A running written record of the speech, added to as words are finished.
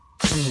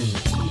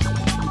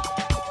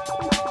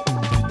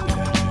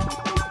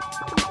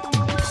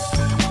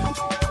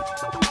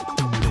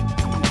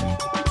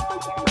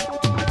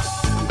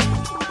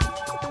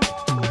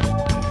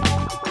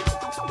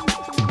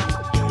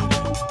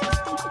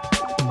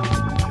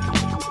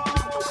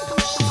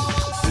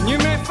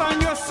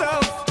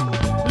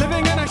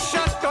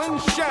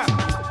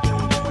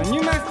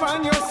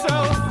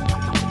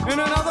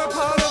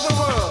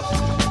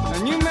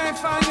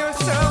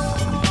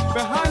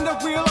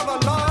fifth wheel of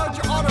a large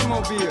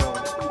automobile.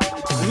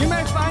 And you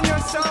may find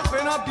yourself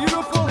in a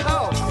beautiful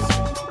house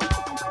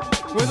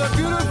with a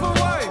beautiful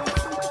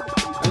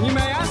wife. And you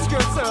may ask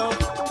yourself,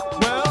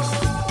 well,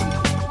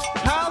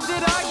 how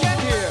did I get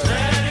here?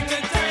 Letting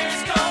the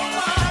days go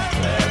by,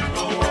 let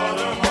the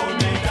water hold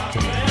me down.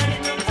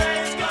 Letting the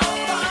days go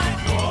by,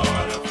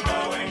 water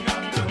flowing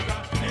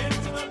underground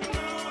into the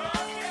blue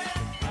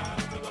again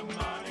after the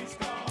money's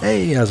gone.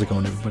 Hey, how's it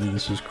going, everybody?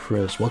 This is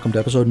Chris. Welcome to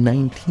episode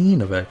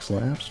 19 of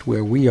X-Lapsed,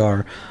 where we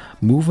are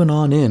moving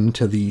on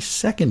into the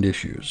second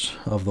issues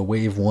of the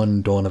Wave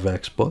 1 Dawn of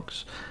X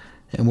books.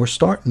 And we're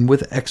starting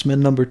with X-Men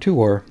number 2,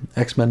 or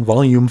X-Men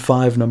Volume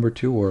 5 number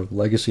 2, or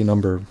Legacy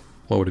number,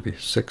 what would it be,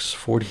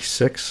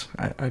 646?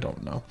 I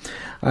don't know.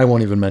 I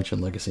won't even mention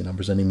Legacy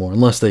numbers anymore,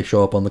 unless they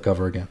show up on the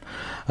cover again.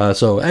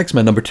 So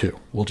X-Men number 2,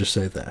 we'll just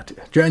say that.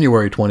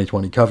 January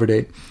 2020 cover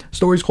date.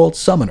 Story's called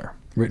Summoner,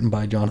 written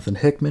by Jonathan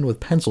Hickman with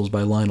pencils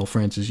by Lionel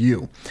Francis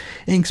Yu.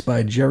 Inks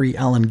by Jerry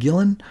Allen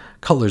Gillen,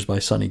 colors by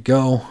Sonny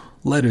Go,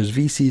 letters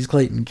VC's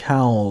Clayton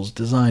Cowles,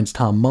 designs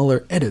Tom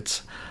Muller,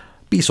 edits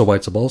Bisa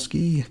White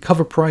Sobolski.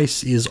 Cover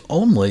price is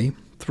only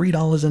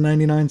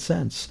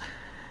 $3.99.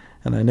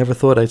 And I never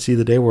thought I'd see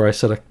the day where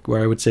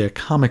I would say a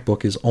comic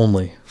book is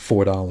only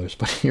 $4,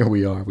 but here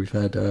we are. We've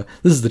had this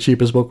is the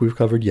cheapest book we've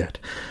covered yet.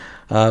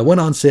 Went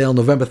on sale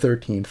November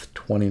 13th,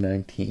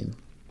 2019.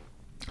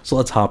 So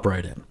let's hop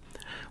right in.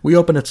 We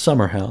open at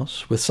Summer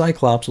House with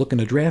Cyclops looking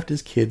to draft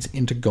his kids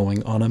into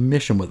going on a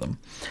mission with him.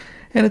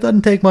 And it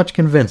doesn't take much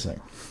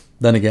convincing.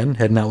 Then again,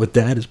 heading out with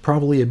Dad is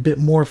probably a bit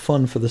more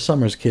fun for the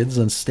Summers kids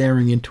than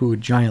staring into a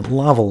giant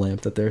lava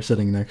lamp that they're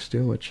sitting next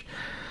to, which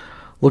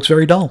looks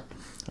very dull.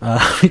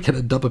 We get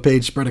a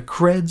double-page spread of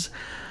creds.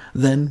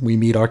 Then we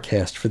meet our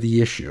cast for the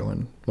issue,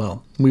 and,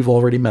 well, we've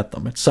already met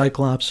them. It's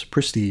Cyclops,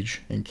 Prestige,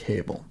 and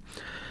Cable.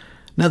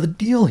 Now, the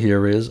deal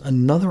here is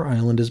another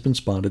island has been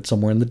spotted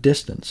somewhere in the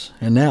distance,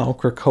 and now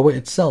Krakoa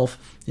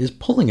itself is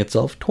pulling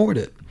itself toward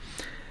it.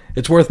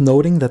 It's worth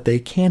noting that they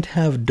can't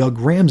have Doug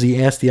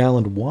Ramsey ask the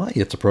island why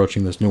it's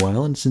approaching this new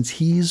island, since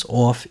he's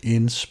off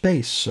in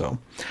space, so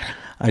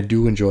I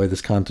do enjoy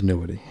this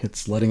continuity.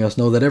 It's letting us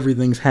know that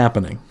everything's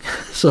happening,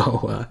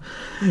 so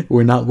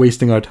we're not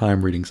wasting our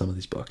time reading some of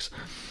these books.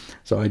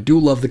 So I do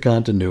love the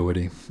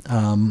continuity.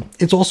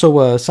 It's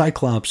also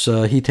Cyclops.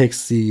 He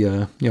takes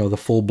the the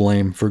full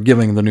blame for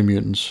giving the New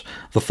Mutants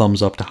the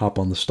thumbs up to hop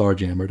on the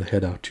Starjammer to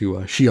head out to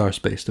Shi'ar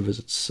space to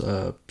visit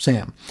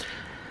Sam.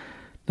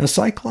 Now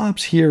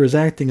Cyclops here is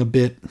acting a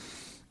bit,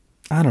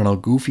 I don't know,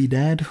 goofy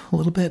dad a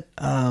little bit.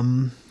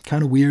 Kind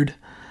of weird.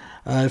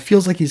 It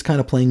feels like he's kind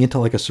of playing into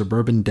like a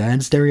suburban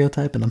dad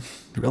stereotype, and I'm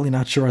really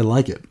not sure I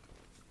like it.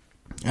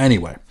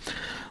 Anyway.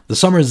 The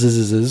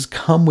Summerses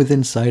come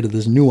within sight of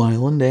this new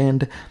island,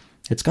 and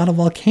it's got a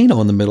volcano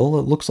in the middle.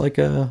 It looks like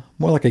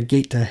more like a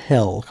gate to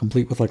hell,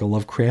 complete with like a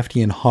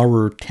Lovecraftian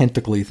horror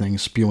tentacly thing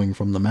spewing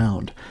from the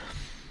mound.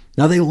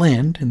 Now they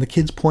land, and the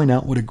kids point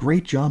out what a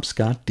great job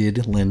Scott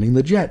did landing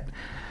the jet,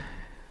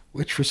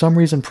 which for some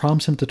reason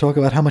prompts him to talk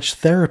about how much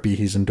therapy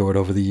he's endured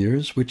over the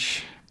years,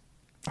 which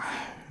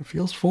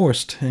feels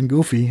forced and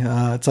goofy.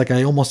 It's like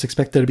I almost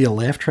expect there to be a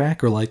laugh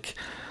track, or like,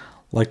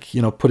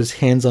 put his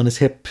hands on his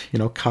hip,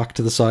 cocked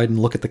to the side and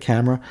look at the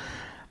camera.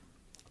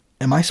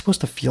 Am I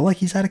supposed to feel like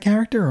he's out of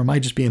character, or am I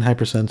just being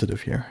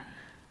hypersensitive here?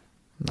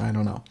 I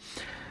don't know.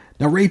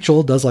 Now,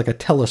 Rachel does like a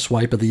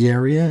teleswipe of the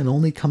area and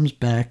only comes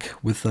back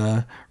with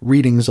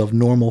readings of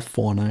normal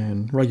fauna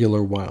and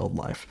regular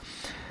wildlife.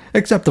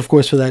 Except, of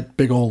course, for that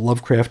big old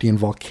Lovecraftian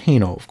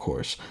volcano, of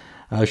course.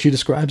 She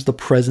describes the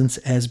presence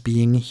as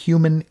being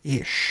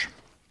human-ish.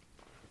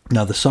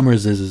 Now, the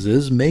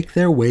Summerses make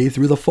their way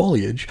through the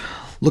foliage,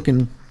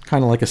 looking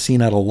kind of like a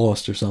scene out of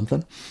Lost or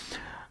something.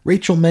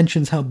 Rachel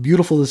mentions how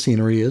beautiful the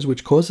scenery is,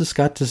 which causes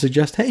Scott to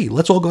suggest, hey,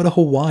 let's all go to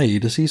Hawaii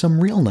to see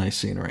some real nice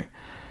scenery.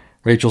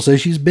 Rachel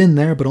says she's been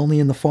there, but only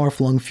in the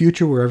far-flung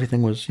future where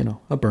everything was,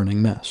 a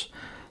burning mess.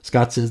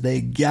 Scott says they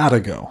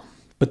gotta go,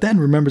 but then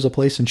remembers a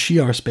place in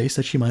Shi'ar space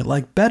that she might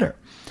like better.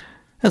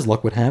 As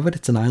luck would have it,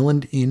 it's an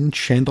island in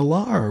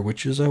Chandalar,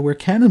 which is where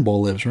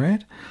Cannonball lives,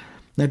 right?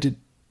 Now,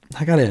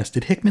 I gotta ask,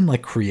 did Hickman,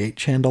 create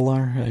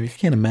Chandalar? I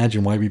can't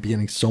imagine why we'd be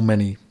getting so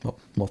many,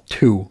 well,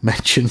 2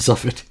 mentions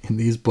of it in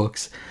these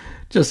books.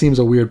 Just seems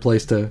a weird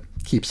place to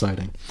keep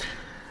citing.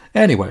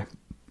 Anyway,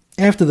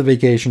 after the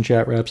vacation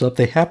chat wraps up,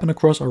 they happen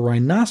across a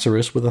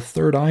rhinoceros with a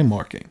third eye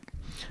marking.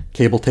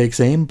 Cable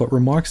takes aim, but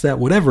remarks that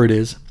whatever it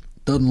is,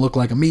 doesn't look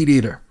like a meat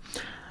eater.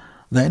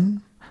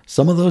 Then,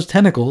 some of those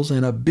tentacles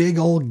and a big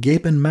old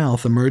gaping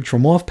mouth emerge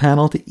from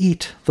off-panel to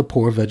eat the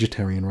poor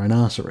vegetarian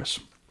rhinoceros.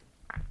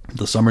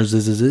 The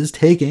Summerses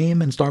take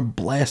aim and start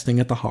blasting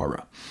at the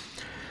horror.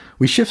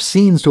 We shift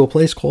scenes to a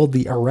place called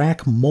the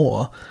Iraq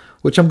Maw,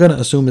 which I'm going to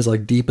assume is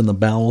deep in the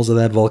bowels of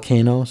that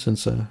volcano,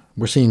 since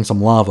we're seeing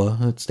some lava.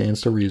 It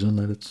stands to reason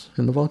that it's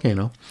in the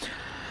volcano.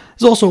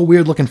 There's also a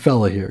weird-looking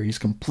fella here. He's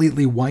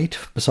completely white,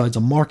 besides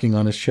a marking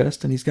on his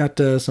chest, and he's got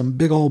some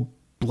big old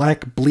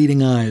black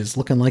bleeding eyes,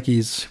 looking like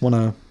he's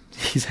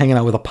hanging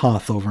out with a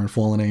Poth over in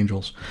Fallen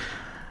Angels.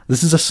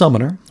 This is a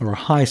summoner, or a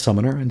high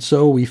summoner, and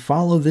so we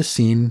follow this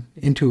scene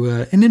into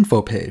an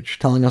info page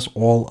telling us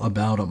all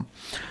about him.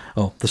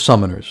 Oh, the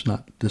summoners,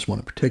 not this one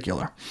in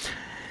particular.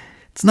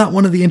 It's not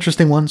one of the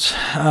interesting ones,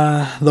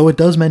 though it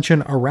does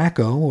mention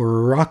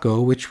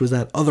Arakko, which was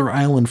that other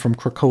island from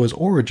Krakoa's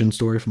origin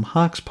story from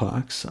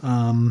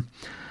Hoxpox.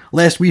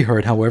 Last we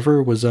heard,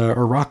 however, was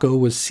Arakko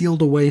was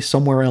sealed away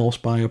somewhere else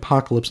by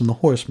Apocalypse and the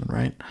Horsemen,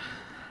 right?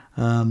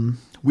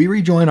 We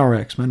rejoin our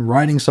X-Men,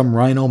 riding some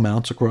rhino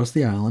mounts across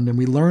the island, and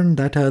we learn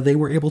that they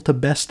were able to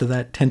best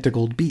that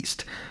tentacled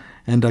beast.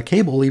 And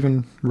Cable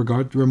even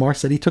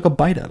remarks that he took a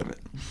bite out of it.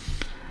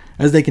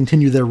 As they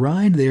continue their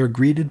ride, they are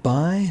greeted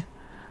by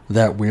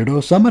that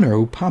weirdo summoner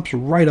who pops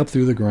right up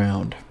through the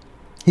ground.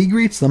 He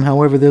greets them,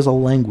 however, there's a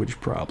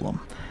language problem.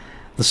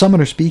 The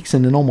summoner speaks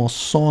in an almost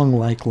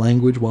song-like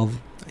language while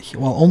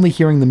only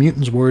hearing the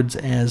mutant's words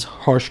as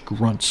harsh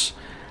grunts.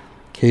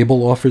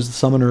 Cable offers the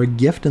summoner a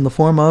gift in the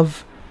form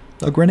of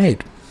a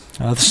grenade.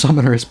 The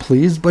summoner is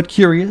pleased but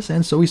curious,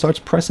 and so he starts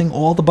pressing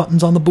all the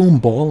buttons on the boom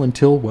ball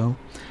until, well,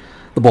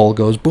 the ball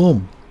goes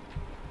boom.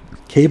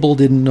 Cable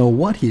didn't know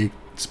what he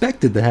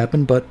expected to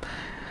happen, but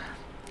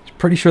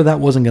pretty sure that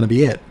wasn't going to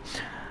be it.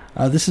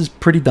 This is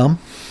pretty dumb.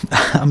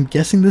 I'm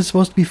guessing this is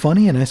supposed to be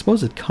funny, and I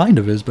suppose it kind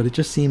of is, but it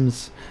just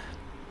seems,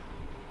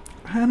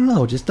 I don't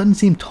know, it just doesn't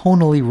seem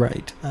tonally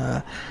right.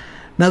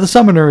 Now, the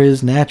summoner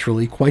is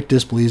naturally quite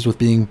displeased with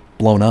being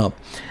blown up,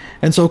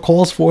 and so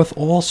calls forth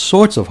all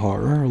sorts of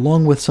horror,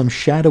 along with some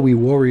shadowy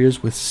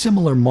warriors with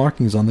similar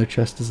markings on their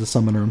chest as the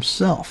summoner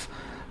himself,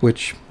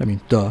 which, I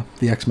mean, duh,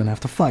 the X-Men have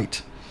to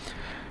fight.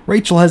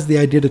 Rachel has the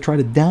idea to try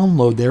to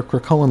download their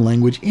Krakoan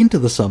language into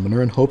the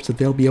summoner in hopes that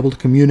they'll be able to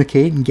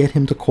communicate and get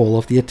him to call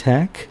off the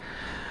attack,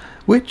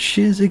 which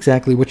is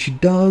exactly what she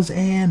does,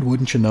 and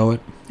wouldn't you know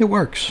it, it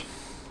works.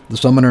 The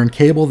summoner and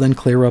Cable then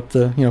clear up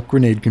the,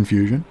 grenade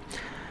confusion.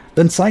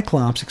 Then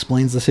Cyclops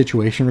explains the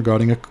situation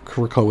regarding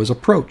Krakoa's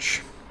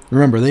approach.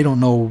 Remember, they don't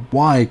know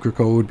why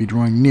Krakoa would be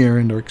drawing near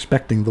and are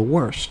expecting the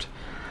worst.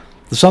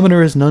 The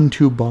summoner is none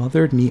too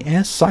bothered, and he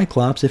asks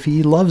Cyclops if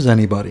he loves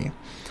anybody.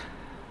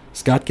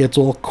 Scott gets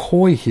all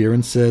coy here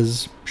and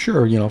says,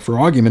 sure, for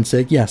argument's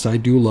sake, yes, I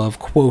do love,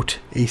 quote,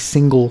 a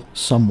single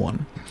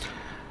someone.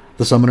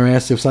 The summoner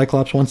asks if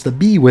Cyclops wants to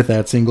be with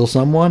that single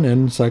someone,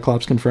 and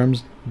Cyclops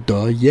confirms,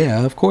 duh,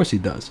 yeah, of course he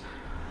does.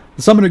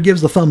 The summoner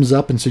gives the thumbs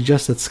up and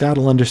suggests that Scott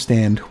will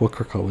understand what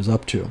Krakoa is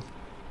up to.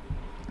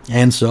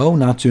 And so,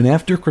 not soon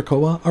after,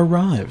 Krakoa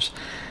arrives.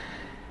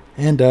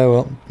 And,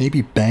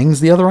 maybe bangs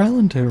the other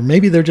island, or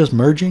maybe they're just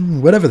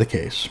merging, whatever the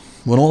case.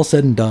 When all's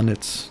said and done,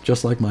 it's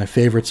just like my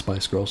favorite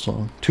Spice Girls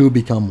song, Two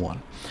Become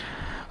One.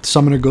 The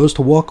summoner goes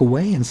to walk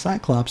away, and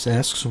Cyclops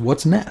asks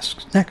what's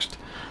next.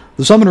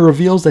 The summoner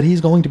reveals that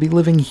he's going to be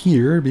living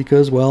here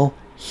because, well,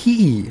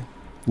 he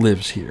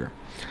lives here.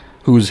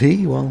 Who's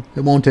he? Well,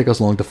 it won't take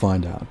us long to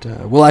find out.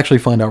 We'll actually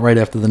find out right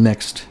after the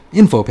next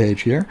info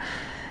page here.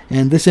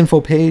 And this info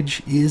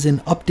page is an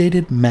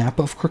updated map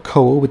of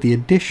Krakoa with the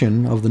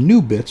addition of the new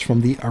bits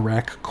from the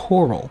Arak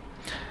Coral.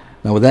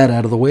 Now with that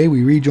out of the way,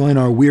 we rejoin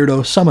our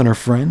weirdo summoner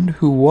friend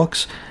who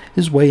walks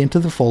his way into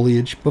the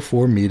foliage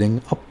before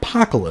meeting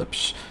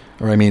Apocalypse.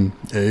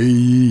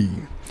 The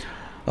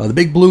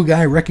big blue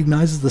guy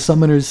recognizes the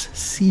summoner's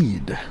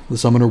seed. The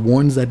summoner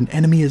warns that an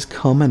enemy has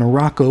come and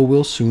Arakko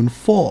will soon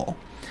fall.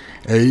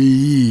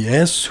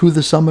 Asks who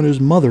the summoner's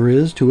mother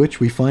is, to which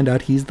we find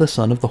out he's the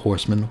son of the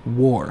Horseman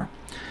War.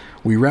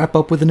 We wrap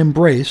up with an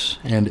embrace,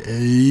 and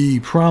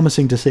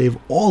promising to save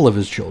all of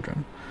his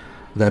children,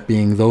 that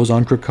being those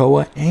on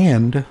Krakoa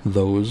and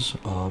those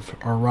of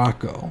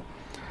Arakko.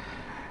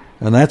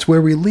 And that's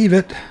where we leave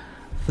it.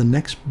 The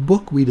next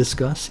book we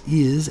discuss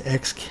is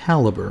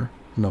Excalibur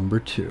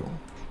 #2.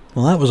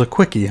 Well, that was a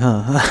quickie,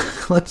 huh?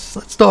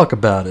 Let's talk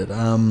about it.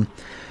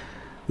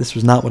 This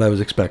was not what I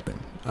was expecting.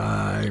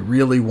 I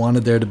really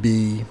wanted there to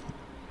be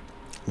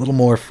a little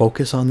more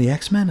focus on the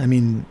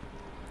X-Men.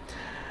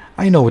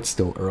 I know it's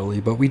still early,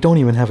 but we don't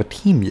even have a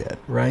team yet,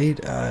 right?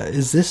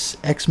 Is this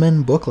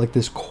X-Men book, like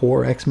this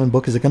core X-Men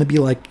book, is it going to be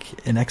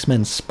like an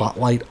X-Men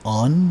Spotlight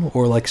on?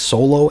 Or like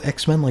solo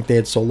X-Men, like they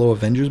had solo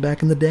Avengers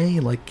back in the day?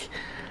 Like,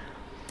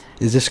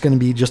 is this going to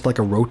be just like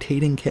a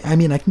rotating...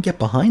 I can get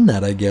behind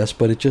that, I guess,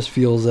 but it just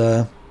feels...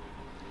 I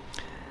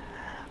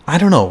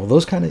don't know.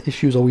 Those kind of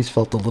issues always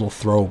felt a little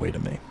throwaway to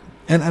me.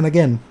 And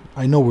again,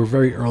 I know we're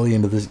very early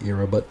into this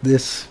era, but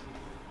this...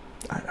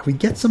 we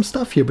get some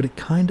stuff here, but it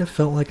kind of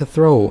felt like a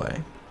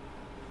throwaway.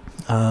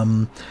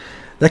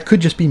 That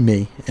could just be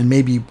me, and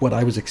maybe what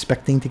I was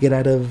expecting to get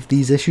out of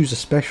these issues,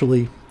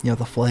 especially,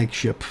 the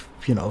flagship,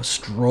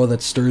 straw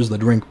that stirs the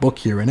drink book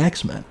here in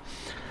X-Men.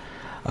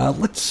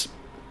 Let's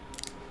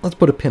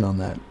put a pin on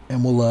that,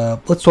 and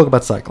let's talk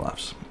about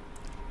Cyclops.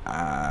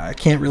 I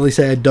can't really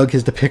say I dug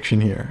his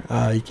depiction here.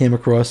 He came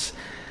across,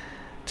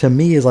 to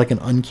me, as like an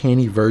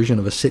uncanny version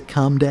of a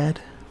sitcom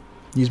dad.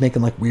 He's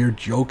making like weird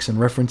jokes and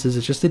references.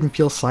 It just didn't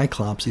feel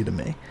Cyclopsy to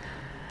me.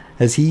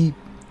 Has he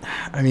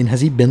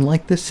been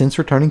like this since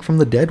returning from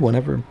the dead?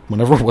 Whenever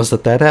it was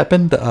that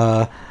happened?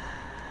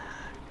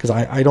 because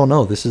I don't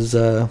know. This is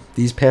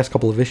these past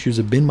couple of issues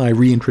have been my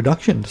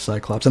reintroduction to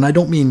Cyclops, and I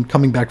don't mean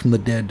coming back from the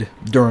dead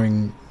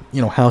during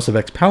House of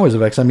X, Powers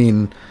of X. I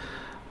mean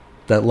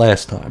that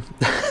last time,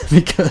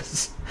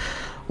 because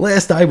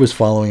last I was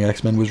following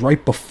X-Men was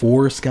right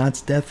before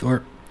Scott's death,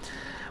 or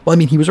well, I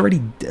mean he was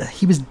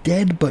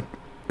dead, but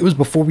it was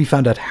before we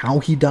found out how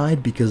he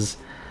died, because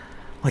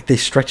like they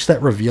stretched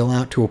that reveal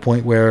out to a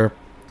point where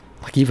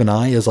like even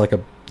I, as like a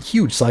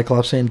huge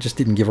Cyclops fan, just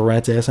didn't give a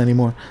rat's ass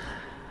anymore.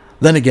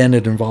 Then again,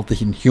 it involved the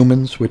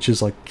Inhumans, which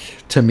is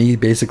like, to me,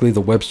 basically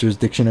the Webster's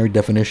Dictionary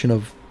definition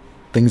of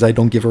things I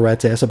don't give a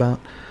rat's ass about,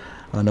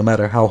 no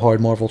matter how hard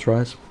Marvel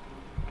tries.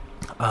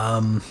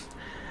 Now,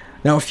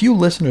 a few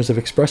listeners have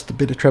expressed a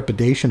bit of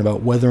trepidation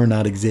about whether or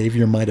not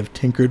Xavier might have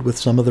tinkered with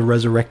some of the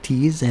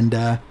Resurrectees, and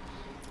I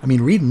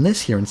mean, reading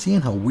this here and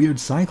seeing how weird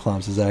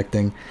Cyclops is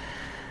acting,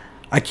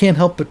 I can't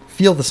help but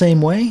feel the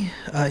same way.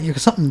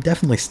 Something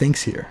definitely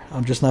stinks here.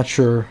 I'm just not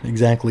sure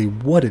exactly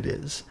what it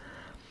is.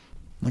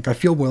 Like, I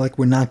feel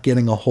we're not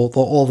getting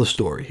all the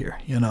story here,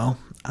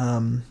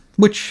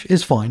 which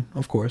is fine,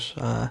 of course.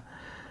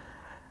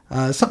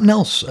 Something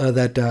else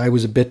that I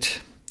was a bit,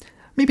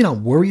 maybe not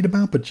worried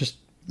about, but just,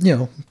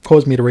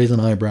 caused me to raise an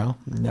eyebrow.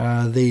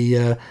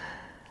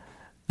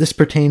 This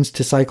pertains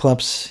to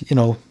Cyclops,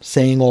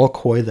 saying all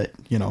coy that,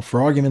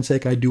 for argument's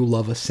sake, I do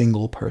love a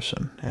single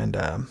person. And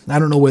I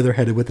don't know where they're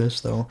headed with this,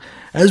 though.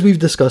 As we've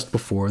discussed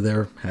before,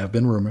 there have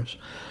been rumors.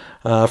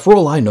 For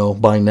all I know,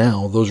 by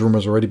now, those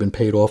rumors have already been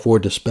paid off or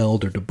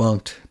dispelled or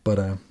debunked.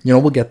 But,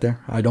 we'll get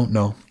there. I don't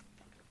know.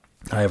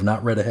 I have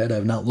not read ahead. I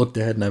have not looked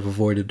ahead, and I've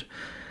avoided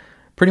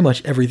pretty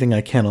much everything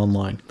I can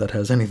online that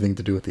has anything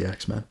to do with the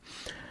X-Men.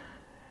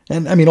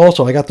 And, I mean,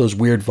 also, I got those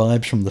weird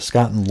vibes from the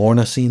Scott and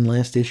Lorna scene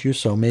last issue,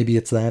 so maybe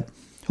it's that.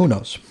 Who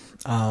knows?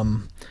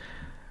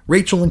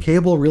 Rachel and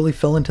Cable really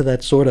fell into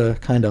that sort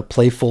of kind of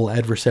playful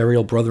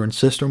adversarial brother and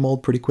sister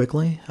mold pretty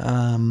quickly.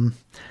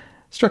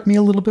 Struck me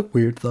a little bit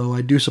weird, though.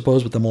 I do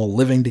suppose with them all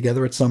living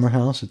together at Summer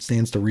House, it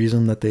stands to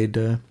reason that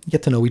they'd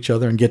get to know each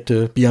other and get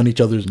to be on each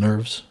other's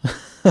nerves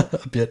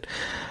a bit.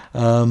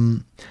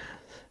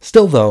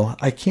 Still, though,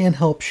 I can't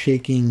help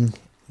shaking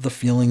the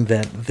feeling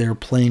that they're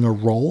playing a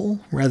role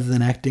rather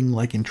than acting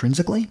like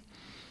intrinsically.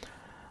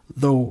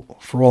 Though,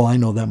 for all I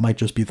know, that might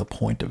just be the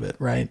point of it,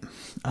 right?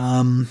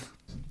 The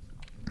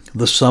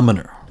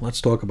Summoner.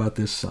 Let's talk about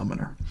this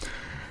Summoner.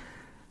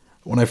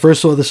 When I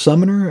first saw the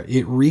Summoner,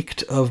 it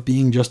reeked of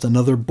being just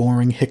another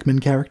boring Hickman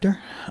character.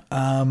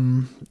 I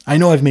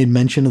know I've made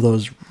mention of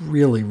those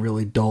really,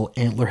 really dull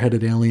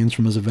antler-headed aliens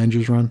from his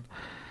Avengers run.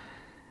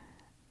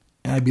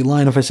 I'd be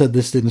lying if I said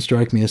this didn't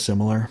strike me as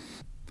similar.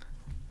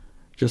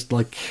 Just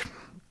like,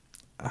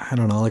 I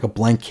don't know, like a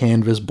blank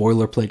canvas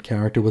boilerplate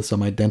character with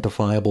some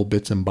identifiable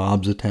bits and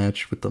bobs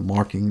attached with the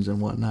markings and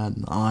whatnot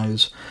and the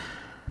eyes.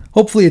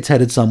 Hopefully it's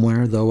headed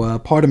somewhere, though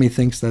part of me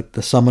thinks that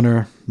the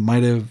Summoner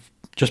might have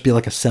just be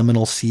like a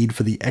seminal seed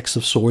for the X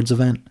of Swords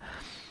event.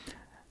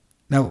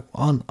 Now,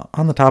 on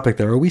the topic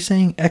there, are we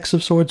saying X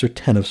of Swords or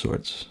 10 of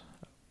Swords?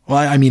 Well,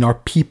 I mean, are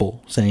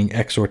people saying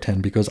X or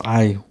 10? Because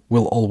I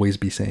will always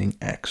be saying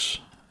X.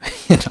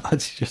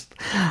 It's just,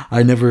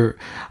 I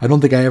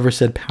don't think I ever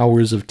said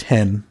Powers of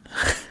 10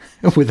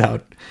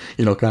 without,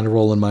 kind of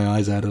rolling my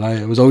eyes at it.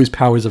 It was always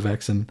Powers of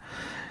X, and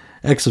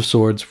X of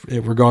Swords,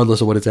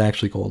 regardless of what it's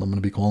actually called, I'm going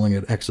to be calling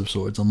it X of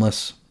Swords,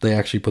 unless they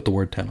actually put the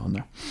word 10 on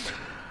there.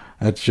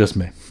 That's just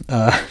me.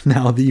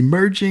 Now, the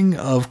merging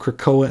of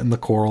Krakoa and the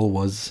Coral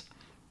was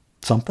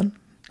something.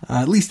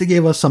 At least it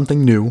gave us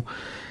something new.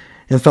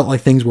 It felt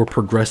like things were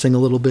progressing a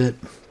little bit.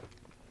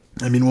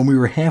 I mean, when we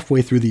were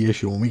halfway through the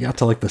issue, when we got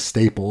to, like, the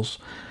staples,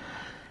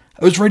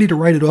 I was ready to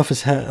write it off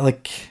as,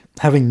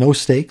 having no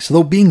stakes,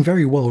 though being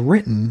very well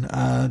written,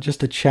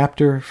 just a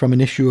chapter from an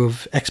issue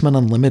of X-Men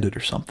Unlimited or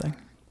something.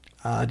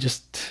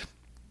 Just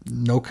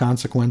no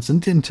consequence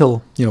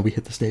until, we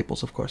hit the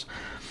staples, of course.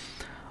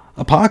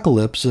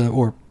 Apocalypse,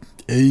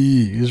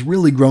 is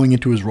really growing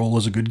into his role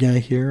as a good guy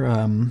here.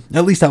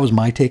 At least that was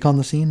my take on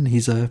the scene.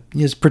 He's a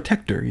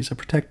protector. He's a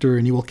protector,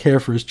 and he will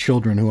care for his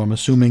children, who I'm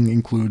assuming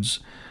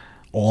includes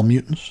all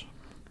mutants,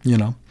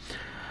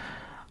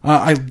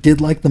 I did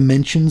like the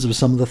mentions of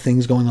some of the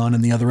things going on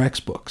in the other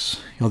X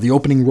books. The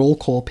opening roll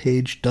call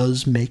page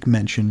does make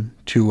mention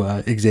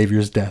to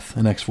Xavier's death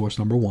in X-Force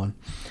number 1.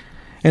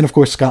 And of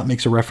course, Scott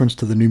makes a reference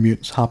to the New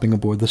Mutants hopping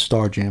aboard the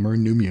Starjammer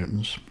in New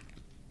Mutants.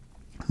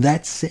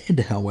 That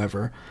said,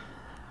 however,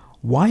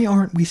 why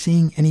aren't we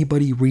seeing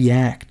anybody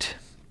react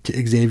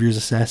to Xavier's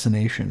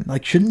assassination?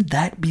 Shouldn't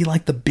that be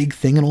the big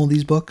thing in all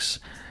these books?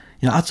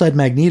 Outside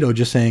Magneto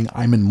just saying,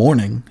 I'm in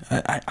mourning,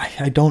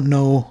 I don't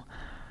know.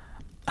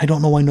 I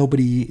don't know why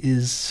nobody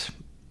is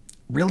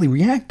really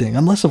reacting.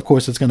 Unless, of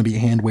course, it's going to be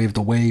hand waved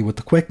away with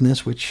the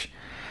quickness, which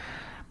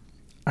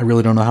I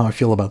really don't know how I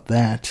feel about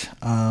that.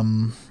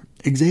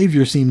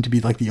 Xavier seemed to be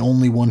the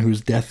only one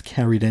whose death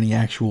carried any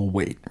actual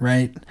weight,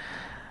 right?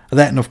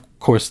 That, and of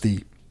course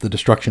the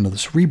destruction of the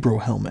Cerebro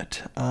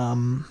helmet.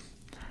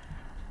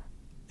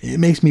 it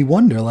makes me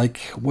wonder,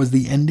 like, was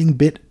the ending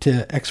bit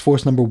to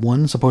X-Force number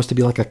 1 supposed to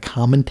be like a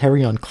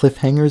commentary on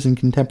cliffhangers in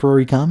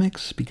contemporary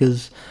comics?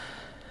 Because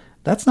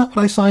that's not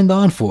what I signed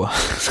on for.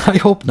 I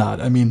hope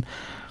not. I mean,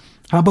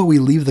 how about we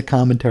leave the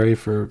commentary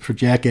for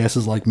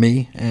jackasses like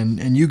me,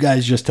 and you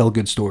guys just tell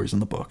good stories in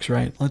the books,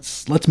 right?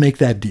 Let's make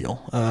that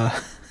deal.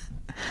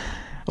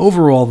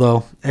 Overall,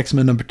 though,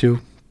 X-Men number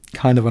 2,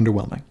 kind of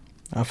underwhelming.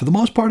 For the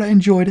most part, I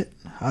enjoyed it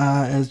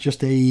as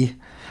just a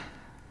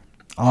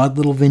odd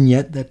little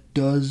vignette that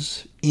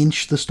does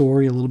inch the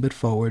story a little bit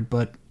forward,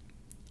 but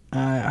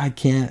I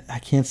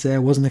can't say I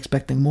wasn't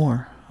expecting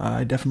more.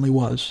 I definitely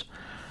was.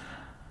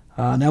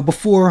 Now,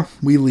 before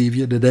we leave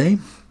you today,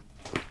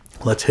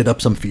 let's hit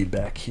up some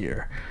feedback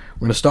here.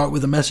 We're going to start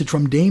with a message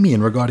from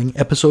Damien regarding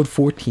episode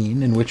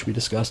 14, in which we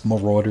discussed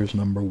Marauders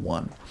number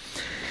 1.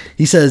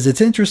 He says, "It's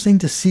interesting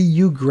to see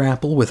you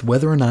grapple with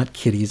whether or not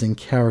Kitty's in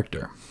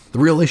character. The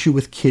real issue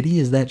with Kitty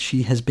is that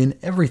she has been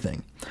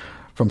everything.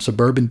 From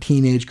suburban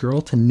teenage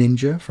girl to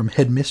ninja, from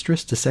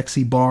headmistress to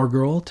sexy bar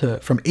girl,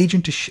 from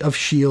agent of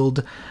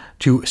S.H.I.E.L.D.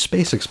 to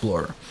space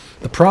explorer.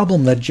 The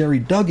problem that Jerry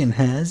Duggan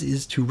has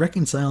is to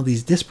reconcile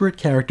these disparate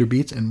character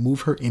beats and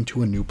move her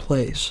into a new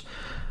place.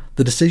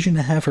 The decision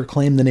to have her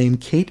claim the name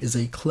Kate is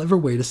a clever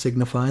way to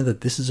signify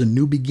that this is a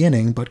new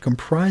beginning, but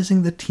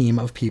comprising the team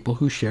of people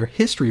who share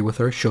history with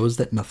her shows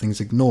that nothing's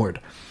ignored.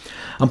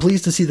 I'm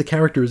pleased to see the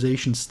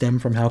characterization stem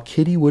from how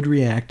Kitty would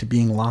react to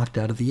being locked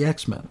out of the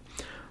X-Men.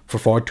 For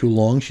far too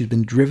long, she's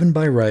been driven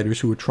by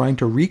writers who were trying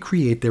to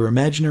recreate their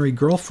imaginary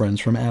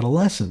girlfriends from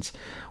adolescence.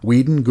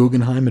 Whedon,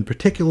 Guggenheim, and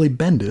particularly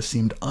Bendis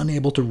seemed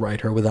unable to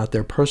write her without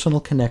their personal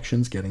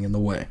connections getting in the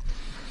way."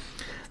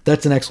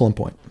 That's an excellent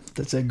point.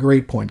 That's a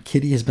great point.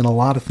 Kitty has been a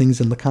lot of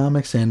things in the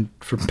comics, and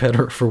for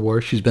better or for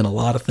worse, she's been a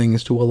lot of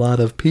things to a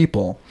lot of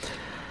people.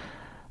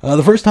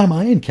 The first time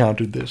I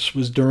encountered this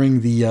was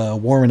during the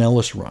Warren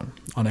Ellis run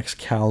on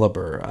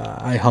Excalibur.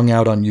 I hung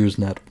out on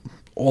Usenet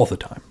all the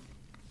time.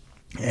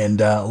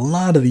 And a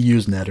lot of the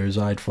Usenetters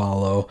I'd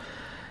follow,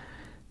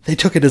 they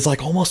took it as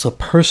like almost a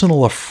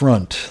personal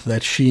affront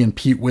that she and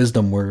Pete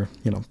Wisdom were,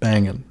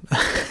 banging.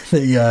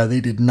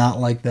 They did not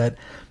like that.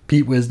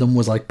 Pete Wisdom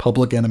was like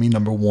public enemy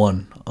number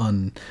 1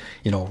 on,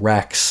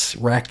 Rack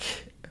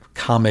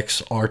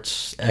Comics,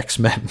 Arts,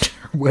 X-Men,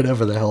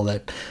 whatever the hell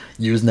that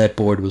Usenet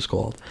board was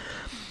called.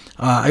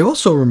 I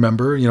also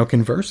remember,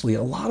 conversely,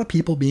 a lot of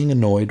people being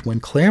annoyed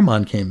when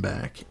Claremont came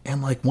back, and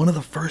like one of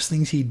the first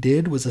things he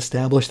did was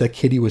establish that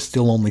Kitty was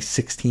still only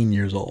 16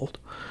 years old,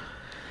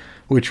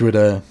 which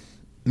would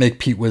make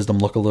Pete Wisdom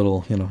look a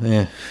little,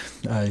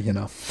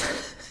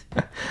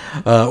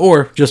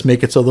 or just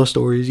make it so those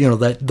stories,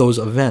 that those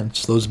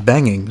events, those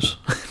bangings,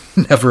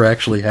 never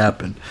actually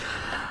happened.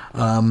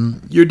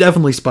 You're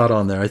definitely spot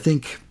on there. I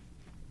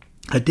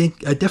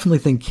definitely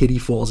think Kitty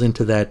falls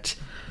into that.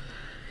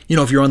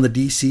 If you're on the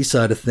DC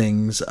side of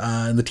things,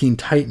 and the Teen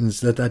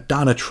Titans, that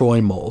Donna Troy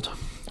mold,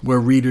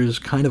 where readers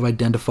kind of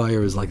identify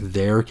her as like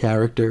their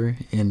character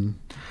in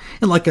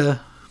like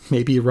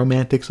maybe a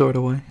romantic sort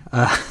of way.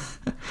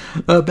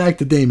 Back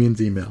to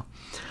Damien's email.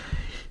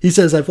 He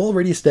says, "I've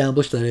already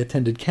established that I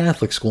attended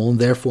Catholic school, and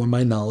therefore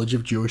my knowledge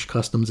of Jewish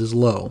customs is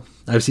low.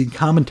 I've seen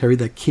commentary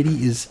that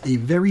Kitty is a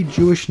very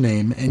Jewish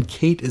name, and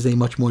Kate is a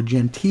much more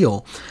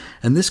genteel,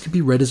 and this could be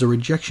read as a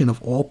rejection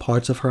of all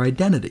parts of her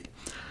identity.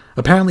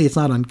 Apparently, it's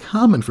not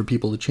uncommon for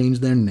people to change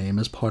their name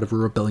as part of a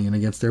rebellion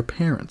against their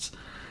parents.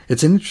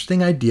 It's an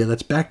interesting idea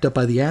that's backed up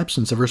by the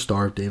absence of her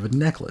Star of David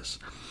necklace.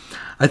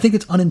 I think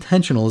it's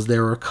unintentional, as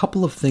there are a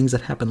couple of things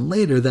that happen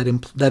later that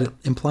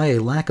imply a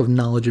lack of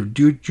knowledge of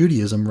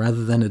Judaism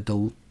rather than a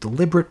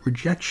deliberate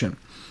rejection.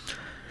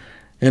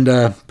 And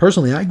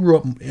personally, I grew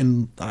up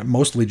in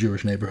mostly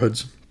Jewish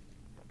neighborhoods.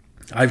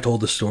 I've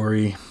told the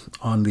story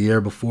on the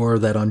air before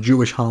that on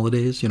Jewish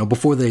holidays,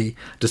 before they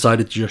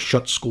decided to just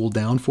shut school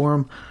down for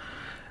them,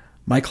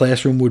 my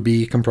classroom would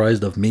be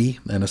comprised of me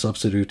and a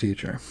substitute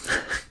teacher.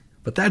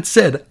 But that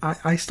said,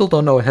 I still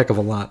don't know a heck of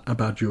a lot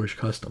about Jewish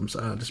customs,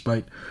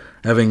 despite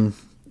having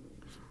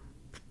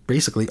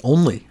basically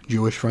only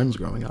Jewish friends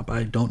growing up.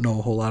 I don't know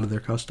a whole lot of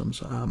their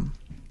customs.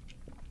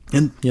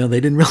 And, they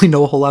didn't really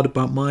know a whole lot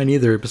about mine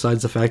either,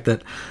 besides the fact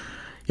that,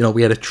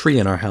 we had a tree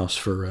in our house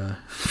for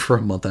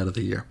a month out of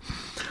the year.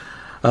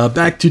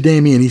 Back to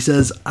Damien. He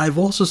says, "I've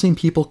also seen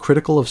people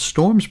critical of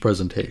Storm's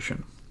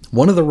presentation.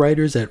 One of the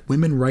writers at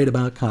Women Write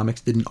About Comics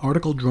did an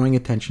article drawing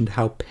attention to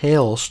how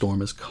pale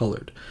Storm is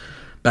colored.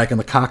 Back in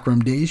the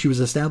Cockrum days, she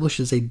was established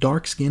as a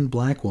dark-skinned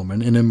black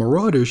woman, and in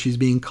Marauders, she's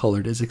being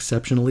colored as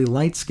exceptionally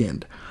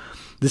light-skinned.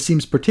 This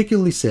seems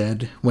particularly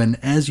sad when,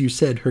 as you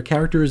said, her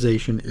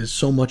characterization is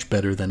so much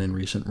better than in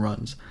recent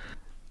runs."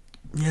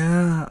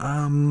 Yeah,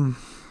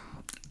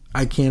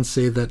 I can't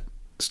say that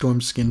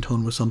Storm's skin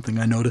tone was something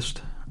I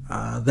noticed.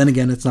 Then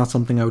again, it's not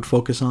something I would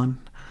focus on.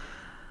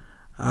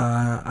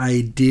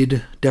 I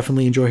did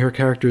definitely enjoy her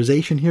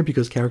characterization here,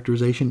 because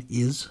characterization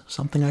is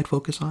something I'd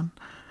focus on.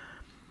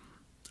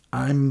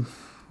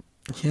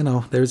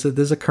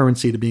 There's a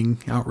currency to being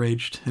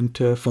outraged and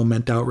to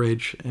foment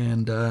outrage,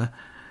 and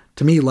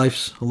to me,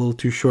 life's a little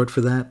too short for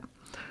that.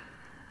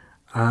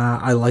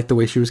 I like the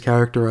way she was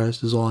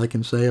characterized, is all I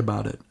can say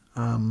about it.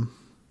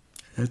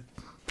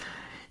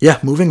 Yeah,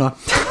 moving on.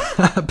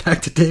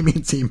 Back to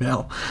Damien's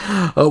email.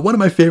 One of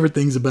my favorite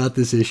things about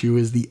this issue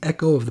is the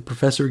echo of the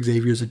Professor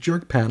Xavier's a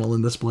jerk panel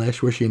in the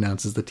splash where she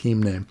announces the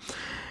team name.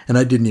 And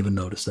I didn't even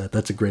notice that.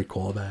 That's a great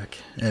callback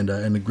and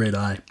a great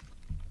eye.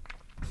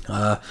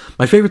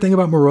 My favorite thing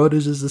about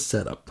Marauders is the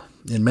setup.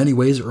 In many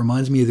ways, it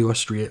reminds me of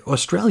the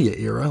Australia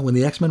era when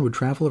the X-Men would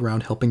travel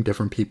around helping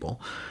different people.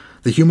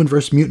 The human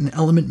versus mutant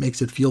element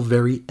makes it feel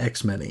very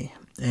X-Men-y.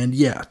 And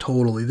yeah,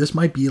 totally. This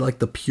might be like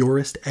the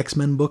purest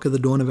X-Men book of the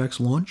Dawn of X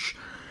launch.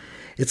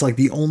 It's like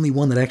the only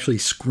one that actually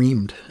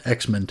screamed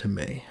X-Men to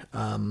me.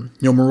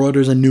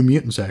 Marauders and New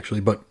Mutants,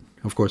 actually. But,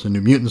 of course, in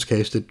New Mutants'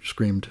 case, it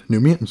screamed New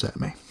Mutants at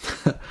me.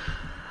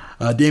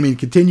 Damien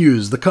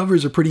continues, the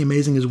covers are pretty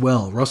amazing as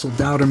well. Russell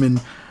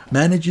Dowderman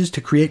manages to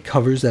create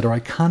covers that are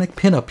iconic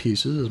pin-up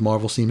pieces, as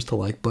Marvel seems to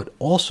like, but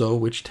also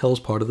which tells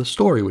part of the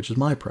story, which is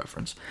my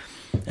preference.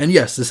 And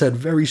yes, this had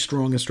very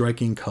strong and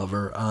striking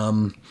cover.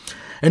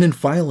 And in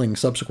filing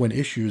subsequent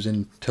issues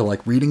into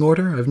reading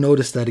order, I've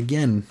noticed that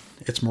again,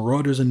 it's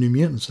Marauders and New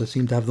Mutants that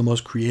seem to have the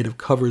most creative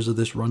covers of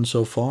this run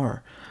so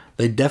far.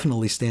 They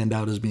definitely stand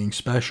out as being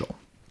special.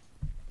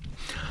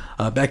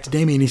 Back to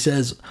Damien, he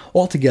says,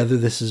 altogether,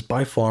 this is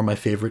by far my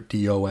favorite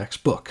DOX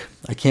book.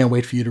 I can't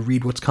wait for you to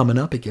read what's coming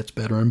up. It gets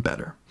better and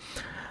better.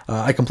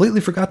 I completely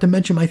forgot to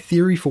mention my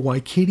theory for why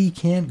Kitty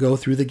can't go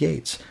through the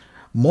gates.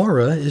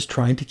 Moira is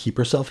trying to keep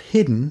herself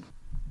hidden.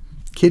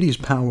 Kitty's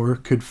power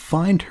could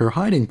find her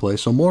hiding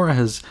place, so Moira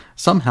has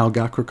somehow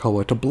got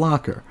Krakoa to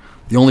block her.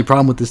 The only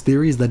problem with this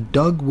theory is that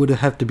Doug would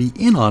have to be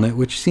in on it,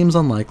 which seems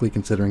unlikely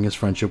considering his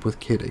friendship with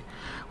Kitty,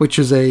 which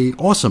is a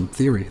awesome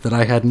theory that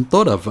I hadn't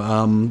thought of.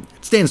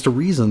 It stands to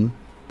reason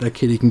that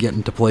Kitty can get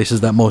into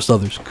places that most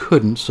others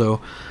couldn't, so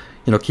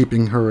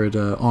keeping her at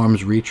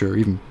arm's reach or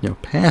even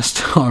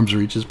past arm's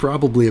reach is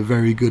probably a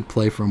very good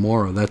play for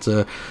Moira. That's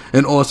an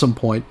awesome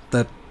point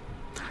that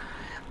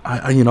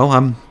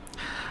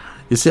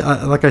You see,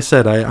 like I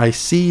said, I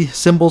see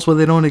symbols where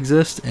they don't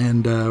exist,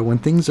 and when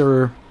things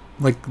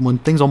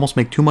almost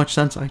make too much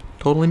sense, I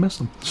totally miss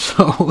them.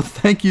 So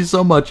thank you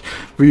so much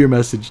for your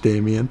message,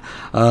 Damien.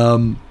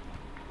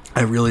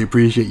 I really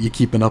appreciate you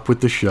keeping up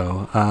with the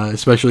show,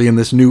 especially in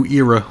this new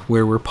era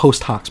where we're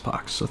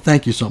post-Hoxpox. So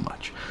thank you so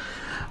much.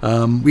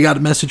 We got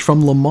a message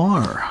from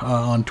Lamar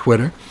on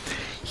Twitter.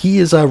 He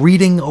is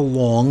reading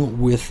along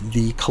with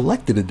the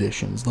collected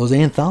editions, those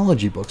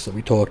anthology books that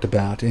we talked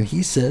about, and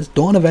he says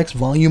Dawn of X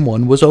Volume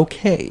 1 was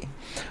okay.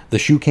 The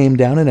Shoe Came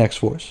Down in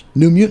X-Force.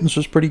 New Mutants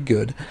was pretty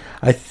good.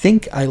 I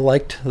think I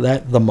liked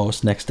that the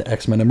most next to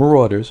X-Men and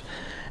Marauders.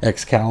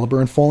 Excalibur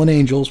and Fallen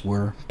Angels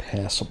were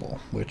passable,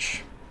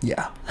 which,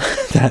 yeah,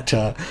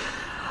 that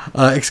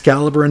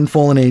Excalibur and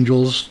Fallen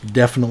Angels,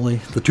 definitely.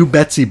 The two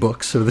Betsy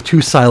books, or the two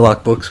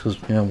Psylocke books, because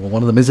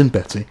one of them isn't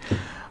Betsy.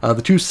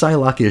 The two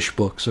Psylocke-ish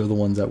books are the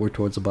ones that were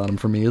towards the bottom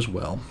for me as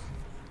well.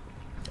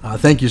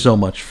 Thank you so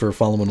much for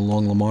following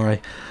along, Lamar.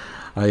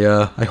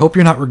 I hope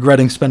you're not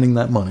regretting spending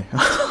that money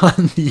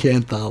on the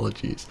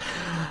anthologies.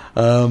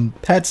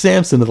 Pat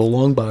Sampson of the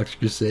Longbox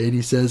Crusade,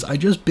 he says, I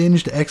just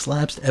binged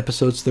X-Lapsed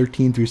episodes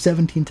 13 through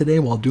 17 today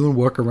while doing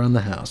work around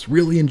the house.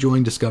 Really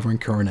enjoying discovering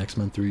current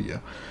X-Men through you.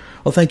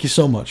 Well, thank you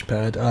so much,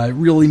 Pat. It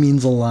really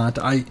means a lot.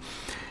 The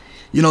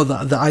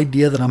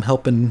idea that I'm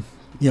helping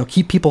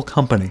keep people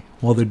company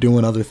while they're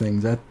doing other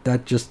things,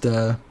 that just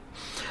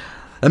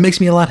that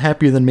makes me a lot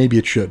happier than maybe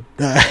it should.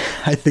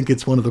 I think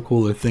it's one of the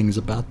cooler things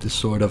about this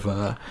sort of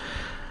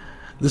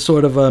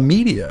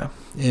media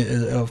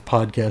of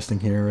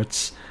podcasting here.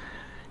 It's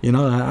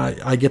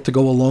I get to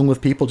go along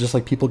with people just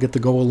like people get to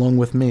go along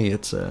with me.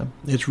 It's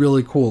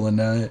really cool,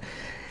 and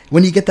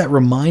when you get that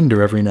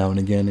reminder every now and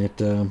again,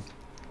 it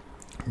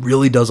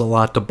really does a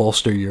lot to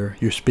bolster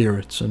your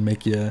spirits and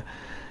make you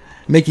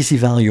see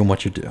value in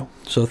what you do.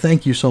 So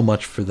thank you so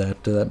much for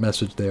that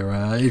message there.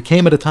 It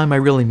came at a time I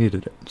really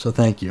needed it, so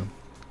thank you.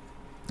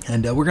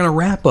 And we're going to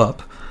wrap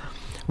up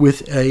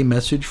with a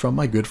message from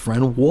my good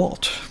friend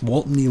Walt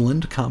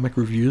Nealand, Comic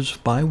Reviews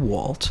by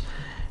Walt.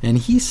 And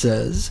he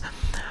says,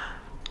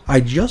 I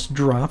just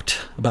dropped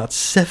about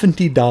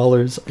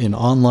 $70 in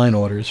online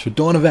orders for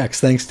Dawn of X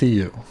thanks to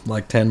you,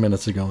 like 10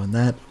 minutes ago, and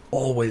that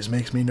always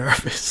makes me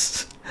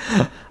nervous.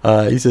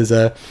 He says,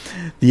 the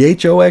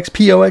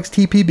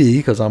HOXPOXTPB,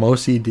 because I'm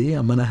OCD,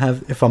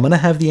 if I'm gonna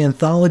have the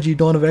anthology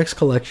Dawn of X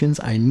collections,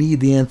 I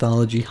need the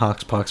anthology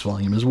Hoxpox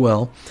volume as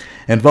well,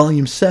 and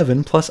volume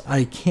 7. Plus,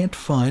 I can't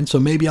find, so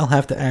maybe I'll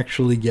have to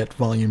actually get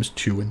volumes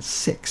 2 and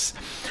 6.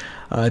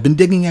 I've been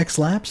digging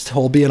X-Lapsed,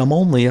 albeit I'm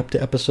only up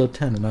to episode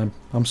 10, and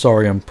I'm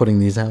sorry I'm putting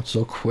these out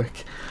so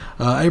quick.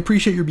 I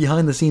appreciate your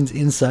behind-the-scenes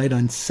insight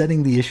on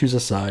setting the issues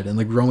aside and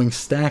the growing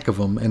stack of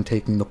them and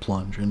taking the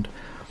plunge, and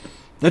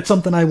that's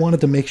something I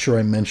wanted to make sure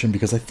I mentioned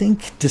because I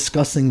think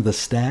discussing the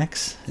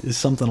stacks is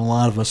something a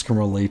lot of us can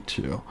relate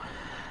to.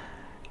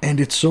 And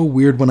it's so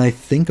weird when I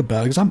think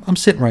about it, because I'm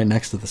sitting right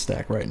next to the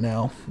stack right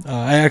now.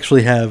 I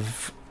actually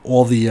have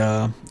all of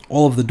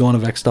the Dawn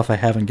of X stuff I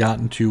haven't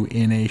gotten to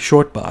in a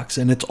short box,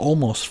 and it's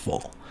almost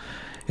full.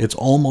 It's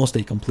almost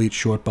a complete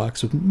short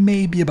box with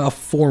maybe about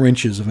 4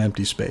 inches of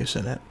empty space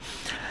in it.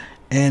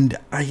 And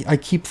I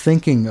keep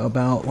thinking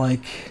about,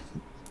 like,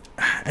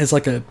 as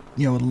like a,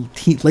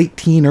 late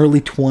teen,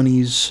 early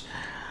 20s,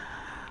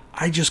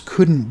 I just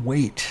couldn't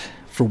wait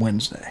for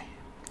Wednesday.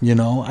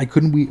 I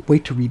couldn't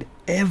wait to read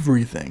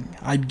everything.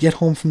 I'd get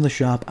home from the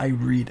shop,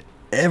 I'd read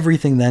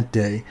everything that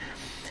day.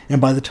 And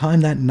by the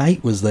time that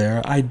night was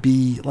there, I'd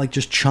be like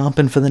just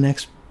chomping for the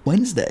next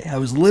Wednesday. I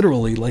was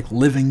literally like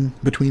living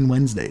between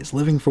Wednesdays,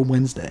 living for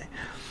Wednesday.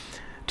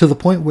 To the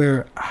point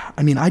where,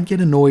 I'd get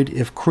annoyed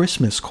if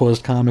Christmas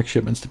caused comic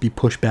shipments to be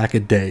pushed back a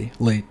day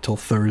late till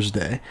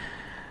Thursday,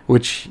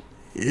 which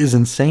is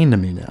insane to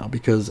me now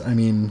because,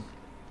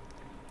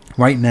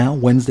 right now,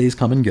 Wednesdays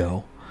come and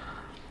go.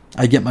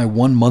 I get my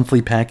 1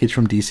 monthly package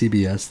from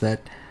DCBS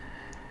that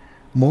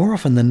more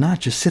often than not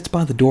just sits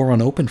by the door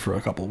unopened for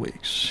a couple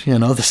weeks.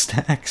 The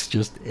stacks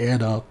just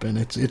add up, and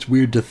it's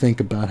weird to think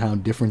about how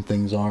different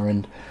things are,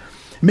 and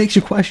it makes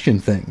you question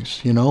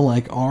things,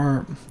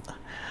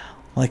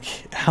 like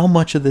how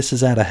much of this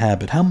is out of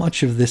habit? How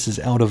much of this is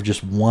out of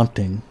just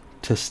wanting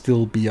to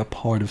still be a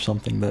part of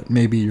something that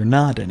maybe you're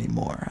not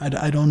anymore?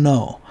 I don't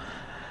know.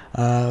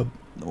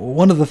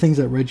 One of the things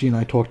that Reggie and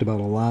I talked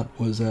about a lot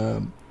was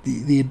the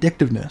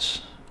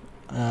addictiveness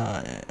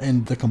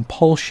and the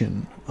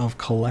compulsion of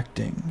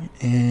collecting.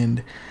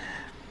 And,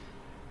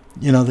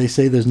 they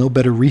say there's no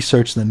better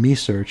research than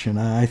me-search, and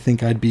I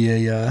think I'd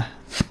be a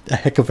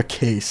heck of a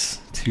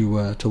case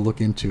to look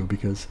into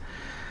because,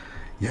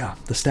 yeah,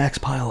 the stacks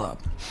pile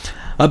up.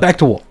 Back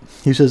to Walt.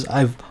 He says,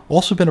 I've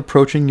also been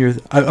appreciating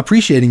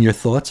your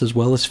thoughts as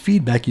well as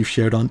feedback you've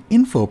shared on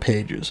info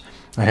pages.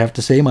 I have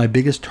to say my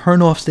biggest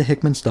turn-offs to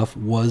Hickman stuff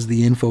was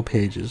the info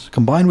pages,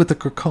 combined with the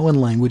Krakoan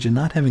language and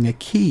not having a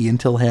key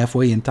until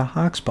halfway into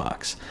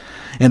Hoxpox.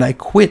 And I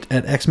quit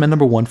at X-Men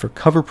 #1 for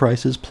cover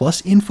prices,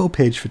 plus info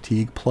page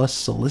fatigue, plus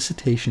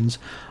solicitations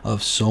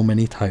of so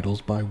many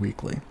titles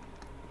bi-weekly.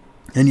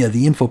 And yeah,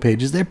 the info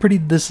pages, they're pretty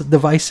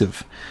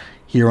divisive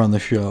here on the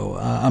show.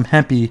 I'm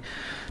happy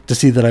to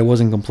see that I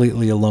wasn't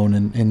completely alone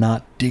in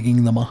not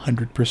digging them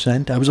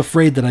 100%. I was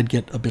afraid that I'd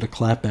get a bit of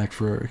clapback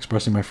for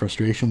expressing my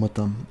frustration with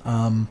them.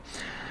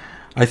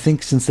 I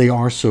think since they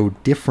are so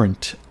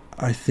different,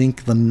 I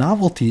think the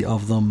novelty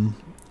of them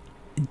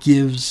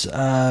gives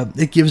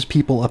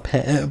people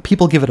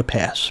people give it a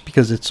pass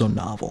because it's so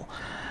novel.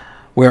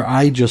 Where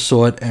I just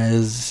saw it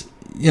as,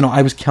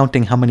 I was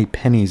counting how many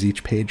pennies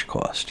each page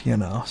cost,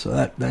 so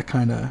that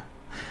kind of,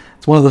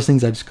 it's one of those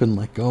things I just couldn't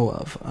let go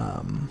of,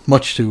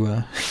 much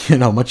to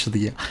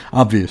the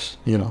obvious,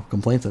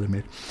 complaints that I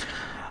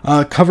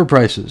made. Cover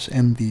prices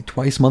and the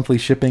twice monthly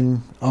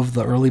shipping of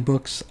the early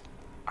books,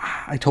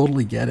 I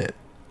totally get it.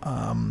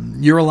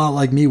 You're a lot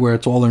like me where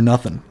it's all or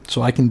nothing,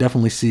 so I can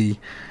definitely see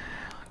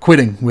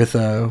quitting with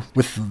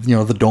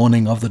the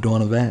dawning of the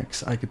Dawn of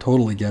X. I could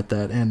totally get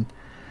that, and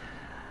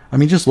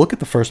just look at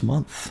the first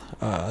month.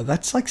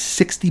 That's like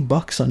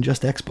 $60 on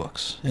just X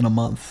books in a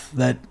month.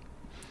 That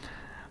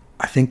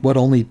I think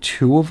only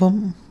 2 of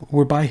them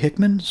were by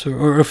Hickman,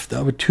 or if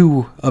there were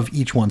 2 of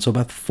each one, so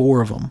about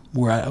 4 of them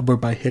were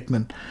by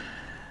Hickman.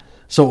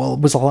 So it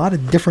was a lot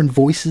of different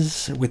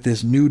voices with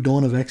this new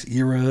Dawn of X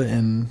era,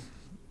 and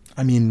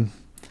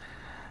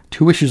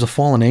 2 issues of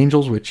Fallen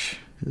Angels, which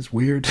is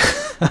weird,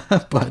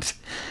 but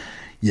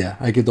yeah,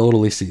 I could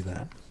totally see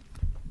that.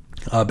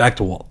 Back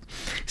to Walt.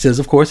 He says,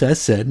 of course,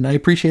 as said, and I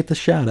appreciate the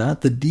shout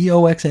out, the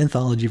DOX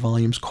anthology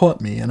volumes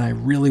caught me, and I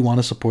really want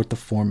to support the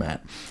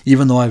format,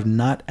 even though I've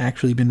not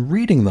actually been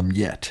reading them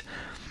yet.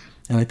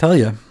 And I tell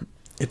you,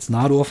 it's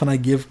not often I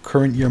give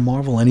current year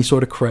Marvel any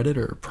sort of credit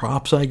or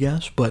props, I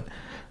guess, but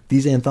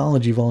these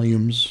anthology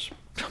volumes,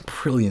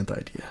 brilliant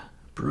idea.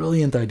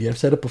 Brilliant idea. I've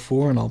said it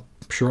before, and I'll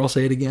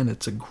say it again.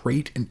 It's a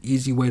great and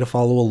easy way to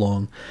follow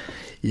along.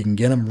 You can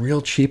get them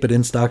real cheap at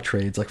in-stock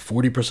trades, like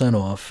 40%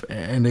 off,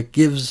 and it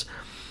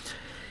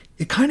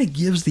kind of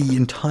gives the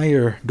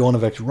entire Dawn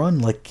of X run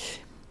like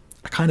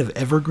a kind of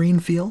evergreen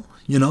feel,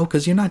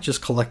 because you're not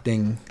just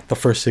collecting the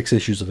first 6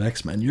 issues of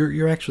X-Men.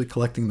 You're actually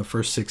collecting the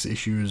first 6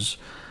 issues,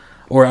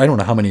 or I don't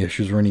know how many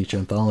issues are in each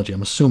anthology.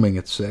 I'm assuming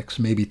it's 6,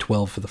 maybe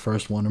 12 for the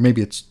first one, or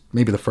maybe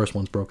the first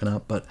one's broken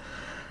up, but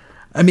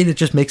it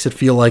just makes it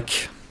feel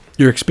like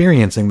you're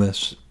experiencing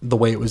this the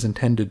way it was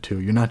intended to.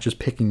 You're not just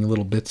picking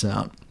little bits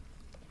out.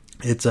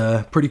 It's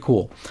pretty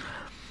cool.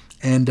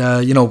 And,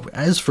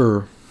 as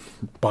for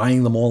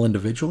buying them all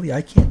individually,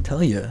 I can't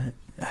tell you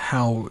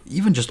how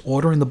even just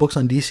ordering the books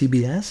on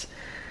DCBS,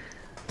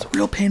 it's a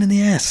real pain in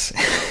the ass.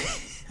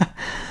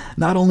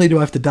 Not only do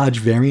I have to dodge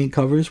variant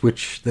covers,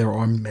 which there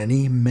are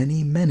many,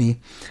 many, many,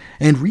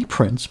 and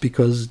reprints,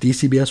 because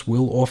DCBS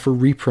will offer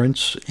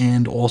reprints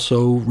and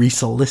also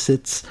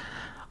resolicits.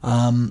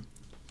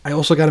 I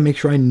also got to make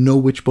sure I know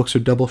which books are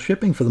double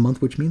shipping for the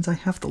month, which means I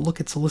have to look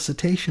at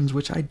solicitations,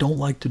 which I don't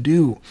like to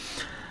do.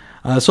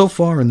 So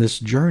far in this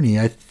journey,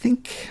 I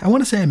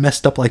want to say I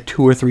messed up like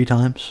 2 or 3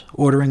 times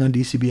ordering on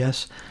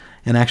DCBS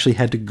and actually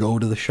had to go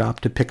to the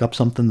shop to pick up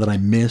something that I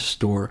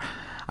missed, or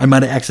I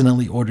might have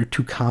accidentally ordered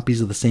 2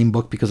 copies of the same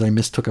book because I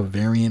mistook a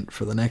variant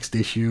for the next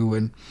issue.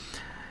 And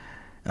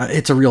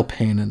It's a real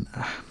pain, and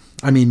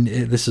I mean,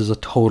 this is a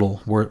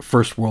total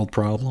first world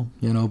problem,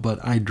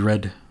 but I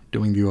dread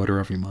doing the order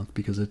every month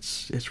because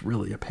it's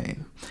really a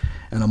pain.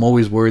 And I'm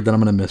always worried that I'm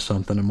going to miss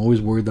something. I'm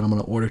always worried that I'm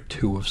going to order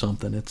 2 of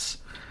something. It's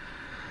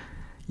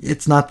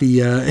not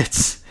the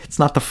it's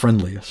not the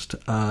friendliest.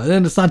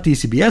 And it's not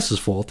DCBS's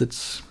fault.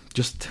 It's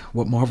just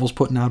what Marvel's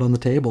putting out on the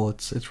table.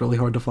 It's really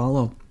hard to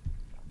follow.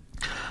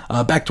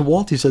 Back to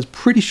Walt, he says,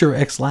 pretty sure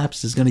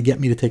X-Lapsed is going to get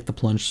me to take the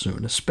plunge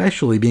soon,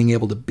 especially being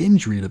able to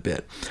binge read a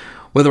bit,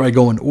 whether I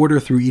go in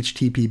order through each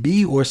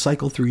TPB or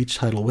cycle through each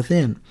title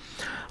within.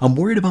 I'm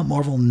worried about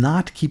Marvel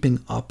not keeping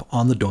up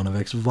on the Dawn of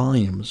X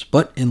volumes,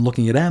 but in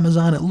looking at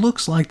Amazon, it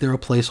looks like there are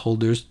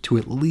placeholders to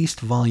at least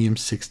volume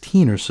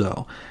 16 or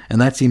so,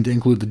 and that seemed to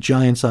include the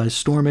giant-sized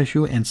Storm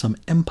issue and some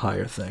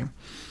Empire thing.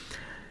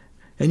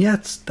 And yeah,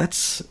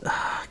 that's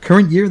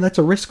current year, that's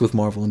a risk with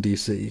Marvel and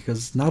DC,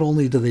 because not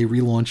only do they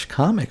relaunch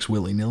comics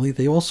willy-nilly,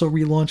 they also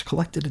relaunch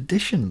collected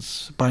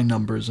editions by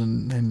numbers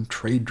and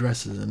trade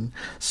dresses and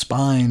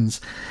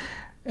spines,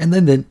 and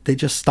then they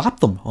just stop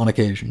them on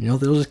occasion. They'll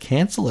just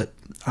cancel it.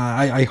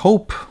 I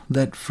hope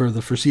that for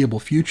the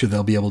foreseeable future,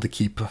 they'll be able to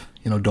keep,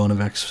 Dawn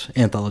of X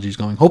anthologies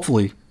going.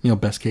 Hopefully,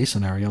 best case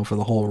scenario for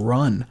the whole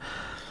run.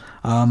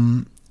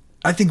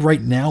 I think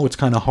right now it's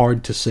kind of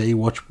hard to say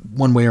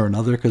one way or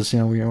another because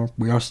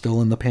we are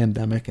still in the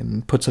pandemic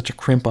and put such a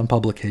crimp on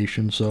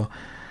publication. So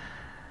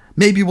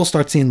maybe we'll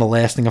start seeing the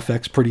lasting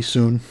effects pretty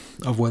soon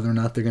of whether or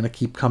not they're going to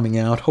keep coming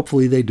out.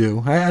 Hopefully they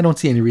do. I don't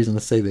see any reason to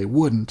say they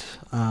wouldn't.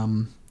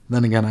 Then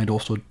again, I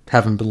also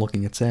haven't been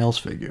looking at sales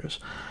figures.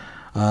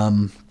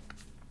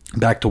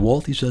 Back to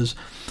Walt, he says,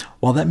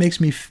 while that makes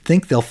me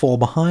think they'll fall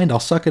behind, I'll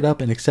suck it up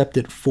and accept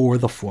it for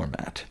the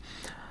format.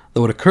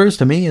 Though it occurs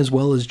to me, as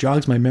well as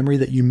jogs my memory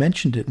that you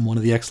mentioned it in one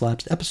of the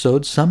X-Lapsed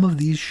episodes, some of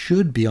these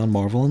should be on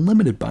Marvel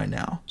Unlimited by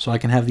now, so I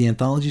can have the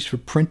anthologies for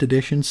print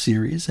edition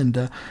series,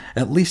 and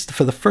at least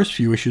for the first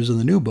few issues of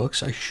the new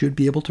books, I should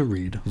be able to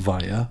read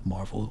via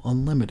Marvel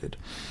Unlimited.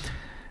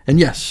 And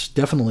yes,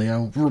 definitely,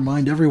 I'll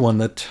remind everyone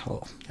that,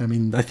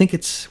 I think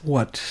it's,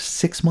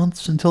 6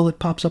 months until it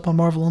pops up on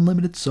Marvel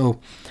Unlimited,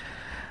 so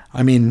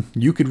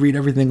you could read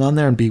everything on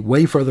there and be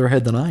way further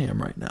ahead than I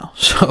am right now.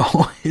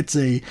 So it's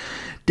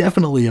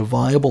definitely a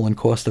viable and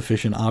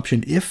cost-efficient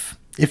option if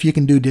you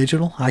can do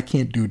digital. I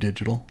can't do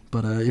digital,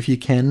 but if you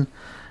can,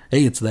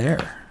 hey, it's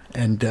there.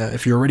 And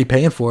if you're already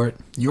paying for it,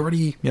 you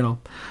already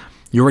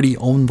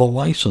own the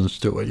license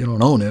to it. You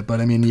don't own it, but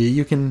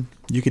you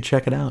could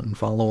check it out and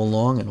follow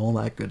along and all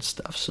that good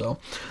stuff. So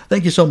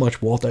thank you so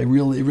much, Walt. It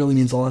really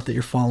means a lot that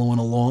you're following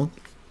along.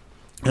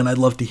 And I'd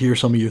love to hear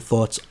some of your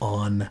thoughts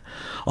on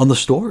the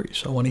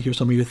stories. I want to hear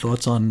some of your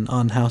thoughts on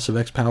House of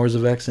X, Powers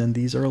of X, and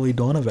these early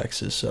Dawn of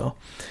X's. So,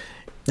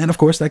 and of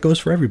course, that goes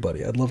for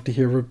everybody. I'd love to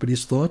hear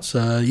everybody's thoughts.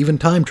 Even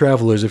time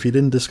travelers, if you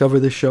didn't discover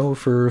this show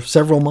for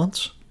several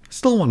months,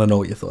 still want to know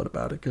what you thought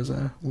about it, because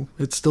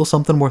it's still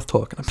something worth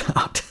talking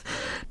about.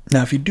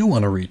 Now, if you do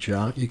want to reach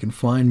out, you can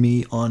find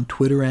me on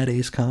Twitter at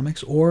Ace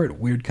Comics or at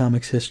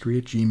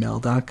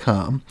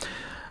weirdcomicshistory@gmail.com.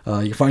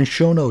 You can find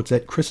show notes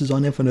at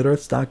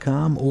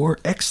chrisisoninfiniteearths.com or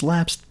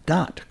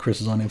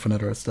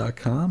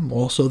xlapsed.chrisisoninfiniteearths.com.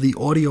 Also, the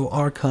audio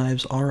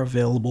archives are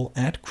available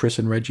at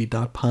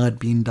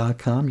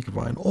chrisandreggie.podbean.com. You can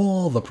find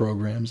all the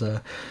programs.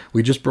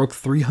 We just broke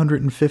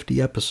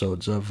 350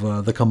 episodes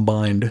of the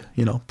combined,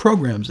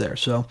 programs there.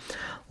 So,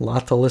 a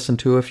lot to listen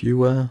to if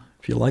you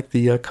like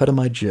the cut of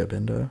my jib.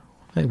 And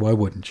hey, why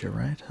wouldn't you,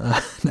 right?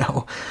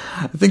 Now,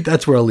 I think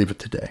that's where I'll leave it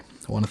today.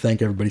 I want to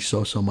thank everybody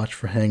so much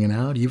for hanging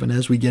out, even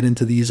as we get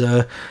into these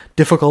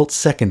difficult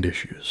second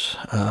issues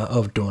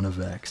of Dawn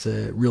of X.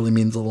 It really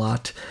means a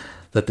lot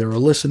that there are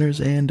listeners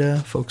and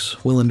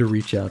folks willing to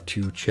reach out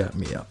to chat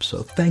me up.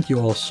 So thank you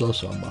all so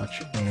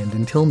much, and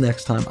until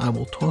next time, I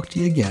will talk to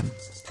you again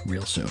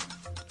real soon.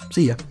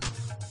 See ya.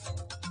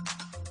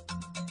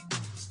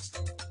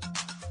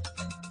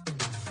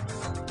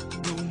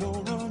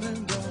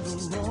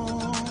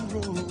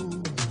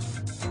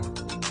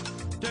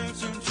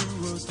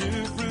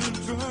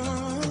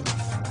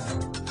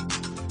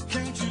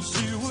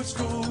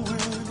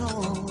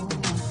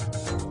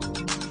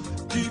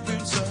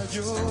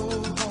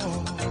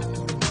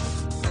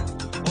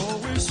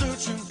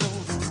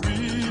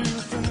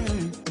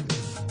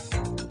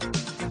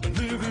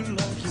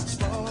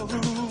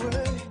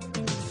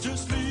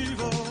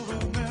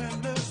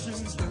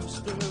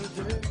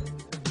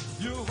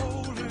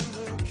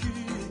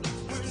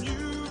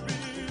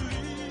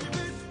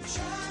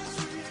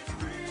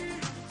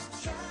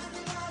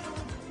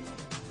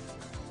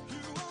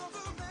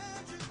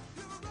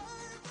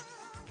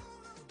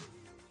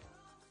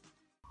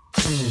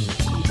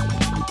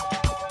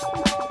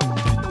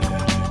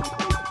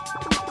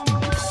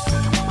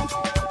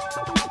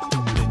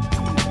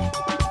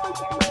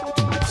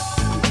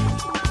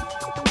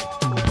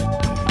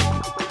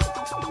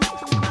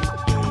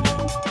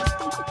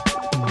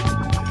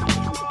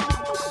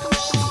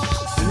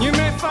 You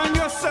may find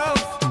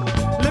yourself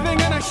living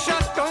in a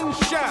shotgun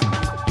shack,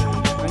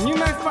 and you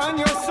may find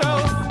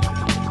yourself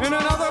in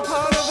another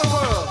part of the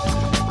world,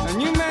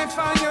 and you may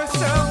find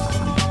yourself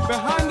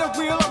behind the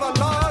wheel of a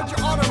large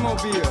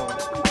automobile.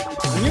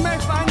 And you may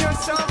find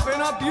yourself in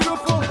a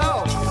beautiful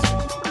house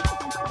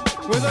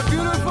with a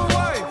beautiful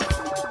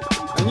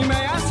wife. And you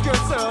may ask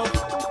yourself,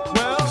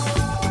 well,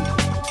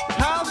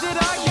 how did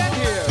I get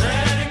here?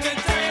 Letting the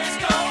days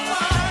go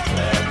by,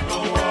 let the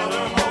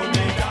water hold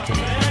me down.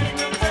 Letting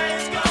the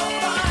days go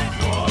by,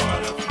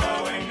 water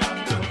flowing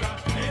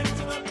underground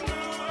into the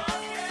blue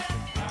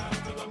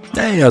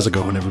again. Hey, how's it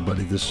going,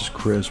 everybody? This is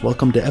Chris.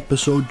 Welcome to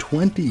episode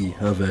 20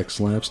 of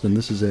X-Lapsed, and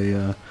this is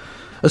a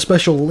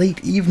special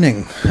late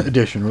evening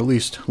edition, or at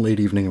least late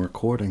evening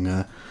recording.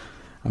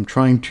 I'm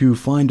trying to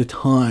find a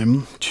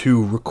time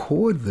to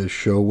record this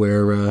show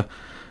where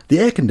the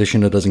air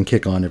conditioner doesn't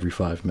kick on every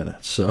 5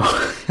 minutes, so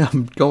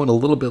I'm going a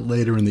little bit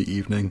later in the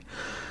evening.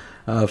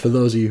 For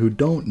those of you who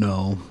don't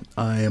know,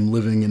 I am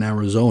living in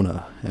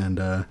Arizona,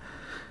 and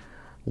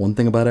one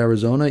thing about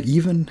Arizona,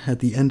 even at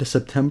the end of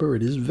September,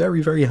 it is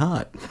very, very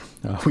hot.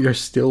 We are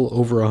still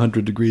over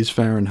 100 degrees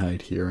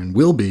Fahrenheit here, and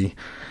will be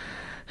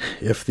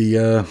if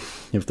the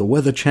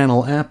Weather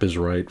Channel app is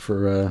right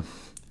for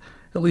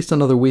at least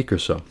another week or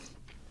so.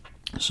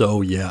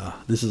 So yeah,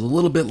 this is a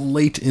little bit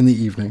late in the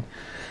evening,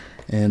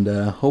 and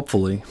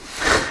hopefully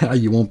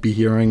you won't be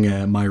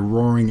hearing my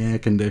roaring air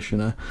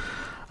conditioner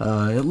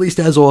at least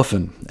as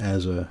often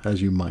as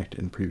you might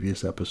in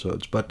previous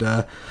episodes.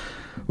 But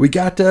we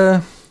got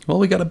a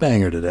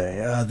banger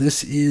today.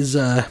 This is,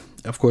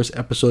 of course,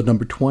 episode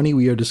number 20.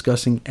 We are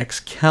discussing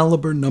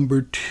Excalibur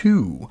number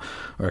 2,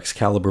 or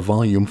Excalibur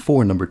volume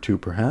 4, number 2,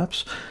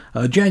 perhaps.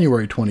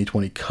 January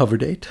 2020 cover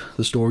date.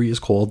 The story is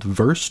called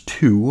Verse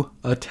 2,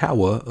 A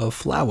Tower of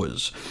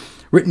Flowers.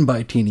 Written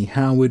by Tini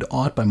Howard,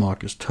 art by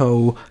Marcus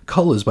Toe,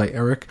 colors by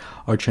Eric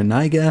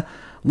Archaniga,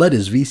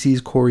 letters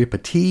VC's Corey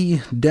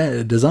Petit,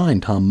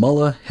 design Tom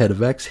Muller, head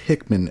of X,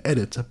 Hickman,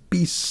 edits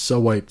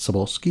Bisa White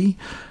Sabolsky.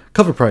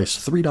 Cover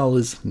price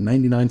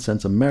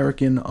 $3.99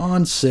 American,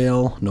 on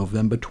sale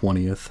November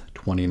 20th,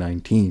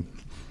 2019.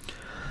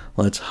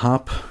 Let's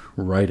hop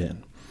right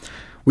in.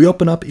 We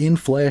open up in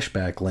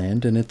Flashback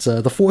Land, and it's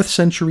the 4th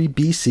century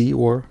BC,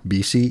 or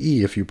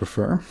BCE if you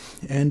prefer,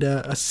 and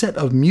a set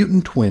of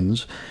mutant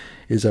twins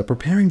is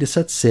preparing to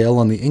set sail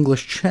on the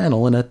English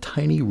Channel in a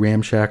tiny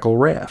ramshackle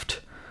raft.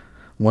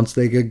 Once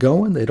they get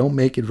going, they don't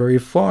make it very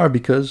far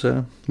because,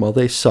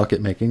 they suck at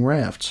making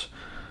rafts.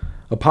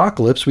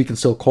 Apocalypse, we can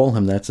still call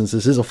him that since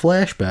this is a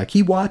flashback,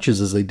 he watches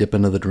as they dip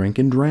into the drink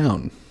and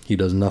drown. He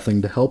does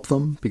nothing to help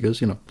them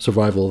because,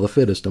 survival of the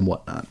fittest and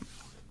whatnot.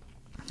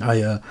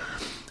 I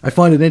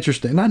find it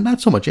interesting,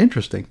 not so much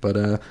interesting,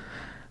 but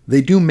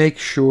they do make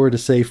sure to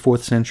say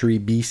 4th century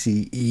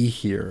BCE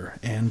here.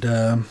 And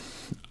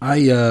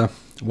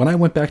when I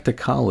went back to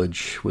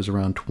college, was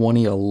around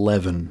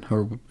 2011,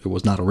 or it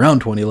was not around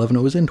 2011,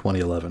 it was in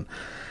 2011.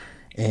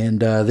 And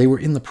they were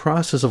in the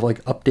process of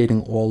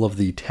updating all of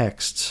the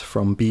texts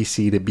from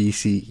BC to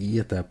BCE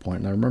at that point.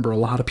 And I remember a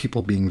lot of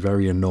people being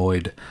very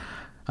annoyed.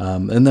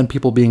 And then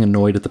people being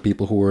annoyed at the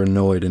people who were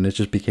annoyed. And it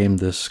just became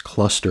this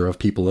cluster of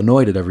people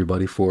annoyed at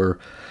everybody for,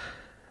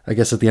 I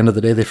guess at the end of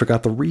the day, they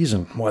forgot the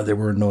reason why they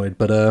were annoyed.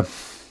 But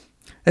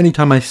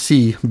anytime I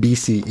see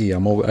BCE,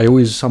 I'm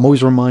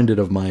always reminded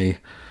of my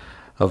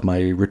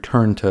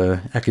return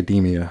to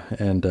academia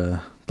and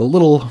the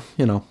little,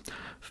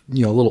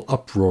 little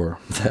uproar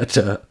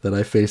that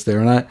I faced there.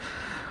 And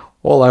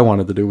all I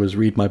wanted to do was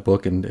read my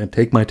book and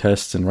take my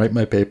tests and write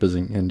my papers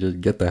and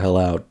just get the hell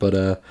out.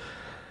 But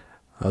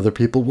other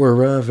people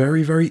were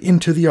very, very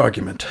into the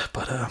argument.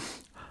 But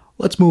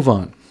let's move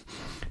on.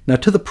 Now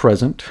to the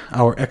present,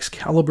 our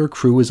Excalibur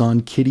crew is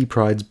on Kitty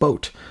Pryde's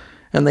boat.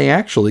 And they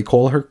actually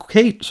call her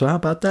Kate, so how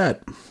about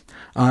that?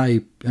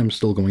 I am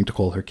still going to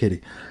call her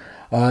Kitty.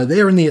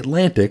 They are in the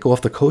Atlantic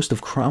off the coast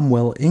of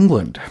Cromwell,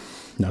 England.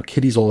 Now,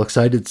 Kitty's all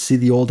excited to see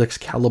the old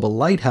Excalibur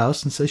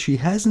lighthouse and says she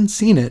hasn't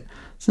seen it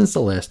since the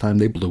last time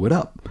they blew it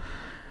up.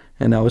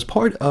 And now, as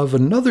part of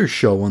another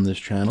show on this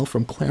channel,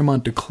 From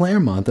Claremont to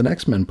Claremont, an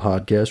X-Men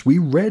podcast, we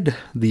read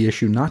the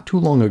issue not too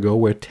long ago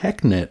where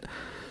TechNet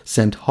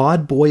sent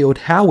Hardboiled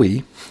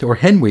Howie, or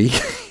Henry,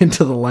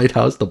 into the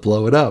lighthouse to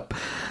blow it up.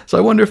 So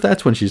I wonder if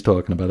that's when she's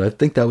talking about. I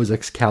think that was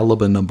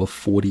Excalibur number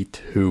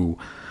 42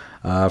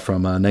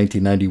 from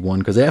 1991,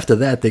 because after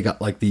that they got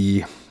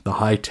the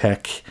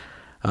high-tech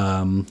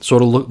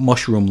sort of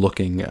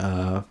mushroom-looking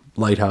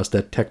lighthouse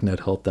that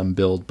TechNet helped them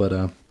build, but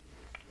I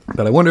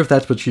wonder if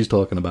that's what she's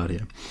talking about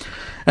here.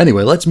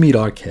 Anyway, let's meet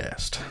our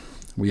cast.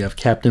 We have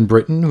Captain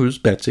Britain, who's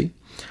Betsy.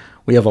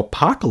 We have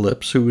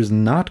Apocalypse, who is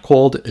not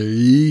called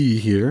A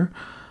here.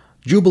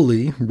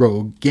 Jubilee,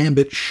 Rogue,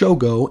 Gambit,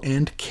 Shogo,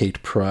 and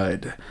Kate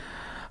Pryde.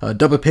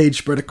 Double page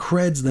spread of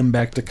creds, then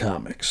back to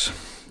comics.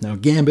 Now,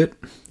 Gambit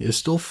is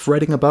still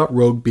fretting about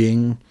Rogue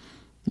being,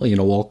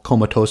 all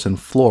comatose and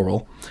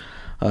floral.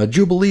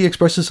 Jubilee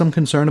expresses some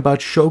concern about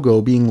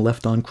Shogo being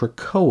left on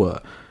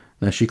Krakoa.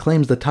 Now, she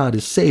claims that Todd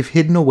is safe,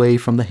 hidden away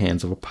from the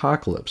hands of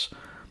Apocalypse.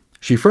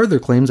 She further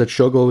claims that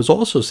Shogo is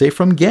also safe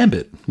from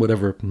Gambit,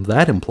 whatever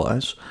that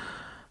implies.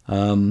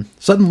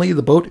 Suddenly,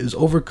 the boat is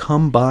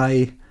overcome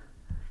by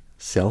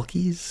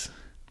Selkies?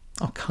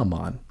 Oh, come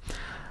on.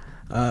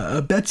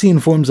 Betsy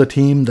informs the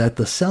team that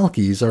the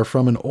Selkies are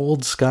from an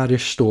old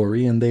Scottish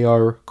story, and they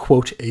are,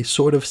 quote, a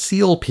sort of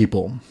seal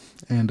people,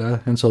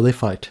 and so they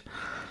fight.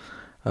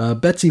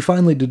 Betsy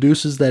finally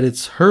deduces that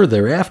it's her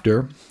they're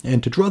after,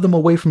 and to draw them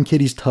away from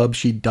Kitty's tub,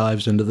 she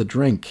dives into the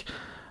drink.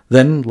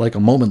 Then, like a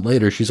moment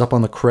later, she's up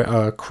on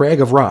the crag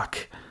of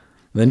rock.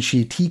 Then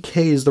she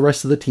TKs the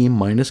rest of the team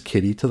minus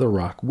Kitty to the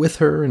rock with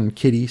her, and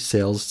Kitty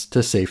sails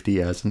to safety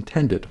as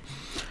intended.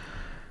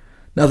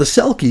 Now, the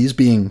Selkies,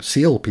 being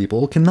seal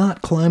people,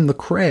 cannot climb the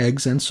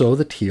crags, and so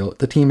the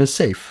team is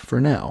safe for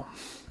now.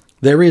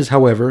 There is,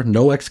 however,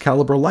 no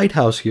Excalibur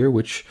lighthouse here,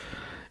 which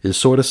is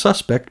sort of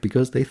suspect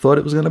because they thought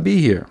it was going to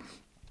be here.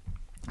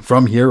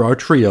 From here, our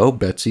trio,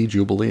 Betsy,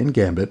 Jubilee, and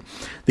Gambit,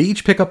 they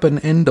each pick up an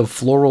end of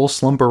Floral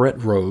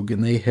Slumberette Rogue,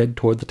 and they head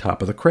toward the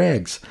top of the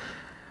crags.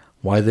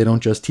 Why they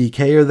don't just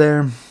TK her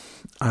there?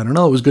 I don't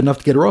know, it was good enough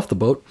to get her off the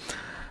boat.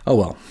 Oh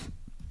well.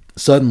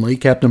 Suddenly,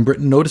 Captain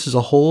Britain notices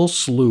a whole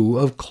slew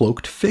of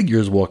cloaked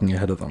figures walking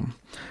ahead of them,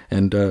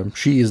 and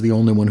she is the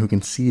only one who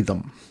can see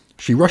them.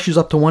 She rushes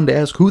up to one to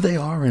ask who they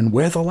are and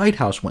where the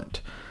lighthouse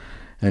went,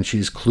 and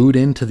she's clued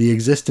into the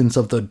existence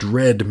of the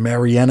dread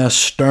Mariana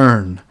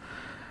Stern.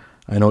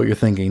 I know what you're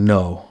thinking.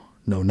 No,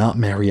 not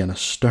Mariana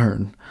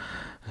Stern.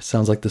 It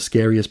sounds like the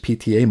scariest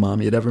PTA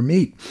mom you'd ever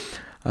meet.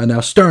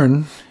 Now,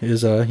 Stern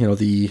is,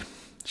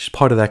 she's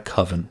part of that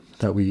coven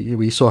that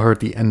we saw her at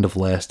the end of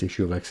last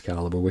issue of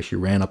Excalibur, where she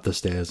ran up the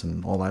stairs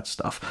and all that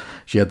stuff.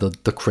 She had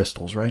the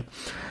crystals, right?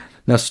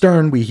 Now,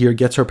 Stern, we hear,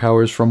 gets her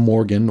powers from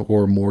Morgan,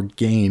 or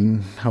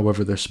Morgaine,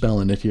 however they're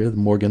spelling it here,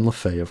 Morgan Le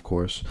Fay, of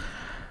course.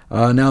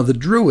 Now, the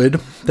druid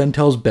then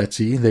tells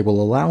Betsy they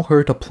will allow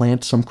her to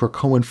plant some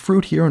Krakoan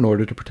fruit here in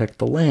order to protect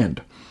the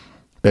land.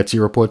 Betsy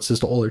reports this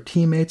to all her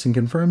teammates and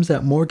confirms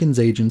that Morgan's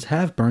agents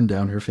have burned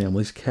down her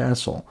family's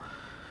castle.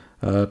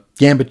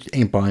 Gambit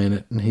ain't buying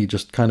it, and he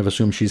just kind of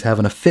assumes she's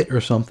having a fit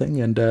or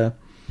something, and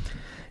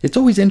it's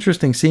always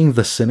interesting seeing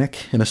the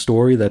cynic in a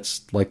story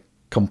that's, like,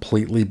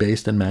 completely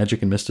based in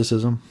magic and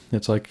mysticism.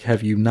 It's like,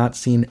 have you not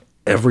seen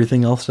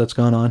everything else that's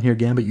gone on here,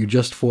 Gambit? You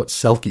just fought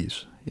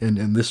Selkies,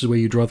 and this is where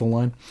you draw the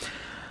line?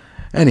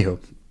 Anywho,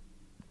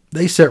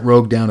 they set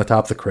Rogue down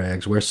atop the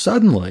crags, where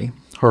suddenly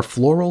her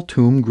floral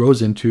tomb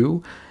grows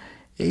into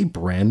a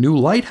brand new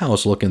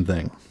lighthouse-looking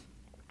thing.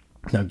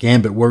 Now,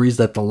 Gambit worries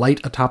that the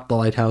light atop the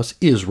lighthouse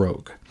is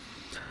Rogue.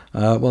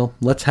 Well,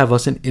 let's have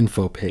us an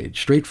info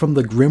page, straight from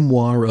the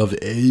grimoire of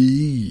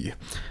A.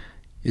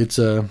 It's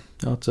a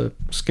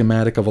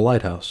schematic of a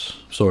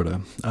lighthouse, sort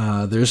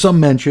of. There's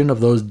some mention of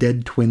those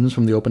dead twins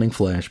from the opening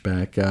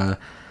flashback.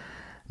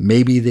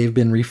 Maybe they've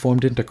been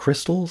reformed into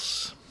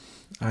crystals?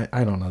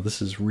 I don't know.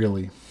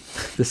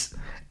 This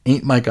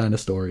ain't my kind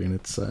of story, and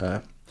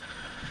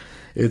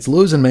it's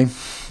losing me.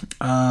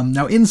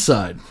 Now,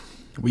 inside,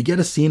 we get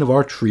a scene of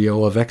our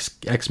trio of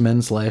X-Men /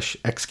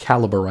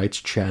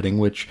 Excaliburites chatting,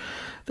 which,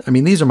 I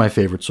mean, these are my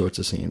favorite sorts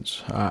of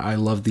scenes. I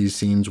love these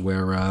scenes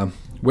where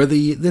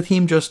the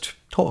team just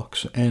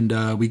talks,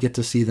 and we get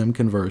to see them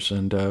converse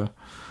and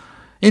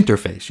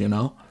interface, you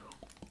know?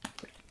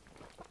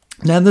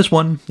 Now, in this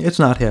one, it's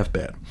not half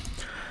bad.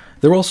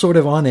 They're all sort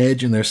of on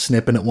edge, and they're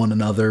snipping at one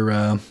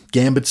another.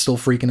 Gambit's still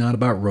freaking out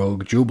about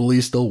Rogue.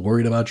 Jubilee's still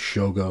worried about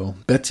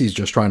Shogo. Betsy's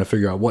just trying to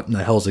figure out what in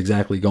the hell's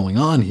exactly going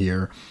on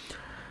here.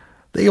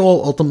 They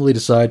all ultimately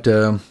decide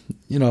to,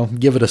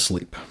 give it a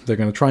sleep. They're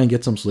going to try and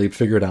get some sleep,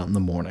 figure it out in the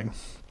morning.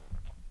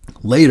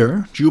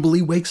 Later,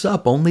 Jubilee wakes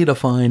up only to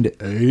find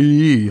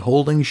A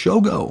holding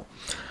Shogo.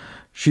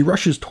 She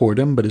rushes toward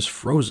him, but is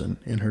frozen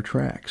in her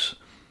tracks.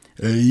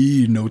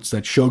 A notes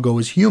that Shogo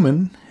is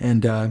human,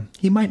 and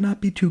he might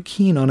not be too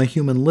keen on a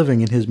human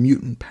living in his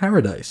mutant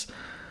paradise.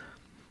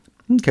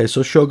 Okay,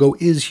 so Shogo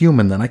is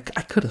human then. I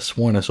could have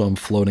sworn I saw him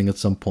floating at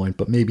some point,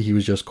 but maybe he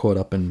was just caught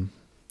up in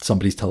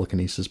somebody's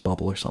telekinesis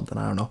bubble or something,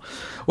 I don't know.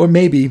 Or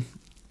maybe,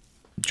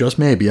 just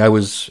maybe, I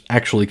was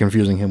actually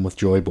confusing him with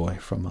Joy Boy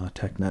from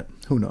TechNet.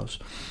 Who knows?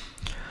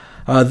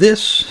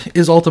 This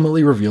is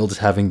ultimately revealed as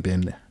having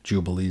been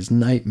Jubilee's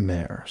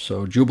nightmare.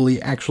 So Jubilee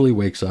actually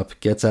wakes up,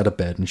 gets out of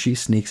bed, and she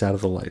sneaks out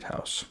of the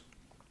lighthouse.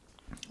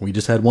 We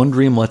just had one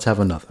dream, let's have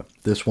another.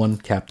 This one,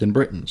 Captain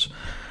Britain's.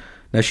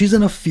 Now she's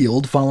in a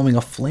field following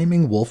a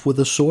flaming wolf with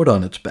a sword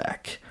on its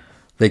back.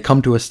 They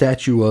come to a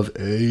statue of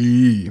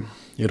A.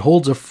 It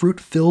holds a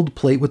fruit-filled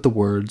plate with the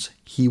words,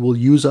 "He will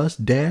use us,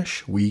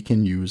 we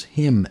can use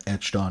him,"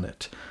 etched on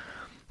it.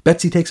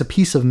 Betsy takes a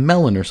piece of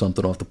melon or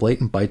something off the plate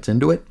and bites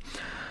into it.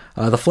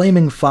 The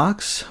flaming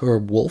fox, or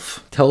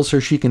wolf, tells her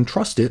she can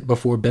trust it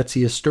before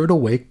Betsy is stirred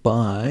awake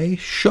by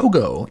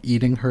Shogo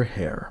eating her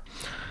hair.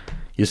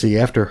 You see,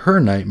 after her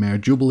nightmare,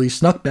 Jubilee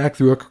snuck back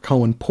through a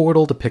Krakoan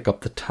portal to pick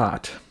up the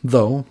tot,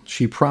 though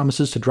she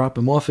promises to drop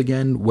him off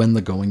again when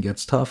the going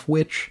gets tough,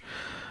 which,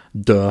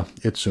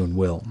 it soon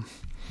will.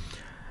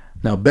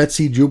 Now,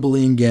 Betsy,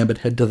 Jubilee, and Gambit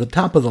head to the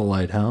top of the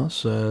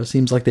lighthouse.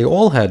 Seems like they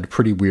all had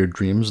pretty weird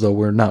dreams, though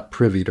we're not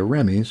privy to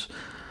Remy's.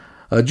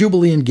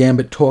 Jubilee and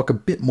Gambit talk a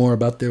bit more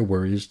about their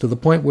worries, to the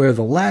point where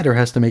the latter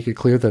has to make it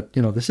clear that,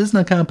 this isn't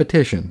a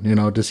competition,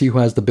 to see who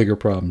has the bigger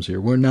problems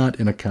here. We're not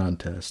in a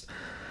contest.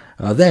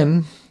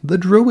 Then the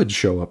Druids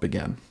show up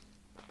again.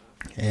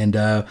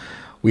 And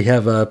we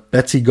have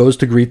Betsy goes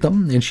to greet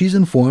them, and she's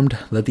informed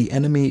that the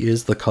enemy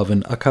is the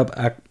Coven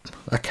Akaba,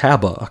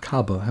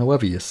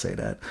 however you say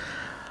that.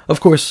 Of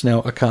course,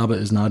 now, Akaba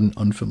is not an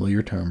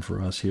unfamiliar term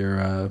for us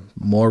here.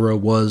 Mora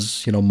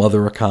was,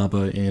 Mother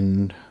Akaba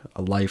in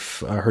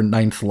her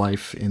ninth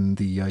life in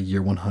the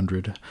year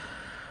 100.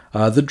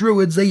 The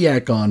Druids, they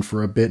yak on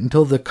for a bit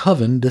until the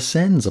Coven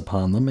descends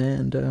upon them,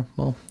 and,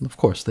 well, of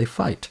course, they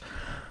fight.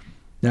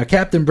 Now,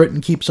 Captain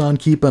Britain keeps on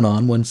keeping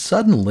on when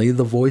suddenly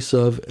the voice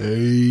of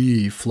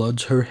A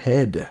floods her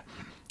head.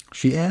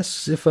 He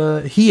asks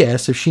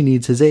if she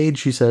needs his aid.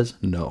 She says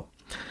no.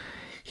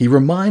 He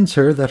reminds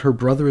her that her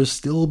brother is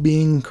still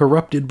being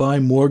corrupted by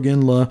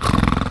Morgan Le...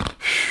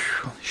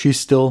 She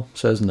still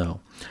says no.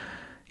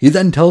 He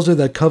then tells her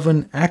that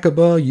Coven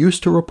Akaba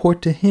used to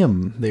report to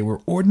him. They were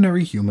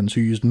ordinary humans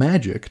who used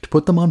magic to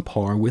put them on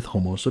par with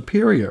Homo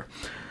Superior.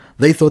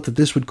 They thought that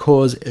this would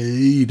cause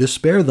A to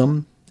spare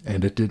them,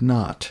 and it did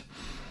not.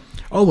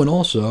 Oh, and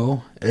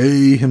also,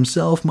 A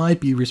himself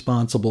might be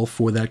responsible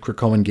for that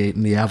Krakoan gate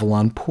in the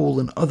Avalon Pool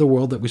and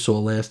Otherworld that we saw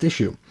last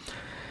issue.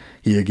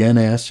 He again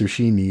asks if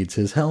she needs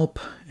his help,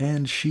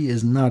 and she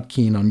is not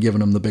keen on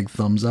giving him the big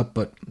thumbs up,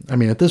 but,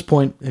 at this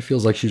point, it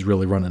feels like she's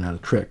really running out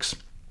of tricks.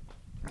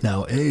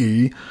 Now,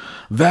 A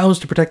vows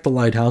to protect the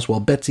lighthouse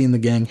while Betsy and the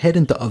gang head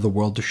into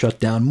Otherworld to shut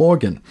down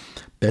Morgan.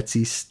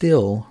 Betsy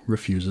still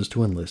refuses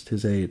to enlist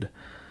his aid.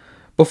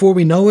 Before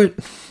we know it,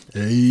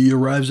 A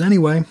arrives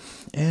anyway,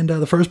 and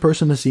the first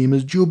person to see him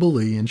is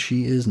Jubilee, and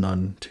she is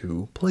none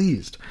too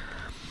pleased.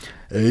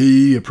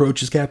 A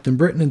approaches Captain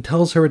Britain and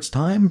tells her it's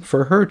time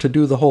for her to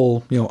do the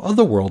whole,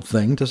 Otherworld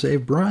thing to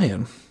save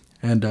Brian.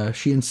 And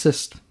she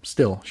insists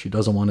still she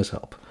doesn't want his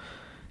help.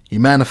 He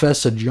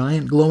manifests a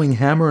giant glowing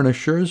hammer and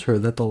assures her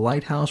that the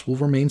lighthouse will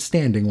remain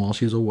standing while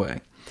she's away.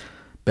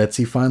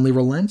 Betsy finally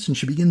relents and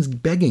she begins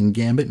begging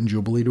Gambit and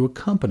Jubilee to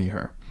accompany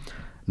her.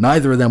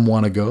 Neither of them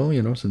want to go,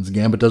 since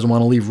Gambit doesn't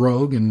want to leave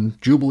Rogue and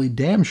Jubilee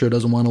damn sure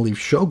doesn't want to leave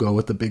Shogo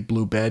with the big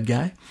blue bad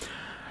guy.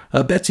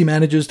 Betsy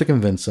manages to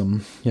convince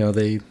them.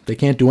 They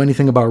can't do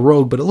anything about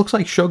Rogue, but it looks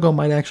like Shogo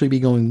might actually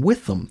be going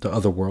with them to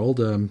Otherworld,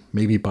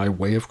 maybe by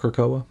way of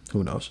Krakoa.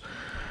 Who knows?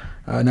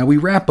 Now we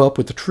wrap up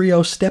with the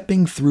trio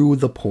stepping through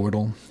the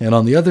portal, and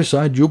on the other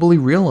side, Jubilee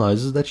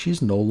realizes that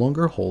she's no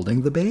longer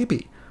holding the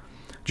baby.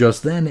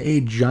 Just then, a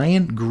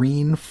giant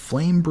green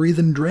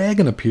flame-breathing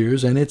dragon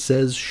appears, and it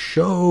says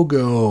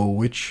Shogo,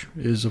 which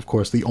is, of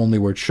course, the only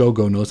word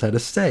Shogo knows how to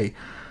say.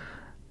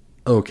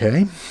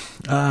 Okay.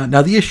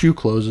 Now the issue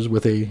closes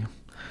with a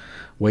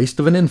waste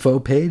of an info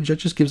page that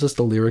just gives us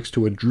the lyrics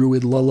to a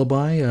Druid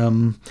lullaby.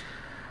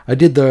 I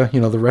did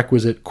the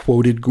requisite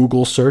quoted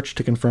Google search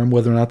to confirm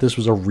whether or not this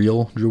was a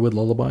real Druid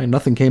lullaby.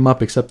 Nothing came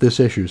up except this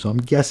issue, so I'm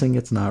guessing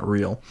it's not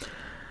real.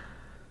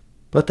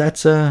 But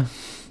that's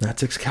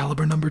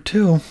Excalibur number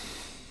 2.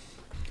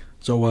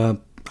 So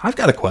I've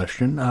got a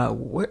question.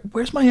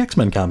 Where's my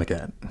X-Men comic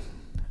at?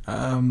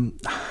 I'm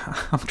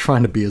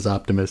trying to be as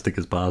optimistic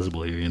as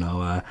possible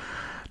here,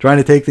 trying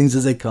to take things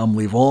as they come,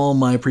 leave all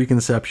my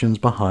preconceptions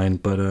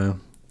behind, but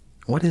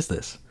what is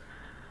this?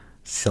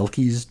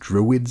 Selkies,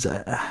 Druids?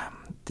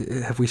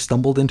 Have we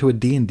stumbled into a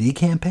D&D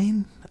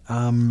campaign?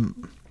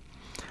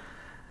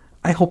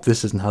 I hope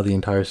this isn't how the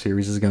entire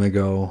series is going to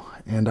go,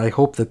 and I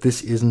hope that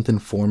this isn't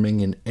informing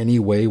in any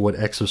way what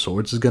X of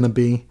Swords is going to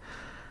be.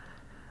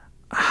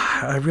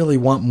 I really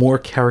want more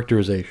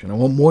characterization. I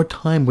want more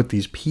time with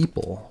these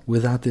people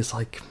without this,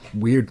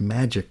 weird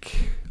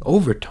magic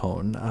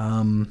overtone.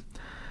 And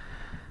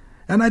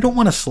I don't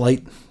want to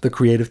slight the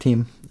creative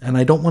team, and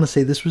I don't want to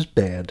say this was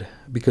bad,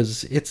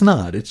 because it's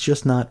not. It's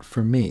just not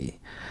for me.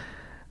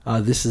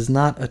 This is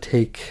not a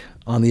take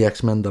on the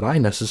X-Men that I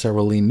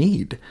necessarily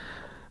need.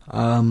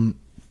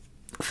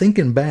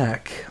 Thinking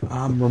back,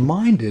 I'm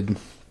reminded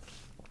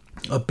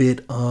a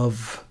bit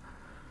of...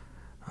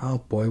 Oh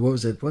boy, what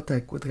was it? What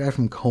the guy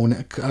from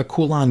Conan?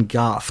 Kulan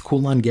Gath.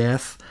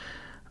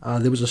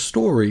 There was a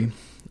story,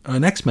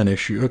 an X-Men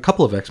issue, a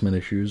couple of X-Men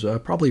issues,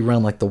 probably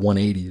around the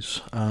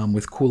 180s,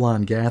 with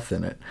Kulan Gath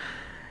in it.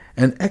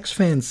 And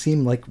X-fans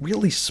seem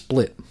really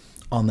split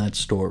on that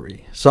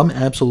story. Some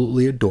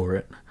absolutely adore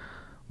it,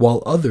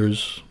 while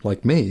others,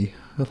 like me,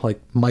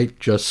 might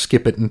just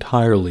skip it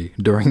entirely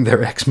during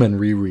their X-Men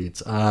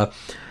rereads.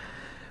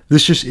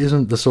 This just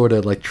isn't the sort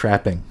of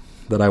trapping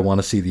that I want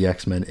to see the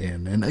X-Men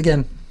in. And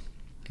again,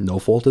 no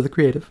fault of the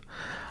creative.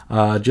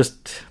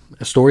 Just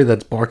a story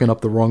that's barking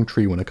up the wrong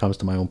tree when it comes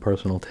to my own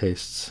personal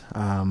tastes.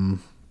 Not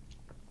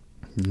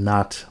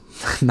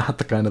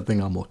the kind of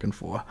thing I'm looking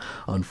for,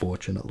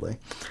 unfortunately.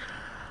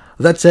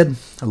 That said,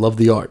 I love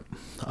the art.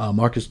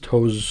 Marcus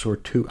Tozer,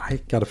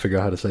 I gotta figure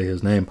out how to say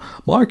his name.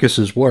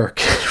 Marcus's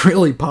work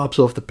really pops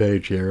off the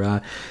page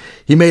here.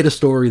 He made a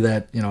story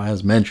that,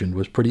 as mentioned,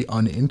 was pretty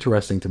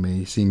uninteresting to me.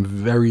 He seemed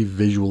very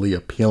visually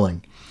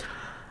appealing.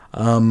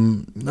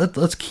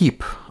 Let's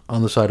keep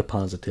on the side of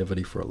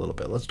positivity for a little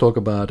bit. Let's talk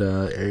about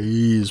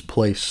A's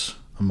place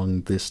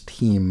among this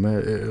team,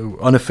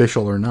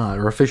 unofficial or not,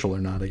 or official or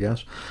not, I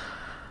guess.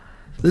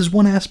 There's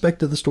one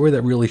aspect of the story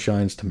that really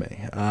shines to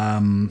me.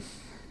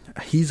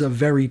 He's a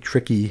very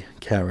tricky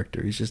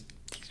character. He's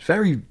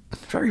very,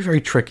 very,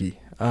 very tricky.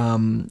 I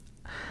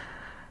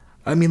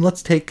mean,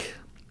 let's take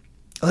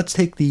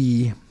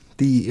the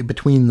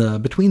between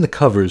the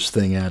covers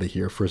thing out of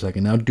here for a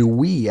second. Now, do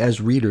we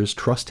as readers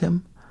trust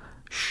him?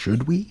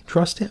 Should we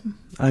trust him?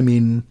 I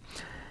mean,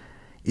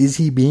 is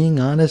he being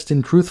honest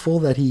and truthful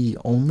that he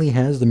only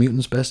has the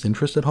mutant's best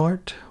interest at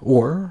heart?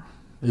 Or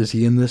is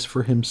he in this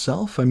for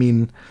himself? I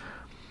mean,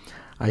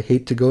 I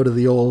hate to go to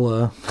the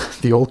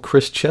old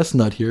Chris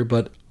Chestnut here,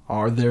 but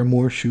are there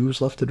more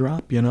shoes left to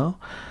drop, you know?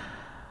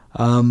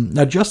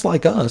 Now, just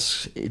like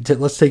us,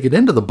 let's take it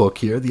into the book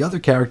here. The other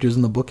characters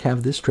in the book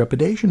have this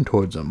trepidation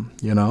towards him.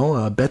 You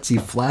know, Betsy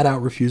flat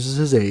out refuses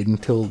his aid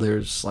until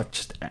there's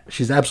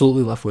she's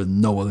absolutely left with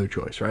no other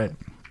choice, right?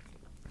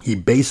 He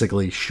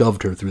basically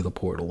shoved her through the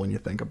portal when you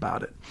think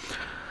about it.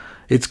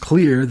 It's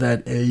clear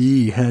that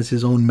AE has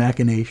his own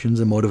machinations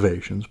and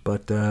motivations,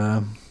 but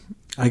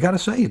I gotta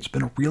say, it's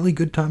been a really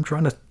good time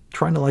trying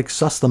to like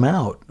suss them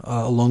out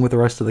along with the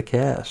rest of the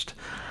cast.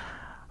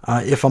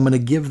 If I'm going to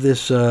give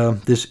this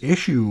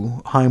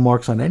issue high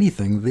marks on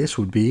anything, this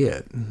would be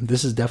it.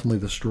 This is definitely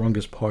the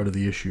strongest part of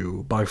the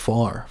issue by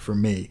far for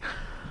me.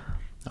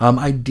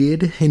 I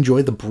did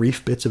enjoy the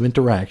brief bits of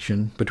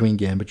interaction between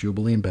Gambit,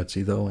 Jubilee, and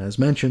Betsy, though, as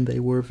mentioned, they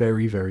were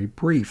very, very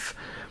brief.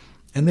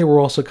 And they were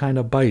also kind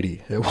of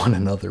bitey at one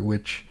another,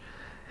 which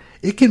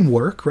it can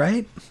work,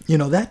 right? You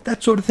know,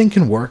 that sort of thing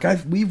can work. I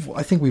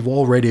think we've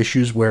all read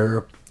issues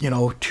where, you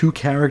know, two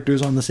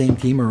characters on the same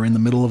team are in the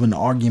middle of an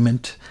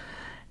argument,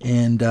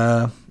 and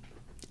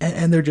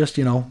they're just,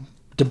 you know,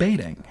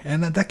 debating.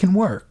 And that can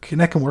work.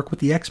 And that can work with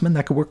the X-Men.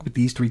 That can work with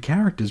these three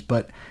characters.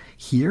 But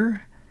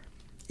here,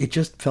 it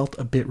just felt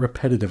a bit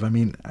repetitive. I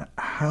mean,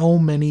 how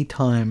many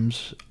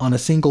times on a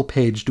single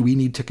page do we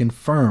need to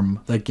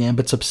confirm that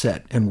Gambit's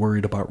upset and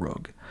worried about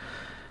Rogue?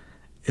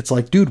 It's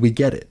like, dude, we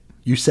get it.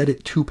 You said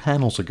it 2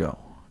 panels ago.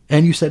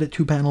 And you said it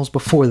 2 panels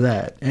before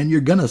that. And you're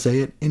gonna say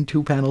it in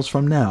 2 panels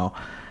from now.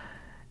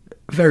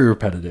 Very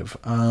repetitive.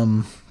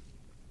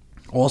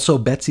 Also,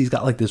 Betsy's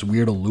got like this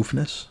weird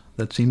aloofness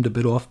that seemed a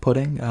bit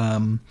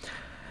off-putting.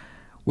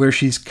 Where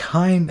she's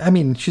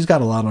she's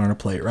got a lot on her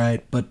plate,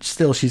 right? But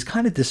still, she's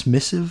kind of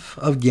dismissive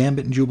of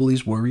Gambit and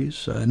Jubilee's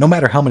worries, no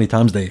matter how many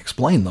times they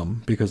explain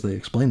them, because they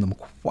explain them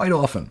quite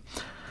often.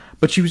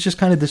 But she was just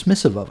kind of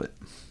dismissive of it.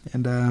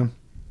 And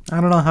I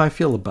don't know how I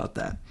feel about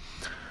that.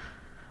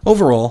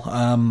 Overall,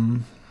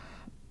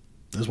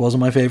 this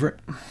wasn't my favorite.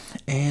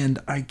 And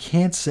I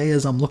can't say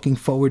as I'm looking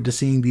forward to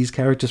seeing these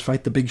characters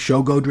fight the big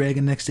Shogo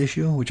Dragon next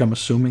issue, which I'm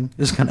assuming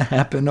is going to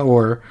happen,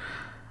 or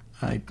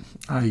I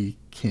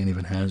can't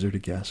even hazard a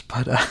guess.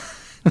 But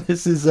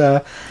this is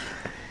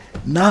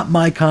not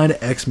my kind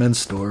of X-Men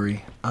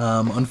story,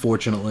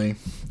 unfortunately.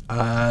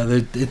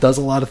 It does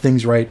a lot of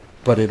things right,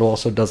 but it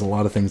also does a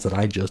lot of things that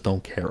I just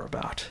don't care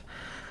about.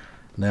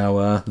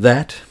 Now,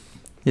 that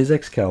is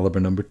Excalibur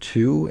number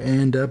 2,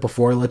 and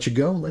before I let you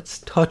go, let's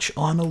touch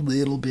on a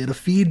little bit of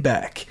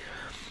feedback.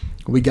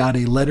 We got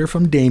a letter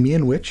from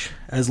Damien, which,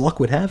 as luck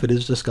would have it,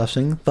 is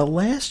discussing the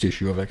last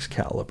issue of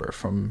Excalibur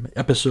from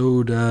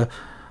episode,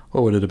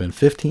 what would it have been,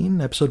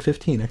 15? Episode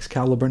 15,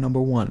 Excalibur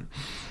number 1.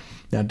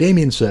 Now,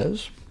 Damien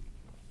says,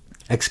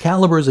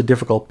 Excalibur is a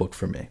difficult book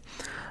for me.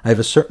 I have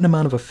a certain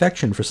amount of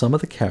affection for some of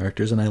the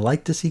characters, and I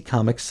like to see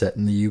comics set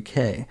in the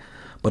UK.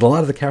 But a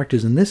lot of the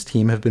characters in this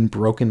team have been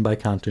broken by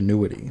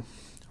continuity.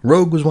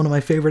 Rogue was one of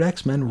my favorite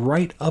X-Men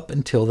right up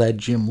until that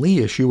Jim Lee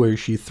issue where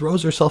she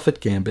throws herself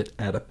at Gambit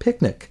at a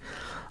picnic.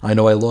 I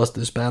know I lost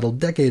this battle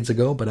decades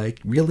ago, but I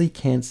really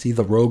can't see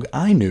the Rogue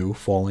I knew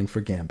falling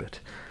for Gambit.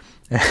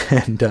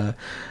 And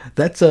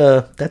that's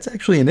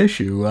actually an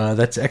issue.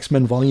 That's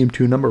X-Men Volume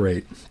 2, Number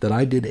 8, that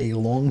I did a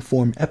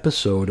long-form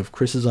episode of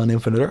Crisis on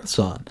Infinite Earths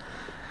on.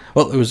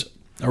 Well, it was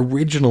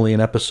originally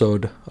an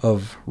episode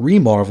of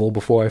Remarvel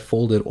before I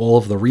folded all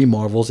of the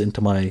Remarvels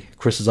into my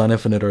Crisis on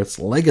Infinite Earths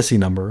legacy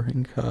number.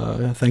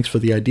 Thanks for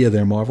the idea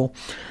there, Marvel.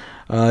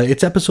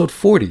 It's episode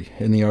 40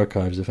 in the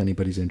archives if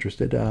anybody's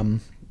interested.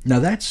 Now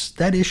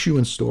that issue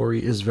and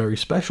story is very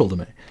special to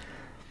me.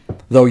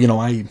 Though, you know,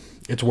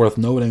 it's worth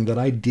noting that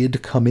I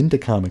did come into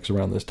comics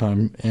around this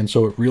time, and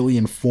so it really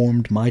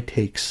informed my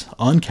takes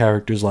on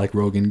characters like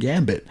Rogue and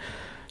Gambit.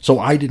 So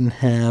I didn't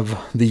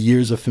have the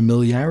years of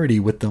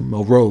familiarity with them,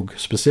 or Rogue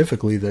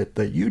specifically,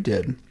 that you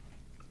did.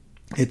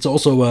 It's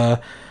also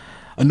a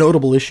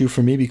notable issue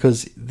for me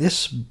because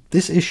this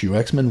issue,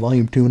 X-Men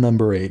Volume 2,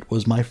 Number 8,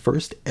 was my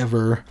first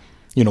ever,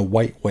 you know,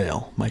 white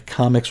whale, my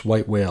comics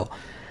white whale.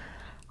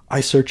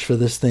 I searched for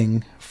this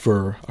thing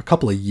for a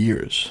couple of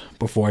years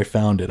before I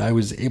found it. I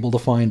was able to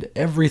find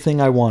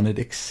everything I wanted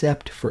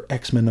except for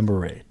X-Men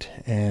number 8.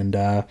 And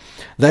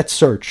that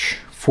search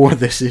for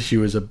this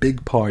issue is a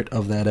big part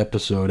of that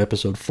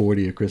episode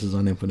 40 of Crisis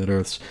on Infinite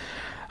Earths.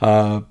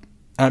 I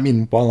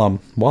mean, while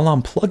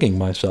I'm plugging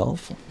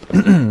myself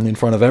in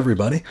front of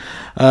everybody,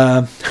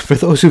 for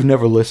those who've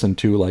never listened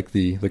to like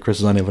the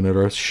Crisis on Infinite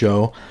Earths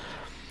show,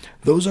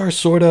 those are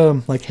sort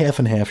of like half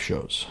and half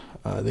shows.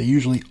 They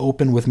usually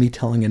open with me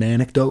telling an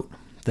anecdote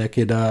that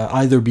could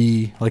either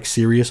be like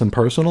serious and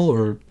personal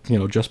or,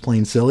 just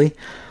plain silly.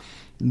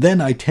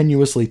 Then I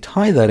tenuously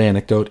tie that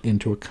anecdote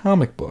into a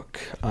comic book.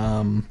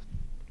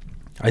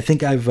 I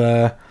think I've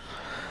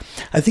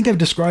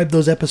described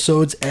those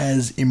episodes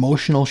as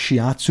emotional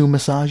shiatsu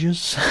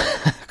massages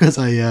because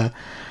I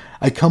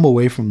come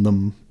away from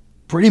them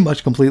pretty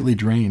much completely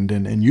drained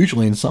and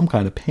usually in some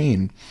kind of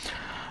pain.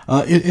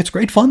 It's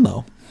great fun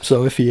though.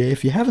 So if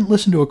you haven't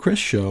listened to a Chris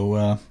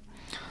show,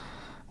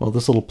 well,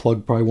 this little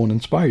plug probably won't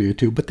inspire you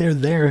to, but they're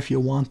there if you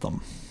want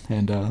them.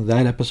 And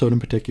that episode in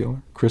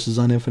particular, Chris's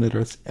on Infinite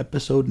Earths,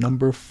 episode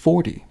number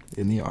 40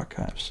 in the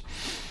archives.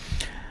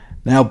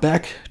 Now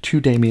back to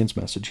Damien's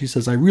message. He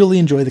says, I really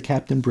enjoy the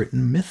Captain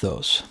Britain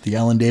mythos. The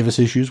Alan Davis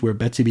issues where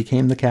Betsy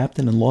became the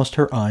captain and lost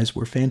her eyes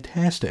were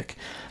fantastic.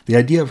 The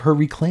idea of her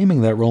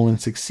reclaiming that role and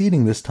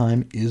succeeding this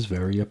time is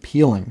very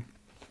appealing.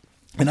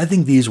 And I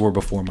think these were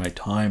before my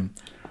time.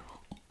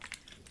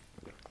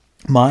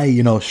 My,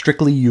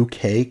 strictly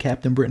UK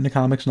Captain Britain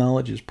comics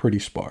knowledge is pretty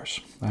sparse.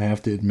 I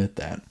have to admit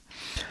that.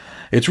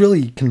 It's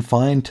really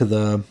confined to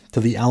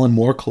the Alan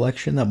Moore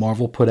collection that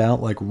Marvel put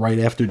out like right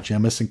after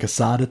Jemas and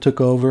Quesada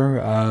took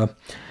over,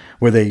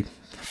 where they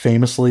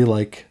famously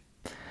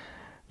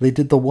they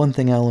did the one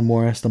thing Alan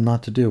Moore asked them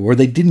not to do, or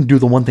they didn't do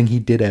the one thing he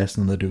did ask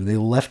them to do. They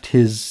left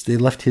his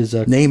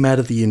name out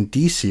of the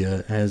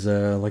indicia as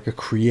a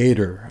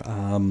creator.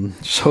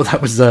 So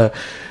that was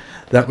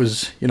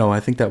I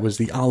think that was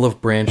the olive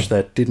branch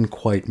that didn't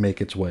quite make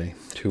its way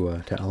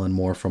to Alan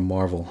Moore from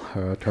Marvel,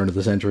 turn of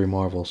the century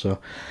Marvel. So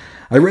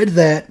I read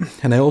that,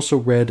 and I also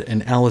read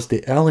an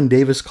Alan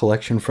Davis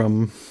collection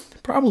from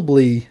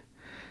probably,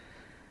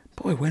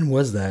 when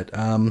was that?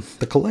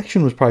 The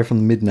collection was probably from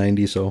the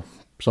mid-90s, so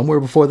somewhere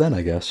before then,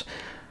 I guess.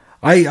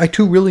 I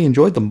too really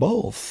enjoyed them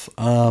both.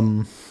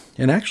 And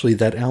actually,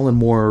 that Alan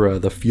Moore,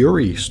 the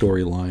Fury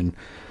storyline,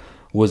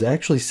 was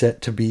actually set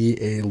to be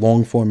a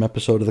long-form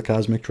episode of the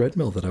Cosmic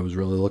Treadmill that I was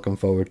really looking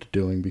forward to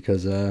doing,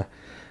 because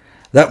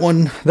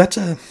that's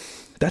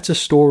a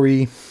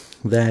story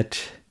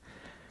that,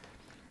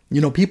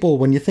 people,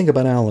 when you think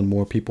about Alan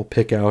Moore, people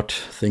pick out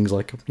things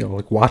like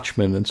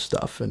Watchmen and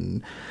stuff,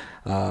 and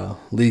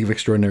League of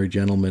Extraordinary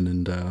Gentlemen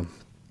and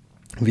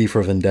V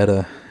for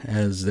Vendetta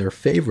as their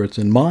favorites,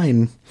 and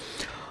mine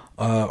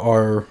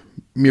are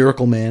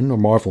Miracle Man or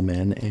Marvel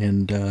Man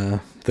and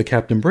the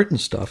Captain Britain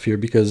stuff here,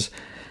 because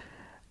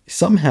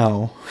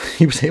somehow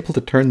he was able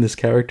to turn this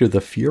character,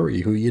 the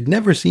Fury, who you'd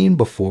never seen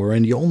before,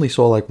 and you only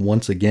saw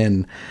once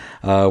again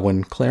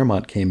when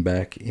Claremont came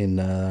back in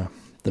the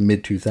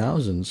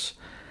mid-2000s.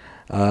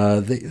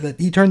 That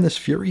he turned this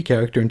Fury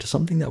character into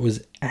something that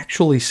was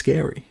actually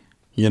scary,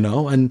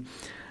 and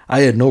I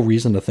had no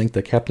reason to think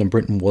that Captain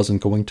Britain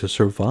wasn't going to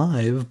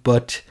survive,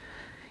 but,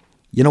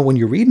 when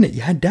you're reading it,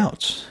 you had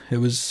doubts. It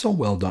was so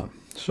well done.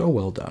 So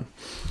well done.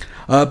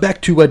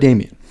 Back to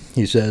Damien.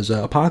 He says,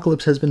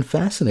 Apocalypse has been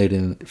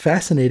fascinating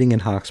in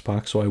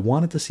Hoxpox, so I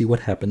wanted to see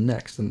what happened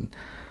next, and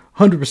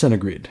 100%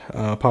 agreed.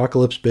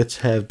 Apocalypse bits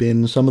have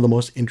been some of the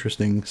most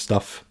interesting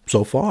stuff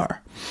so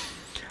far.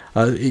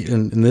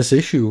 In this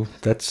issue,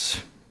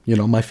 that's,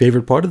 my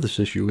favorite part of this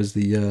issue is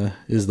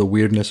the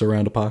weirdness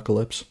around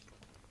Apocalypse.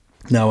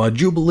 Now,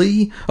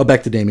 Jubilee,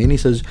 back to Damien, he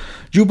says,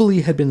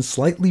 Jubilee had been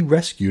slightly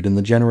rescued in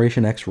the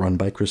Generation X run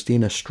by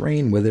Christina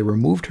Strain, where they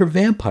removed her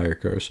vampire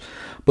curse,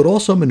 but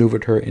also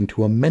maneuvered her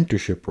into a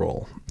mentorship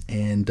role.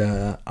 And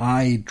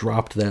I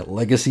dropped that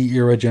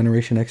Legacy-era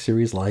Generation X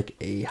series like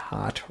a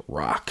hot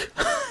rock.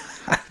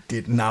 I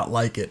did not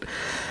like it.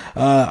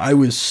 I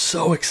was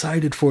so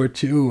excited for it,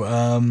 too.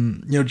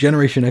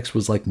 Generation X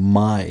was like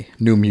my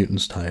New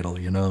Mutants title,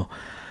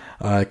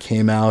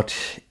 came out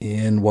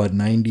in,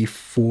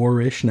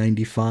 94-ish,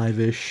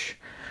 95-ish.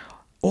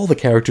 All the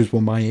characters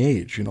were my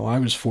age. I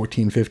was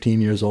 14,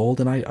 15 years old,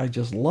 and I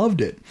just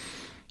loved it.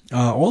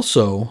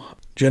 Also,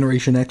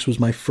 Generation X was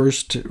my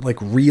first,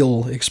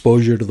 real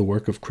exposure to the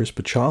work of Chris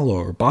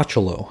Bachalo,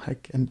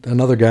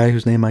 another guy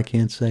whose name I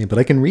can't say, but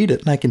I can read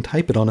it and I can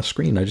type it on a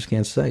screen. I just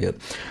can't say it.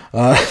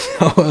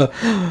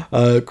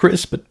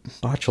 Chris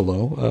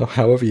Bachalo,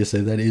 however you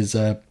say that, is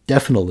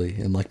definitely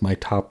in, my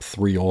top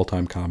 3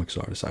 all-time comics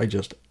artists. I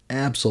just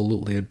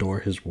absolutely adore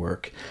his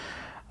work.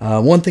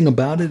 One thing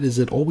about it is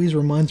it always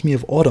reminds me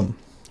of Autumn,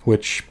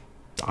 which,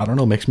 I don't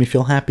know, makes me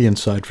feel happy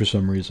inside for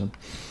some reason.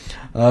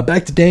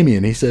 Back to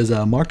Damien. He says,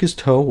 Marcus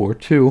Toe, or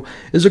Two,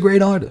 is a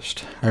great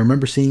artist. I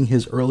remember seeing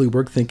his early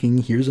work thinking,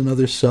 here's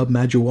another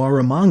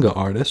sub-Majiwara manga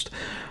artist,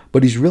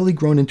 but he's really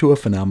grown into a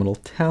phenomenal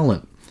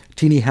talent.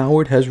 Teenie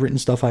Howard has written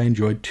stuff I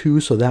enjoyed too,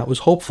 so that was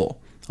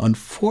hopeful.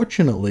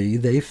 Unfortunately,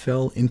 they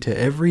fell into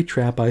every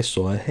trap I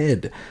saw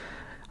ahead.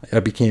 I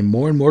became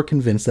more and more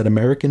convinced that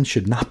Americans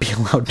should not be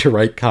allowed to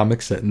write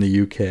comics set in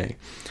the UK.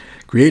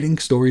 Creating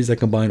stories that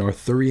combine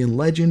Arthurian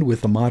legend with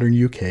the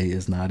modern UK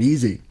is not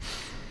easy.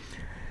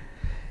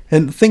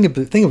 And the thing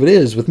of it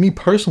is, with me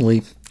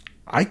personally,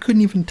 I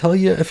couldn't even tell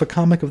you if a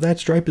comic of that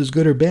stripe is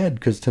good or bad,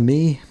 because to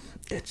me,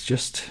 it's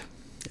just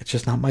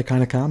not my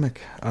kind of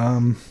comic.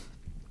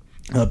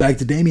 Back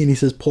to Damien, he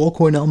says, Paul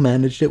Cornell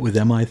managed it with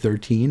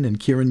MI-13, and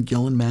Kieran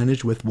Gillen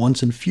managed with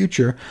Once and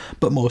Future,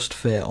 but most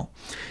fail.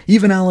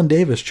 Even Alan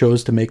Davis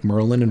chose to make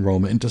Merlin and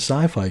Roma into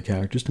sci-fi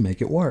characters to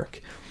make it work.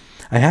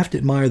 I have to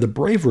admire the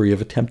bravery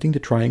of attempting to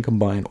try and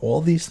combine all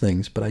these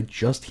things, but I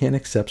just can't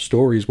accept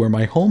stories where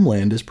my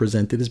homeland is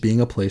presented as being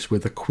a place where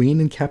the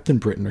Queen and Captain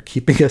Britain are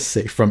keeping us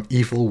safe from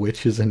evil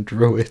witches and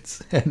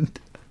druids. And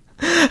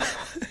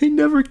I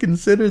never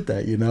considered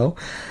that, you know?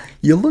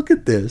 You look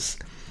at this,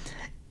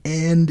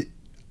 and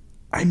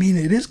I mean,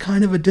 it is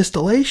kind of a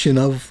distillation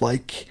of,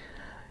 like,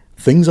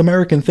 things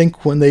Americans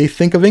think when they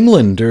think of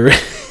England or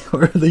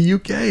the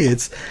UK.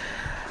 It's,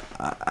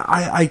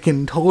 I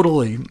can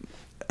totally,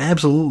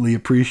 absolutely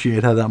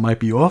appreciate how that might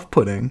be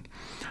off-putting.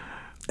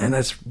 And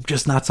that's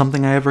just not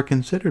something I ever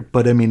considered.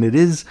 But, I mean, it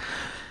is,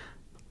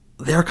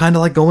 they're kind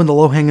of like going the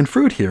low-hanging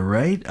fruit here,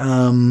 right?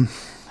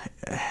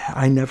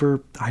 I never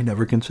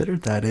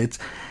considered that.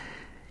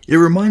 It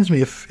reminds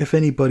me, if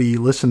anybody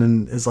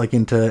listening is like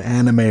into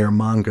anime or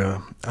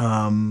manga,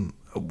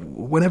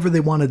 whenever they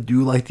want to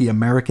do like the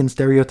American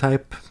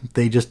stereotype,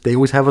 they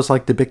always have us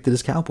like depicted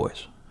as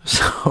cowboys.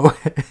 So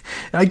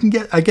I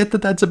get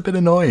that that's a bit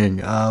annoying.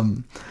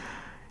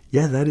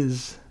 Yeah,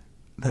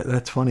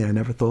 that's funny. I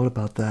never thought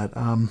about that.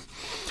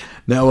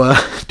 Now,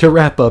 to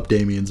wrap up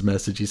Damien's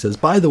message, he says,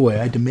 by the way,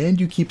 I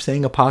demand you keep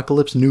saying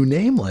Apocalypse's new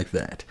name like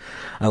that.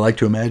 I like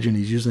to imagine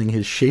he's using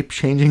his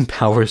shape-changing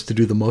powers to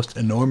do the most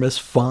enormous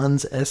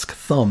Fonz-esque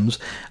thumbs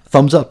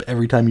up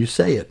every time you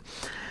say it.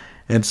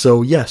 And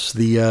so, yes,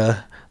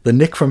 the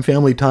Nick from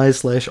Family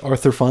Ties /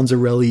 Arthur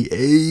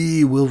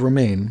Fonzarelli will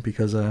remain,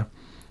 because, I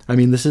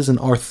mean, this is an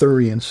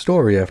Arthurian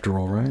story after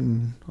all, right?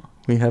 And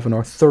we have an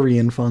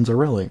Arthurian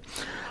Fonzarelli.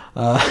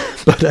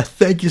 But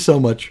thank you so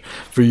much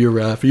for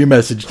your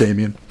message,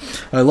 Damien.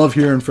 I love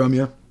hearing from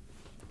you,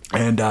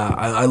 and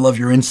I love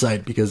your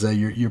insight, because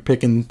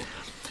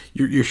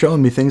you're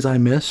showing me things I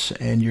miss,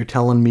 and you're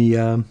telling me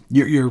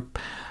you're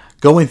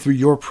going through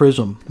your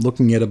prism.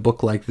 Looking at a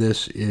book like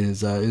this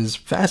is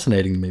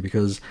fascinating to me,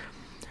 because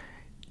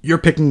you're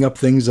picking up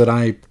things that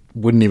I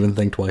wouldn't even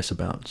think twice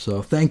about.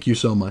 So thank you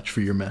so much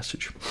for your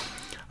message.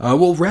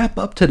 We'll wrap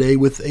up today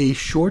with a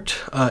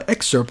short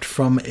excerpt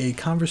from a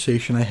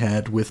conversation I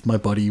had with my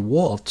buddy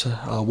Walt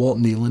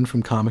Nealon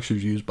from Comics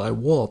Reviews by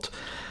Walt.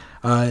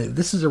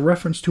 This is a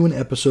reference to an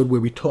episode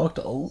where we talked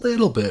a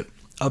little bit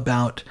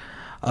about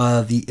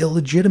the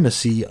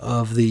illegitimacy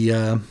of the,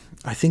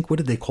 I think, what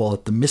did they call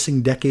it? The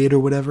missing decade or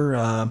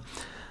whatever?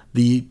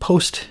 The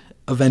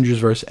post-Avengers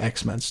vs.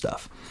 X-Men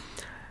stuff.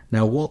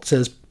 Now, Walt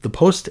says, the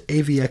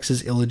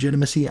post-AVX's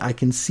illegitimacy, I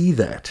can see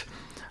that.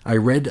 I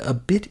read a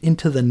bit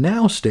into the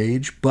now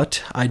stage,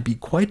 but I'd be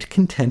quite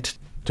content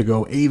to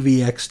go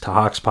AVX to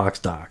Hoxpox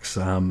Docs.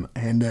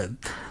 The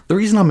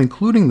reason I'm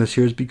including this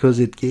here is because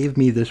it gave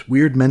me this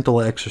weird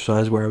mental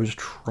exercise where I was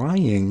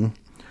trying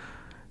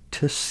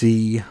to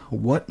see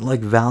what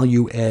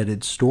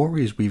value-added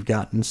stories we've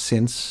gotten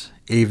since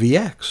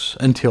AVX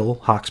until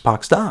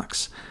Hoxpox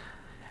Docs.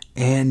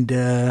 And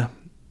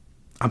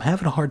I'm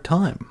having a hard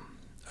time.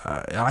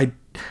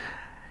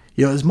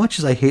 As much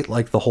as I hate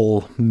the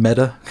whole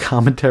meta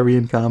commentary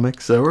in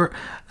comics, or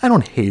I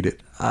don't hate it.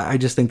 I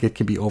just think it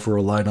can be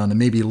over-relied on and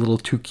maybe a little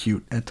too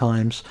cute at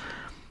times.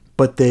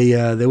 But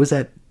there was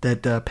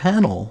that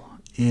panel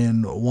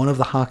in one of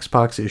the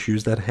Hoxpox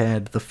issues that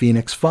had the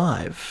Phoenix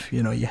Five.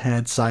 You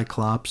had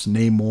Cyclops,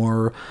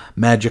 Namor,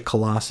 Magic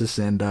Colossus,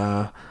 and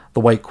the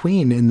White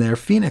Queen in their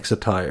Phoenix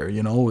attire,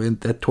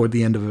 toward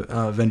the end of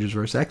Avengers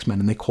vs. X-Men.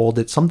 And they called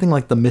it something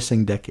like the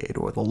Missing Decade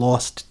or the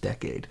Lost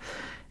Decade.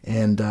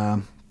 And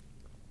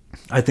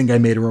I think I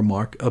made a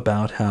remark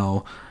about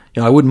how,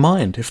 I wouldn't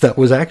mind if that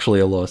was actually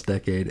a lost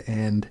decade.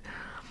 And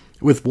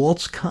with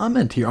Walt's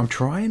comment here, I'm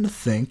trying to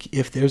think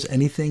if there's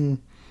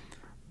anything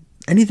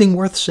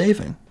worth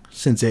saving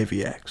since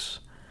AVX.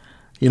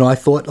 I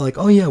thought I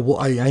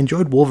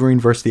enjoyed Wolverine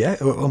and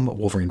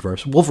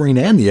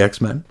the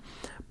X-Men,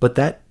 but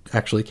that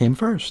actually came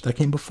first. That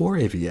came before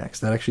AVX.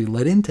 That actually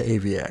led into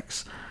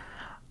AVX.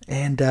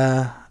 And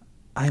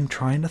I'm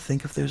trying to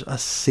think if there's a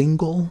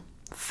single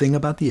thing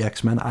about the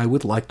X-Men I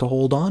would like to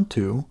hold on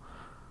to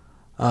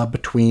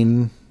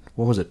between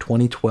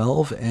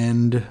 2012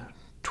 and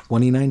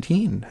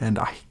 2019, and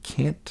I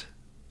can't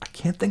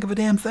think of a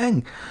damn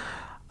thing.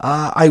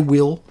 I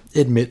will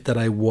admit that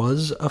I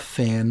was a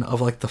fan of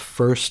the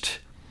first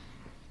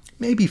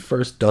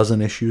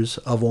dozen issues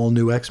of All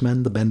New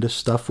X-Men, the Bendis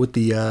stuff with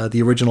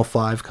the original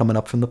 5 coming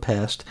up from the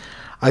past.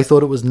 I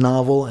thought it was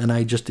novel, and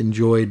I just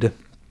enjoyed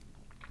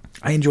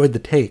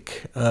the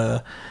take.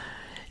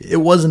 It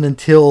wasn't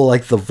until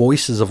the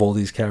voices of all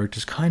these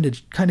characters kind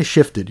of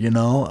shifted,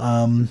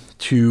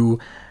 to,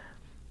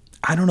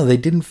 I don't know, they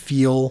didn't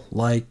feel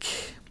like,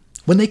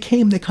 when they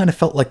came, they kind of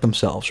felt like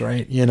themselves,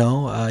 right?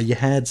 You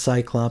had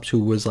Cyclops, who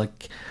was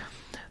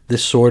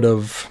this sort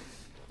of,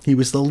 he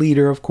was the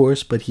leader, of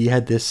course, but he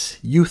had this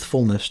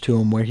youthfulness to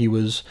him where he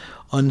was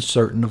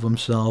uncertain of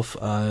himself.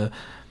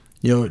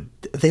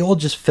 They all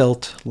just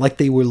felt like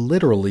they were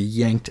literally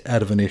yanked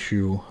out of an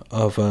issue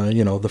of,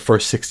 the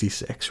first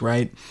 66,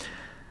 right?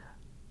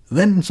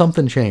 then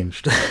something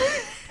changed.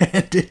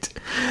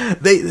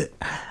 And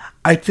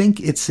I think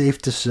it's safe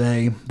to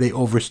say they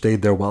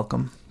overstayed their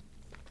welcome.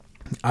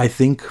 I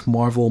think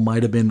Marvel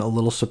might have been a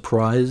little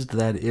surprised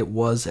that it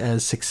was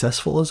as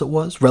successful as it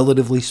was,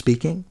 relatively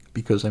speaking,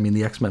 because, I mean,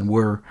 the X-Men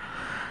were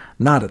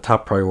not a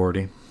top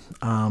priority.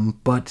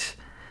 But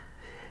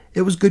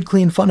it was good,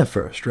 clean fun at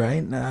first,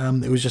 right?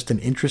 It was just an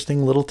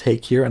interesting little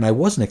take here, and I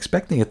wasn't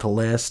expecting it to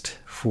last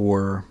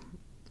for,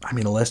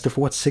 it lasted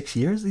for, 6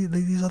 years?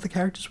 These other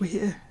characters were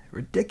here?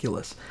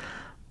 Ridiculous.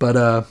 But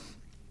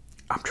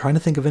I'm trying to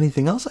think of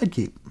anything else I'd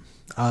keep.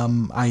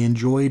 I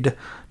enjoyed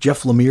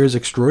Jeff Lemire's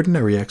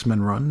extraordinary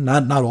X-Men run.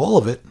 Not all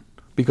of it,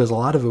 because a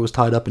lot of it was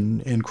tied up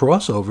in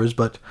crossovers,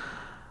 but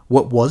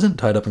what wasn't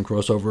tied up in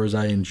crossovers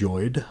I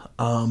enjoyed.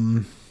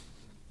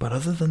 But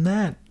other than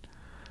that,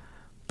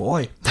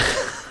 boy,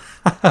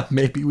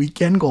 maybe we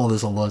can call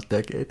this a lost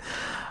decade,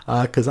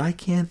 because I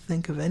can't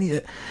think of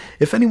any.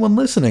 If anyone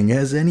listening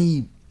has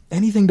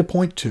anything to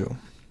point to,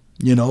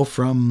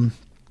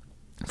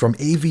 from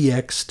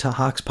AVX to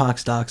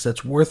Hoxpox Docs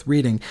that's worth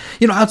reading,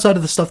 outside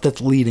of the stuff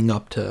that's leading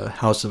up to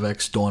House of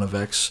X, Dawn of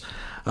X,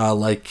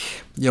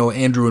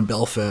 Andrew and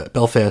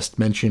Belfast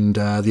mentioned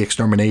the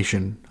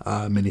Extermination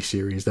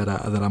miniseries that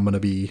I'm going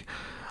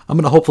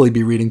to hopefully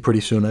be reading pretty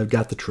soon. I've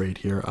got the trade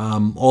here.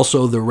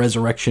 Also, the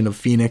Resurrection of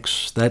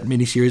Phoenix, that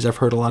miniseries I've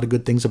heard a lot of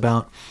good things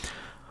about.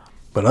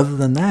 But other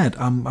than that,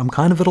 I'm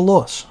kind of at a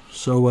loss.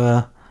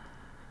 So,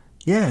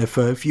 yeah,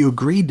 if you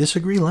agree,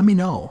 disagree, let me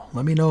know.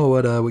 Let me know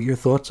what your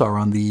thoughts are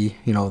on the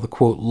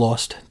quote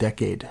lost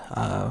decade.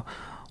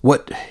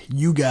 What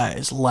you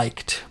guys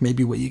liked,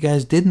 maybe what you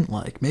guys didn't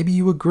like. Maybe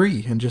you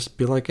agree and just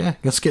be like,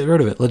 let's get rid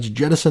of it. Let's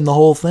jettison the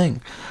whole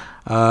thing.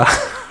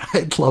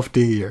 I'd love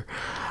to hear.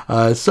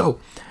 So,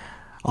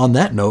 on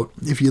that note,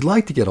 if you'd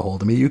like to get a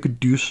hold of me, you could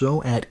do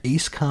so at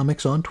Ace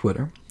Comics on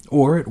Twitter,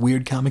 or at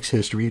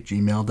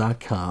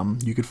weirdcomicshistory@gmail.com.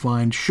 You could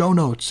find show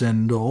notes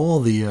and all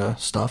the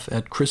stuff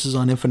at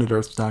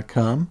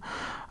chrisisoninfiniteearths.com.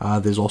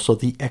 There's also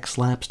the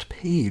Xlapsed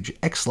page,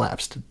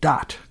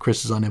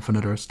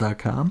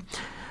 xlapsed.chrisisoninfiniteearths.com.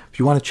 If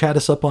you want to chat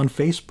us up on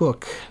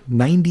Facebook,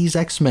 90s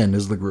X-Men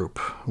is the group,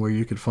 where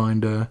you could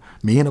find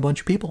me and a bunch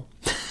of people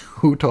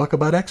who talk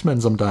about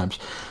X-Men sometimes.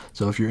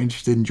 So if you're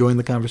interested in joining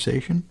the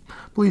conversation,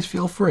 please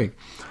feel free.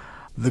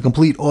 The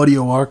complete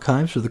audio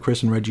archives for the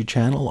Chris and Reggie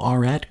channel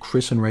are at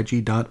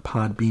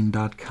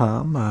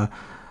chrisandreggie.podbean.com.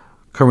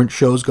 Current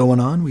shows going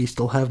on. We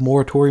still have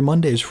Moratory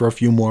Mondays for a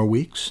few more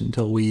weeks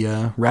until we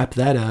wrap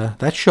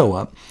that show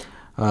up.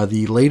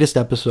 The latest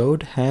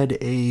episode had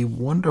a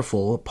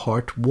wonderful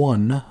part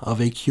 1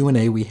 of a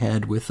Q&A we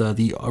had with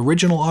the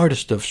original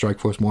artist of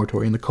Strikeforce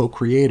Moratory and the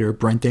co-creator,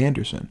 Brent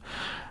Anderson.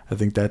 I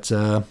think that's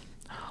a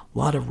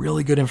lot of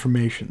really good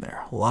information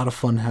there. A lot of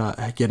fun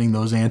getting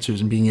those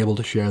answers and being able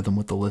to share them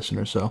with the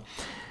listener. So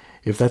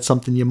if that's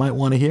something you might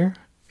want to hear,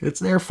 it's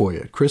there for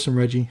you at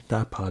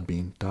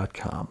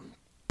chrisandreggie.podbean.com.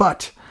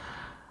 But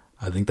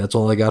I think that's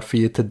all I got for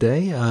you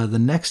today. The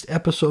next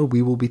episode,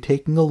 we will be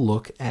taking a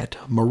look at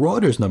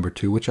Marauders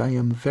 #2, which I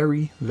am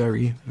very,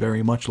 very,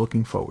 very much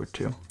looking forward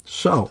to.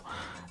 So,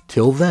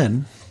 till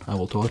then, I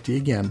will talk to you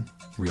again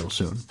real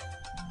soon.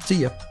 See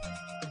ya.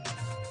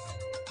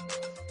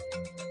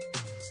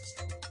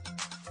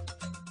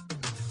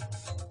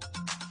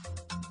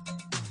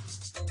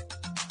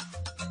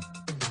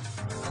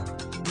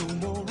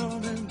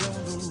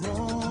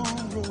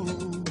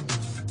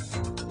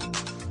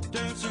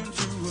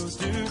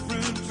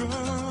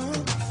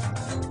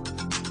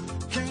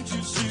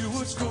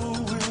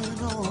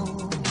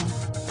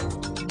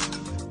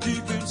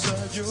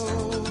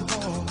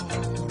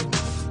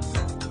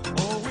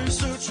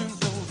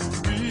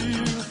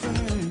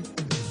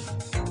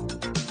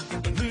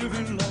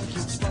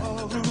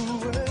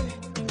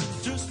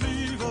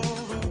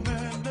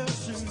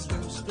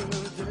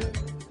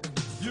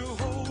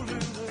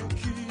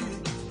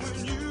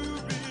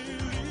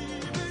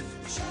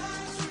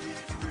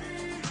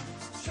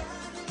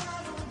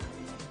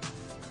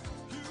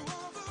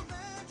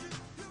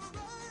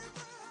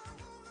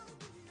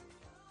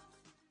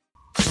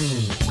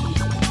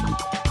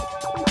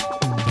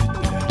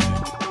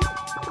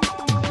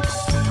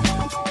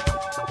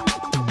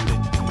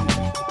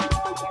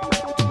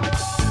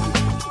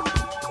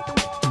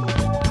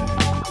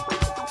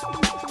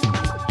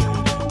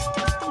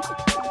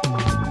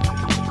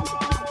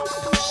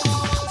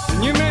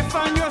 You may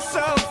find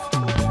yourself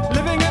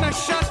living in a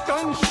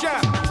shotgun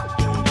shack,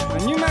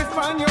 and you may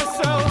find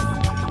yourself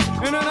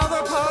in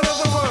another part of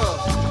the world,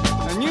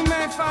 and you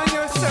may find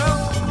yourself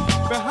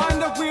behind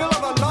the wheel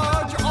of a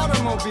large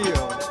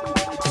automobile,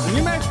 and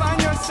you may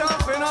find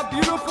yourself in a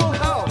beautiful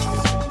house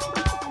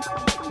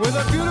with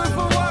a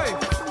beautiful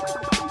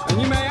wife,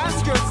 and you may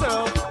ask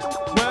yourself,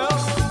 well,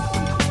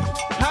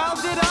 how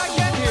did I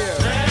get here?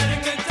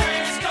 Letting the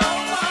days go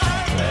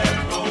by,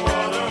 let the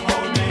water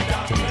hold me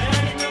down.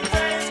 Letting the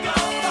days go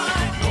by,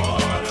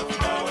 water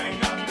flowing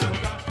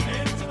underground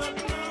into the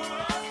blue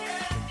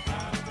again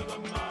after the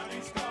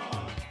money's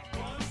gone.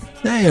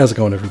 Hey, how's it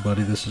going,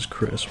 everybody? This is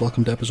Chris.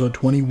 Welcome to episode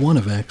 21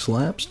 of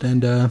Xlapsed,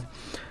 and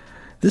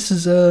This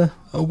is a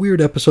weird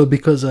episode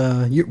because,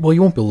 you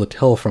won't be able to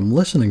tell from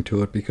listening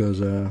to it because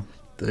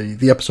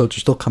the episodes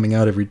are still coming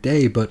out every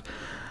day, but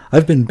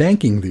I've been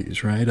banking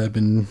these, right? I've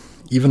been,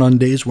 even on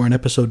days where an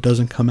episode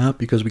doesn't come out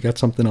because we got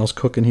something else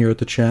cooking here at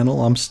the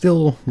channel, I'm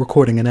still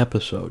recording an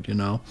episode,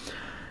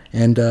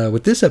 And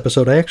with this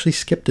episode, I actually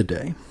skipped a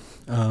day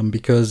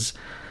because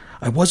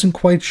I wasn't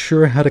quite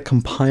sure how to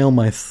compile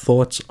my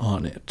thoughts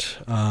on it.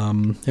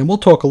 And we'll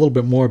talk a little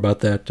bit more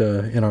about that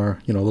in our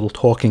little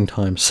talking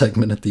time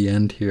segment at the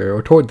end here,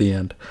 or toward the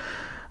end.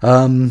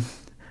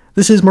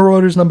 This is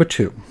Marauders number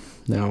 2.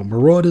 Now,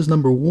 Marauders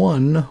number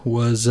 1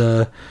 was,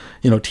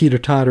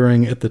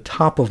 teeter-tottering at the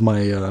top of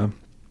my,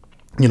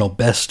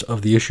 best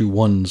of the issue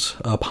 1's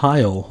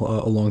pile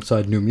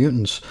alongside New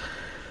Mutants.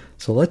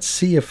 So let's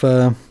see if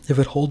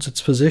it holds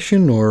its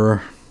position,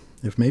 or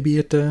if maybe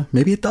it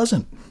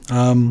doesn't.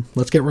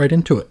 Let's get right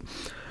into it.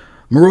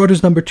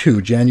 Marauders number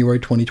 2, January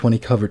 2020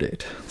 cover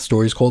date. The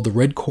story is called The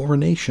Red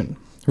Coronation.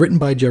 Written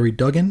by Jerry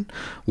Duggan,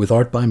 with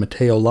art by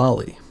Matteo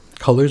Lally.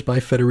 Colors by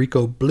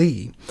Federico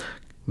Blee.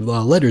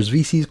 Letters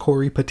VC's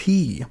Corey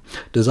Petit.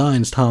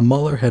 Designs Tom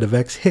Muller, head of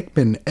X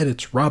Hickman.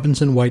 Edits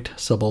Robinson White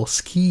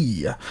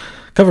Sobolski.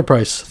 Cover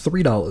price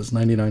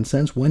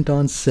 $3.99. Went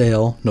on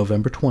sale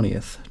November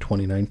 20th,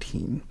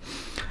 2019.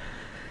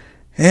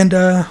 And,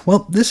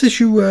 this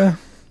issue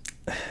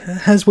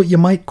has what you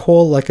might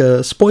call like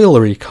a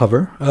spoilery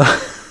cover,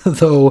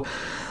 though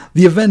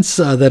the events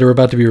that are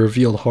about to be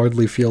revealed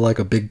hardly feel like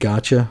a big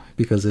gotcha,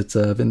 because it's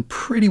been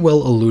pretty well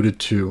alluded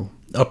to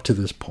up to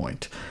this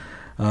point.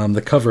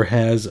 The cover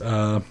has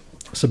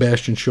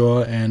Sebastian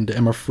Shaw and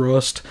Emma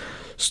Frost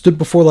stood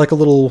before like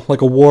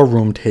a war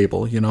room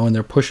table, and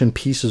they're pushing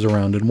pieces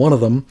around, and one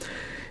of them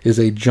is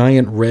a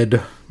giant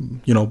red,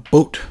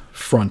 boat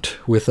front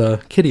with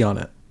a kitty on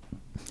it.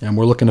 And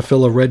we're looking to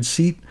fill a red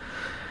seat.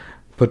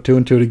 Put 2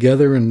 and 2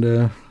 together,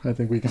 and I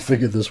think we can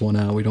figure this one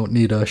out. We don't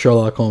need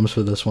Sherlock Holmes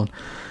for this one.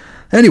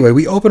 Anyway,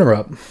 we open her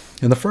up,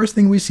 and the first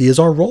thing we see is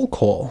our roll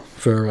call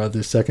for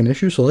this second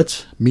issue, so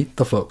let's meet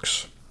the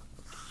folks.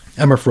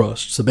 Emma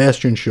Frost,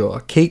 Sebastian Shaw,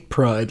 Kate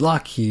Pryde,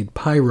 Lockheed,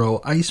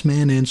 Pyro,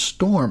 Iceman, and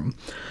Storm.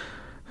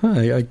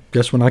 I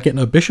guess we're not getting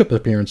a Bishop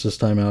appearance this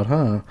time out,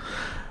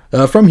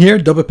 huh? From here,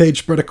 double page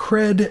spread of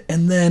cred,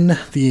 and then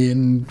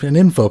an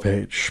info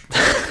page.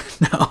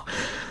 Now,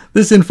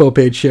 this info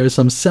page shares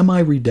some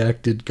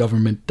semi-redacted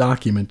government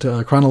document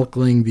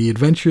chronicling the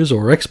adventures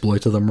or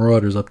exploits of the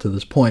Marauders up to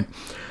this point.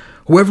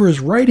 Whoever is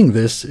writing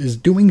this is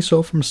doing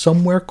so from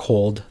somewhere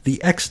called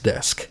the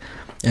X-Desk,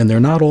 and they're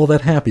not all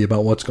that happy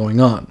about what's going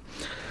on.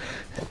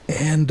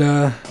 And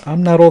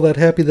I'm not all that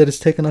happy that it's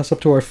taken us up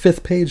to our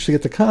 5th page to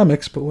get the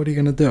comics, but what are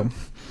you going to do?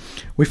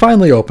 We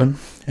finally open,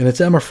 and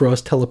it's Emma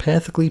Frost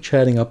telepathically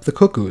chatting up the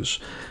Cuckoos.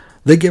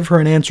 They give her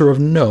an answer of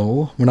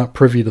no. We're not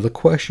privy to the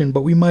question,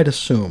 but we might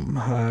assume.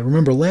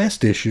 Remember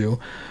last issue,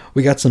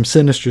 we got some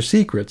sinister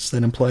secrets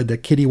that implied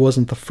that Kitty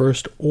wasn't the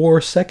first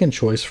or second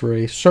choice for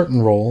a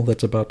certain role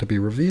that's about to be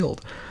revealed.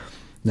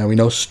 Now we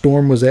know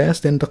Storm was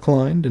asked and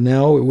declined, and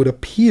now it would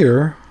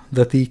appear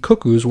that the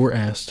Cuckoos were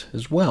asked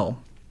as well.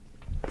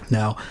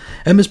 Now,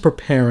 Emma's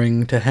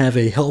preparing to have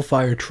a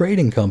Hellfire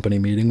Trading Company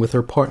meeting with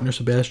her partner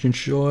Sebastian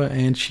Shaw,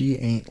 and she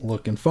ain't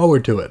looking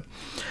forward to it.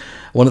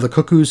 One of the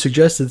Cuckoos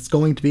suggests it's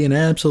going to be an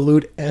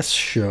absolute S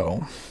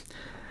show.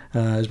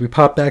 As we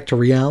pop back to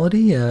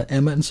reality,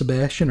 Emma and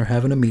Sebastian are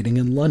having a meeting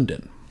in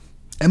London.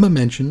 Emma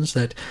mentions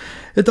that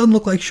it doesn't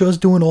look like Shaw's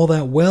doing all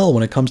that well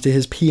when it comes to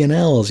his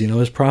P&Ls,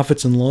 his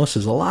profits and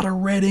losses. A lot of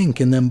red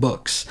ink in them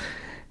books.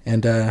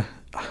 And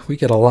we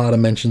get a lot of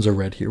mentions of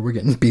red here. We're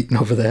getting beaten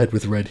over the head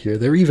with red here.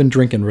 They're even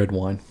drinking red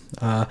wine.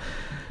 Now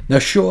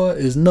Shaw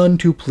is none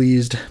too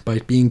pleased by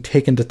being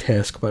taken to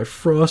task by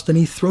Frost, and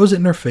he throws it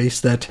in her face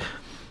that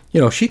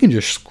she can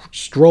just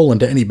stroll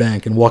into any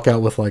bank and walk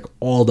out with,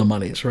 all the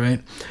monies,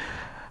 right?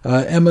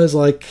 Emma's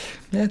like,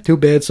 too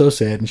bad, so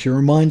sad, and she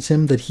reminds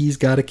him that he's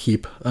got to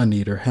keep a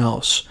neater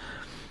house.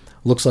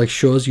 Looks like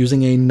Shaw's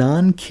using a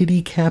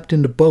non-Kitty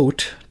captained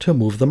boat to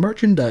move the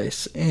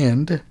merchandise,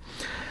 and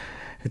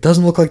it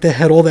doesn't look like they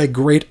had all that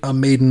great a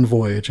maiden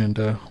voyage,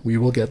 and we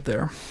will get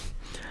there.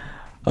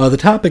 The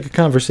topic of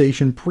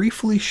conversation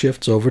briefly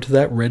shifts over to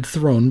that red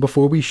throne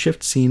before we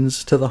shift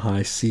scenes to the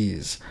high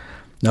seas.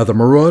 Now, the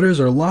Marauders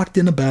are locked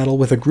in a battle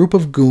with a group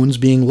of goons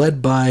being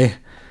led by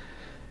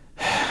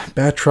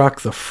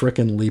Batroc the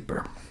frickin'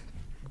 Leaper.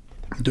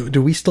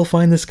 Do we still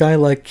find this guy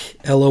like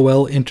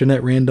LOL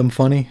Internet Random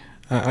funny?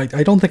 I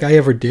don't think I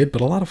ever did, but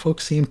a lot of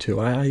folks seem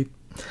to. I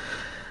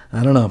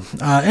don't know.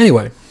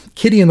 Anyway,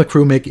 Kitty and the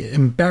crew make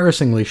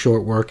embarrassingly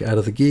short work out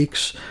of the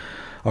geeks.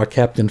 Our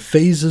captain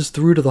phases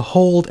through to the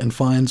hold and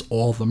finds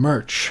all the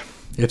merch.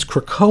 It's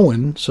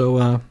Krakoan,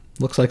 so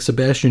looks like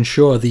Sebastian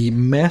Shaw, the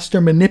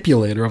master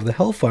manipulator of the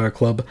Hellfire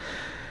Club,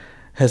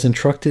 has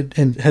entrusted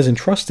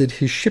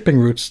his shipping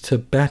routes to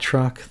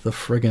Batroc the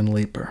friggin'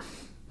 Leaper.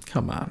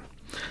 Come on.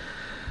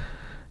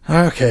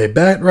 Okay,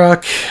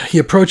 Batroc, he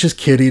approaches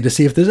Kitty to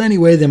see if there's any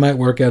way they might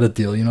work out a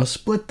deal.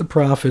 Split the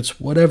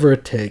profits, whatever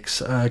it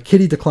takes.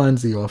 Kitty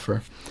declines the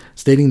offer,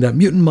 stating that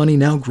mutant money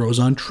now grows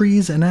on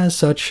trees, and as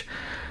such,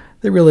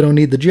 They really don't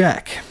need the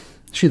jack.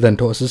 She then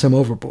tosses him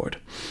overboard.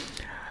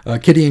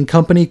 Kitty and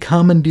company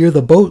commandeer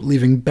the boat,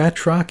 leaving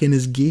Batroc and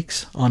his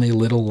geeks on a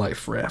little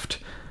life raft.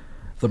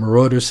 The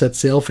Marauders set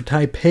sail for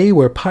Taipei,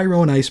 where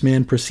Pyro and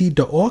Iceman proceed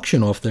to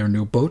auction off their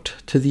new boat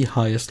to the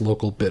highest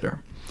local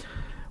bidder.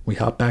 We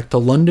hop back to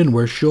London,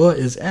 where Shaw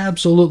is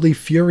absolutely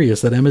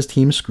furious that Emma's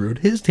team screwed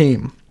his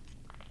team.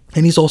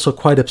 And he's also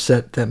quite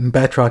upset that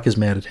Batroc is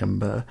mad at him.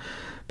 But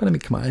I mean,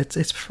 come on, it's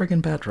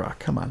friggin' Batroc,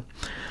 come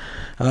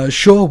on.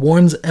 Shaw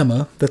warns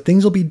Emma that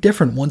things will be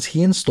different once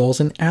he installs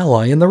an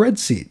ally in the red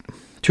seat,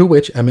 to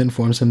which Emma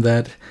informs him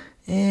that,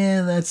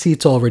 that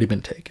seat's already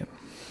been taken.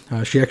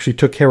 She actually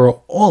took care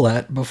of all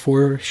that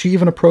before she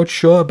even approached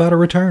Shaw about a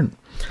return.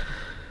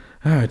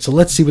 Alright, so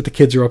let's see what the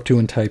kids are up to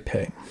in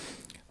Taipei.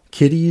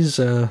 Kitty's,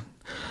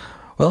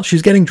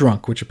 she's getting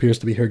drunk, which appears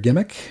to be her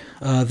gimmick.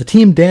 The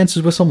team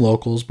dances with some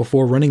locals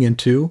before running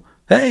into,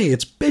 hey,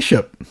 it's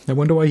Bishop! I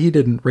wonder why he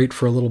didn't rate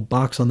for a little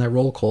box on that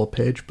roll call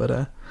page,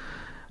 but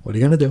what are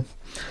you gonna do?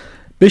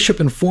 Bishop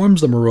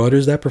informs the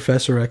Marauders that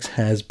Professor X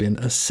has been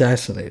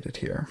assassinated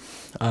here.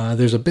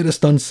 There's a bit of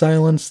stunned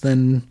silence,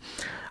 then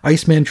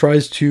Iceman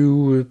tries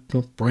to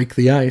break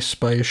the ice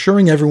by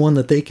assuring everyone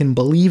that they can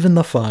believe in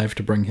the Five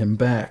to bring him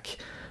back.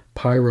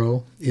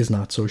 Pyro is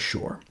not so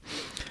sure.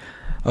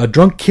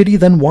 Drunk Kitty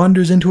then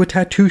wanders into a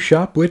tattoo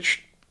shop,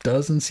 which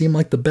doesn't seem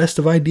like the best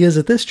of ideas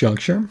at this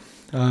juncture.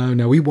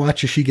 Now we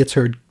watch as she gets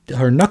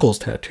her knuckles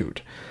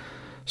tattooed.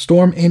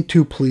 Storm ain't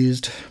too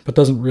pleased, but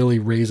doesn't really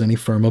raise any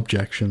firm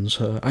objections.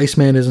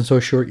 Iceman isn't so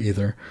sure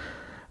either.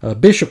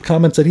 Bishop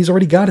comments that he's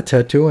already got a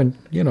tattoo, and,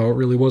 it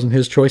really wasn't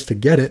his choice to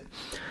get it.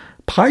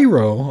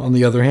 Pyro, on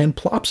the other hand,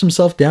 plops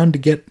himself down to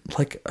get,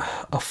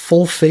 a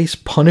full-face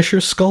Punisher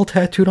skull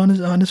tattooed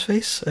on his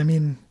face. I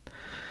mean,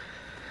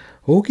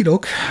 okie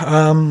doke.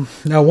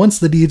 Now, once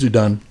the deeds are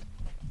done,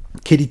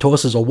 Kitty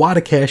tosses a wad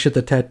of cash at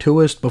the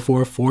tattooist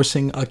before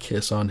forcing a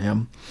kiss on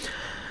him.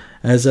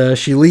 As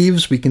she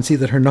leaves, we can see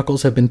that her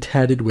knuckles have been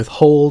tatted with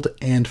hold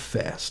and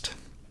fast.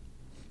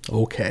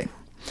 Okay.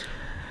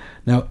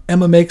 Now,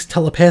 Emma makes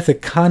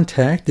telepathic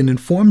contact and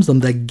informs them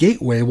that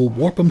Gateway will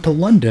warp them to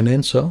London,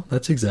 and so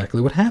that's exactly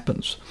what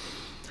happens.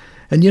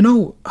 And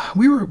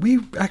we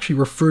actually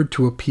referred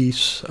to a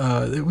piece,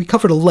 we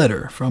covered a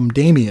letter from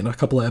Damien a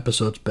couple of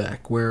episodes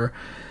back, where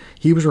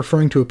he was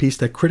referring to a piece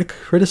that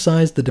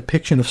criticized the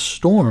depiction of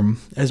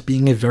Storm as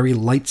being a very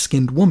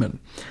light-skinned woman.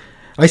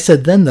 I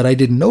said then that I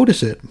didn't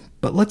notice it,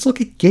 but let's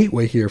look at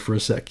Gateway here for a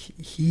sec.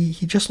 He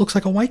just looks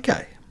like a white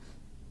guy.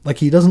 Like,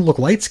 he doesn't look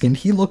light-skinned,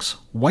 he looks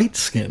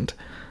white-skinned.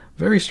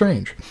 Very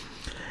strange.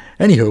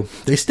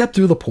 Anywho, they step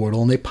through the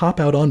portal and they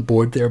pop out on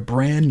board their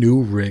brand new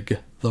rig,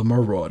 the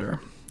Marauder.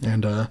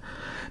 And,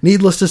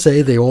 needless to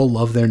say, they all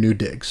love their new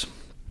digs.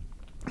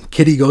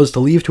 Kitty goes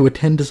to leave to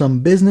attend to some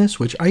business,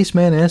 which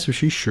Iceman asks if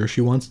she's sure she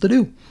wants to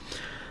do.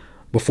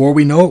 Before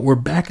we know it, we're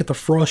back at the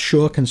Frost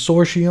Shaw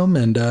Consortium,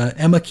 and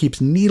Emma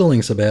keeps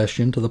needling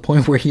Sebastian to the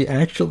point where he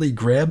actually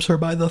grabs her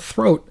by the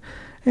throat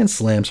and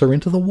slams her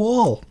into the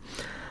wall.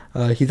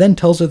 He then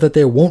tells her that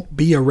there won't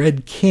be a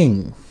Red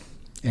King,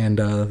 and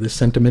this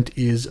sentiment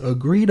is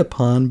agreed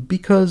upon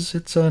because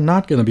it's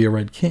not going to be a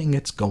Red King,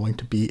 it's going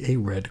to be a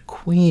Red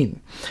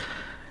Queen.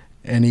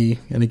 Any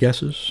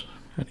guesses?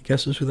 Any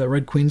guesses who that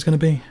Red Queen's going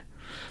to be?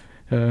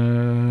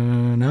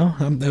 No?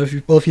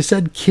 If you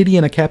said Kitty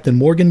and a Captain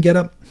Morgan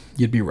getup,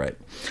 you'd be right.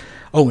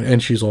 Oh,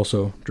 and she's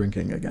also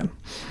drinking again.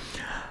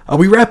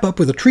 We wrap up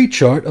with a tree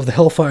chart of the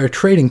Hellfire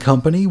Trading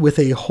Company with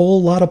a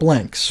whole lot of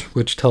blanks,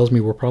 which tells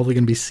me we're probably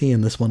going to be seeing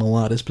this one a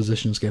lot as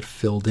positions get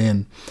filled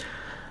in.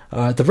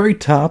 At the very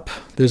top,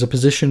 there's a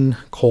position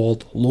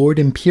called Lord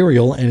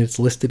Imperial, and it's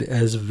listed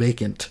as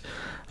vacant.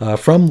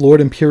 From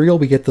Lord Imperial,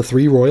 we get the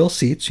 3 royal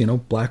seats,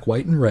 black,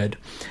 white, and red,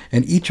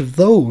 and each of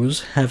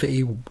those have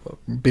a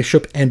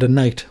bishop and a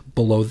knight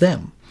below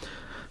them.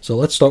 So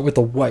let's start with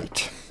the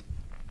white.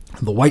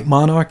 The white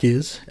monarch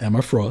is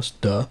Emma Frost,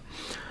 duh.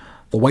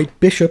 The white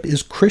bishop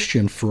is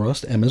Christian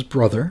Frost, Emma's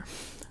brother.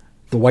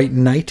 The white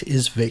knight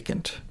is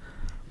vacant.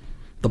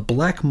 The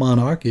black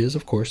monarch is,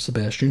 of course,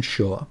 Sebastian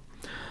Shaw.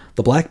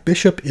 The black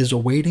bishop is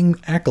awaiting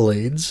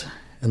accolades,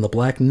 and the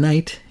black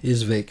knight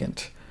is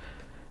vacant.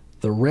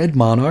 The red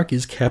monarch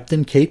is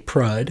Captain Kate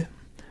Pride.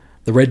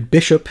 The red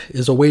bishop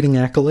is awaiting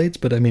accolades,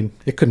 but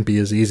it couldn't be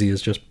as easy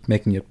as just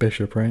making it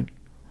bishop, right?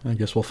 I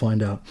guess we'll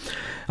find out.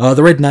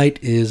 The red knight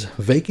is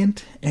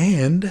vacant,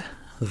 and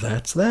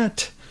that's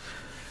that.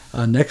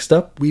 Next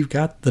up, we've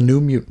got the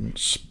New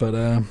Mutants,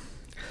 but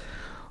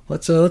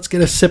let's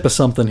get a sip of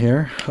something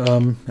here,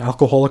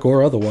 alcoholic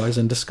or otherwise,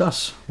 and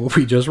discuss what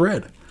we just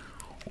read.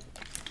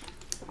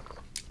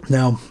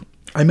 Now,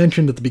 I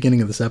mentioned at the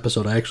beginning of this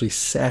episode, I actually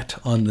sat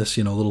on this,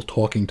 little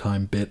talking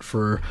time bit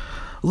for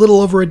a little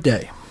over a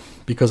day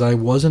because I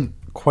wasn't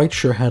quite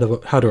sure how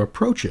to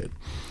approach it,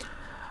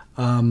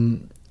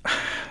 and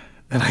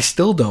I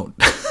still don't.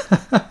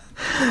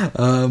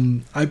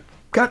 I've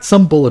got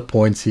some bullet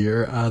points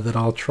here that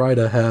I'll try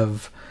to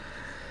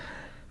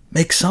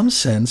make some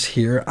sense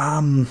here.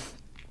 I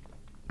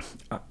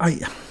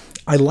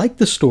like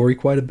the story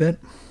quite a bit.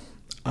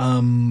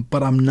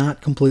 but I'm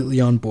not completely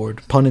on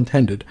board, pun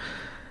intended,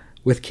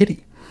 with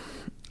Kitty.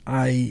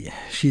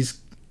 She's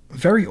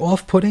very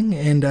off-putting,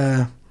 and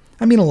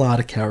I mean, a lot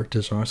of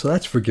characters are, so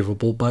that's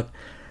forgivable, but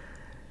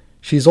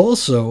she's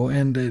also,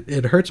 and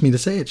it hurts me to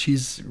say it,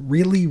 she's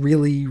really,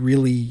 really,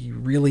 really,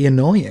 really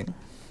annoying.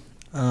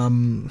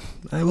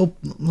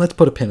 Let's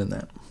put a pin in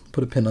that.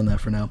 Put a pin on that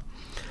for now.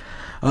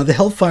 The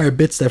Hellfire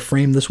bits that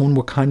framed this one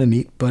were kind of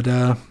neat, but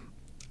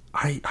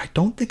I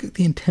don't think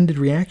the intended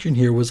reaction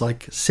here was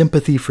like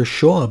sympathy for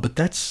Shaw, but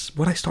that's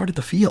what I started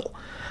to feel.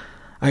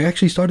 I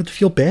actually started to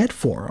feel bad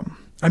for him.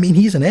 I mean,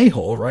 he's an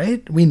a-hole,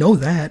 right? We know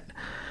that.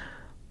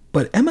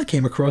 But Emma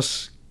came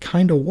across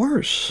kind of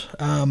worse.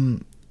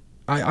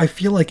 I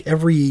feel like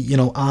every,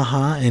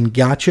 aha and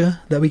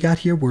gotcha that we got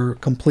here were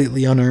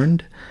completely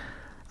unearned.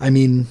 I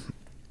mean,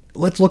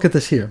 let's look at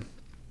this here.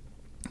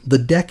 The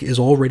deck is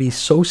already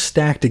so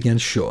stacked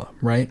against Shaw,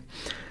 right?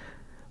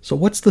 So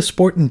what's the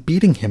sport in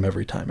beating him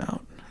every time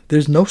out?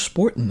 There's no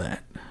sport in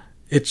that.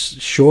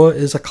 It's Shaw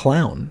is a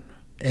clown,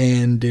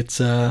 and it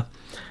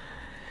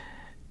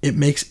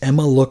makes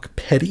Emma look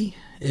petty.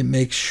 It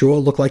makes Shaw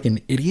look like an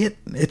idiot.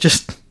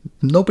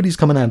 Nobody's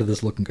coming out of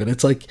this looking good.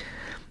 It's like,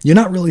 you're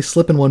not really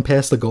slipping one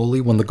past the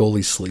goalie when the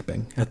goalie's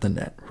sleeping at the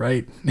net,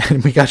 right?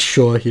 And we got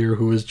Shaw here,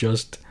 who is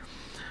just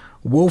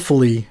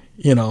woefully,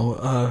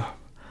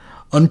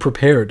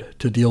 unprepared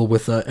to deal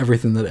with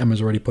everything that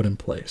Emma's already put in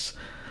place.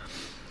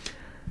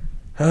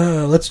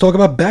 Let's talk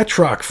about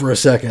Batroc for a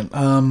second.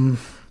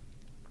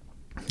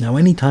 Now,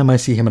 anytime I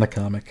see him in a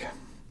comic,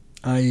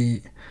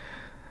 this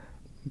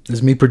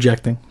is me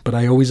projecting, but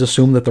I always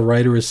assume that the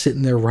writer is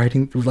sitting there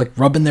writing, like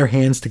rubbing their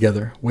hands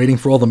together, waiting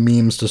for all the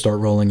memes to start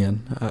rolling in.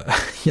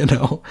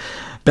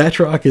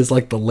 Batroc is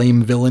like the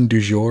lame villain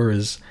du jour,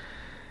 is,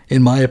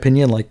 in my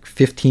opinion, like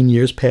 15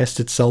 years past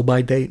its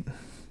sell-by date.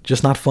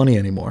 Just not funny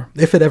anymore,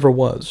 if it ever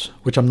was,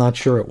 which I'm not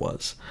sure it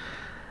was.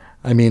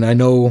 I mean, I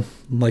know,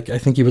 I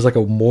think he was like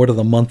a Mort of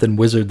the Month and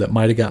Wizard that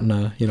might have gotten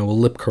a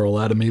lip curl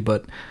out of me,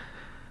 but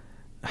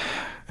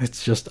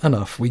it's just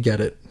enough. We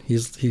get it.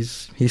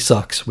 He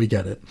sucks. We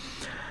get it.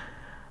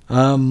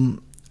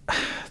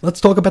 Let's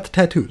talk about the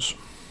tattoos.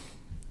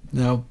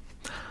 Now,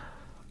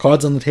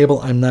 cards on the table.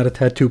 I'm not a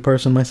tattoo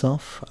person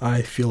myself.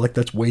 I feel like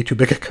that's way too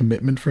big a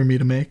commitment for me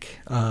to make.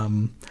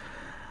 I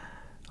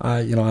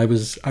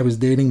was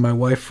dating my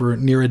wife for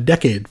near a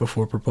decade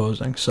before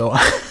proposing, so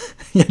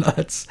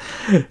it's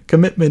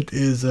commitment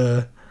is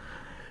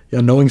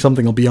knowing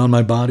something will be on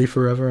my body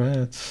forever.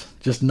 It's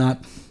just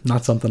not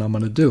something I'm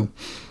gonna do.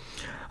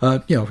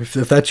 If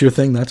that's your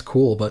thing, that's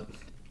cool, but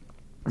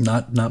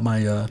not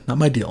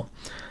my deal.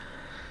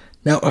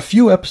 Now, a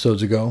few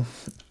episodes ago,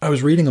 I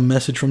was reading a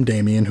message from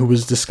Damien, who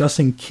was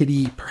discussing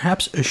Kitty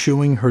perhaps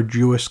eschewing her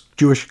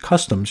Jewish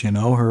customs,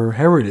 her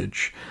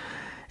heritage.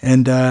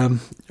 And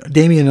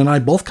Damien and I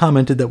both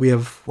commented that we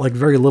have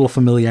very little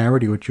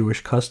familiarity with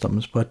Jewish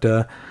customs, but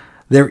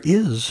there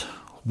is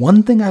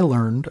one thing I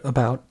learned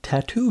about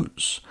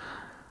tattoos.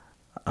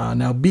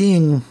 Now,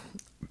 being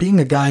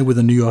a guy with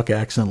a New York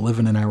accent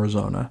living in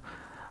Arizona,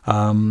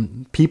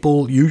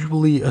 people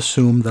usually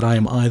assume that I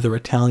am either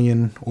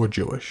Italian or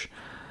Jewish.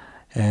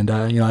 And,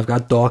 I've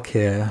got dark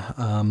hair.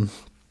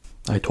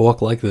 I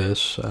talk like this.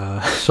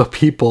 So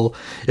people,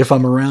 if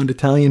I'm around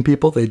Italian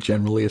people, they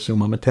generally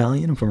assume I'm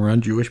Italian. If I'm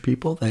around Jewish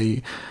people,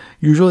 they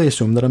usually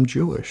assume that I'm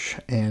Jewish.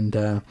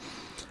 And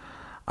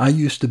I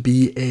used to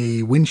be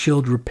a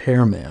windshield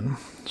repairman.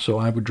 So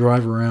I would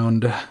drive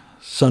around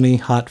sunny,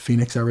 hot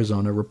Phoenix,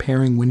 Arizona,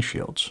 repairing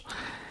windshields.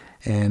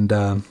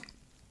 And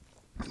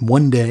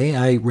one day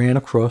I ran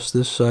across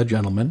this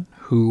gentleman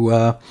who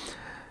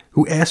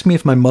asked me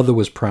if my mother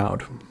was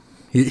proud.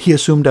 He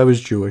assumed I was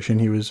Jewish, and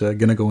he was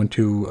going to go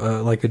into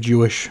a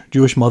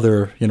Jewish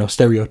mother,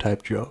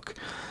 stereotype joke.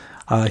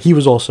 He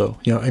was also,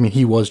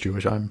 he was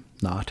Jewish. I'm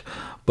not,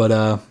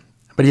 but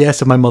he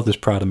asked if my mother's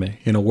proud of me,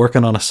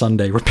 working on a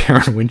Sunday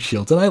repairing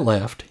windshields, and I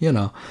laughed,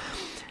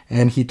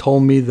 and he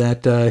told me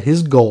that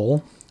his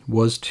goal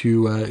was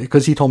to,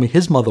 because he told me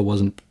his mother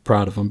wasn't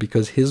proud of him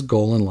because his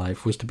goal in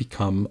life was to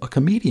become a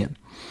comedian.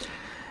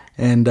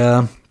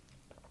 And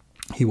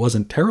he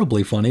wasn't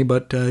terribly funny,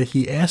 but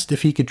he asked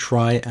if he could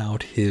try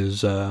out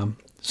his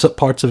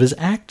parts of his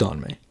act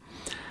on me.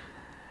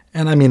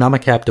 And I mean, I'm a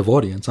captive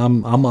audience.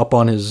 I'm up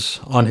on his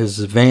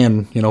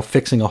van,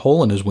 fixing a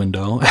hole in his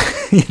window.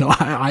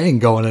 I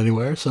ain't going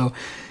anywhere. So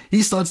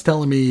he starts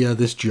telling me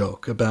this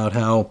joke about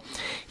how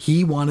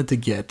he wanted to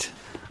get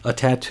a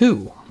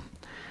tattoo.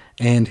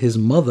 And his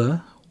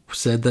mother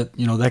said that,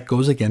 that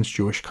goes against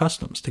Jewish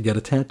customs to get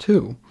a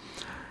tattoo.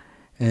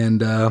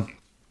 And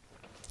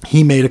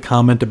he made a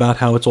comment about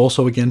how it's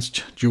also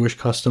against Jewish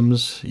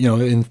customs,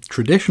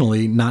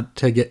 traditionally not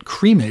to get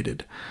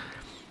cremated.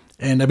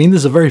 And I mean,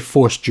 this is a very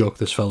forced joke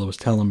this fellow was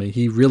telling me.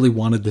 He really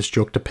wanted this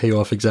joke to pay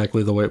off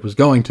exactly the way it was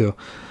going to.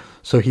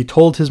 So he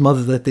told his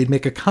mother that they'd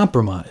make a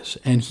compromise,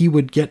 and he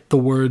would get the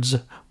words,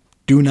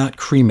 "do not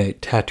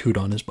cremate," tattooed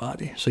on his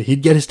body. So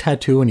he'd get his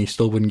tattoo and he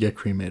still wouldn't get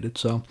cremated.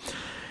 So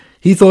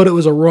he thought it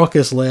was a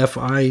raucous laugh.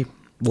 I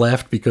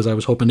laughed because I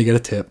was hoping to get a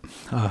tip.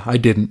 I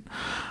didn't.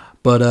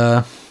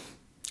 But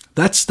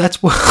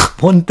that's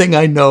one thing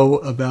I know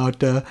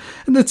about, and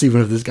that's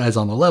even if this guy's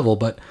on the level,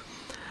 but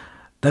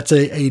that's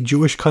a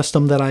Jewish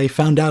custom that I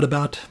found out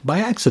about by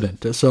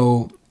accident.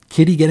 So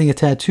Kitty getting a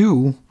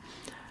tattoo,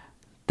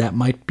 that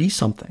might be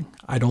something.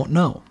 I don't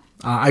know.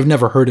 I've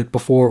never heard it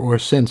before or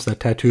since that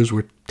tattoos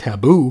were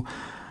taboo,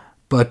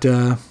 but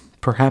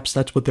perhaps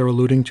that's what they're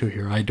alluding to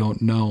here. I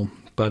don't know.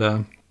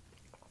 But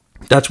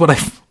that's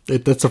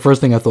the first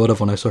thing I thought of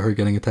when I saw her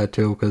getting a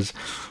tattoo, because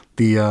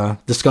the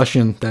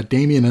discussion that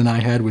Damien and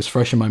I had was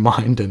fresh in my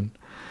mind, and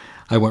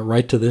I went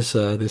right to this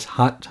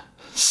hot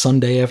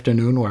Sunday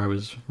afternoon where I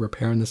was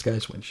repairing this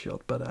guy's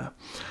windshield. But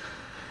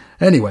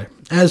anyway,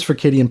 as for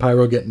Kitty and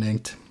Pyro getting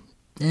inked,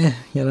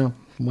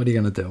 what are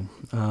you going to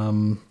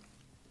do?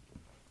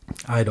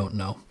 I don't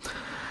know.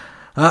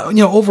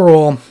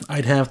 Overall,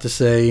 I'd have to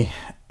say,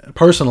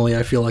 personally,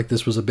 I feel like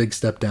this was a big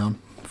step down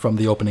from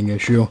the opening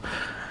issue.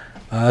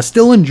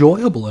 Still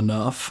enjoyable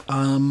enough.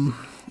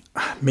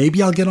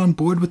 Maybe I'll get on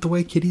board with the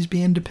way Kitty's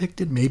being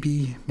depicted.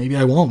 Maybe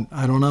I won't.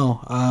 I don't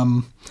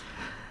know.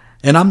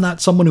 And I'm not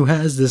someone who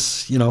has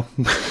this,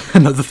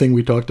 another thing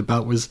we talked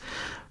about was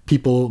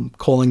people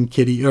calling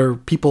Kitty, or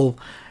people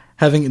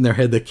having in their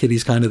head that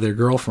Kitty's kind of their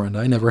girlfriend.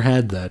 I never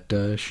had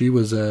that. She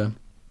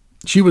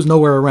was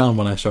nowhere around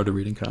when I started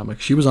reading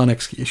comics. She was on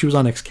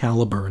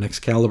Excalibur, and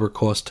Excalibur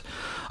cost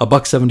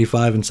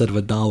 $1.75 instead of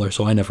 $1,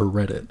 so I never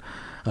read it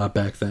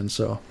back then.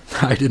 So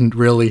I didn't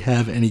really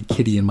have any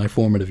Kitty in my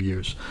formative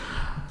years.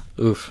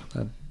 Oof.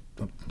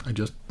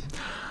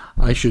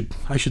 I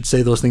should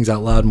say those things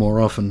out loud more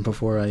often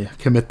before I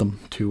commit them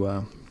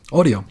to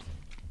audio.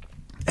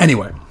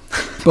 Anyway,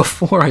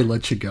 before I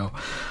let you go,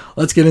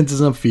 let's get into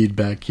some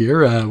feedback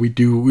here. We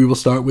will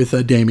start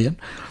with Damien.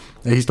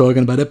 He's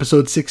talking about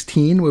episode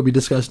 16, where we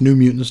discuss New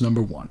Mutants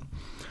number 1.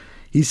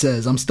 He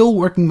says, "I'm still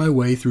working my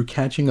way through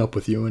catching up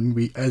with you, and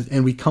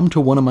we come to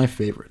one of my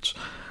favorites.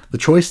 The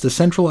choice to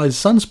centralize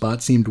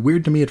Sunspot seemed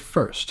weird to me at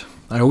first.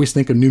 I always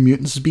think of New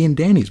Mutants as being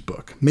Danny's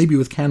book, maybe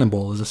with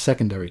Cannonball as a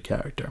secondary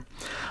character.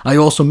 I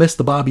also missed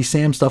the Bobby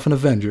Sam stuff in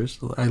Avengers.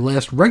 I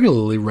last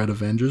regularly read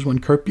Avengers when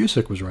Kurt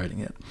Busiek was writing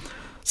it.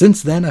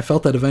 Since then, I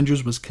felt that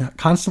Avengers was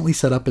constantly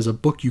set up as a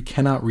book you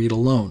cannot read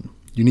alone.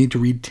 You need to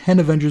read 10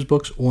 Avengers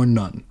books or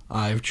none.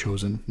 I've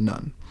chosen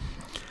none."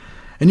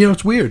 And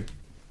it's weird.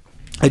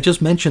 I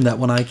just mentioned that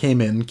when I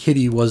came in,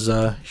 Kitty was,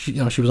 she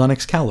was on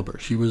Excalibur.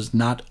 She was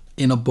not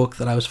in a book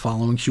that I was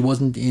following. She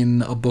wasn't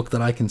in a book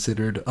that I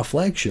considered a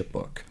flagship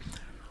book.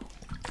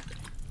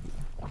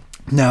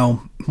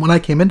 Now, when I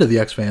came into the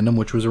X fandom,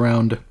 which was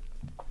around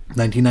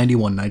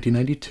 1991,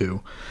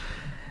 1992,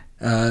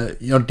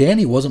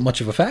 Danny wasn't much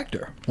of a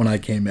factor when I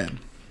came in.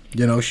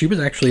 She was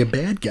actually a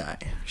bad guy.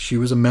 She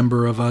was a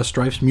member of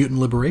Strife's Mutant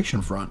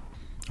Liberation Front.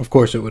 Of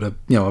course, it would have,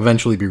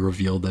 eventually be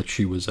revealed that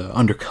she was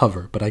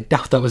undercover, but I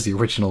doubt that was the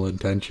original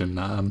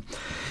intention.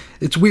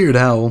 It's weird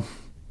how,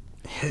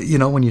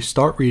 when you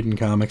start reading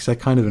comics, that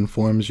kind of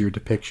informs your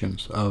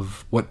depictions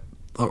of what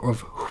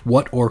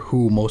or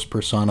who most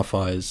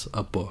personifies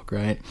a book,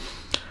 right?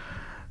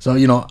 So,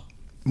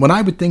 when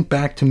I would think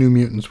back to New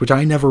Mutants, which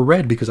I never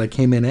read because I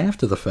came in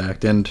after the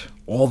fact, and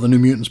all the New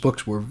Mutants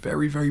books were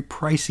very, very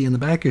pricey in the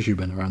back issue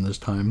bin around this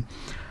time,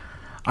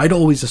 I'd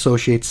always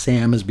associate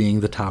Sam as being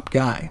the top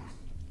guy.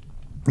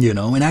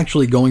 And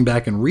actually going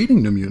back and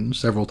reading New Mutants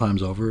several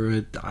times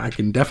over, I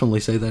can definitely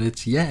say that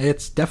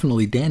it's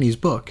definitely Danny's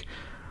book.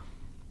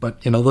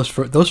 But,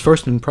 those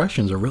first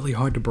impressions are really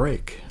hard to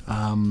break.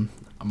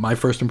 My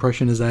first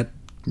impression is that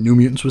New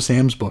Mutants was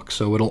Sam's book,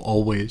 so it'll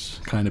always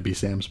kind of be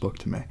Sam's book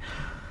to me.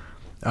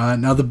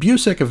 Now, the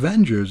Busiek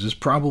Avengers is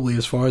probably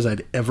as far as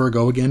I'd ever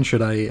go again,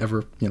 should I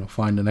ever,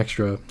 find an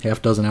extra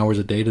half dozen hours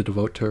a day to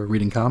devote to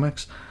reading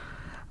comics.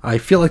 I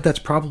feel like that's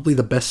probably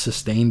the best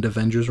sustained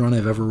Avengers run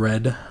I've ever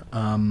read.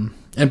 And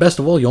best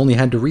of all, you only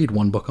had to read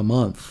one book a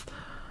month.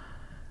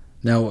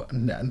 Now,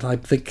 I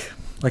think,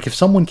 if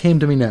someone came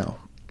to me now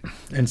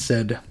and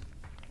said,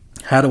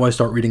 "How do I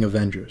start reading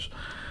Avengers?"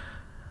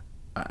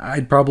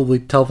 I'd probably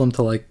tell them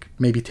to,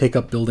 maybe take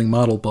up building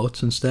model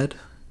boats instead.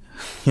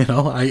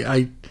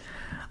 I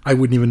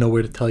wouldn't even know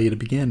where to tell you to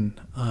begin.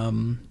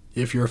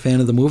 If you're a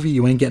fan of the movie,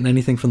 you ain't getting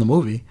anything from the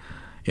movie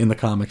in the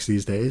comics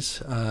these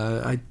days.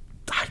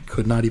 I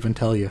could not even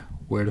tell you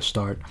where to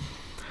start.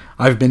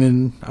 I've been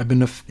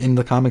in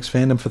the comics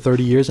fandom for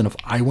 30 years, and if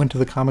I went to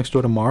the comic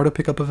store tomorrow to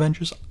pick up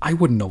Avengers, I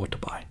wouldn't know what to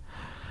buy.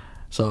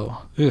 So,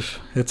 it's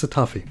a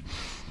toughie.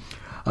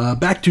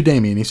 Back to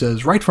Damien. He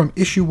says, "Right from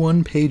issue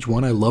 1, page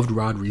 1, I loved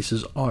Rod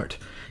Reis's art.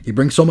 He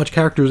brings so much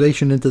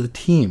characterization into the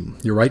team.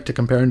 You're right to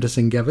compare him to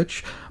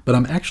Sienkiewicz, but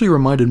I'm actually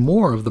reminded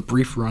more of the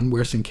brief run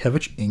where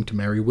Sienkiewicz inked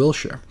Mary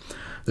Wilshire.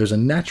 There's a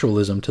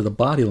naturalism to the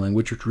body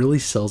language which really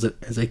sells it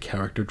as a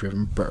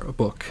character-driven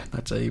book."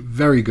 That's a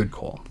very good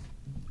call.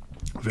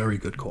 Very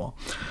good call.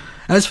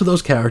 "As for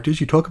those characters,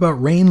 you talk about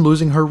Rain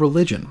losing her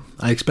religion.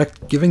 I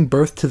expect giving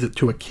birth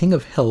to a king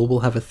of hell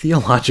will have a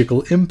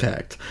theological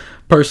impact.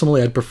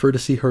 Personally, I'd prefer to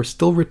see her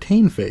still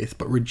retain faith,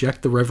 but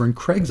reject the Reverend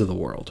Craigs of the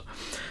world.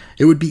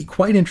 It would be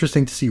quite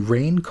interesting to see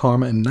Rain,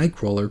 Karma, and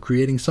Nightcrawler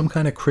creating some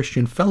kind of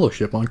Christian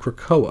fellowship on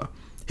Krakoa.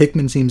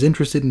 Hickman seems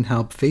interested in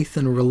how faith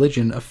and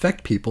religion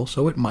affect people,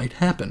 so it might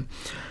happen.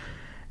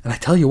 And I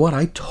tell you what,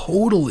 I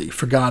totally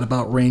forgot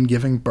about Rain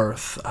giving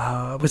birth.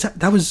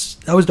 That was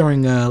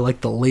during like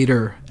the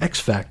later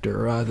X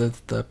Factor,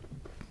 the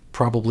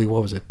probably,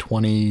 what was it,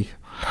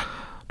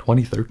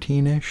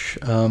 2013-ish.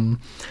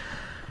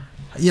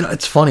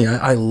 It's funny.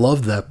 I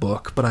loved that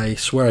book, but I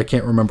swear I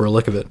can't remember a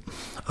lick of it.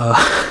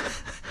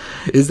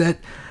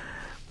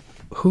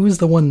 Who is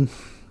the one?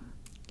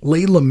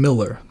 Layla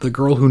Miller, the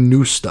girl who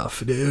knew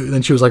stuff.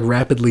 Then she was like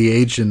rapidly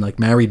aged and like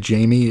married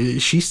Jamie.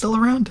 Is she still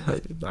around?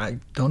 I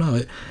don't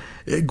know.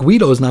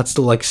 Guido's not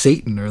still like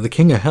Satan or the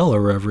King of Hell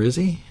or wherever, is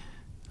he?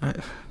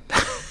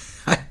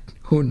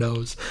 Who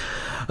knows?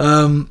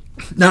 No,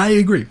 I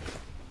agree.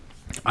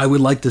 I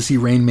would like to see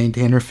Rain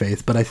maintain her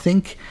faith, but I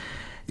think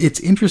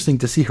it's interesting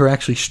to see her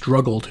actually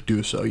struggle to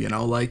do so,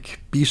 like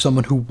be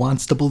someone who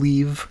wants to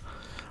believe,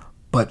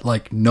 but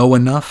like know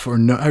enough or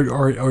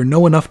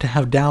know enough to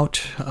have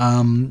doubt.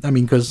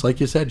 Because like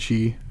you said,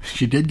 she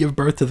did give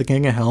birth to the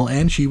King of Hell,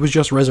 and she was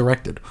just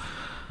resurrected.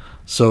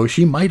 So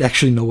she might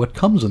actually know what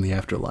comes in the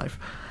afterlife.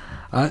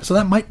 So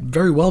that might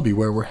very well be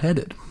where we're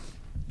headed.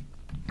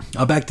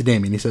 Back to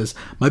Damien. He says,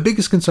 my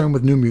biggest concern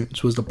with New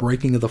Mutants was the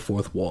breaking of the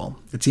fourth wall.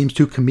 It seems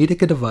too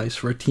comedic a device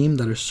for a team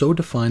that is so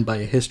defined by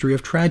a history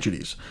of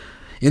tragedies.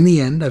 In the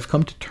end, I've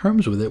come to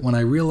terms with it when I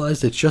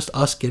realized it's just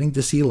us getting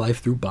to see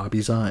life through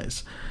Bobby's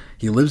eyes.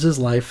 He lives his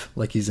life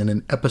like he's in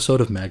an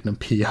episode of Magnum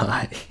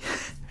P.I.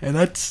 And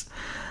that's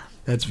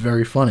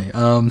very funny.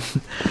 I'm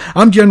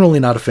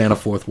generally not a fan of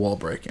fourth wall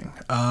breaking.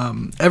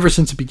 Ever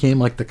since it became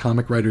like the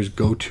comic writer's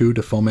go-to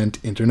to foment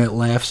internet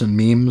laughs and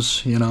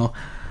memes,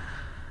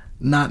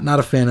 not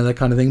a fan of that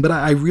kind of thing. But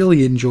I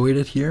really enjoyed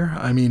it here.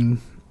 I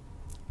mean,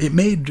 it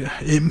made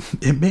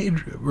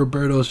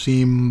Roberto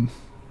seem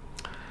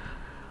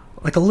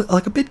like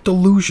a bit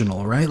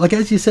delusional, right? Like,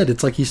 as you said,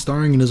 it's like he's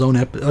starring in his own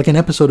an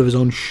episode of his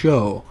own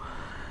show.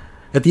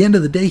 At the end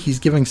of the day, he's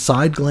giving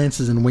side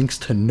glances and winks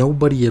to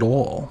nobody at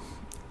all.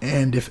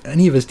 And if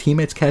any of his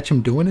teammates catch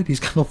him doing it, he's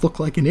going to look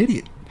like an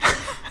idiot.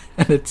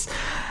 And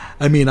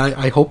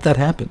I hope that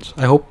happens.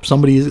 I hope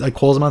somebody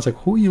calls him out and is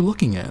like, who are you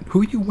looking at?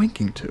 Who are you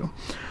winking to?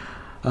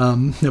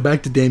 Now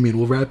back to Damien.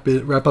 We'll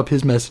wrap up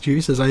his message here.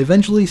 He says, I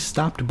eventually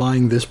stopped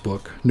buying this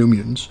book, New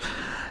Mutants,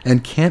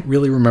 and can't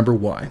really remember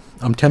why.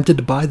 I'm tempted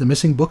to buy the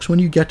missing books when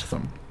you get to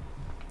them.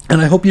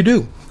 And I hope you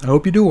do.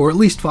 Or at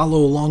least follow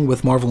along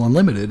with Marvel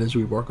Unlimited as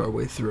we work our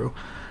way through.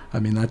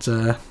 That's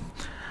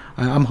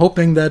I'm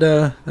hoping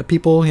that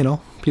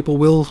people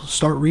will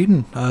start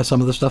reading some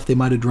of the stuff they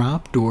might have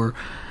dropped, or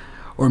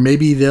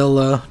maybe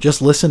they'll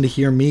just listen to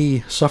hear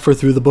me suffer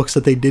through the books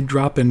that they did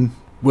drop and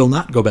will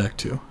not go back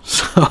to.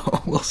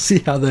 So we'll see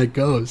how that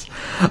goes.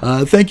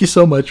 Thank you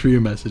so much for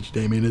your message,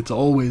 Damien. It's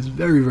always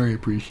very, very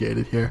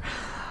appreciated here.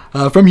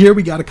 From here,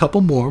 we got a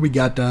couple more. We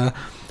got a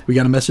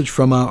message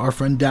from our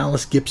friend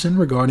Dallas Gibson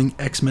regarding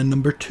X-Men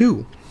number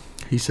 2.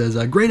 He says,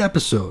 great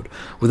episode.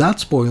 Without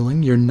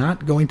spoiling, you're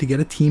not going to get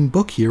a team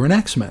book here in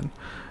X-Men.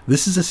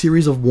 This is a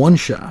series of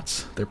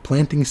one-shots. They're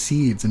planting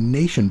seeds and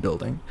nation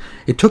building.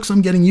 It took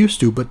some getting used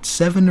to, but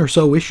 7 or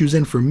so issues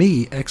in for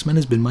me, X-Men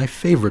has been my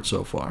favorite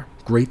so far.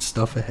 Great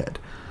stuff ahead.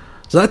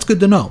 So that's good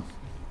to know,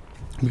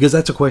 because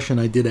that's a question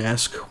I did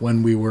ask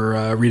when we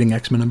were reading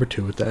X-Men number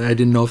 2. I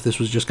didn't know if this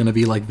was just going to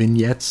be like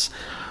vignettes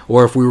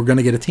or if we were going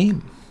to get a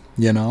team.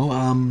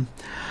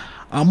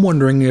 I'm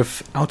wondering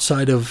if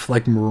outside of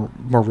like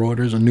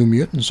Marauders and New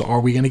Mutants,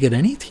 are we going to get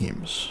any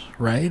teams,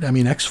 right?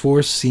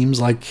 X-Force seems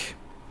like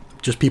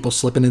just people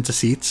slipping into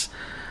seats.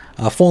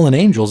 Fallen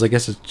Angels, I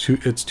guess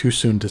it's too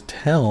soon to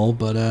tell,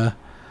 but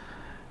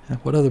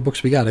what other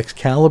books we got?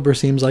 Excalibur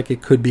seems like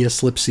it could be a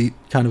slip seat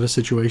kind of a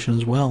situation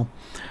as well.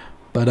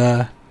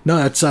 But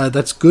no,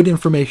 that's good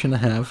information to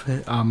have.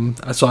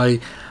 So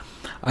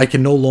I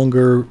can no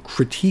longer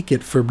critique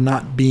it for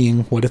not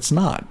being what it's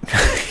not.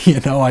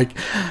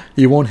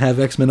 You won't have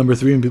X-Men number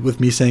 3 with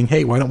me saying,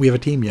 hey, why don't we have a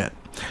team yet?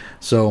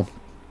 So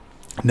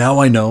now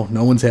I know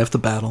no one's half the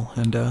battle,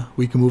 and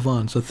we can move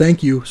on. So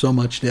thank you so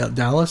much,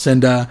 Dallas.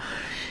 And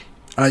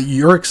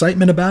your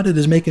excitement about it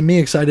is making me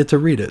excited to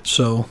read it.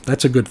 So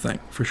that's a good thing,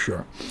 for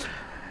sure.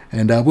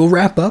 And we'll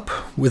wrap up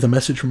with a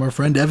message from our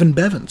friend Evan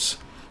Bevins.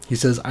 He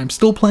says, I'm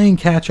still playing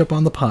catch-up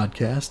on the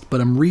podcast, but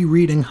I'm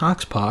rereading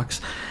Hoxpox,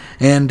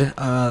 and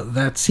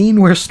that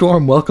scene where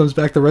Storm welcomes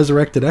back the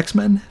resurrected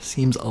X-Men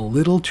seems a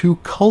little too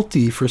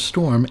culty for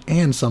Storm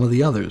and some of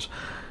the others.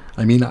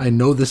 I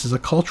know this is a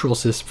cultural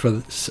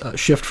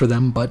shift for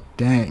them, but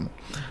dang.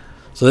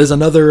 So there's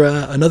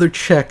another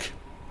check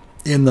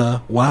in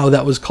the wow,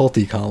 that was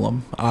culty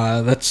column.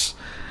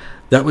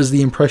 That was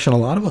the impression a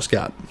lot of us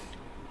got.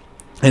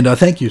 And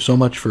thank you so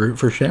much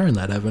for sharing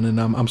that, Evan,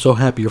 and I'm so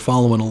happy you're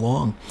following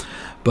along.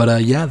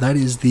 But yeah, that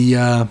is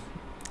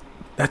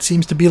that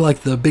seems to be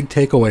like the big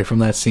takeaway from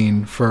that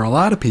scene for a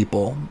lot of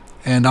people,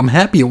 and I'm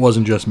happy it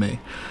wasn't just me,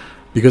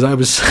 because I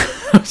was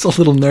I was a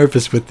little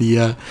nervous with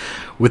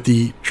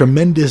the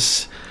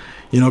tremendous,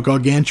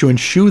 gargantuan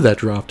shoe that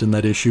dropped in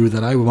that issue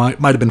that I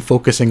might have been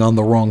focusing on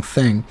the wrong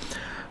thing.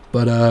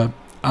 But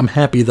I'm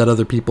happy that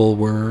other people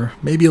were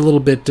maybe a little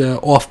bit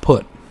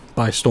off-put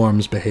by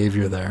Storm's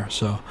behavior there.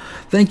 So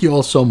thank you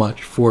all so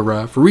much for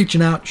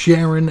reaching out,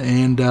 sharing,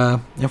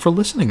 and for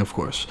listening, of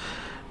course.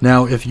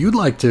 Now, if you'd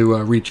like to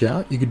reach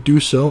out, you could do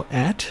so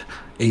at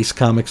Ace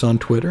Comics on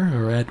Twitter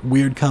or at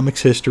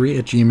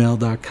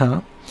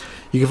weirdcomicshistory@gmail.com.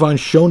 You can find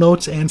show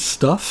notes and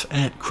stuff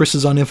at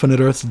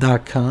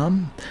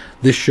chrisisoninfiniteearths.com.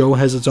 This show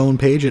has its own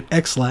page at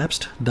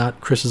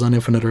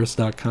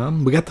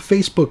xlapsed.chrisisoninfiniteearths.com. We got the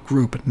Facebook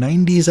group,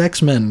 90s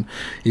X-Men.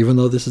 Even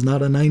though this is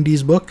not a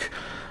 90s book,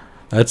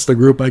 that's the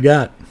group I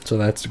got. So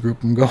that's the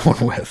group I'm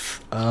going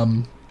with.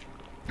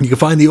 You can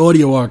find the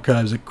audio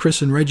archives at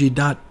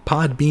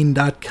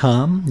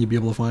chrisandreggie.podbean.com. You'll be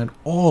able to find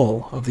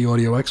all of the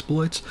audio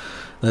exploits.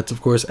 That's,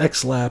 of course,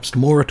 X-Lapsed,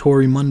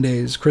 Moratory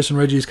Mondays, Chris and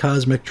Reggie's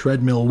Cosmic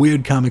Treadmill,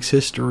 Weird Comics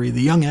History,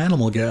 The Young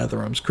Animal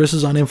Gatherers,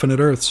 Chris's on Infinite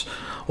Earths,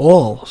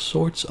 all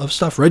sorts of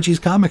stuff. Reggie's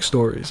Comic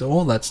Stories,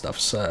 all that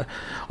stuff's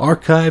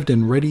archived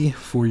and ready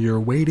for your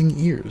waiting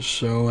ears.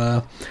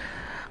 So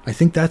I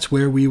think that's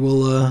where we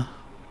will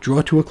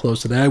draw to a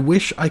close today. I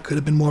wish I could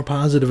have been more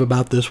positive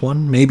about this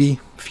one. Maybe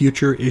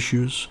future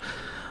issues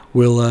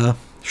will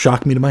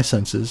shock me to my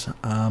senses.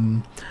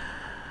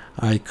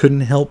 I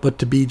couldn't help but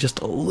to be just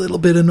a little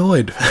bit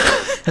annoyed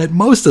at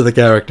most of the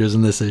characters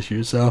in this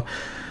issue. So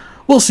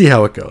we'll see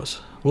how it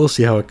goes. We're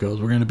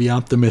going to be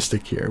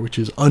optimistic here, which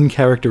is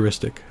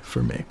uncharacteristic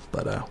for me.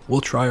 But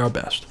we'll try our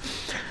best.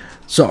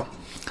 So,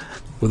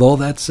 with all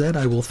that said,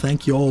 I will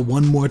thank you all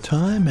one more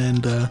time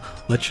and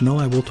let you know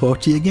I will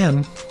talk to you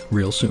again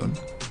real soon.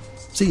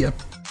 See ya.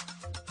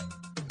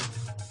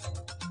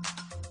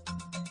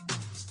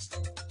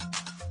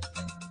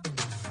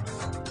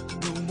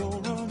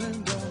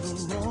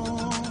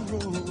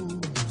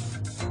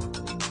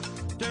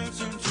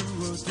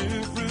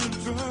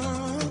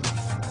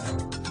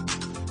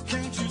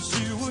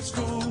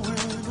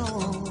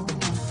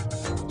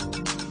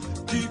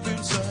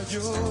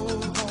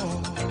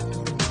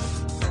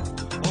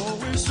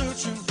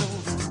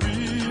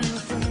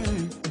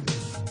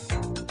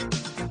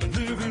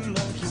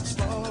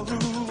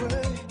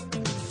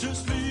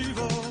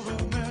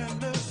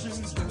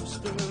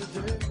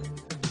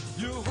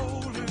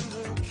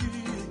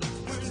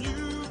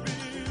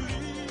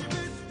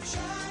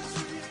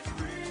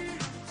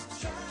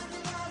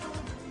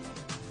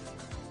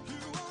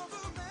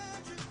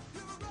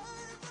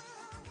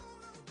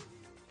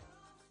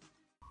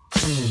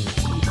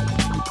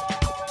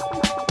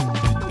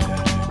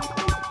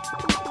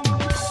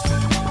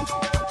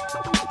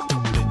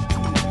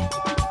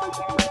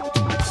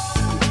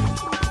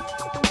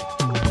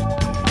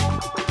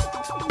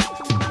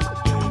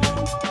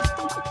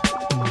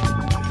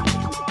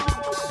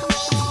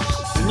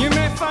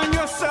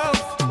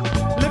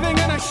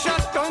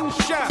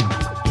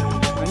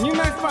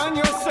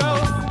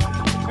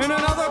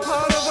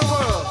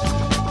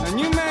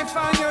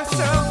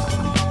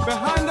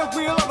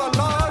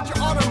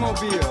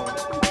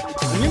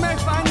 And you may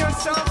find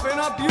yourself in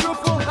a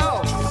beautiful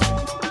house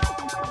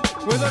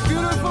with a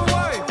beautiful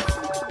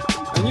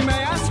wife. And you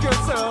may ask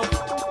yourself,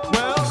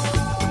 well,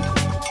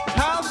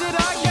 how did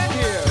I get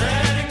here?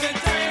 Letting the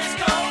days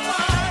go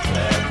by,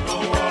 let the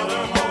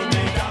water hold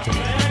me down.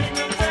 Letting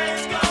the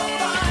days go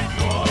by,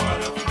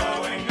 water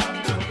flowing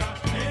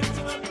underground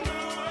into the blue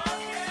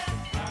again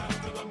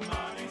after the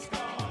money's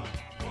gone.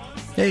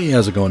 Hey,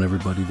 how's it going,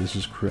 everybody? This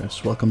is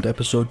Chris. Welcome to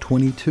episode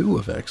 22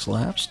 of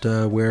X-Lapsed,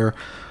 where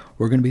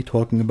we're going to be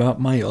talking about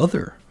my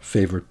other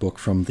favorite book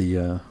from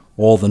the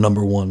all the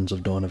number ones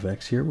of Dawn of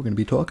X here. We're going to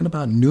be talking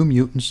about New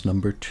Mutants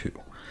number 2.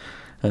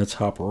 Let's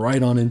hop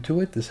right on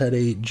into it. This had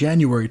a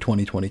January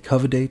 2020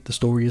 cover date. The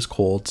story is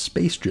called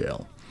Space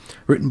Jail.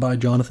 Written by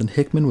Jonathan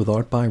Hickman with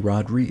art by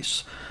Rod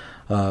Reese.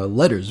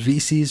 Letters,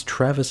 VC's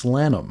Travis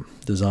Lanham.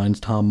 Designs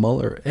Tom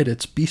Muller.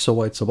 Edits Bisa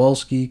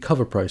White-Sobalski.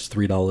 Cover price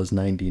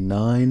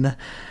 $3.99.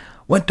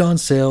 Went on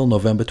sale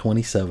November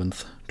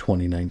 27th,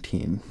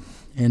 2019.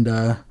 And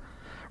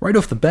right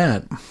off the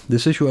bat,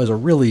 this issue has a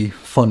really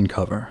fun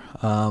cover.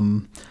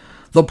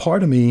 Though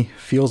part of me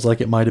feels like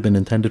it might have been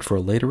intended for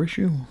a later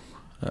issue.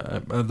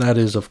 That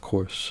is, of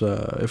course,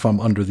 if I'm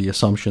under the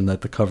assumption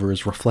that the cover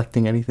is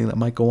reflecting anything that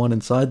might go on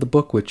inside the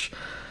book, which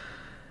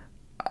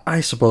I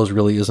suppose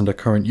really isn't a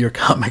current year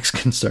comics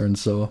concern,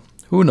 so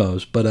who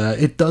knows. But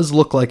it does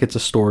look like it's a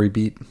story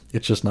beat.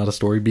 It's just not a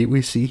story beat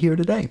we see here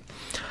today.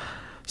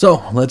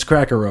 So let's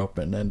crack her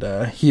open,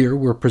 and here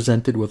we're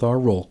presented with our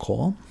roll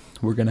call.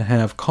 We're going to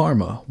have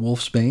Karma,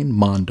 Wolfsbane,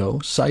 Mondo,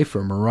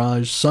 Cypher,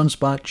 Mirage,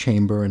 Sunspot,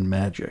 Chamber, and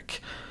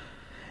Magic.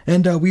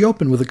 And we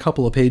open with a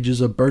couple of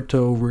pages of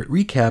Berto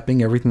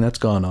recapping everything that's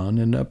gone on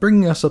and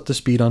bringing us up to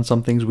speed on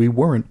some things we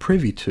weren't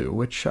privy to,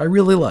 which I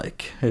really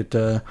like. It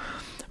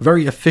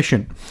very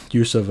efficient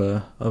use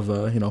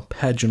of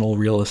paginal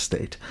real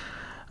estate.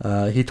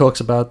 He talks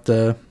about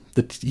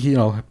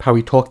how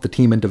he talked the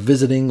team into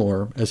visiting,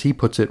 or as he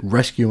puts it,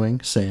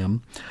 rescuing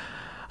Sam.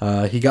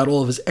 He got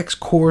all of his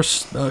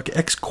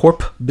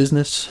X-Corp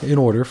business in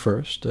order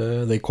first.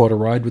 They caught a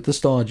ride with the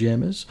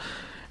Starjammers.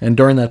 And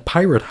during that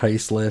pirate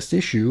heist last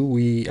issue,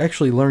 we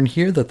actually learned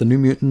here that the New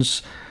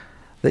Mutants,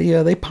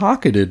 they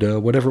pocketed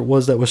whatever it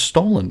was that was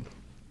stolen.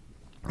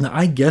 Now,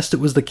 I guessed it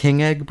was the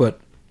King Egg, but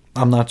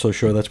I'm not so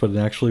sure that's what it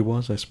actually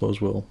was. I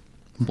suppose we'll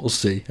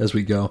see as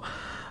we go.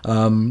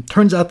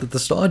 Turns out that the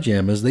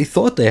Starjammers, they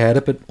thought they had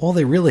it, but all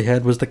they really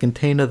had was the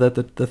container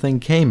that the thing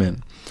came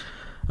in.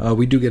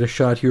 We do get a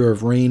shot here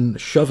of Rain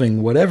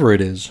shoving whatever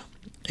it is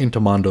into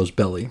Mondo's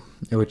belly,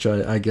 which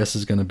I guess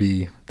is going to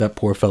be that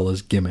poor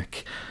fella's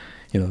gimmick.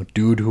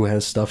 Dude who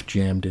has stuff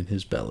jammed in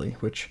his belly,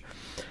 which,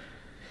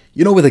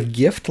 with a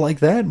gift like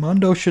that,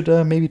 Mondo should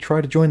maybe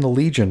try to join the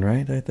Legion,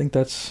 right? I think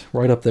that's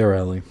right up their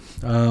alley.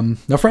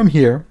 Now from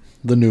here,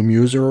 the New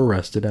Muse are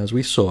arrested, as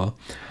we saw.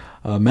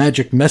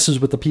 Magic messes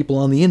with the people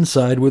on the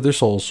inside with their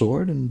soul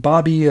sword, and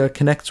Bobby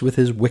connects with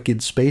his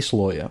wicked space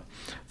lawyer.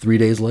 3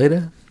 days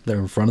later, they're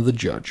in front of the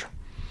judge.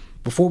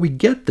 Before we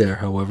get there,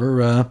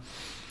 however,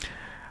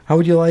 how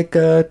would you like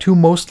 2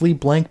 mostly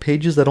blank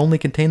pages that only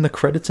contain the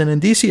credits and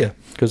indicia?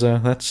 Because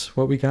that's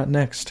what we got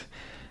next.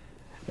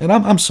 And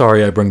I'm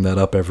sorry I bring that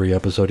up every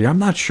episode here. I'm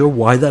not sure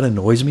why that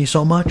annoys me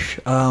so much.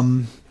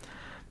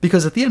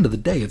 Because at the end of the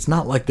day, it's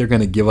not like they're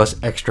going to give us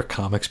extra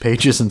comics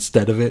pages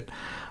instead of it.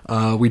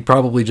 We'd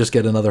probably just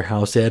get another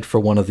house ad for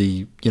one of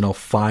the,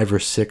 5 or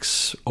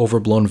 6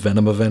 overblown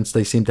Venom events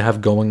they seem to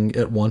have going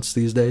at once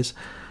these days.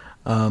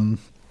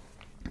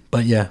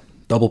 But yeah,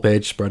 double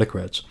page spread of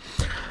creds.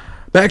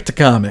 Back to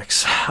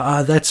comics.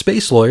 That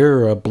space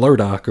lawyer,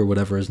 Blurdock or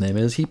whatever his name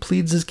is, he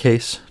pleads his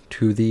case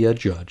to the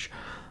judge.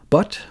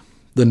 But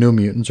the New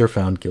Mutants are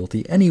found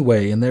guilty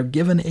anyway, and they're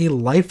given a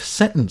life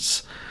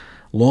sentence.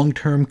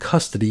 Long-term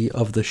custody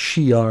of the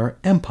Shi'ar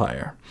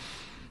Empire.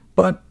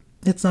 But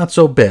it's not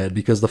so bad,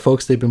 because the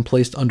folks they've been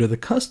placed under the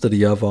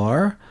custody of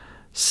are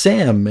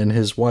Sam and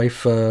his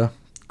wife,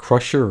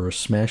 Crusher or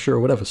Smasher, or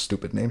whatever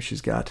stupid name she's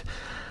got.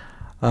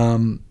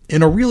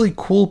 In a really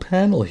cool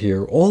panel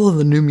here, all of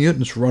the New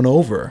Mutants run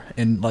over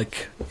and,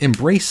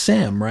 embrace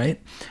Sam,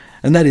 right?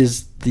 And that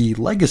is the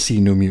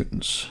Legacy New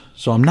Mutants.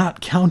 So I'm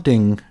not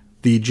counting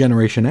the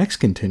Generation X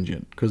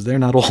contingent, because they're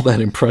not all that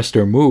impressed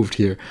or moved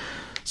here.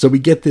 So we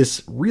get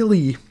this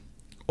really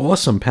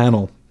awesome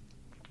panel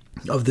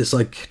of this,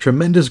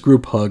 tremendous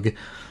group hug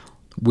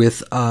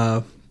with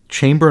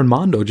Chamber and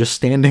Mondo just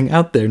standing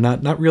out there,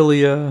 not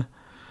really,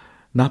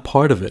 not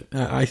part of it.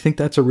 I think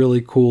that's a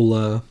really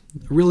cool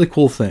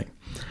thing.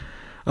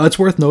 It's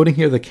worth noting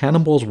here that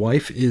Cannonball's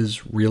wife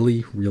is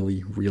really,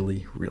 really,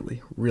 really,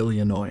 really, really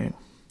annoying.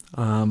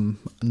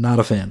 Not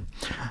a fan.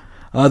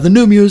 The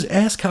New Muse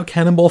asks how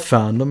Cannonball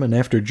found them, and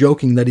after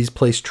joking that he's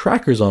placed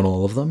trackers on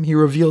all of them, he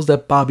reveals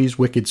that Bobby's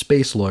wicked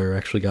space lawyer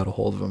actually got a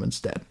hold of him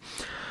instead.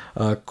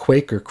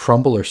 Quake or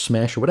Crumble or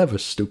Smash or whatever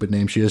stupid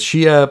name she is,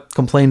 she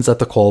complains that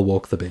the call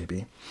woke the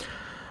baby.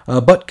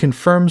 But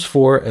confirms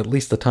for, at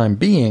least the time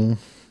being,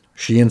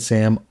 she and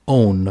Sam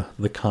own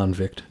the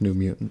convict New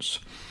Mutants.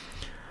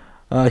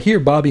 Here,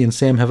 Bobby and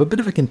Sam have a bit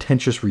of a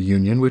contentious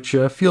reunion, which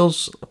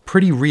feels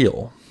pretty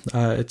real.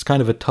 It's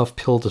kind of a tough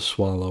pill to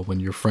swallow when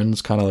your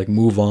friends kind of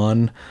move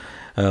on,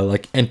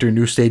 enter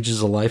new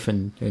stages of life,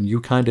 and you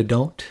kind of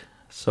don't.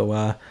 So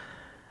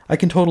I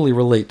can totally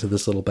relate to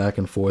this little back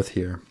and forth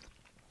here.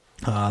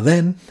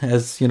 Then,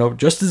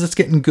 just as it's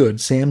getting good,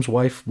 Sam's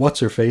wife,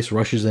 What's-Her-Face,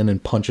 rushes in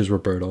and punches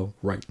Roberto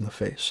right in the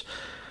face.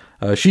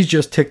 She's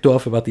just ticked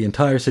off about the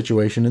entire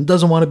situation and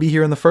doesn't want to be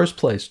here in the first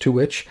place, to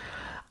which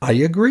I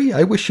agree.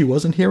 I wish she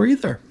wasn't here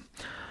either.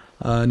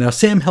 Now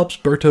Sam helps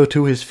Berto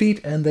to his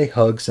feet, and they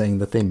hug, saying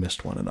that they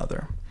missed one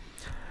another.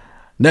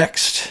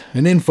 Next,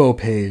 an info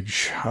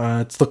page.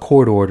 It's the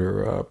court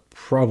order.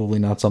 Probably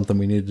not something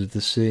we needed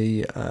to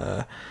see.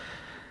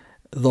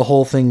 The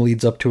whole thing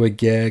leads up to a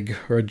gag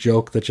or a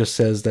joke that just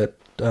says that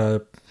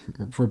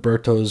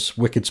Roberto's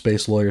wicked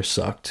space lawyer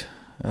sucked.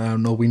 I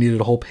don't know if we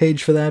needed a whole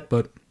page for that,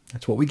 but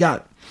that's what we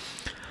got.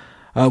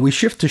 We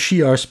shift to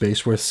Shi'ar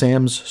space, where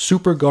Sam's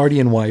super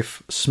guardian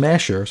wife,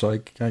 Smasher, so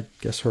I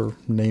guess her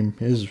name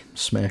is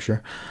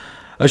Smasher,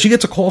 she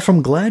gets a call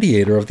from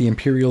Gladiator of the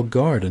Imperial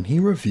Guard, and he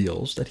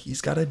reveals that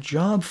he's got a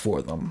job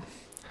for them.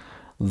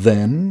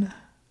 Then,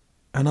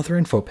 another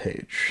info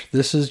page.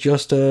 This is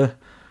just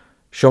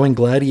showing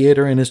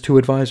Gladiator and his 2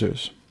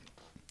 advisors.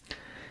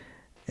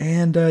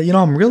 And,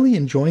 I'm really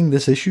enjoying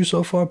this issue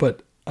so far,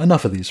 but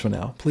enough of these for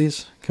now.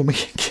 Please, can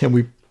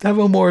we have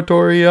a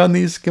moratorium on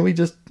these? Can we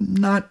just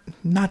not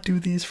do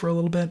these for a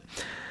little bit?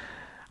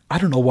 I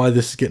don't know why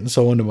this is getting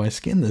so under my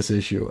skin, this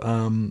issue.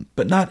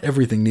 But not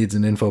everything needs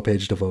an info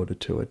page devoted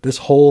to it. This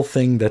whole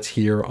thing that's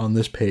here on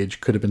this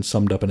page could have been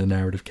summed up in a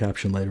narrative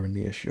caption later in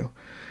the issue.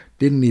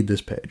 Didn't need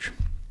this page.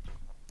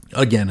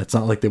 Again, it's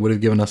not like they would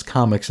have given us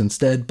comics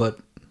instead, but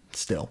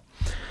still.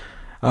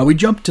 We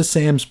jump to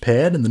Sam's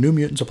pad, and the New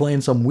Mutants are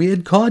playing some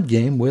weird card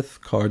game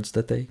with cards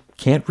that they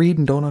can't read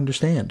and don't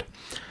understand.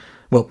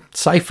 Well,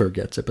 Cypher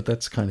gets it, but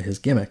that's kind of his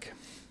gimmick.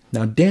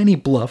 Now, Danny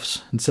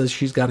bluffs and says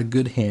she's got a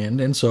good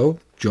hand, and so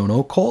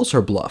Jono calls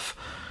her bluff.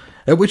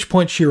 At which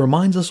point she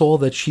reminds us all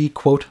that she,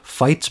 quote,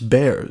 fights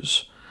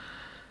bears.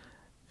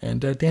 And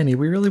Danny,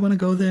 we really want to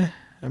go there?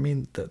 I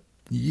mean,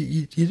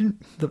 you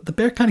didn't. The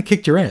bear kind of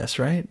kicked your ass,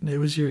 right? It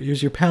was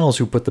your pals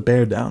who put the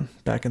bear down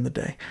back in the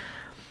day.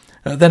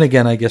 Then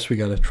again, I guess we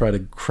got to try to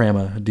cram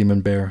a Demon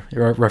Bear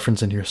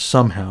reference in here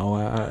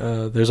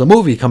somehow. There's a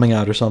movie coming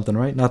out or something,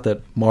 right? Not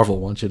that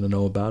Marvel wants you to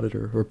know about it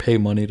or pay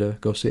money to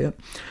go see it.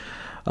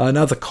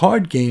 Now, the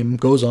card game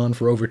goes on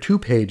for over 2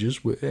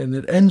 pages, and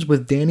it ends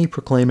with Danny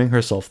proclaiming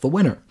herself the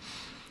winner,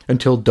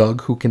 until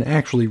Doug, who can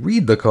actually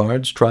read the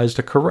cards, tries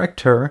to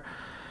correct her,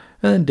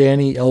 and then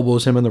Danny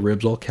elbows him in the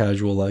ribs all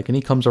casual-like, and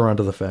he comes around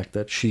to the fact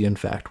that she, in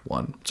fact,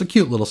 won. It's a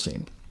cute little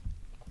scene.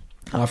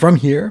 From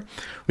here,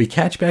 we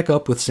catch back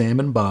up with Sam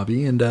and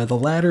Bobby, and the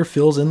latter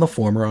fills in the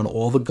former on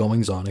all the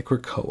goings-on at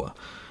Krakoa.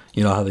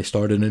 You know, how they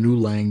started a new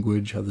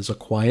language, how there's a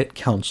quiet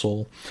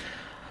council.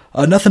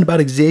 Nothing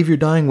about Xavier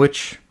dying,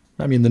 which,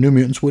 I mean, the New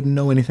Mutants wouldn't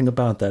know anything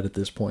about that at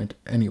this point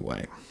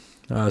anyway.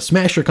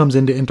 Smasher comes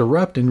in to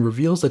interrupt and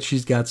reveals that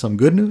she's got some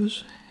good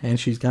news, and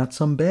she's got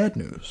some bad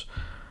news.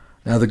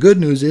 Now, the good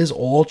news is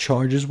all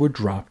charges were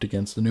dropped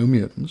against the New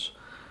Mutants.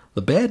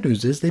 The bad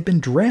news is they've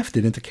been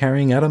drafted into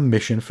carrying out a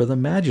mission for the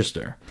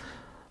Magister.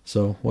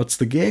 So, what's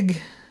the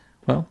gig?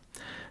 Well,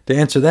 to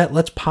answer that,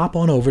 let's pop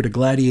on over to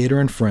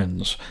Gladiator and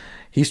Friends.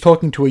 He's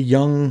talking to a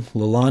young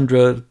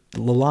Lilandra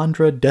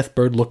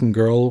Deathbird-looking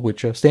girl,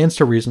 which stands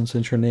to reason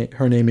since her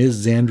name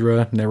is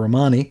Xandra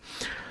Naramani.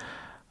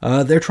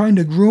 They're trying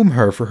to groom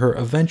her for her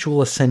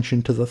eventual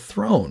ascension to the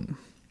throne.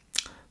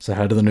 So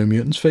how do the New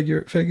Mutants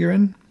figure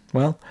in?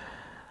 Well,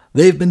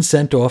 they've been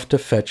sent off to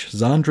fetch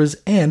Xandra's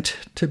aunt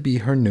to be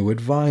her new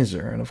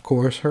advisor, and of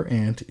course her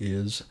aunt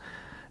is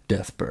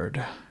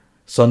Deathbird.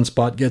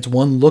 Sunspot gets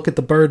one look at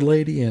the bird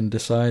lady and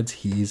decides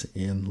he's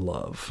in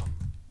love.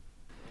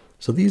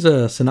 So these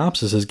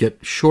synopsises get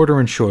shorter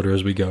and shorter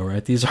as we go,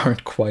 right? These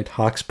aren't quite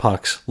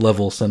Hoxpox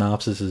level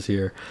synopsises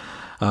here.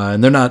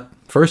 And they're not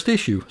first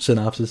issue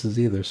synopsises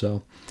either,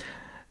 so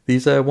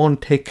these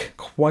won't take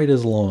quite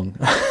as long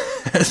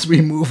as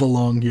we move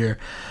along here.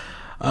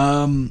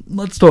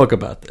 Let's talk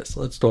about this.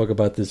 Let's talk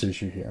about this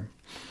issue here.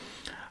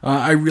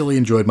 I really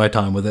enjoyed my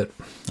time with it.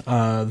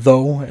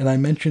 Though, and I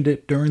mentioned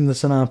it during the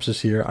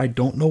synopsis here, I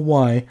don't know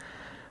why,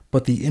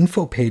 but the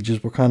info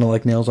pages were kind of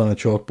like nails on a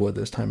chalkboard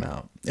this time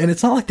out. And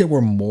it's not like there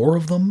were more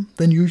of them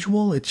than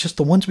usual. It's just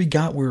the ones we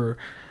got were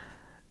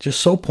just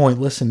so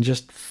pointless and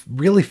just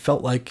really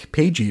felt like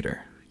page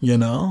eater, you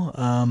know?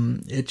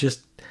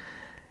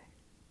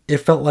 It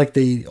felt like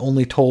they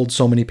only told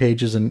so many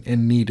pages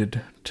and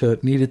needed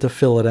to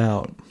fill it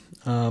out.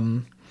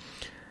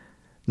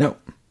 Now,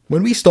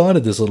 when we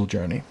started this little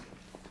journey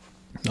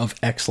of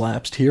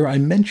X-Lapsed here, I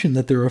mentioned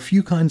that there are a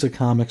few kinds of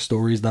comic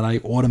stories that I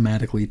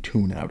automatically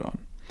tune out on.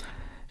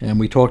 And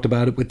we talked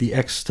about it with the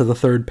X to the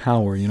third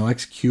power. You know,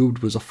 X cubed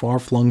was a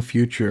far-flung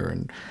future,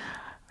 and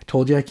I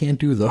told you I can't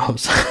do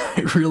those.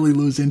 I really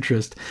lose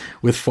interest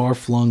with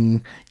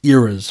far-flung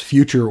eras,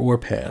 future or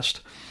past.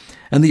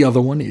 And the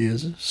other one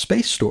is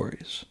space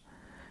stories.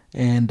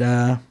 And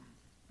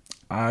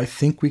I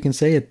think we can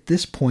say at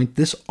this point,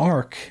 this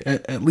arc,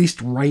 at least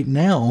right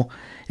now,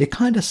 it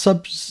kind of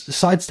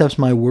sidesteps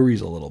my worries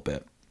a little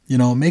bit. You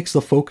know, it makes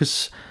the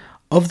focus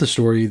of the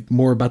story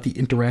more about the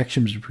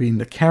interactions between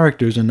the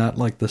characters and not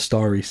like the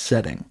starry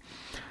setting.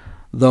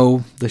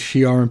 Though the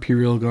Shi'ar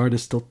Imperial Guard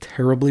is still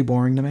terribly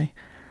boring to me.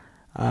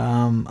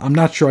 I'm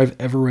not sure I've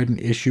ever read an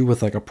issue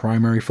with like a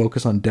primary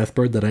focus on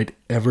Deathbird that I'd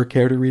ever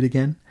care to read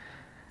again.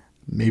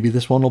 Maybe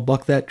this one will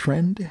buck that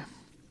trend,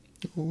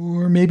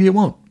 or maybe it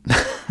won't.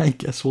 I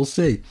guess we'll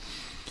see.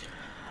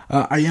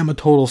 I am a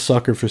total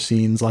sucker for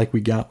scenes like we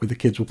got with the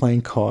kids were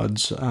playing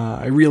cards.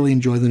 I really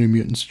enjoy the New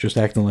Mutants just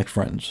acting like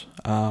friends.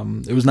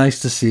 It was nice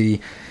to see.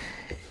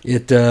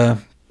 It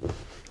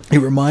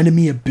reminded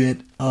me a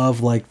bit of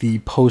like the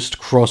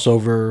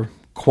post-crossover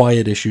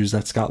quiet issues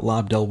that Scott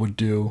Lobdell would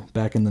do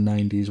back in the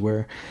 90s,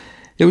 where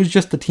it was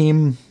just the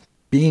team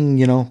being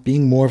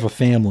more of a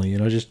family,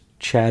 just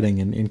chatting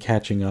and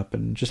catching up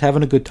and just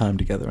having a good time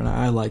together, and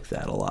I like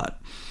that a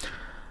lot.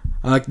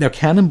 Now,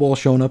 Cannonball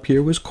showing up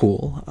here was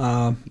cool,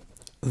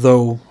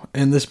 though,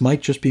 and this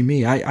might just be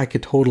me, I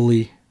could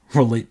totally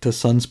relate to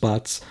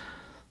Sunspot's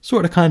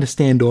sort of kind of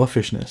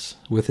standoffishness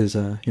with his,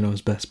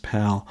 his best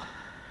pal.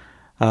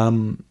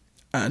 And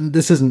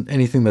this isn't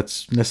anything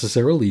that's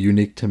necessarily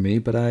unique to me,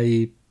 but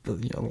a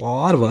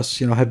lot of us,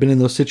 have been in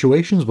those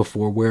situations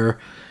before where,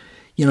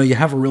 you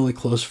have a really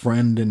close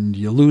friend and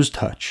you lose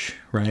touch,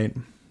 right?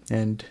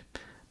 And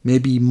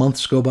maybe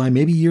months go by,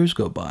 maybe years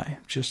go by.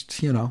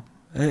 Just,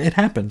 it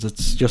happens.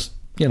 It's just,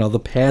 the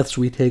paths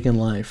we take in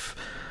life,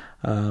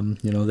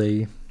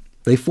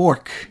 they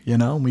fork,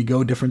 we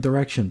go different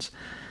directions.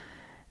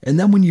 And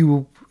then when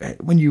you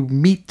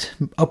meet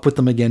up with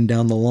them again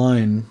down the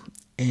line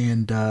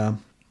and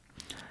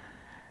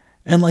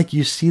like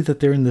you see that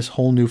they're in this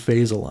whole new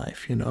phase of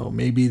life,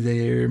 maybe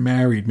they're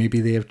married, maybe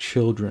they have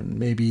children,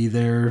 maybe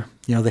they're,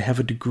 they have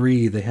a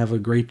degree, they have a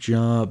great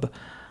job.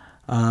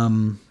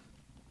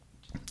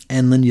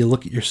 And then you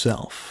look at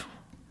yourself,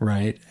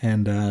 right?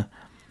 And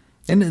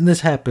and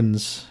this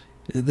happened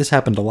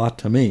a lot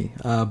to me,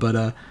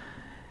 but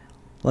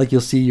like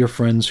you'll see your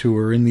friends who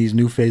are in these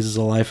new phases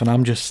of life, and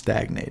I'm just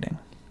stagnating.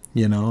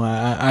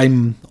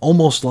 I'm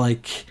almost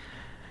like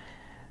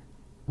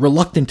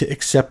reluctant to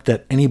accept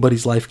that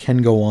anybody's life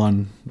can go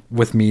on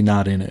with me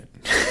not in it,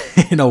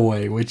 in a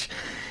way, which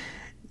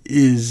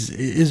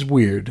is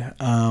weird,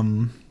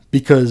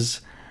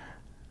 because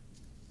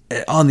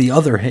on the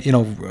other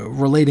hand,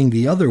 relating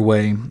the other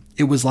way,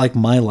 it was like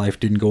my life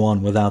didn't go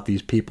on without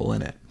these people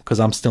in it, because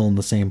I'm still in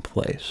the same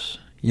place,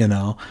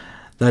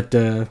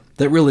 That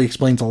really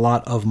explains a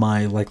lot of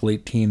my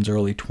late teens,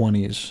 early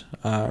 20s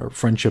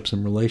friendships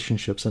and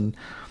relationships. And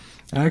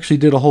I actually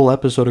did a whole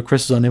episode of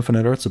Chris is on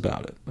Infinite Earths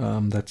about it.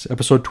 That's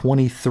episode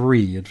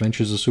 23,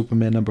 Adventures of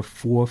Superman number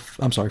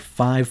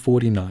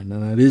 549.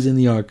 And that is in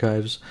the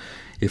archives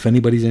if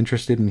anybody's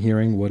interested in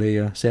hearing what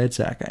a sad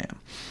sack I am.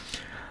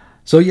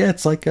 So yeah,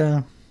 it's like,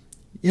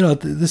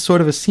 this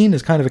sort of a scene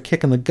is kind of a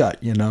kick in the gut,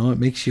 It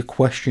makes you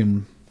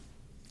question,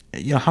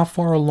 how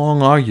far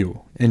along are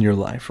you in your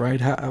life,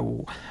 right?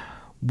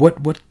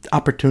 What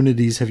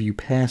opportunities have you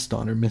passed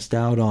on or missed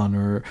out on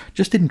or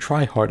just didn't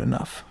try hard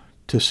enough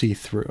to see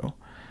through?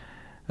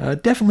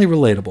 Definitely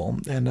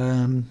relatable,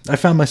 and I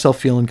found myself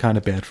feeling kind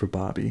of bad for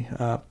Bobby.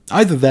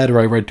 Either that or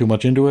I read too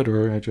much into it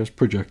or I just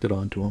projected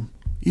onto him.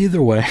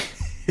 Either way,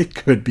 it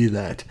could be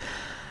that.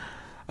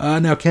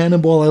 Now,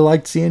 Cannonball I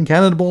liked seeing.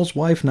 Cannonball's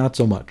wife, not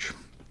so much.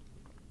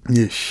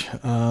 Ish.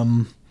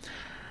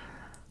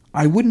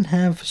 I wouldn't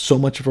have so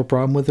much of a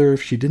problem with her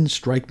if she didn't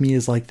strike me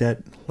as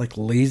that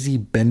lazy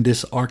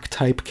Bendis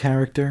archetype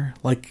character,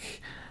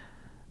 like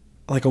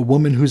a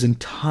woman whose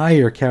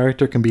entire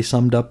character can be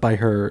summed up by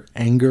her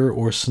anger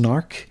or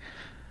snark.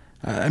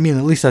 I mean,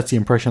 at least that's the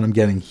impression I'm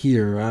getting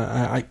here.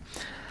 I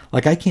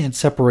can't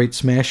separate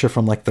Smasher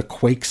from the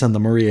Quakes and the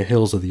Maria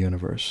Hills of the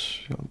universe.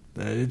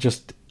 It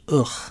just,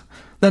 ugh.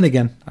 Then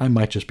again, I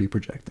might just be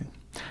projecting.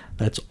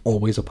 That's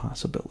always a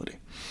possibility.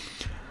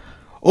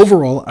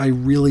 Overall, I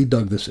really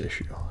dug this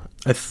issue.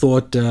 I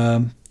thought,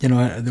 there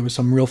was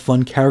some real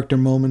fun character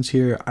moments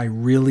here. I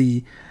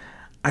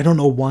don't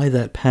know why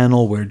that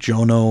panel where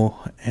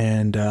Jono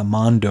and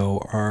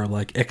Mondo are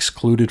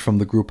excluded from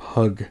the group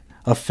hug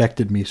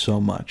affected me so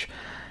much.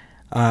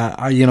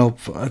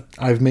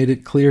 I've made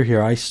it clear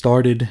here. I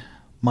started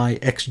my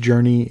X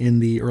journey in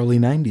the early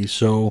 90s,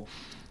 so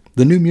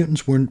the New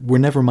Mutants were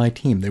never my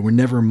team. They were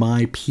never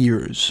my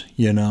peers,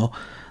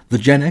 The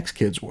Gen X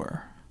kids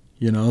were.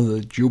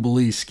 The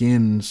Jubilee,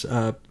 Skins,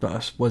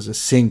 was a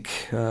Sync,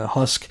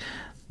 Husk.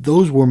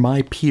 Those were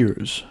my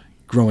peers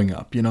growing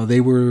up.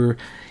 They were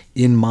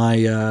in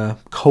my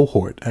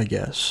cohort, I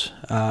guess.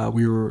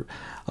 We were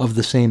of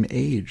the same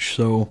age.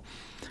 So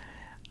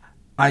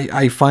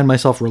I find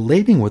myself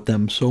relating with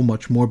them so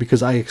much more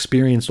because I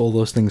experienced all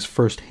those things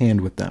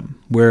firsthand with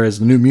them. Whereas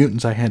the New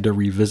Mutants, I had to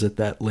revisit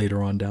that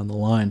later on down the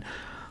line.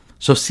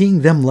 So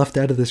seeing them left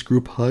out of this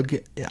group hug,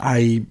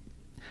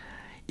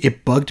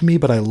 it bugged me,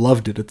 but I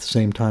loved it at the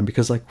same time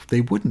because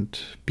they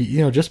wouldn't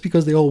be, just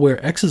because they all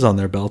wear X's on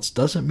their belts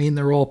doesn't mean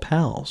they're all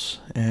pals.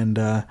 And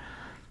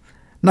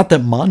not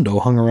that Mondo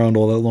hung around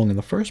all that long in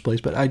the first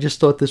place, but I just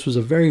thought this was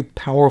a very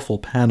powerful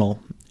panel.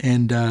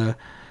 And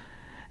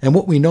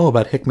what we know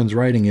about Hickman's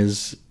writing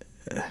is,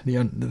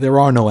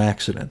 there are no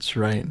accidents,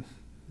 right?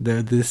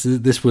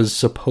 This was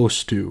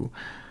supposed to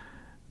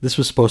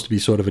be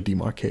sort of a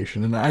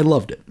demarcation, and I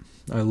loved it.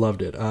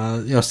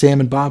 Sam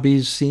and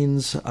Bobby's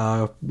scenes,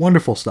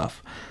 wonderful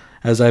stuff.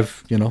 As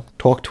I've,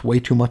 talked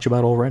way too much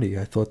about already.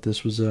 I thought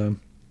this was a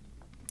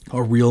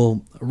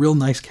real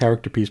nice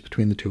character piece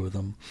between the two of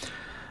them.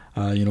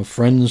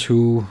 Friends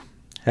who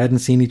hadn't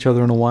seen each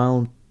other in a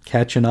while,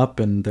 catching up,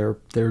 and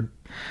they're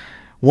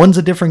one's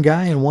a different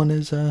guy and one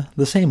is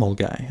the same old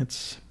guy.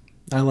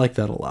 I like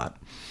that a lot.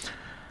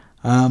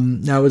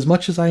 Now, as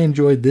much as I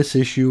enjoyed this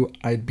issue,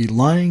 I'd be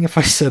lying if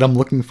I said I'm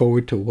looking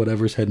forward to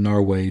whatever's heading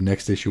our way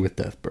next issue with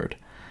Deathbird.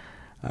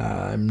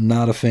 I'm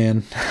not a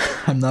fan.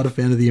 I'm not a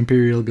fan of the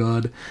Imperial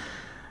Guard.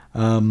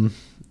 But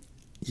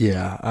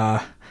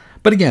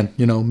again,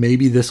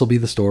 maybe this will be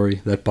the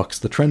story that bucks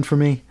the trend for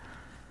me.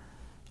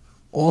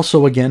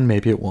 Also, again,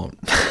 maybe it won't.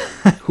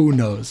 Who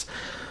knows?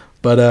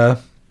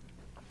 But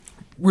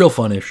real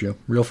fun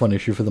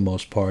issue for the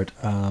most part.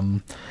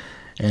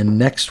 And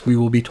next we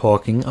will be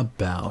talking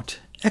about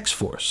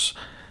X-Force,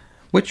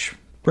 which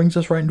brings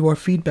us right into our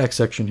feedback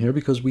section here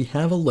because we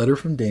have a letter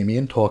from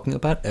Damien talking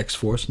about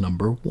X-Force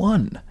number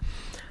 1.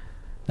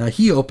 Now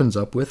he opens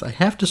up with, I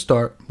have to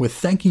start with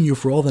thanking you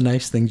for all the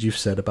nice things you've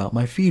said about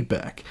my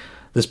feedback.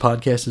 This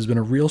podcast has been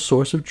a real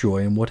source of joy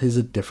in what is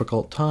a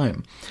difficult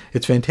time.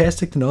 It's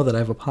fantastic to know that I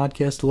have a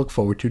podcast to look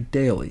forward to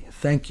daily.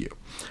 Thank you.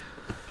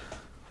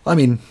 I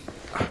mean,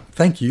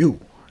 thank you.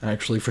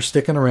 Actually, for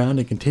sticking around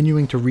and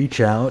continuing to reach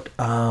out.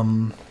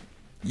 Anybody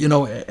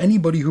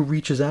who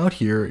reaches out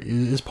here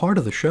is part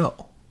of the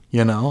show.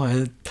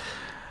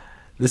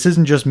 This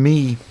isn't just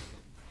me,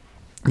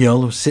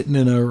 sitting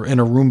in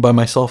a room by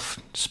myself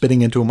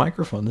spitting into a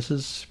microphone. This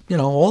is,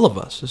 all of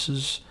us. This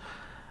is,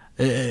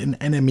 and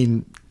I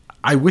mean,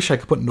 I wish I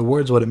could put into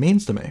words what it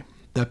means to me.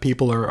 that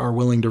people are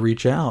willing to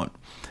reach out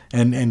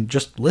and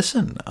just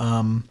listen.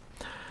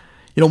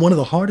 One of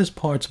the hardest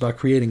parts about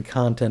creating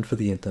content for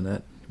the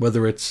internet,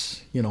 whether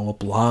it's, a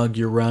blog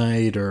you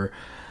write or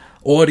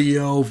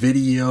audio,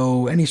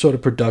 video, any sort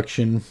of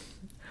production,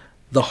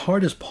 the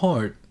hardest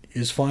part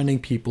is finding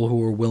people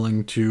who are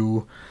willing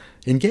to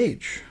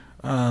engage.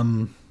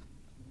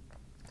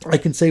 I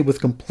can say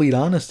with complete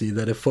honesty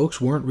that if folks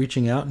weren't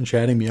reaching out and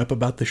chatting me up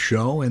about the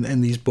show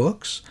and these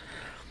books,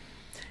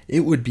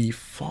 it would be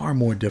far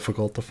more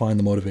difficult to find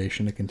the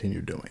motivation to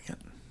continue doing it.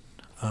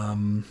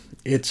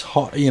 It's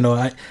hard,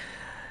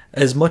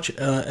 as much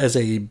as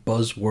a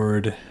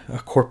buzzword, a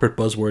corporate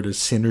buzzword as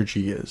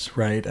synergy is,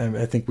 right?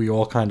 I think we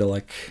all kind of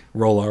like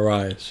roll our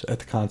eyes at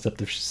the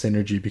concept of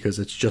synergy because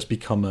it's just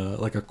become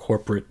a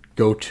corporate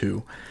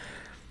go-to.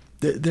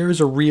 There's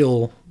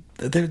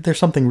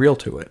something real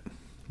to it.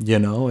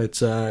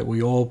 It's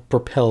we all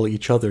propel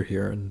each other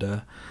here,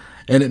 and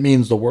it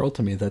means the world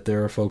to me that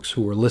there are folks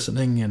who are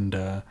listening and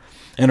are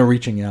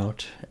reaching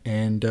out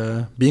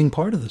and being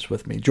part of this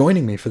with me,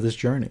 joining me for this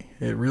journey.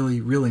 It really,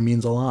 really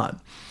means a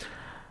lot.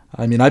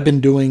 I mean, I've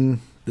been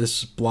doing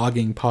this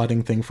blogging,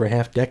 podding thing for a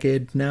half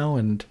decade now,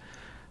 and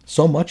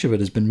so much of it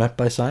has been met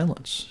by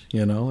silence.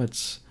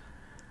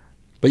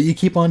 But you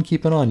keep on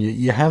keeping on.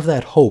 You have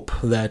that hope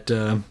that.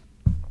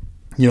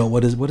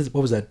 What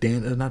was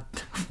that?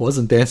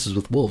 Wasn't Dances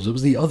with Wolves. It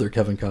was the other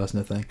Kevin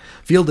Costner thing.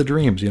 Field of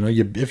Dreams.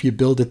 If you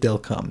build it, they'll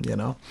come.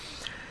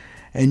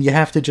 And you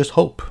have to just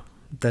hope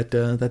that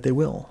they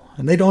will.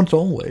 And they don't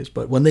always,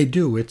 but when they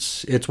do,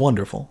 it's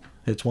wonderful.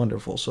 It's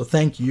wonderful. So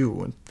thank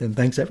you, and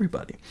thanks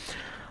everybody.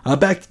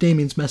 Back to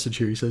Damien's message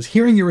here. He says,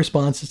 hearing your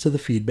responses to the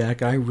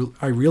feedback, I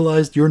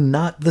realized you're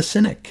not the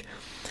cynic.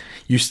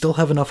 You still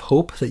have enough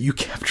hope that you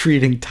kept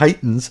reading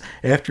Titans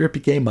after it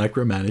became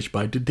micromanaged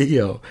by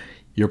DiDio.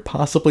 You're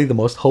possibly the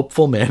most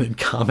hopeful man in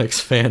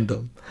comics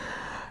fandom.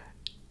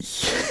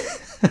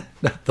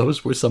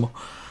 Those were some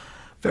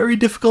very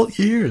difficult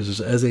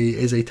years as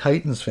a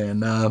Titans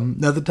fan.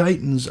 Now, the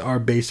Titans are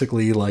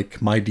basically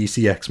like my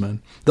DC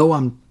X-Men, though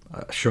I'm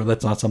sure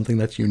that's not something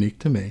that's unique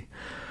to me.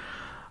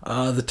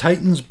 The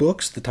Titans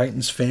books, the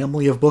Titans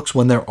family of books,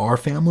 when there are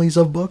families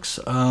of books,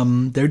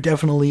 they're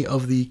definitely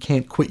of the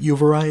can't quit you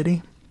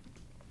variety.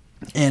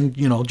 And,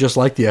 just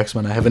like the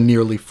X-Men, I have a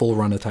nearly full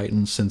run of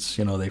Titans since,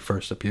 they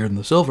first appeared in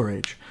the Silver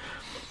Age.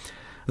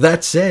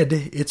 That said,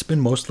 it's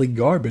been mostly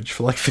garbage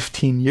for like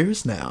 15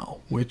 years now,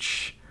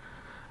 which,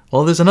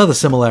 well, there's another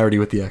similarity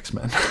with the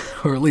X-Men,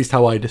 or at least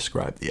how I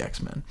describe the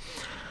X-Men.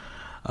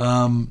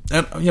 And,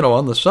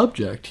 on the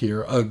subject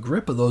here, a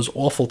grip of those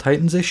awful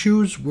Titans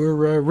issues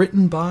were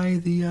written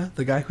by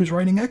the guy who's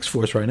writing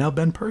X-Force right now,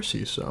 Ben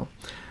Percy, so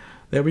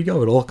there we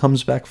go. It all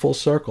comes back full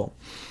circle.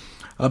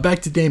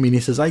 Back to Damien, he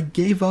says, I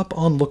gave up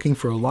on looking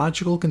for a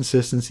logical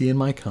consistency in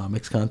my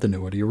comics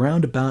continuity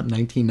around about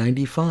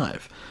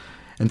 1995,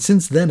 and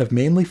since then I've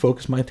mainly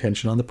focused my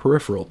attention on the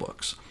peripheral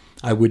books.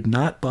 I would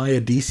not buy a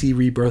DC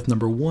Rebirth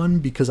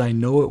 #1 because I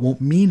know it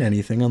won't mean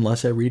anything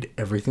unless I read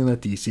everything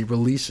that DC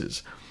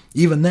releases.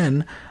 Even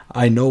then,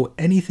 I know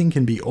anything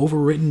can be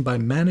overwritten by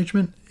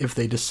management if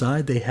they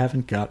decide they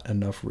haven't got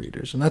enough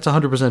readers, and that's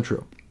 100%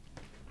 true.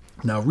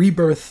 Now,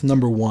 Rebirth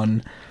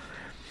 #1...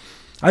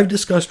 I've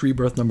discussed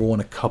Rebirth #1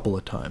 a couple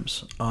of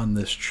times on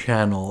this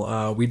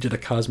channel. We did a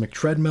Cosmic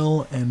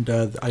Treadmill, and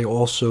I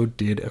also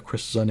did a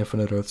Crystals on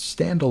Infinite Earth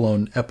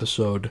standalone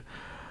episode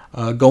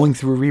going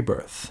through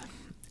Rebirth.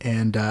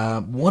 And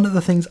one of the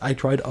things I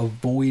tried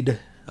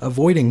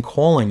avoiding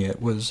calling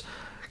it was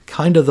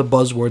kind of the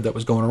buzzword that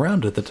was going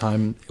around at the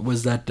time,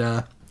 was that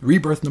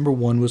Rebirth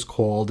 #1 was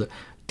called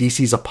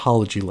DC's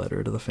apology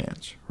letter to the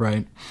fans,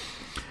 right?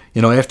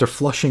 After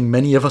flushing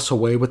many of us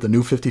away with the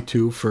New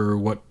 52 for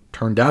what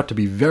turned out to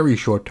be very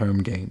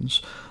short-term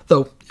gains,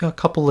 though a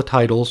couple of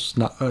titles,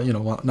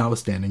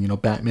 notwithstanding,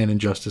 Batman and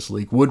Justice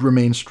League would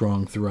remain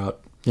strong throughout,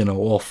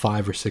 all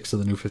 5 or 6 of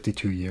the New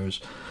 52 years.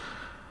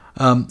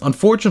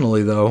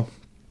 Unfortunately, though,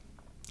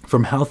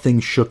 from how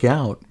things shook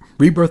out,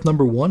 Rebirth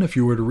 #1, if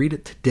you were to read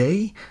it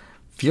today,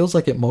 feels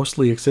like it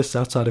mostly exists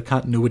outside of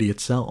continuity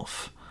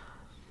itself.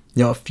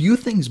 A few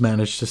things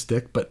managed to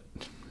stick, but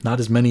not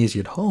as many as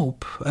you'd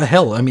hope.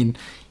 Hell, I mean,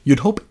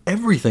 you'd hope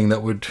everything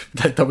that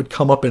would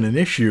come up in an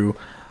issue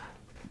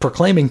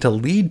proclaiming to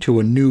lead to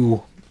a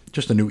new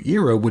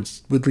era would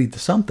lead to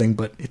something,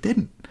 but it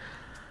didn't.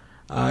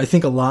 I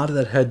think a lot of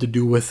that had to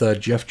do with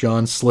Jeff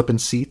Johns slipping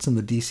seats in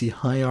the DC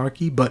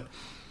hierarchy, but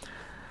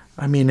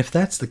I mean, if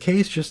that's the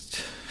case,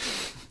 just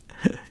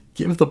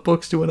give the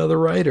books to another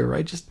writer,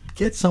 right? Just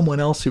get someone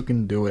else who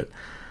can do it.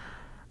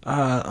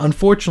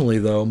 Unfortunately,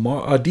 though,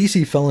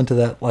 DC fell into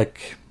that,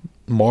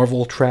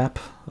 Marvel trap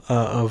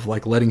of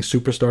letting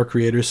superstar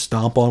creators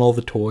stomp on all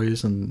the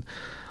toys and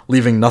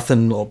leaving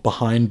nothing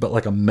behind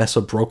but a mess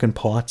of broken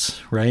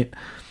parts, right?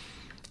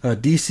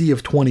 DC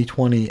of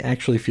 2020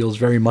 actually feels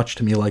very much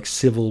to me like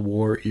Civil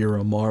War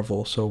era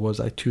Marvel. So was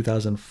I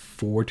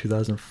 2004,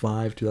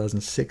 2005,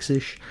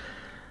 2006-ish?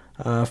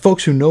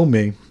 Folks who know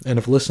me and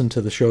have listened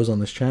to the shows on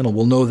this channel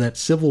will know that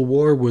Civil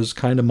War was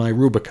kind of my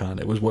Rubicon.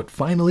 It was what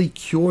finally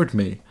cured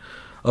me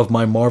of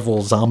my Marvel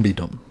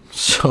zombiedom.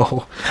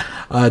 So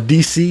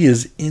DC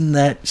is in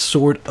that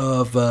sort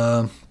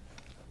of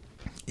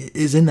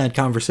is in that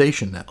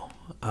conversation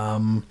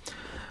now,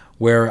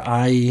 where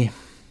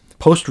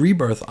post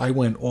Rebirth I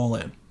went all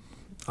in.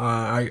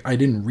 I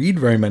didn't read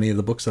very many of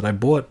the books that I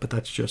bought, but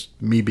that's just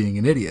me being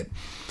an idiot.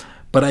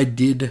 But I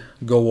did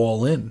go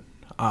all in.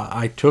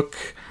 I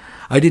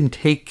didn't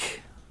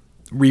take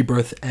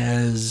Rebirth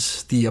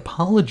as the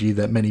apology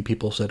that many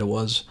people said it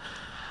was.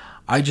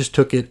 I just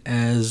took it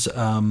as,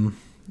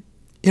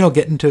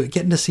 getting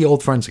to see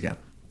old friends again.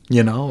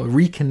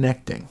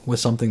 Reconnecting with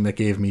something that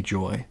gave me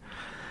joy.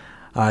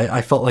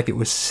 I felt like it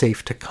was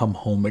safe to come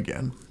home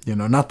again.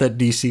 Not that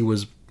DC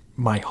was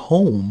my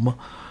home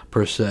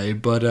per se,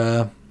 but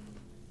the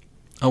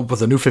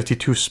New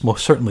 52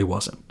 most certainly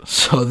wasn't.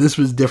 So this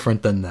was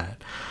different than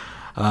that.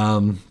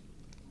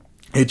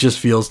 It just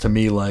feels to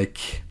me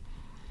like,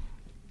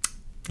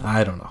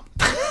 I don't know.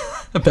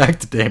 Back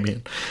to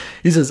Damien.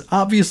 He says,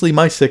 obviously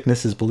my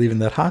sickness is believing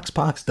that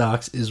Hoxpox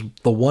Docs is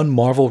the one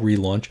Marvel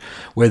relaunch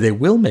where they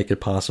will make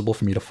it possible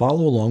for me to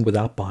follow along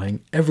without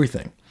buying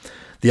everything.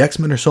 The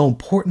X-Men are so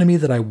important to me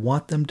that I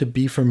want them to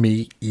be for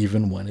me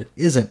even when it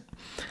isn't.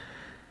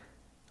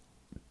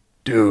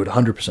 Dude,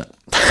 100%.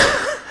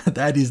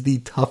 That is the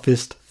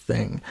toughest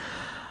thing.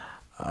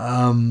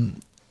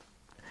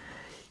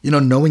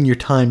 Knowing your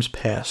time's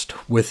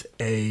passed with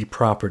a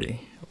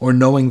property, or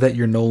knowing that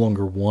you're no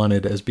longer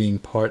wanted as being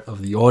part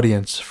of the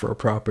audience for a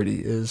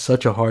property, is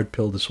such a hard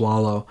pill to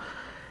swallow.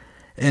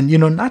 And,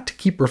 not to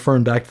keep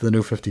referring back to the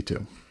New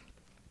 52,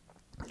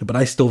 but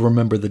I still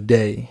remember the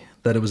day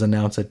that it was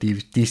announced that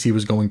DC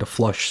was going to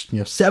flush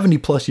 70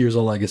 plus years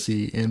of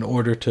legacy in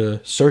order to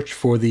search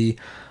for the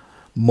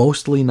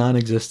mostly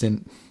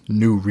non-existent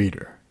new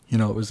reader. It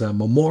was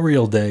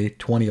Memorial Day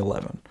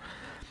 2011.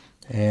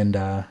 And,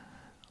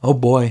 oh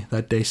boy,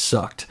 that day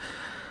sucked.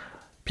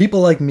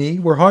 People like me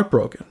were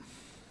heartbroken.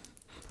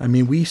 I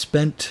mean, we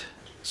spent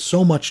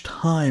so much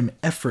time,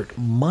 effort,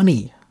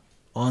 money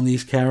on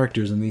these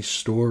characters and these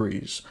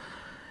stories.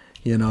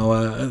 And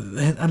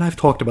I've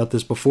talked about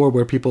this before,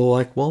 where people are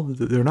like, well,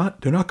 they're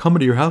not coming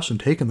to your house and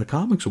taking the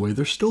comics away.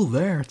 They're still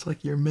there. It's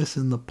like, you're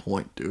missing the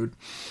point, dude.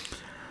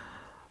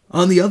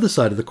 On the other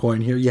side of the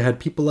coin here, you had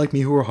people like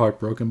me who were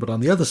heartbroken, but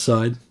on the other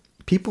side,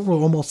 people were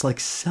almost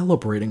like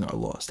celebrating our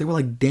loss. They were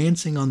like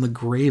dancing on the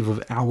grave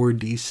of our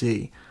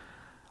DC,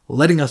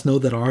 letting us know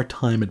that our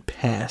time had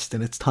passed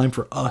and it's time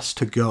for us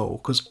to go,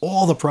 because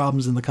all the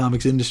problems in the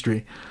comics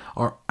industry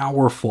are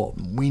our fault.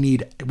 We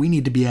need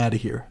to be out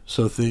of here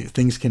so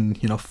things can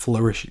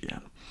flourish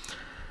again.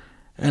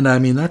 And I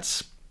mean,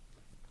 that's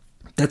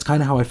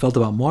kind of how I felt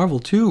about Marvel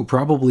too,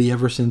 probably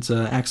ever since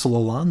Axel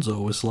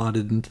Alonso was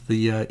slotted into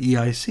the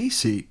EIC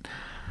seat.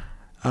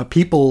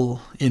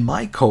 People in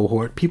my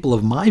cohort, people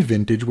of my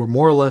vintage, were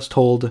more or less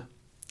told,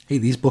 hey,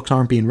 these books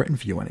aren't being written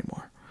for you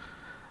anymore.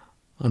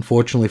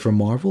 Unfortunately for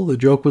Marvel, the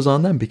joke was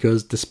on them,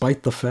 because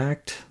despite the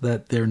fact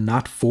that they're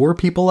not for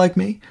people like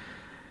me,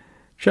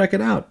 check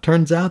it out.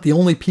 Turns out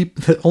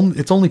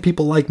it's only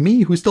people like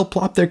me who still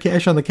plop their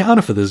cash on the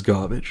counter for this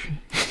garbage.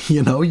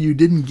 You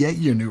didn't get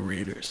your new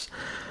readers.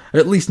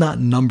 At least not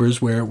in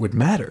numbers where it would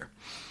matter.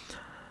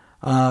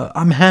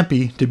 I'm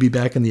happy to be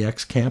back in the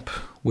X camp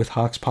with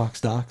Hoxpox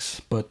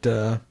Docs, but,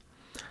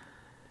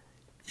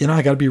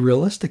 I gotta be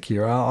realistic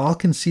here. I'll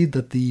concede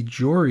that the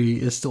jury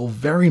is still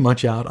very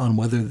much out on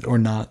whether or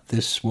not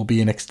this will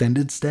be an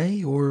extended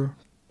stay or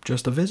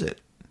just a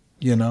visit.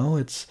 A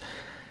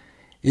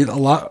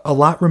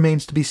lot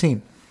remains to be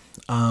seen.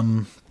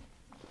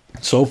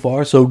 So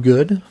far, so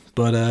good,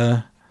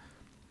 but,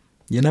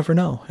 you never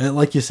know. And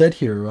like you said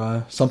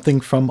here, something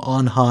from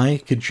on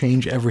high could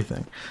change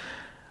everything.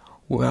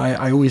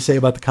 I always say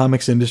about the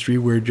comics industry,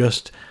 we're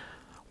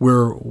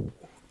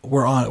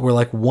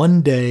like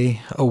one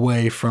day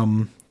away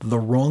from the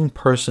wrong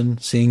person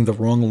seeing the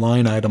wrong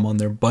line item on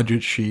their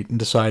budget sheet and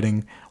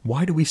deciding,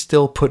 why do we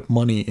still put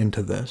money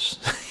into this?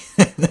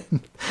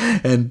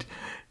 And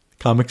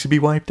comics would be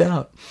wiped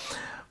out.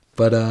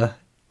 But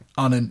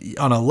on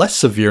a less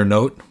severe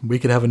note, we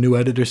could have a new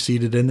editor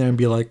seated in there and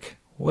be like,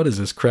 what is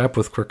this crap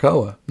with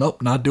Krakoa?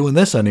 Nope, not doing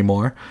this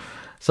anymore.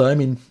 So, I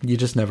mean, you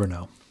just never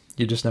know.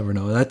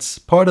 That's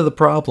part of the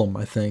problem,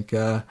 I think.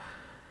 We're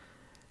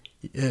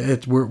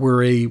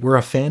a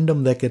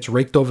fandom that gets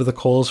raked over the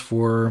coals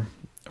for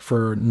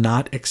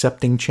not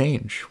accepting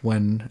change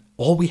when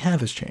all we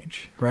have is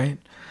change, right?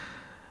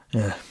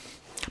 Yeah.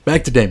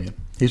 Back to Damien.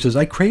 He says,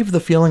 I crave the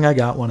feeling I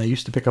got when I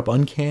used to pick up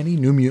Uncanny,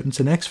 New Mutants,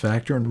 and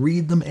X-Factor and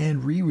read them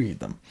and reread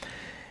them.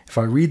 If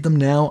I read them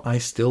now, I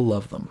still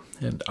love them.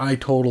 And I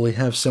totally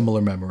have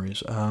similar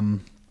memories.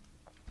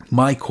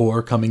 My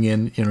core coming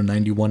in,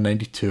 91,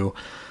 92,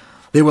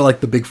 they were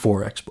like the big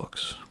 4 X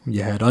books.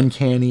 You had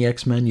Uncanny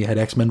X-Men, you had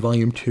X-Men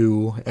Volume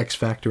 2,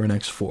 X-Factor, and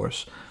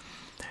X-Force.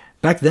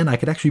 Back then, I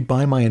could actually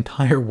buy my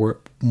entire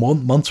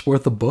month's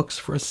worth of books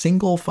for a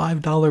single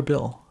 $5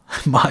 bill.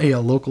 My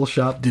local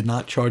shop did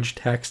not charge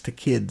tax to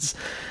kids,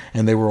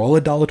 and they were all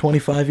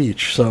 $1.25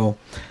 each. So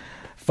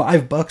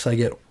 $5, I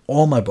get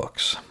all my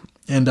books.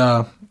 And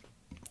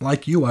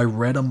like you, I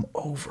read them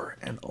over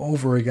and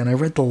over again. I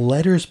read the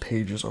letters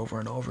pages over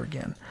and over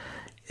again.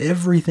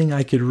 Everything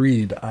I could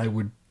read,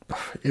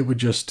 it would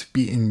just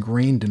be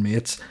ingrained in me.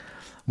 It's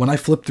when I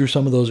flip through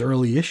some of those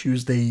early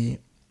issues, the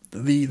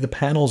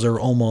panels are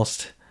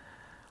almost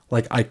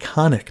like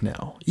iconic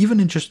now, even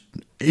in just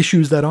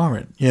issues that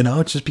aren't.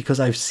 It's just because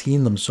I've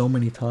seen them so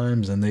many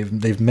times and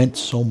they've meant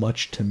so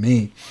much to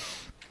me.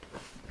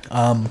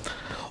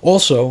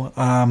 Also,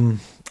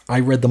 I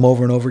read them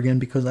over and over again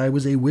because I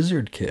was a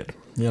Wizard kid.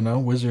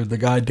 Wizard, the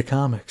Guide to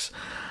Comics.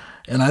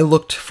 And I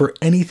looked for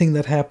anything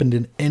that happened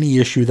in any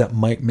issue that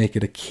might make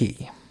it a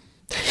key.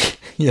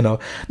 Not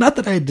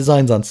that I had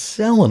designs on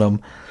selling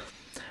them.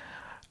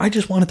 I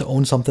just wanted to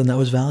own something that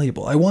was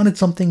valuable. I wanted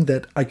something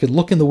that I could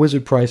look in the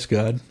Wizard price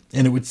guide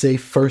and it would say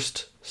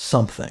first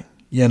something,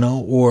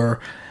 or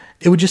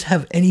it would just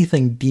have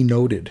anything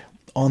denoted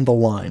on the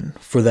line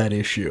for that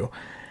issue.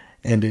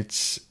 And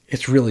it's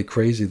really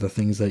crazy the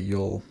things that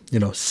you'll,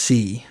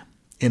 see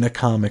in a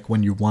comic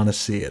when you want to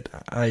see it.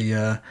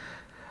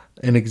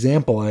 An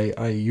example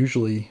I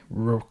usually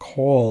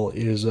recall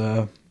is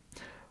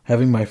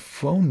having my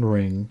phone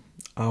ring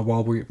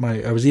while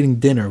I was eating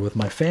dinner with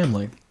my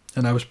family.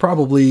 And I was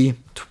probably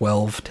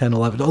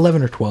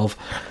 11 or 12.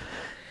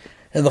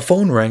 And the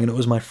phone rang, and it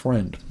was my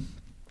friend.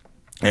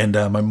 And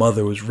my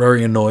mother was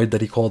very annoyed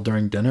that he called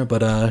during dinner,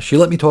 but she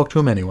let me talk to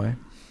him anyway.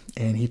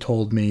 And he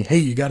told me, hey,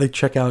 you got to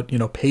check out,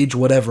 page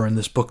whatever in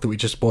this book that we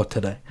just bought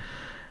today.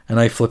 And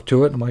I flipped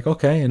to it, and I'm like,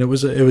 okay. And it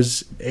was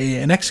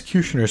an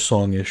Executioner's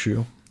Song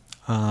issue.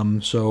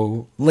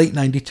 So late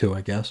 92,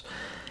 I guess.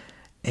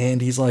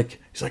 And he's like,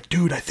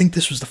 dude, I think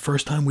this was the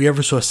first time we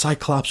ever saw a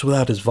Cyclops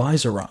without his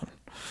visor on.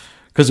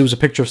 Because it was a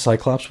picture of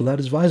Cyclops without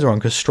his visor on,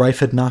 because Strife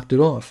had knocked it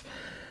off.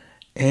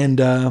 And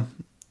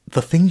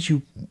the things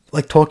you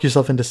talk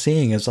yourself into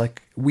seeing is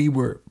we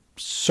were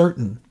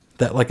certain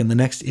that in the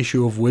next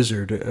issue of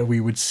Wizard,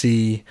 we would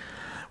see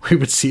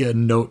a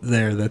note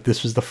there that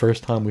this was the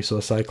first time we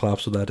saw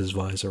Cyclops without his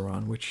visor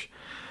on, which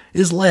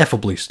is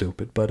laughably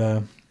stupid.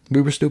 But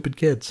we were stupid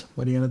kids.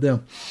 What are you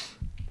gonna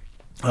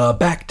do?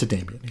 Back to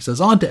Damian. He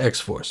says, on to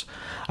X-Force.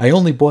 I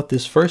only bought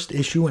this first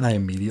issue and I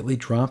immediately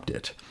dropped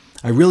it.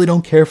 I really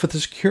don't care for the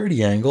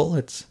security angle.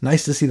 It's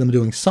nice to see them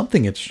doing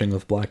something interesting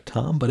with Black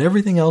Tom, but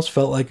everything else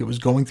felt like it was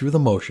going through the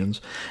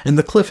motions, and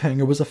the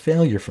cliffhanger was a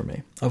failure for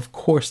me. Of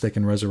course they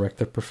can resurrect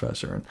the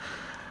professor. And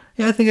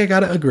yeah, I think I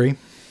gotta agree.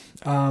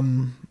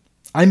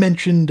 I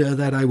mentioned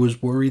that I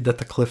was worried that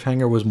the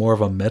cliffhanger was more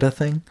of a meta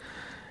thing.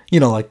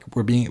 What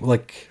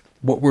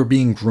we're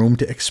being groomed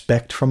to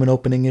expect from an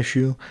opening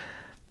issue.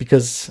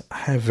 Because I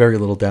have very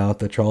little doubt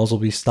that Charles will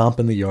be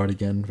stomping the yard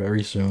again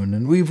very soon,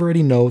 and we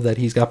already know that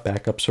he's got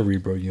backup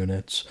Cerebro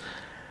units.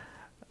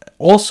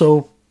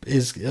 Also a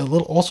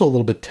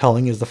little bit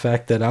telling is the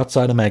fact that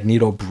outside of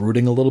Magneto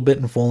brooding a little bit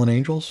in Fallen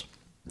Angels,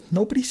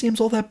 nobody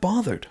seems all that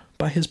bothered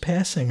by his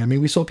passing. I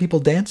mean, we saw people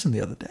dancing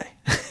the other day.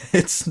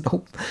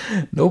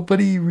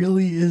 Nobody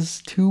really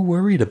is too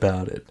worried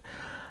about it.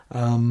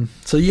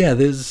 So yeah,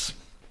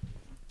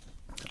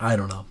 I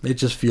don't know. It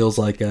just feels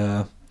like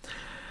a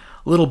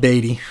little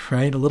baity,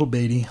 right? A little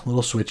baity, a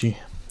little switchy.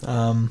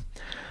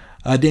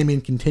 Damian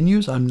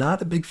continues, I'm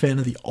not a big fan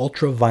of the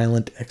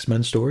ultra-violent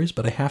X-Men stories,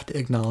 but I have to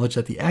acknowledge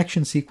that the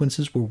action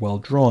sequences were well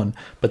drawn,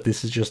 but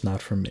this is just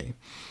not for me.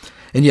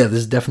 And yeah, this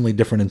is definitely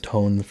different in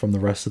tone from the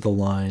rest of the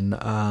line.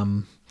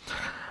 I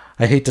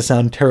hate to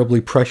sound terribly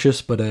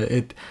precious, but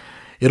it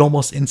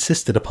almost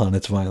insisted upon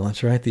its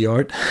violence, right? The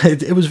art,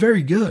 it was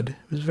very good.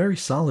 It was very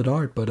solid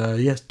art, but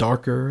yes,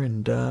 darker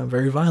and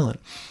very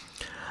violent.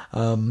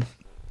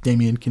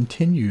 Damian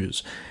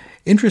continues,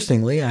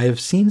 interestingly, I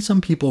have seen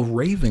some people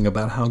raving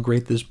about how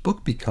great this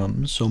book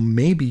becomes, so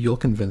maybe you'll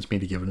convince me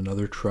to give it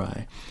another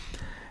try.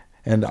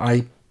 And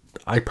I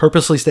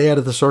purposely stay out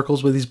of the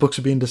circles where these books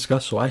are being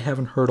discussed, so I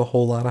haven't heard a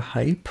whole lot of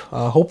hype.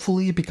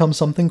 Hopefully it becomes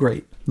something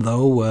great,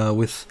 though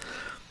with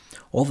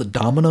all the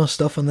Domino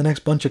stuff on the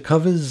next bunch of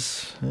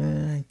covers,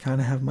 I kind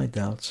of have my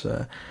doubts.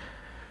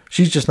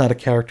 She's just not a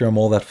character I'm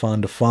all that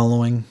fond of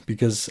following,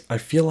 because I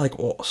feel like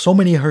so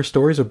many of her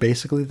stories are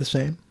basically the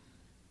same.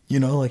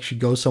 She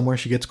goes somewhere,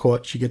 she gets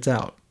caught, she gets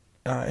out.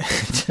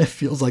 It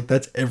feels like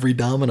that's every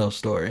Domino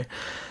story.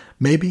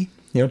 Maybe,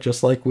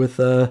 just like with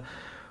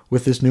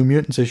this New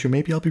Mutants issue,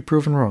 maybe I'll be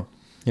proven wrong.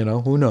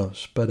 Who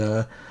knows?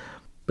 But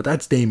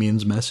that's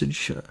Damian's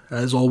message.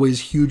 As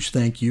always, huge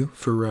thank you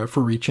for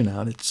reaching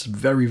out. It's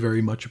very,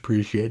 very much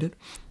appreciated.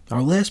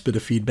 Our last bit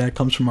of feedback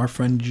comes from our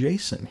friend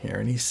Jason here,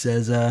 and he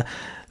says, this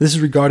is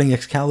regarding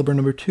Excalibur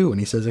number 2, and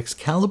he says,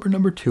 Excalibur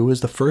number 2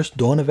 is the first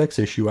Dawn of X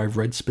issue I've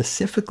read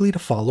specifically to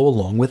follow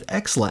along with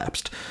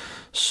X-Lapsed.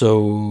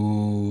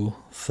 So,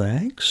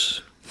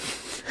 thanks?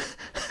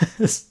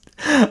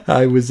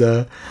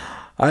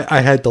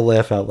 I had to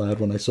laugh out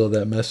loud when I saw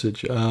that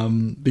message,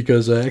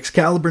 because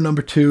Excalibur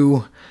number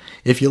 2,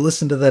 if you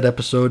listen to that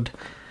episode,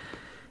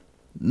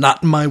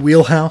 not in my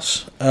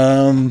wheelhouse.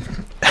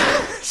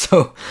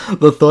 So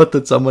the thought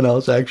that someone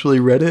else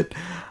actually read it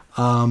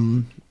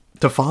to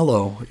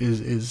follow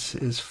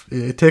is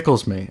it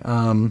tickles me.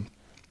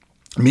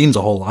 It means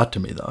a whole lot to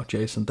me, though,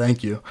 Jason.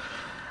 Thank you.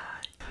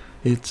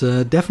 It's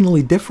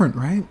definitely different,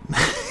 right?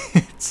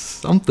 It's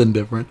something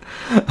different.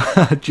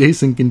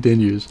 Jason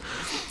continues.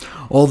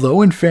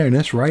 Although, in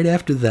fairness, right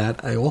after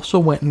that, I also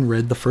went and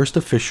read the first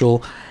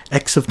official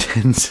X of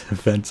Tens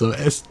event, so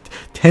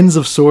Tens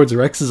of Swords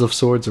or X's of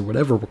Swords or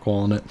whatever we're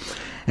calling it.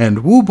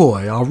 And woo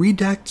boy, I'll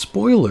redact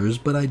spoilers,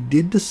 but I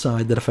did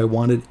decide that if I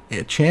wanted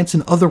a chance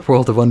in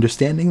Otherworld of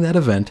understanding that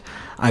event,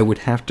 I would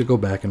have to go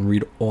back and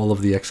read all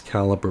of the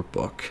Excalibur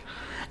book.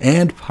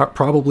 And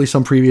probably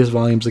some previous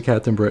volumes of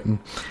Captain Britain,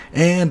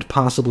 and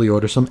possibly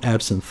order some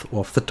absinthe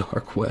off the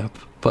dark web.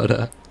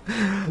 But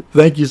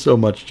thank you so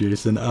much,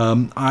 Jason.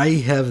 I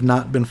have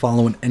not been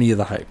following any of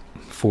the hype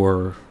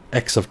for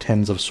X of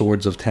Tens of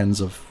Swords of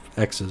Tens of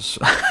X's.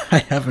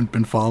 I haven't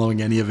been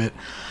following any of it.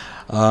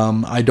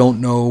 I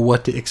don't know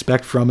what to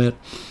expect from it.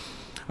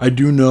 I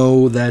do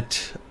know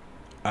that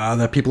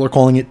people are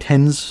calling it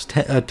Ten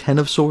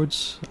of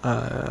Swords,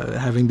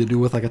 having to do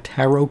with like a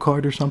tarot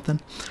card or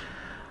something.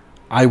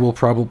 I will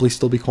probably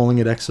still be calling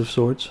it X of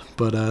Swords,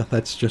 but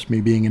that's just me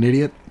being an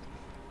idiot.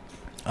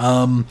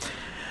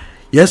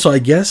 Yeah, so I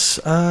guess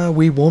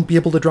we won't be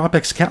able to drop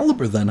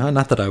Excalibur then, huh?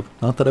 Not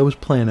that I was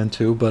planning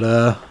to,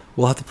 but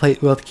we'll have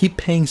to keep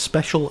paying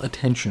special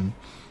attention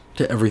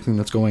to everything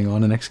that's going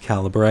on in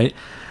Excalibur.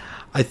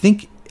 I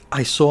think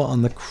I saw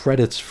on the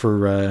credits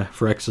for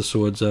X of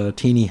Swords,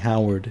 Teenie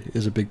Howard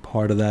is a big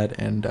part of that,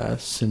 and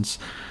since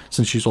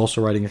she's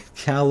also writing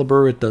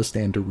Excalibur, it does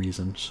stand to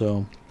reason.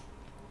 So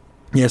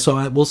yeah,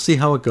 so we'll see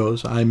how it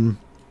goes. I'm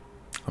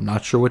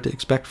not sure what to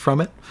expect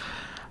from it.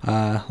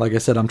 Like I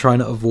said, I'm trying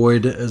to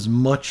avoid as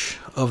much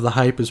of the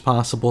hype as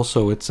possible,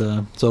 so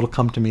it'll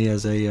come to me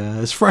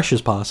as fresh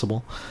as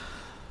possible.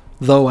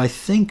 Though I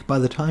think by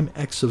the time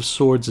X of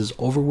Swords is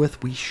over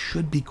with, we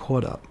should be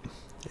caught up.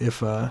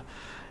 If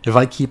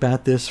I keep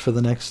at this for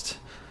the next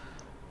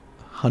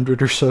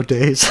 100 or so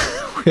days,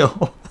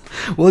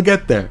 we'll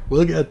get there.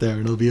 We'll get there,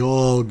 and it'll be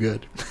all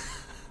good.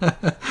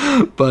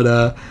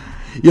 But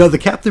the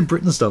Captain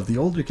Britain stuff, the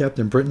older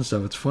Captain Britain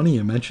stuff, it's funny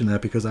you mention that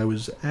because I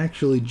was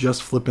actually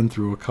just flipping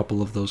through a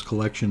couple of those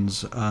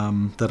collections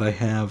that I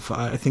have.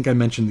 I think I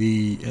mentioned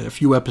a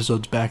few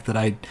episodes back that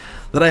I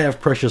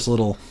have precious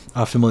little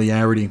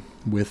familiarity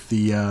with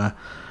the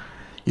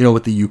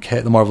with the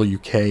UK, the Marvel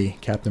UK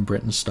Captain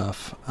Britain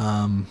stuff.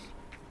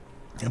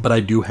 But I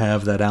do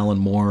have that Alan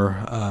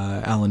Moore,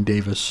 Alan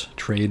Davis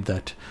trade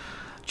that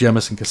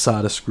Jemison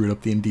Quesada screwed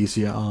up the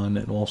Indicia on,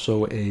 and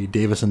also a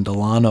Davis and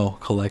Delano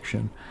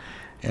collection.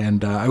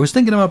 And I was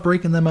thinking about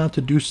breaking them out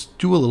to do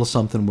a little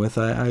something with.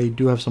 I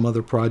do have some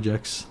other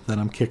projects that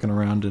I'm kicking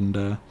around, and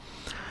I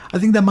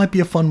think that might be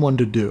a fun one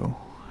to do.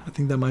 I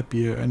think that might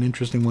be an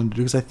interesting one to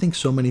do, because I think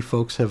so many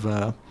folks have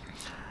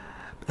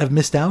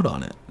missed out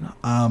on it.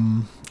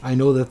 I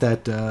know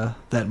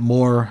that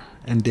Moore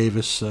and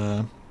Davis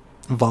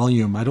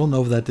volume, I don't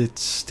know that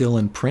it's still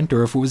in print,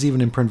 or if it was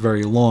even in print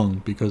very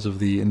long because of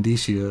the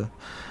Indicia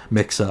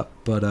mix-up,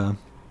 but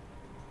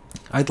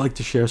I'd like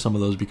to share some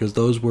of those, because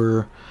those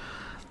are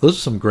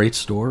some great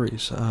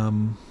stories. I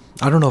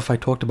don't know if I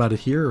talked about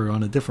it here or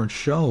on a different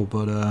show,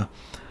 but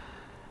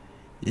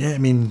yeah, I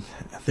mean,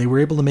 they were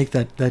able to make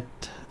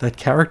that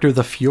character,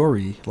 the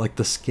Fury, like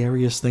the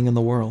scariest thing in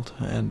the world,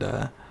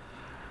 and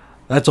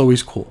that's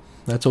always cool.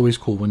 That's always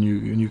cool when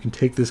you can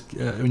take this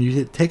when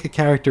you take a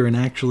character and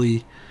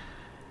actually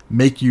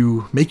make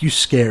you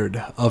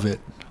scared of it.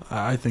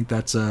 I think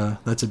that's a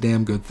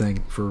damn good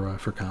thing for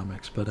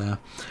comics. But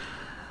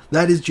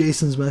that is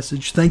Jason's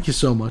message. Thank you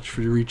so much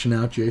for reaching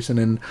out, Jason,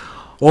 and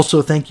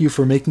also thank you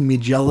for making me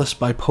jealous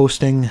by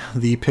posting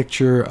the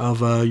picture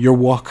of your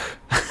walk,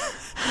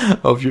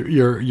 of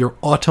your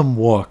autumn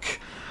walk,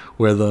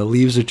 where the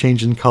leaves are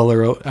changing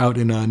color out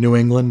in New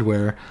England,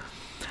 where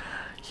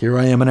here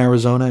I am in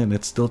Arizona and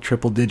it's still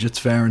triple digits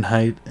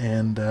Fahrenheit,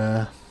 and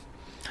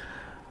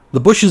the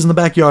bushes in the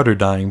backyard are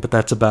dying, but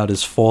that's about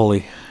as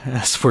fally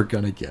as we're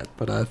going to get.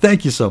 But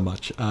thank you so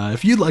much.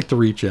 If you'd like to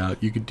reach out,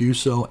 you could do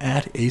so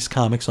at Ace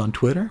Comics on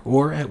Twitter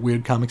or at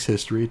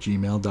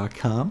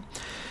weirdcomicshistory@gmail.com. You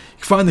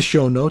can find the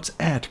show notes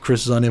at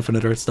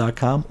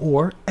chrisisoninfiniteearths.com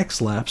or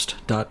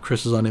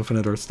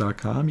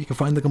xlapsed.chrisisoninfiniteearths.com. You can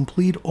find the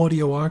complete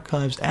audio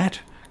archives at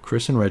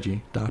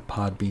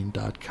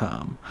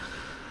chrisandreggie.podbean.com.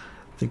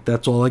 I think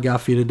that's all I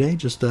got for you today.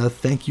 Just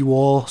thank you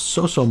all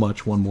so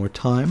much one more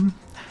time.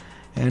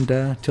 And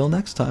till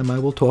next time, I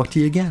will talk to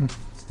you again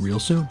real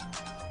soon.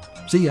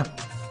 See ya.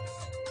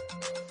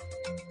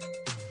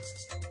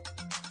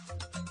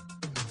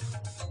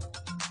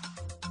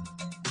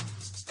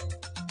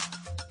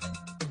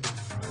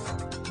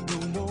 No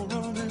more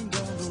running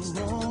down the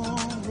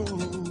wrong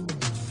road,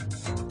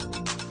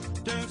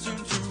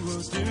 dancing to a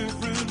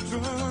different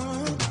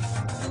drum.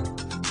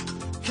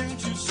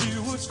 Can't you see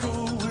what's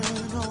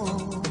going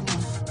on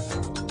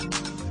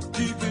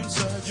deep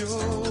inside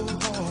your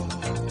heart?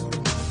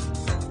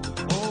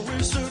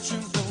 Always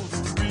searching for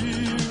the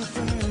real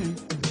thing.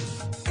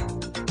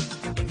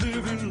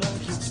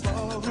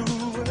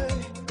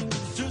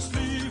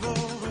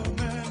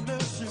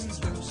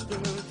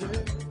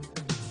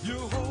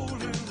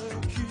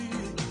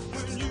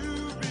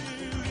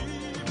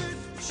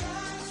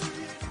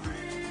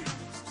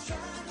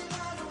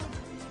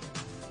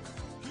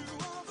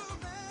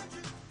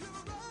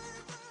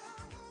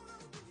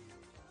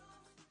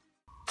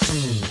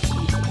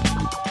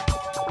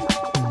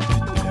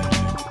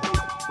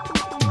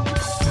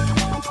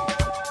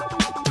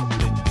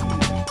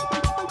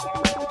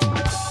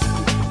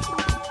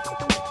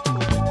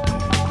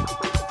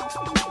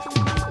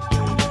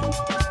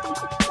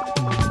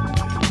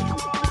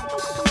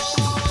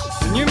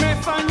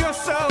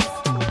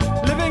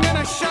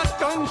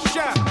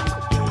 shack.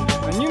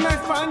 And you may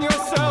find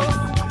yourself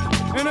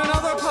in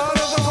another part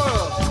of the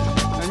world.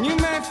 And you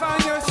may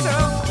find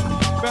yourself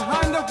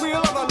behind the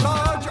wheel of a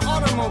large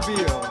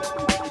automobile.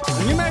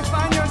 And you may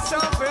find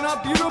yourself in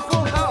a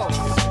beautiful house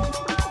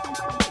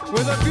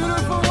with a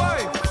beautiful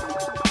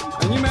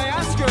wife. And you may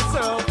ask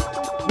yourself,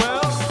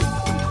 well,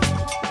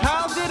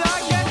 how did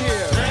I get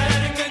here?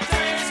 Letting the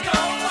days go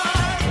by,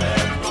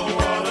 let the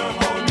water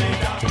hold me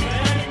down.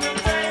 Letting the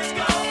days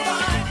go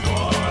by,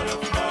 water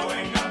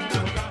flowing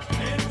underground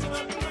into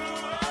the blue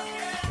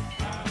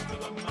again after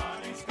the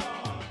money's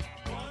gone.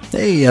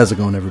 Hey, how's it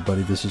going,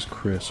 everybody? This is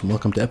Chris, and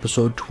welcome to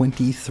episode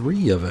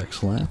 23 of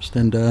X-Lapsed,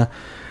 and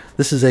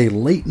this is a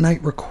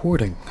late-night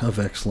recording of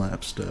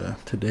X-Lapsed.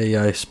 Today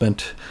I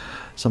spent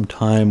some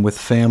time with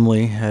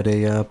family at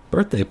a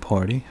birthday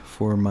party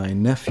for my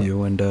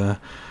nephew, and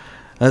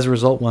as a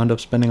result wound up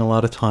spending a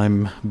lot of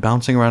time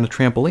bouncing around a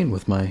trampoline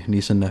with my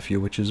niece and nephew,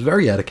 which is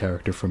very out of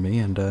character for me,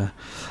 and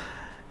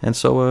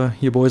so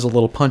your boy's a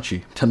little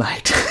punchy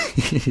tonight.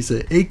 He's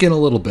aching a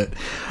little bit,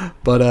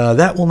 but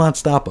that will not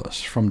stop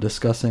us from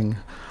discussing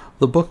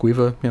the book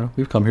we've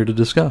come here to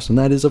discuss, and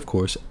that is, of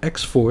course,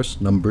 X-Force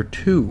number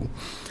 2.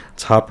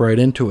 Let's hop right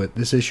into it.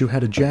 This issue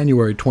had a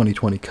January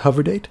 2020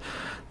 cover date.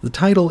 The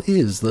title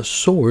is The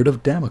Sword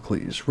of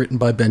Damocles, written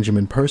by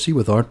Benjamin Percy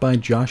with art by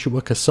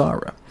Joshua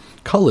Cassara.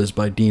 Colors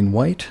by Dean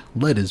White.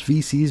 Letters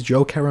VC's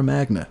Joe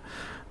Caramagna.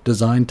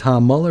 Design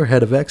Tom Muller,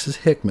 head of X is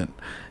Hickman.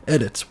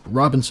 Edits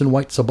Robinson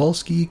White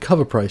Sobolski.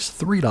 Cover price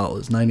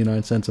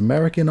 $3.99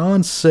 American.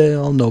 On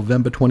sale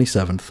November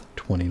 27th,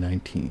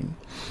 2019.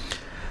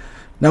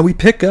 Now we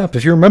pick up,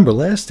 if you remember,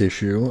 last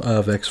issue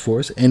of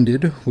X-Force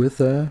ended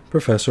with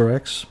Professor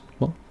X,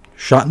 well,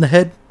 shot in the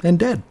head and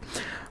dead.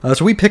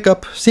 So we pick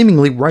up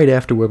seemingly right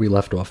after where we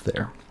left off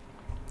there.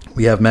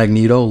 We have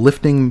Magneto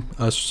lifting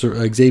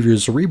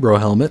Xavier's Cerebro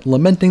helmet,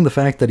 lamenting the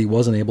fact that he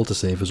wasn't able to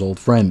save his old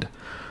friend.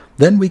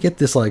 Then we get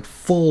this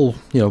full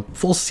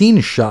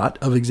scene shot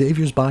of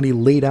Xavier's body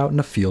laid out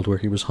in a field where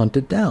he was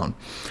hunted down.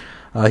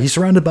 He's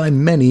surrounded by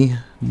many,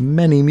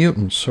 many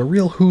mutants, a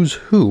real who's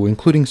who,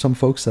 including some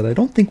folks that I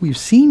don't think we've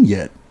seen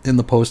yet in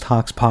the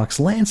post-Hoxpox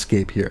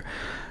landscape here.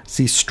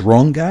 See,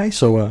 Strong Guy,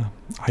 so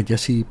I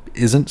guess he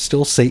isn't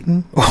still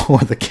Satan, or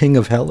the King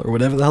of Hell, or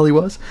whatever the hell he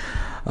was.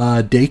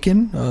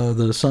 Daken,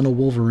 the son of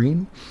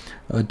Wolverine.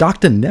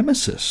 Dr.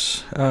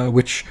 Nemesis,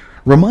 which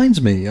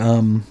reminds me,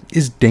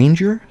 is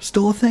Danger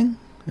still a thing?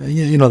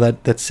 You know,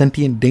 that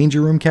sentient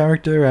Danger Room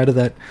character out of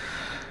that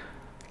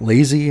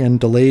lazy and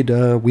delayed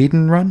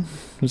Whedon run?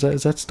 Is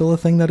that still a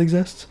thing that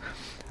exists?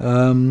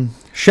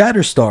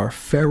 Shatterstar,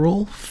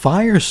 Feral,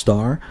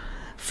 Firestar,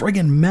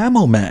 friggin'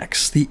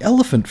 Mammomax, the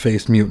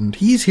elephant-faced mutant.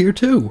 He's here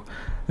too.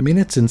 I mean,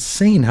 it's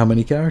insane how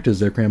many characters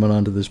they're cramming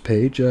onto this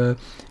page.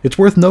 It's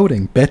worth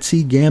noting,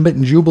 Betsy, Gambit,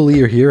 and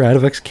Jubilee are here out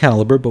of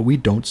Excalibur, but we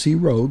don't see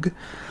Rogue.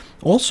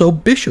 Also,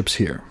 Bishop's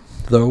here.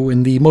 Though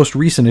in the most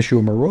recent issue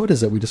of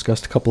Marauders that we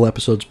discussed a couple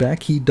episodes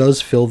back, he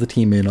does fill the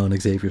team in on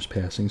Xavier's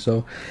passing,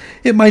 so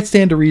it might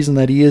stand to reason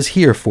that he is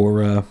here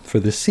for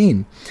this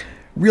scene.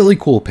 Really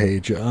cool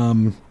page.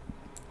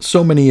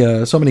 So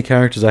many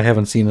characters I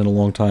haven't seen in a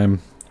long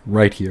time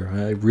right here.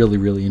 I really,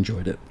 really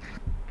enjoyed it.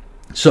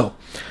 So,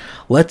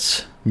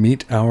 let's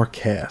meet our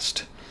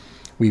cast.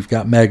 We've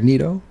got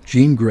Magneto,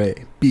 Jean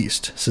Grey,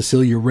 Beast,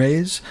 Cecilia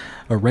Reyes,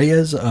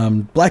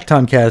 Black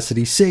Tom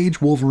Cassidy,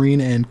 Sage,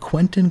 Wolverine, and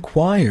Quentin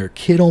Quire,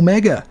 Kid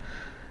Omega.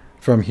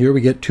 From here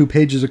we get 2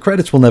 pages of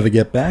credits we'll never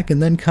get back,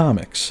 and then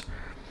comics.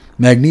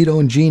 Magneto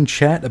and Jean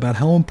chat about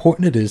how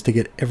important it is to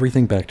get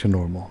everything back to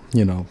normal.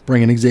 You know,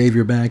 bringing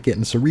Xavier back,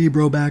 getting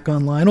Cerebro back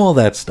online, all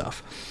that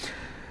stuff.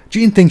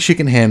 Jean thinks she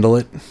can handle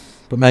it,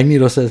 but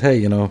Magneto says,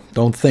 hey,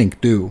 don't think,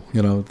 do.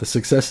 The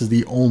success is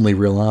the only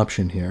real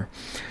option here.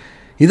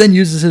 He then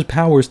uses his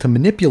powers to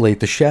manipulate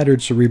the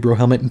shattered Cerebro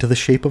helmet into the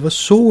shape of a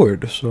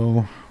sword,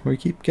 so we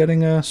keep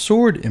getting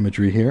sword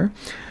imagery here.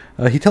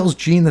 He tells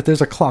Jean that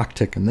there's a clock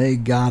ticking, they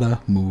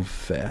gotta move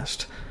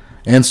fast.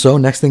 And so,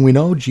 next thing we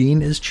know,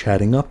 Jean is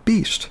chatting up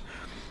Beast.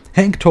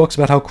 Hank talks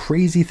about how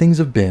crazy things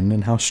have been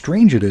and how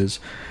strange it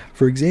is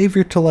for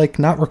Xavier to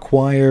not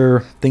require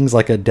things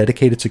like a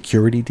dedicated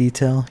security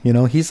detail.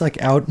 He's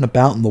out and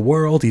about in the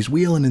world, he's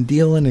wheeling and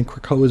dealing in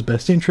Krakoa's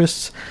best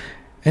interests,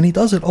 and he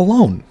does it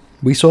alone.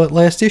 We saw it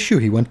last issue.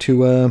 He went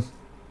to,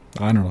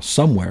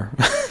 somewhere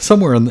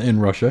in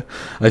Russia,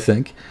 I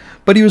think.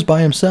 But he was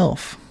by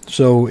himself.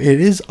 So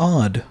it is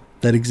odd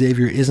that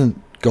Xavier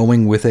isn't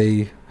going with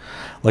a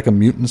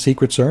mutant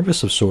secret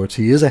service of sorts.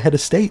 He is a head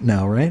of state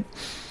now, right?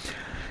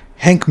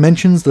 Hank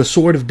mentions the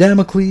Sword of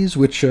Damocles,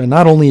 which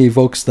not only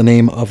evokes the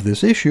name of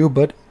this issue,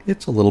 but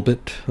it's a little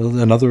bit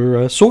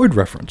another sword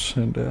reference.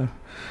 And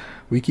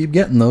we keep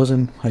getting those,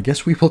 and I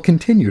guess we will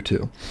continue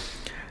to.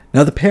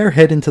 Now the pair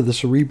head into the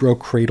Cerebro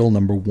Cradle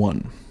number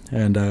 1,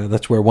 and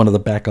that's where one of the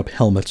backup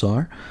helmets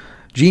are.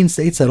 Jean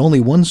states that only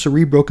one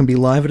Cerebro can be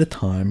live at a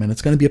time, and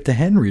it's going to be up to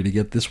Henry to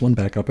get this one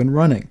back up and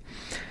running.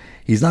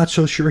 He's not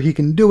so sure he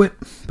can do it,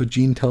 but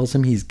Jean tells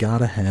him he's got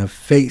to have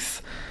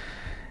faith.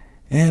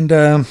 And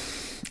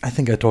I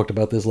think I talked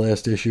about this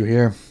last issue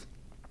here.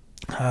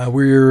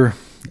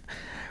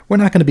 we're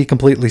not going to be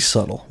completely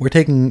subtle. We're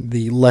taking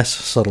the less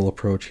subtle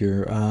approach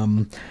here.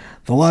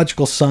 The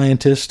logical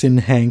scientist in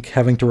Hank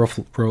having to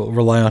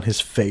rely on his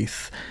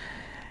faith.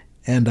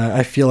 And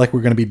I feel like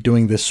we're going to be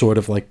doing this sort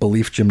of like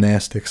belief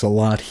gymnastics a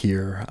lot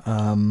here.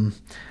 And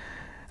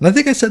I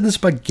think I said this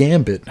about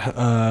Gambit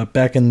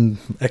back in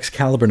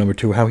Excalibur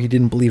 #2, how he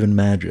didn't believe in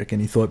magic,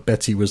 and he thought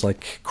Betsy was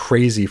like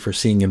crazy for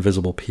seeing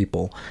invisible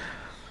people.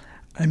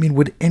 I mean,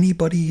 would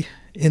anybody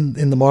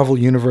in the Marvel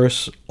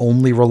Universe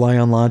only rely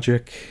on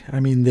logic? I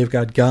mean, they've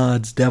got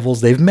gods, devils,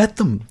 they've met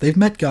them. They've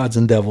met gods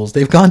and devils.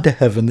 They've gone to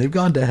heaven, they've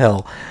gone to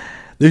hell.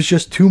 There's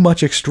just too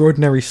much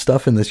extraordinary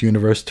stuff in this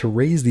universe to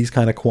raise these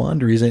kind of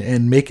quandaries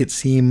and make it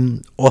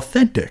seem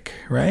authentic,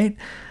 right?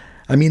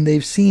 I mean,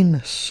 they've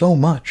seen so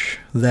much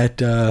that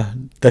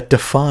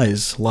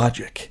defies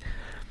logic.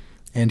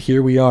 And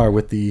here we are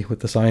with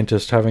the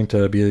scientist having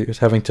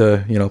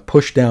to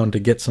push down to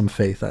get some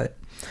faith.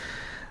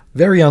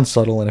 Very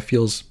unsubtle, and it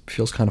feels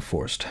kind of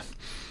forced.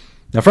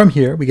 Now from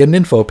here, we get an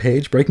info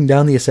page breaking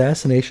down the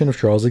assassination of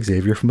Charles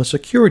Xavier from a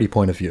security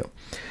point of view.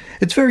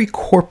 It's very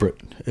corporate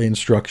in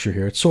structure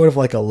here. It's sort of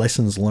like a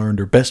lessons learned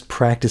or best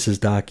practices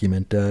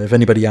document. If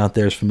anybody out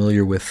there is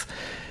familiar with,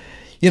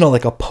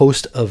 like a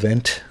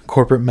post-event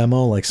corporate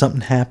memo, like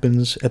something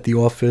happens at the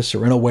office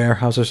or in a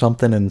warehouse or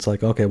something, and it's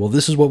like, okay, well,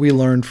 this is what we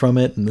learned from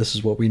it, and this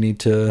is what we need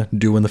to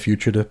do in the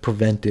future to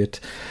prevent it.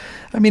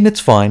 I mean, it's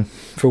fine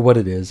for what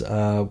it is.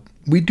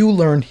 We do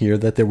learn here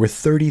that there were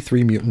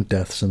 33 mutant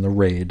deaths in the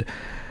raid.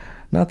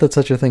 Not that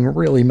such a thing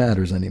really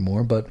matters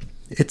anymore, but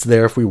it's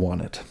there if we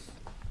want it.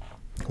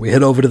 We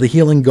head over to the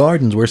Healing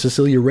Gardens, where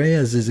Cecilia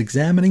Reyes is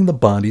examining the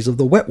bodies of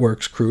the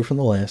Wetworks crew from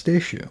the last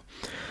issue.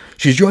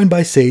 She's joined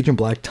by Sage and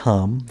Black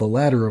Tom, the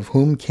latter of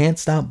whom can't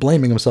stop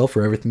blaming himself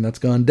for everything that's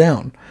gone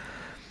down.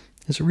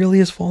 Is it really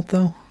his fault,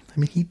 though? I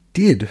mean, he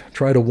did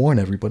try to warn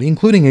everybody,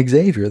 including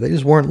Xavier. They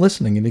just weren't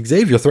listening, and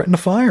Xavier threatened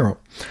to fire him.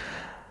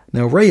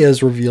 Now,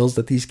 Reyes reveals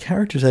that these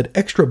characters had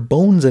extra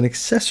bones and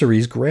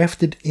accessories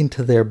grafted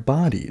into their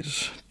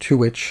bodies, to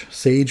which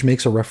Sage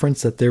makes a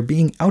reference that they're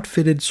being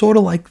outfitted sort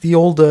of like the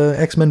old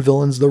X-Men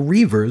villains, the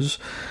Reavers,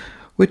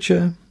 which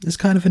is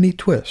kind of a neat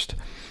twist.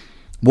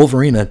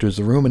 Wolverine enters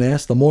the room and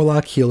asks the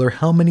Morlock healer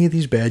how many of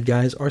these bad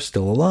guys are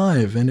still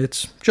alive, and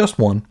it's just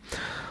one.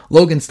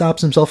 Logan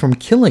stops himself from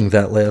killing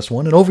that last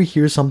one and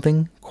overhears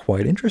something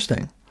quite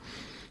interesting.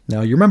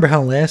 Now, you remember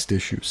how last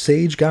issue,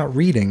 Sage got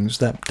readings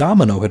that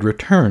Domino had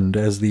returned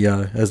as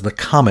the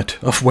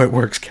comet of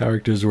Wetworks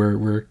characters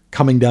were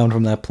coming down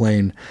from that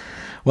plane.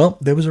 Well,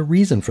 there was a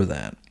reason for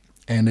that.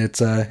 And it's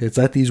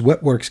that these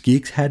Wetworks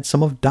geeks had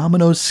some of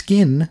Domino's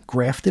skin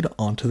grafted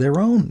onto their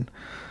own.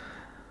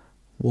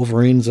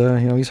 Wolverine's,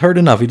 he's heard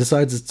enough. He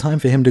decides it's time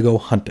for him to go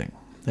hunting.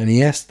 And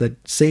he asks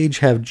that Sage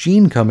have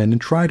Jean come in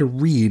and try to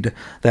read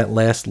that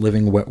last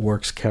living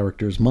Wetworks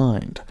character's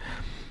mind.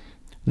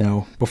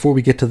 Now, before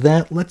we get to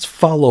that, let's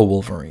follow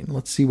Wolverine.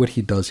 Let's see what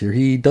he does here.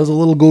 He does a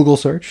little Google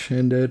search,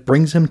 and it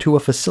brings him to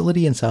a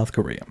facility in South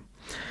Korea.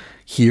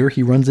 Here,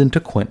 he runs into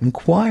Quentin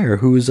Quire,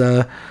 who's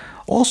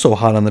also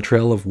hot on the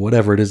trail of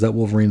whatever it is that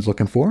Wolverine's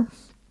looking for.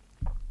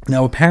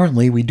 Now,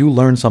 apparently, we do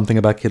learn something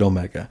about Kid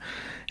Omega.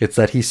 It's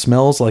that he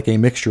smells like a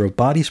mixture of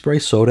body spray,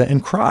 soda,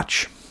 and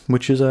crotch,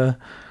 which is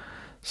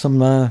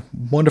some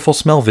wonderful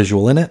smell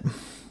visual in it.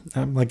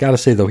 I gotta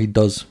say, though, he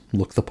does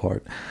look the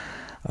part.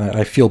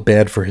 I feel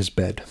bad for his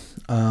bed.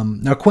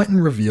 Now, Quentin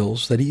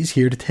reveals that he's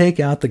here to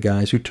take out the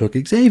guys who took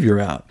Xavier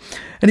out,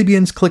 and he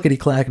begins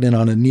clickety-clacking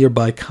on a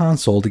nearby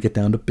console to get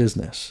down to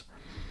business.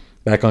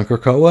 Back on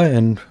Krakoa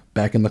and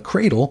back in the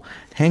cradle,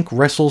 Hank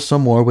wrestles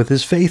some more with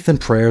his faith and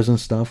prayers and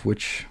stuff,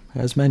 which,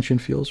 as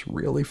mentioned, feels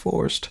really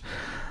forced.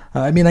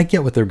 I mean, I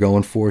get what they're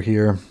going for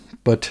here,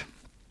 but,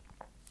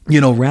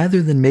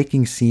 rather than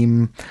making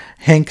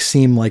Hank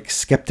seem like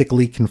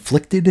skeptically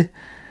conflicted,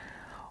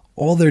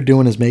 all they're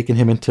doing is making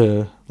him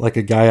into like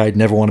a guy I'd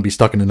never want to be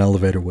stuck in an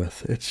elevator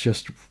with. It's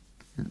just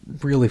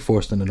really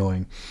forced and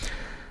annoying.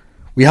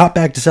 We hop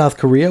back to South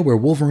Korea, where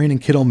Wolverine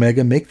and Kid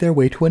Omega make their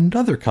way to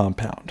another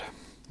compound.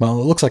 Well,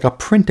 it looks like a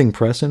printing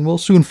press, and we'll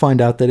soon find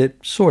out that it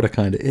sort of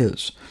kind of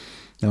is.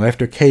 Now,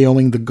 after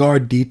KOing the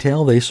guard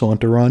detail, they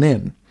saunter on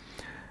in.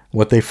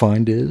 What they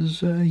find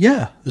is,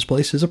 this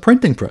place is a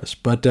printing press,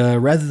 but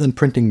rather than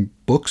printing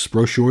books,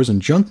 brochures,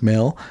 and junk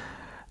mail,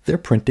 they're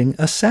printing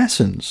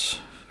assassins.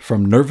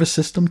 From nervous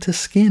system to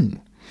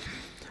skin.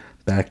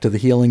 Back to the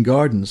Healing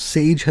Gardens,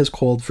 Sage has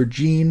called for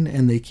Jean,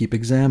 and they keep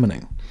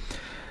examining.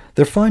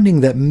 They're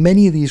finding that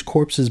many of these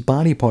corpses'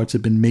 body parts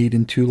have been made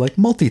into, like,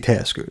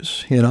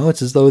 multitaskers.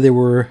 It's as though they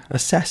were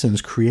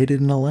assassins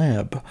created in a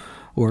lab.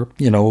 Or,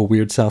 a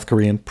weird South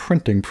Korean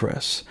printing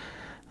press.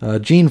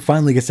 Jean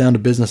finally gets down to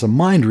business of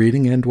mind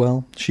reading, and,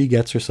 well, she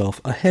gets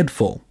herself a head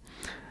full.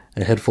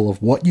 A head full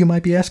of what, you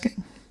might be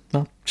asking?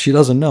 Well, she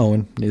doesn't know,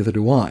 and neither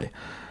do I.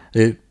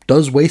 It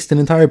does waste an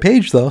entire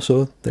page, though,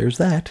 so there's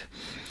that.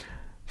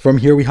 From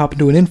here, we hop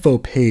into an info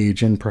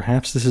page, and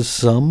perhaps this is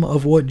some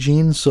of what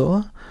Jean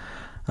saw.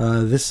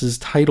 This is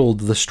titled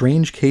The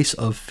Strange Case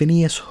of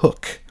Phineas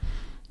Hook.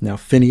 Now,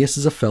 Phineas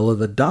is a fella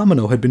that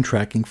Domino had been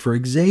tracking for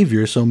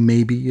Xavier, so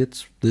maybe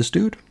it's this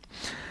dude.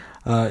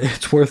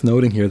 It's worth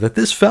noting here that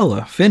this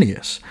fella,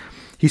 Phineas,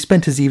 he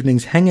spent his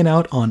evenings hanging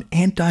out on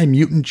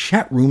anti-mutant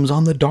chat rooms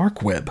on the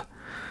dark web.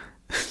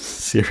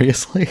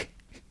 Seriously?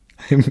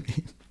 I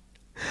mean,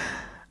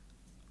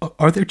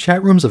 are there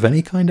chat rooms of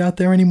any kind out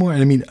there anymore?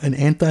 I mean, an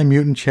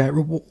anti-mutant chat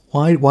room,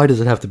 why does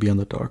it have to be on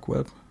the dark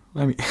web?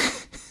 I mean,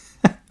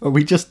 are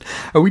we just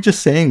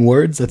saying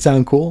words that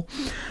sound cool?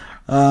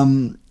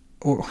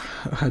 Or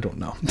I don't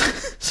know.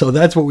 So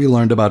that's what we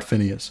learned about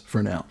Phineas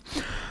for now.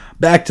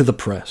 Back to the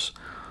press.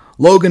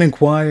 Logan and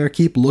Quire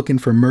keep looking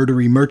for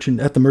murdery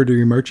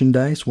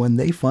merchandise when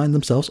they find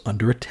themselves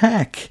under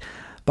attack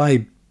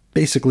by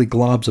basically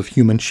globs of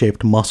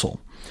human-shaped muscle.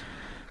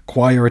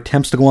 Quire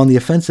attempts to go on the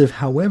offensive,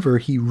 however,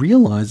 he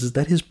realizes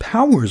that his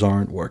powers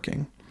aren't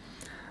working.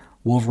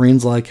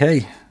 Wolverine's like,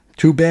 hey,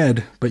 too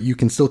bad, but you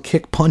can still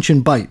kick, punch,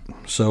 and bite,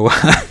 so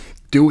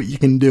do what you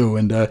can do,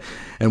 and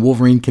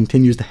Wolverine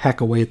continues to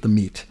hack away at the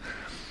meat.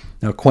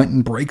 Now,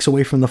 Quentin breaks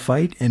away from the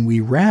fight, and we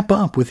wrap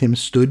up with him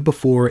stood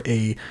before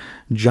a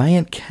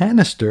giant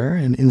canister,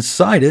 and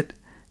inside it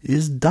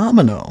is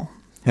Domino.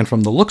 And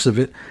from the looks of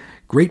it,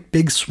 great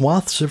big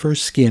swaths of her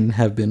skin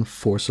have been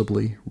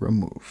forcibly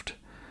removed.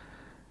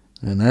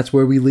 And that's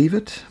where we leave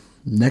it.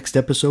 Next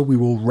episode, we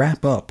will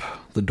wrap up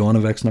the Dawn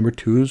of X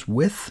 #2s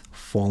with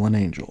Fallen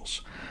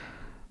Angels.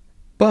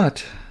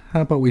 But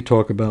how about we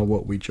talk about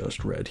what we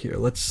just read here?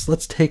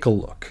 Let's take a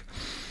look.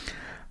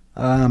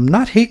 I'm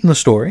not hating the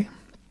story.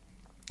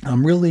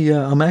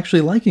 I'm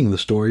actually liking the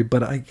story,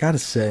 but I gotta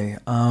say,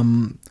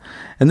 and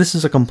this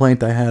is a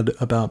complaint I had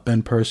about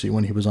Ben Percy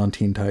when he was on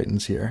Teen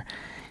Titans here.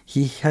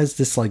 He has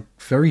this, like,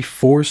 very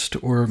forced,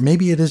 or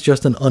maybe it is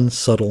just an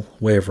unsubtle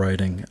way of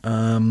writing.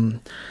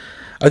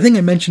 I think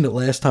I mentioned it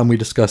last time we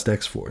discussed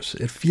X-Force.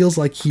 It feels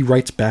like he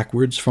writes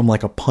backwards from,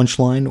 like, a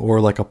punchline or,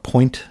 like, a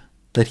point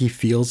that he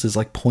feels is,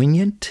 like,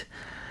 poignant.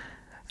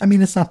 I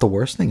mean, it's not the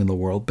worst thing in the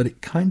world, but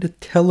it kind of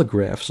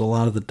telegraphs a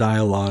lot of the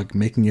dialogue,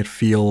 making it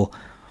feel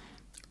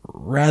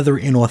rather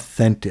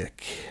inauthentic.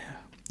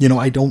 You know,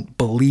 I don't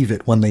believe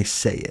it when they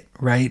say it,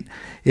 right?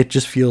 It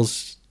just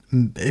feels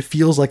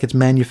like it's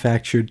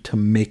manufactured to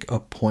make a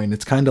point.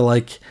 It's kind of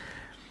like,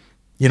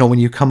 you know, when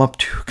you come up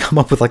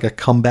with like a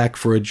comeback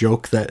for a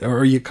joke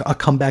a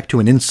comeback to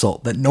an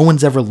insult that no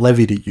one's ever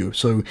levied at you.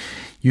 So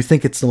you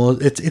think it's you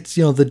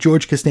know, the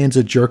George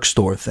Costanza jerk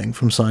store thing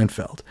from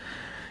Seinfeld.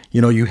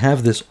 You know, you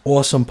have this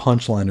awesome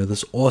punchline or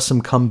this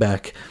awesome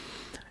comeback,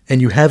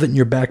 and you have it in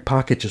your back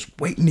pocket just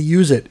waiting to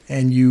use it,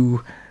 and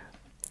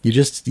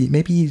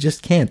maybe you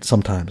just can't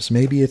sometimes.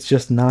 Maybe it's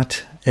just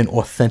not an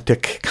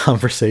authentic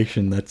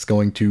conversation that's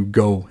going to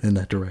go in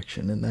that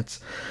direction, and that's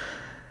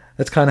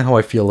kind of how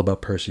I feel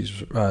about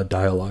Percy's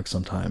dialogue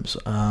sometimes.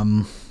 I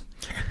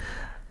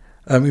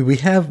mean, we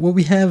have what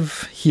we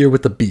have here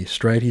with the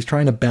Beast, right? He's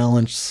trying to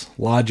balance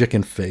logic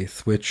and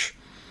faith, which,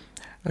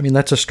 I mean,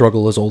 that's a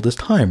struggle as old as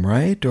time,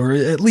 right? Or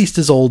at least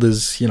as old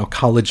as, you know,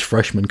 college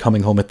freshmen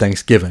coming home at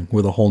Thanksgiving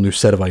with a whole new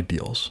set of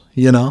ideals,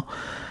 you know?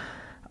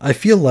 I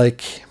feel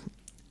like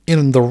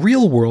in the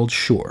real world,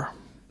 sure,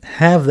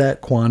 have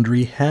that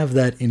quandary, have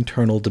that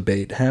internal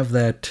debate, have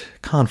that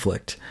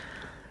conflict.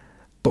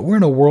 But we're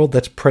in a world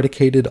that's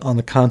predicated on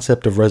the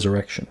concept of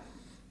resurrection,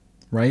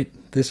 right?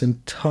 This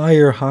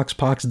entire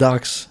Hoxpox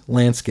Docs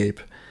landscape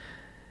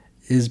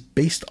is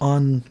based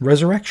on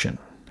resurrection.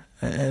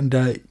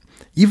 And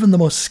even the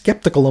most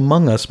skeptical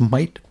among us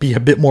might be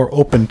a bit more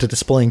open to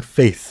displaying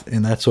faith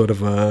in that sort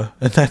of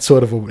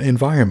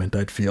environment,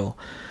 I'd feel.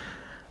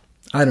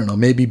 I don't know,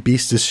 maybe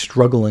Beast is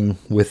struggling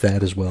with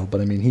that as well, but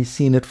I mean, he's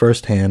seen it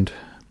firsthand.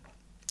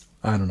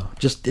 I don't know,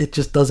 it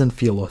just doesn't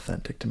feel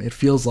authentic to me. It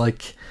feels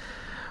like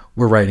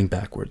we're writing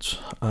backwards.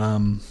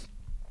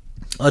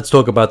 Let's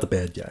talk about the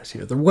bad guys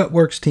here. The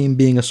Wetworks team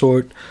being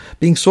sort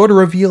of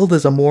revealed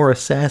as a more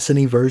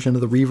assassin-y version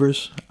of the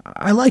Reavers.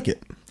 I like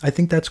it. I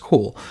think that's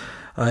cool.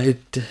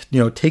 It, you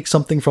know, takes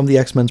something from the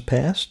X-Men's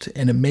past,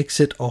 and it makes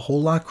it a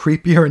whole lot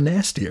creepier and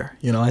nastier.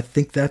 You know, I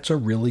think that's a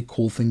really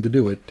cool thing to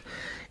do.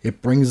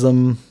 It brings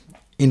them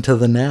into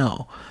the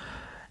now.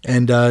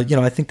 And, you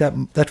know, I think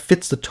that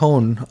fits the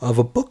tone of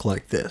a book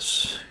like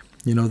this.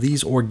 You know,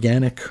 these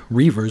organic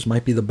Reavers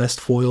might be the best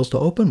foils to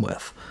open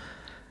with.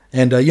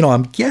 And, you know,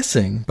 I'm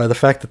guessing by the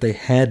fact that they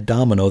had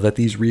Domino that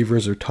these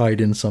Reavers are tied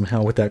in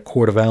somehow with that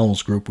Court of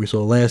Owls group we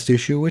saw last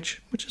issue,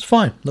 which is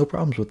fine. No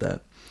problems with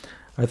that.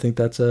 I think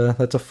that's a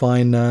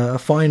fine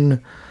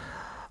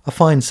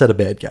set of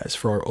bad guys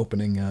for our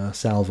opening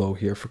salvo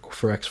here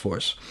for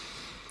X-Force.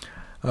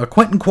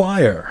 Quentin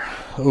Quire.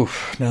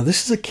 Oof. Now,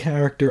 this is a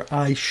character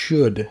I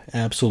should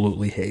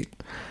absolutely hate,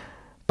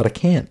 but I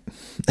can't.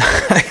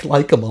 I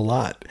like him a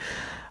lot.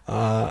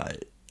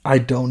 I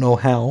don't know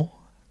how,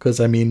 because,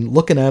 I mean,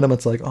 looking at him,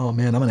 it's like, oh,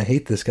 man, I'm going to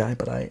hate this guy,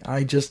 but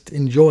I just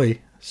enjoy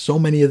so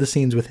many of the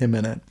scenes with him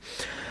in it.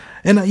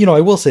 And, you know,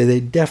 I will say they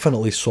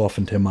definitely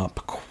softened him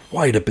up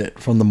quite a bit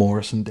from the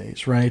Morrison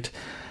days, right?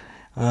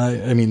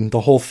 I mean, the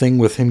whole thing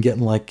with him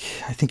getting, like,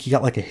 I think he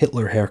got like a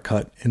Hitler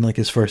haircut in like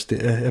his first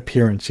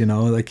appearance, you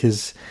know, like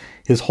his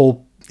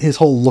whole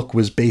look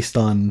was based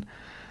on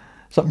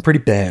something pretty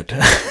bad.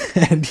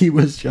 And he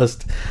was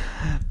just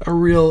a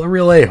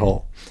real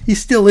a-hole. He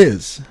still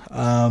is.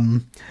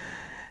 But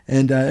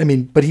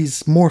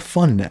he's more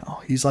fun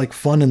now. He's like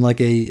fun in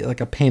like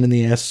a pain in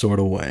the ass sort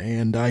of way.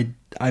 And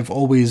I've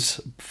always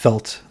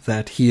felt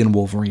that he and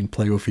Wolverine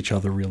play with each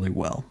other really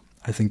well.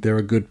 I think they're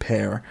a good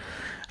pair,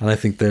 and I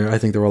think they're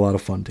a lot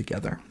of fun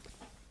together.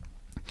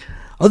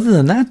 Other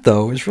than that,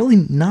 though, there's really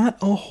not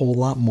a whole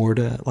lot more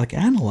to like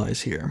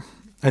analyze here.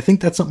 I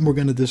think that's something we're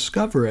going to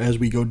discover as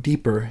we go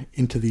deeper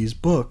into these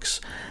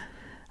books.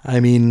 I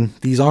mean,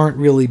 these aren't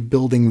really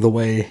building the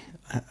way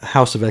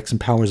House of X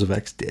and Powers of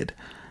X did.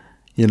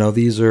 You know,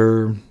 these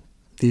are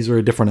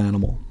a different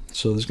animal.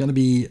 So there's going to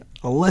be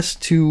a less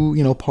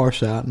to,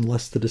 parse out and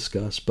less to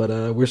discuss, but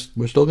we're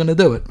still going to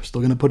do it. We're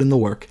still going to put in the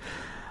work.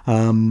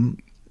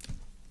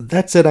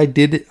 That said, I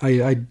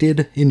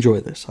did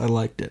enjoy this. I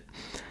liked it.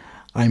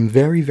 I'm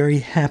very, very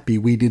happy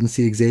we didn't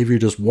see Xavier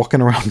just walking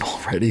around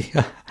already.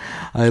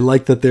 I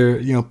like that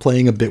they're,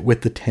 playing a bit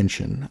with the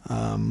tension.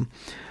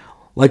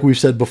 Like we've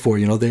said before,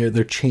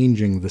 they're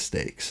changing the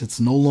stakes. It's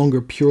no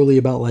longer purely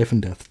about life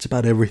and death. It's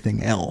about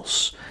everything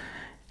else.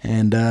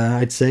 And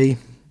I'd say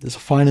it's a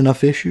fine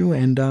enough issue,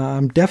 and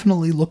I'm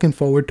definitely looking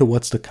forward to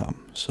what's to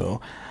come. So,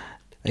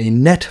 a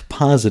net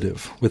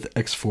positive with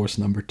X-Force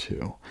number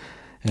 2.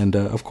 And,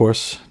 of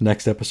course,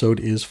 next episode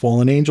is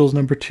Fallen Angels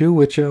number 2,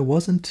 which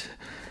wasn't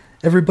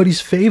everybody's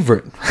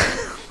favorite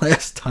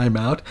last time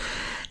out.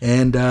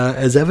 And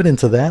as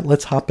evidence of that,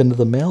 let's hop into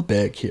the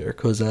mailbag here,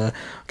 because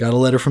got a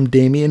letter from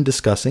Damien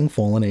discussing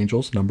Fallen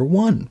Angels number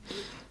 1.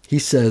 He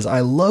says,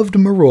 I loved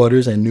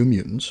Marauders and New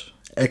Mutants.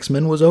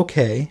 X-Men was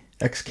okay.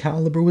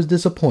 Excalibur was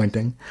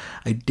disappointing.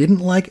 I didn't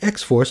like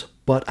X-Force,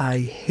 but I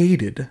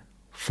hated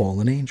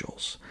Fallen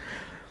Angels.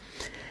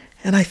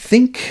 And I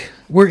think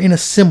we're in a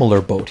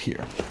similar boat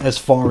here, as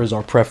far as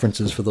our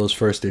preferences for those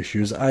first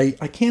issues. I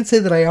can't say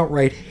that I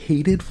outright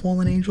hated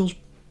Fallen Angels,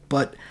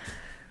 but,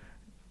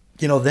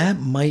 that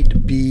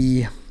might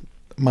be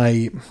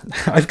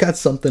I've got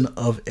something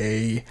of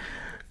a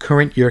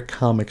current year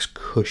comics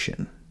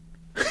cushion.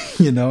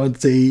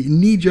 It's a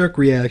knee-jerk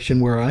reaction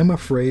where I'm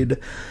afraid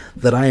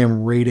that I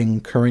am rating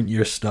current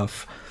year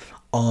stuff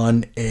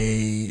on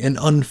an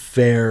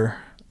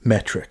unfair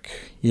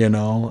metric,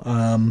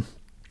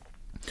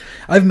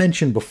 I've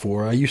mentioned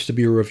before, I used to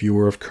be a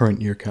reviewer of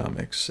current year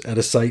comics at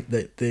a site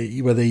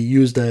where they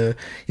used a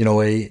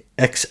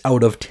X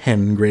out of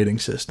 10 grading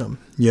system,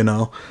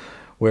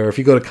 where if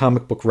you go to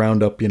Comic Book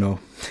Roundup,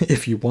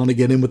 if you want to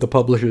get in with the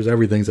publishers,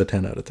 everything's a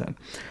 10 out of 10.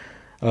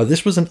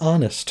 This was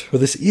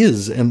this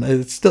is, and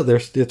it's still,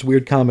 it's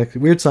Weird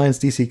Science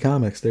DC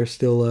Comics. They're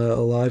still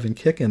alive and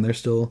kicking. They're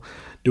still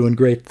doing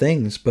great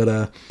things,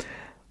 but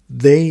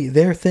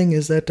their thing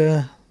is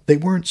that they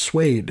weren't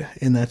swayed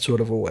in that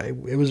sort of a way.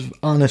 It was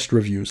honest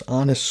reviews,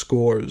 honest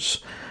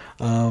scores.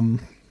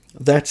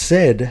 That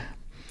said,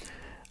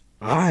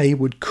 I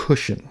would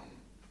cushion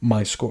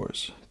my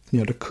scores,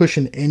 to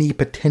cushion any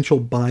potential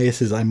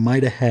biases I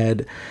might have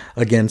had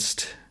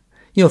against,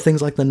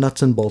 things like the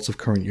nuts and bolts of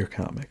current year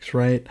comics,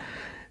 right?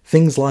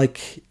 Things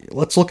like,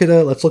 let's look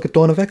at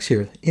Dawn of X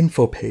here,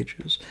 info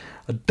pages,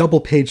 a double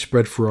page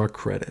spread for our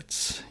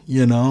credits,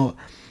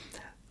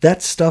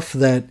 that's stuff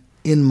that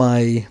in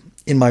my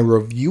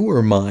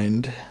reviewer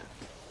mind,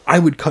 I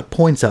would cut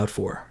points out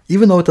for.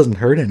 Even though it doesn't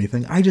hurt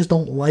anything, I just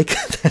don't like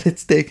that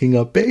it's taking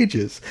up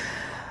pages.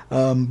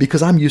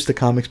 Because I'm used to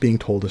comics being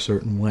told a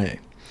certain way.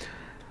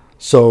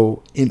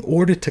 So, in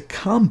order to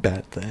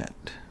combat that,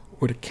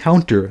 or to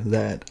counter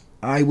that,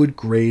 I would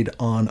grade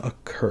on a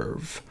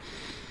curve.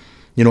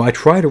 I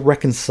try to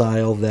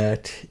reconcile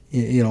that,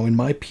 in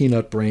my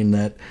peanut brain,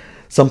 that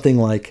something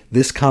like,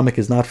 this comic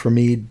is not for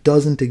me,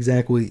 doesn't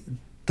exactly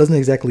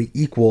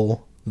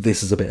equal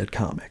this is a bad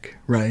comic,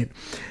 right?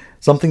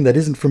 Something that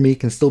isn't for me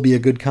can still be a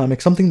good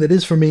comic. Something that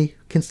is for me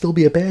can still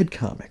be a bad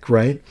comic,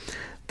 right?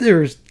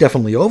 There's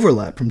definitely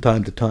overlap from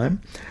time to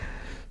time.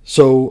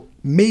 So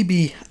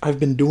maybe I've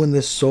been doing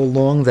this so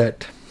long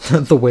that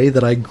the way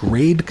that I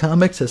grade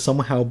comics has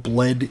somehow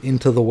bled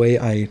into the way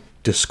I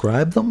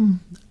describe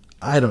them.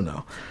 I don't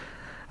know.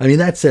 I mean,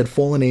 that said,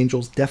 Fallen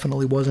Angels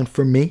definitely wasn't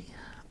for me.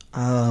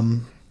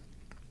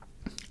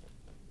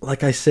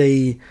 Like I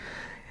say,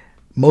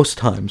 most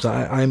times,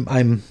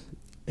 I'm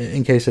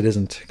in case it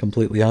isn't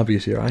completely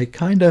obvious here, I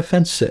kind of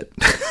fence sit.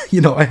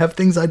 I have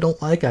things I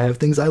don't like, I have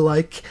things I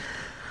like,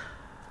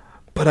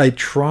 but I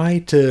try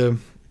to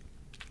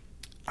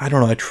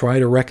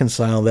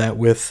reconcile that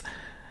with,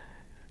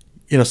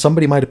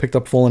 somebody might have picked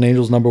up Fallen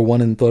Angels number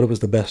 1 and thought it was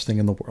the best thing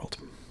in the world.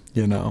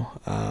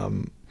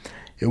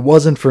 It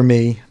wasn't for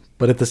me,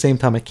 but at the same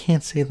time, I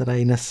can't say that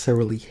I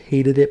necessarily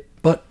hated it,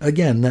 but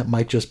again, that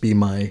might just be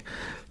my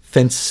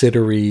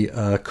fence-sittery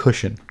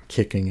cushion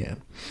kicking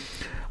in.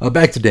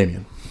 Back to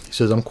Damien. He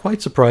says, I'm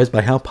quite surprised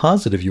by how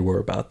positive you were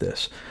about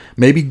this.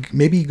 Maybe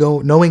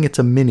knowing it's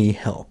a mini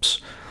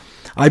helps.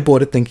 I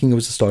bought it thinking it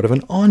was the start of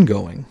an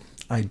ongoing.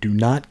 I do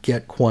not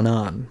get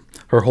Kwan-On.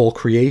 Her whole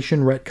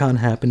creation retcon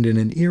happened in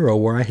an era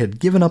where I had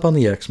given up on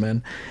the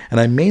X-Men, and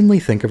I mainly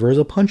think of her as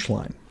a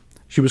punchline.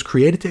 She was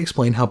created to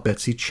explain how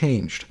Betsy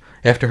changed,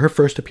 After her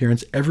first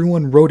appearance,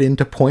 everyone wrote in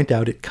to point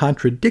out it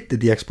contradicted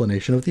the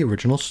explanation of the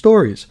original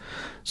stories.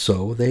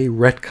 So they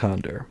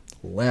retconned her.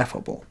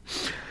 Laughable.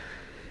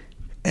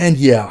 And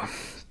yeah,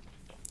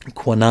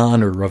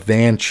 Kwannon or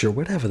Revanche or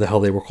whatever the hell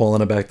they were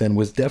calling it back then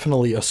was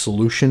definitely a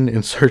solution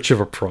in search of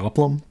a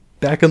problem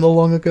back in the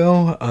long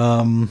ago.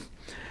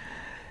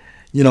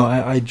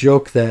 I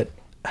joke that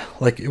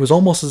like it was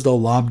almost as though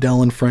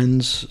Lobdell and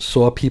friends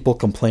saw people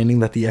complaining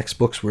that the X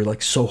books were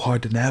like so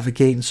hard to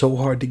navigate and so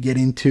hard to get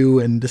into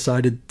and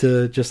decided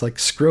to just like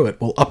screw it,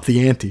 we'll up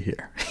the ante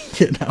here.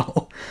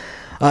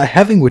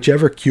 Having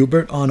whichever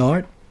Kubert on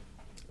art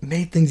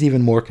made things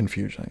even more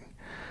confusing.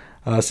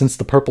 Since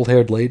the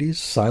purple-haired ladies,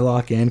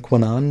 Psylocke and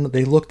Kwannon,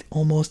 they looked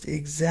almost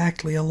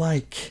exactly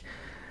alike,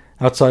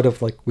 outside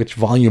of like which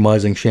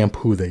volumizing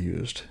shampoo they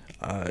used.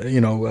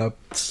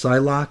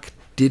 Psylocke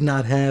did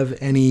not have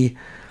any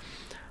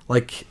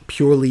like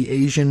purely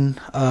Asian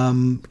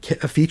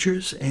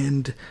features,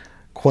 and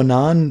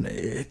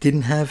Kwannon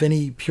didn't have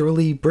any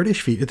purely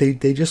British features.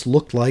 They just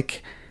looked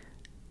like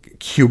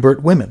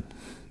Kubert women,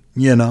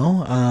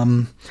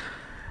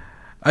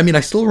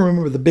 I still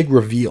remember the big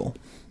reveal,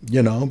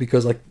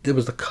 because like it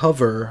was the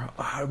cover.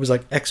 It was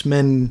like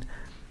X-Men,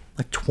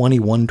 like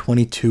 21,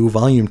 22,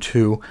 Volume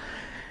 2,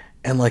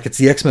 and like it's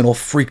the X-Men all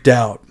freaked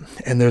out,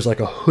 and there's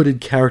like a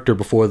hooded character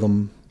before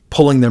them,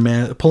 pulling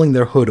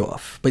their hood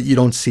off, but you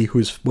don't see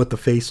what the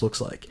face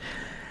looks like.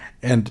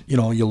 And,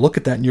 you look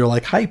at that and you're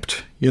like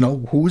hyped,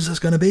 who is this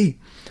going to be?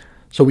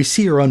 So we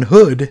see her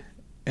unhood,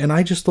 and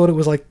I just thought it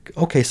was like,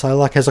 okay,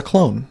 Psylocke has a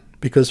clone,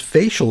 because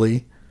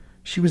facially,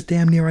 she was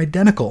damn near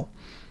identical.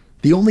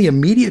 The only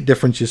immediate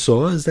difference you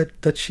saw is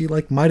that she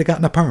like might have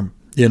gotten a perm,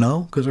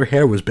 because her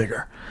hair was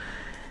bigger.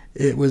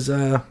 It was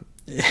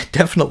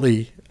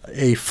definitely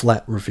a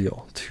flat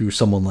reveal to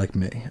someone like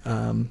me.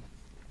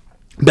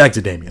 Back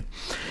to Damien.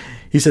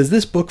 He says,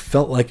 this book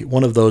felt like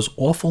one of those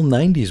awful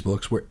 90s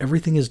books where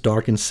everything is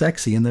dark and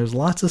sexy and there's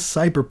lots of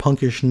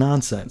cyberpunkish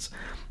nonsense.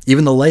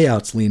 Even the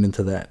layouts lean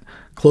into that.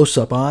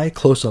 Close-up eye,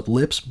 close-up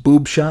lips,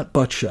 boob shot,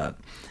 butt shot.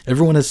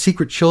 Everyone has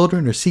secret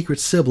children or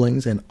secret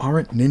siblings, and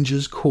aren't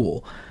ninjas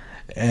cool?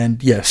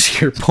 And yes,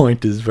 your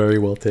point is very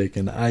well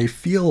taken. I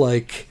feel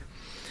like,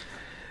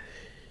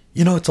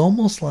 it's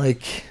almost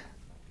like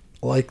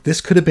this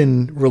could have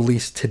been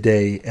released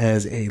today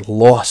as a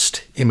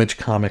lost Image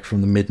comic from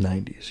the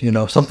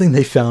mid-90s. Something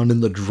they found in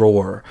the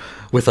drawer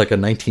with like a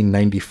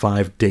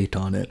 1995 date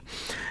on it.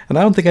 And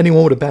I don't think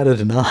anyone would have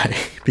batted an eye,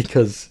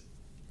 because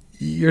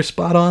you're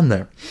spot on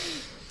there.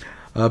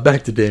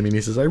 Back to Damien.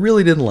 He says, I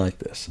really didn't like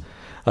this.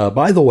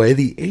 By the way,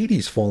 the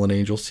 80s Fallen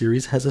Angel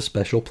series has a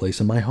special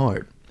place in my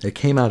heart. It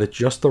came out at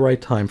just the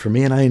right time for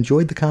me, and I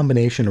enjoyed the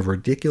combination of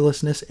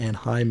ridiculousness and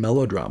high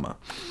melodrama.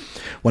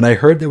 When I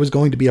heard there was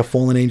going to be a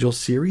Fallen Angel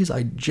series,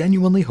 I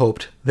genuinely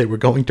hoped they were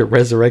going to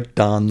resurrect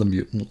Don the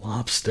Mutant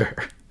Lobster.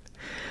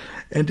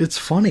 And it's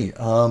funny,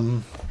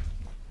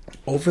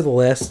 over the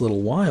last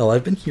little while,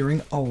 I've been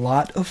hearing a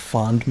lot of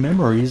fond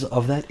memories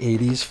of that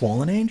 80s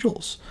Fallen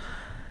Angels.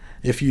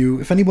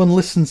 If anyone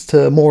listens to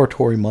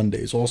Morituri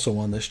Mondays, also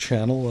on this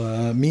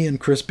channel, me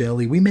and Chris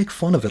Bailey, we make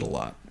fun of it a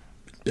lot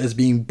as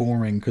being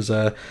boring, because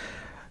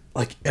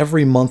like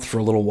every month for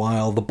a little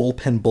while, the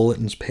Bullpen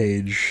Bulletins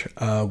page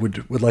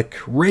would like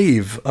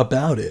rave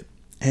about it,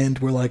 and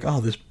we're like, oh,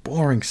 this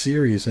boring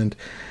series, and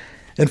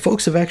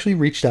folks have actually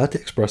reached out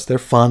to express their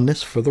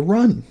fondness for the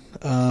run.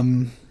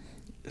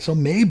 So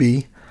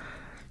maybe,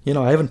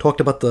 I haven't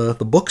talked about the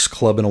books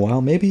club in a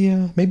while.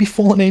 Maybe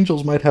Fallen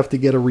Angels might have to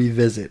get a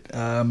revisit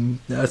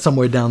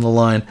somewhere down the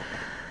line.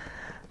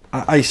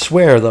 I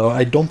swear, though,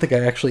 I don't think I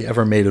actually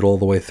ever made it all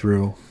the way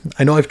through.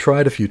 I know I've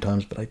tried a few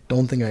times, but I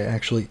don't think I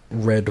actually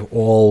read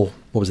all,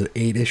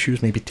 8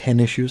 issues, maybe 10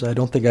 issues? I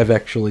don't think I've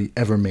actually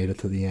ever made it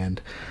to the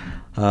end.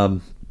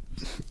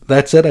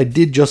 That said, I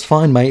did just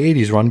find my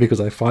 80s run,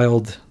 because I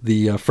filed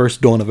the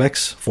first Dawn of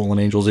X Fallen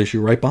Angels issue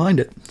right behind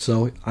it,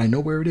 so I know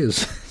where it is.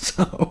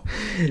 So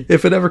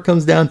if it ever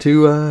comes down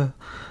to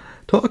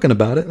talking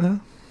about it,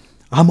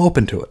 I'm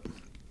open to it.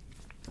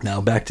 Now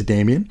back to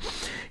Damien.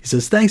 He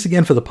says, thanks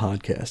again for the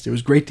podcast. It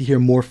was great to hear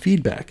more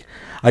feedback.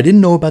 I didn't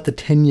know about the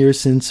 10 years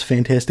since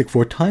Fantastic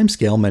Four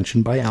timescale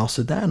mentioned by Al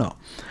Sedano.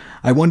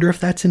 I wonder if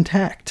that's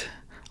intact.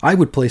 I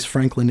would place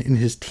Franklin in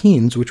his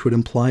teens, which would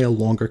imply a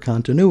longer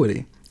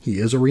continuity. He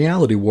is a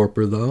reality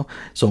warper, though,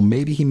 so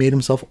maybe he made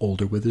himself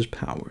older with his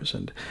powers.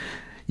 And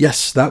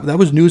yes, that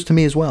was news to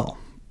me as well.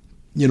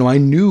 I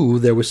knew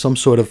there was some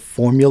sort of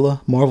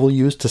formula Marvel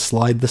used to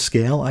slide the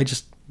scale. I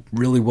just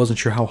really wasn't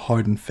sure how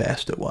hard and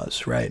fast it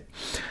was, right?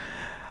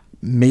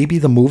 Maybe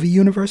the movie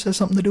universe has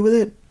something to do with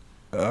it,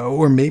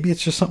 or maybe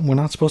it's just something we're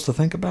not supposed to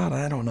think about.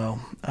 I don't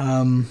know.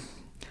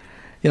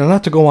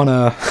 Not to go on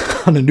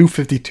a New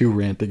 52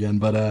 rant again,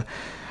 but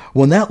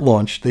when that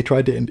launched, they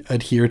tried to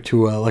adhere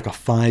to a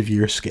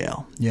 5-year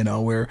scale.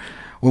 Where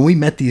when we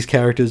met these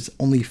characters,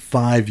 only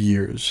 5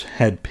 years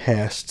had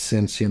passed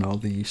since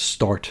the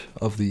start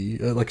of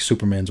the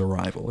Superman's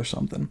arrival or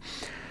something.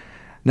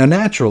 Now,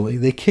 naturally,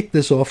 they kicked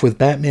this off with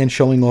Batman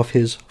showing off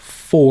his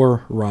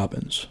 4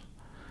 Robins,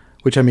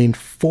 Which, I mean,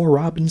 4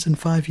 Robins in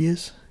 5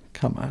 years?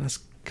 Come on, it's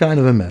kind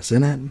of a mess,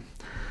 isn't it?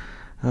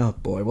 Oh,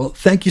 boy. Well,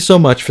 thank you so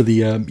much for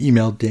the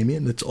email,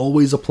 Damien. It's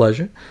always a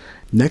pleasure.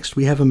 Next,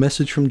 we have a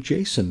message from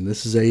Jason.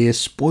 This is a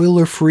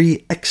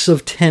spoiler-free X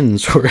of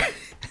Tens, or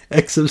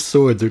X of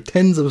Swords, or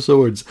Tens of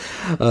Swords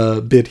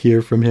bit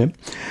here from him.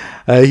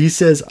 He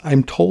says,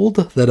 I'm told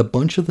that a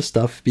bunch of the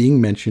stuff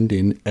being mentioned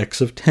in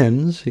X of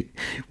Tens, he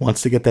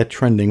wants to get that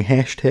trending,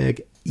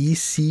 hashtag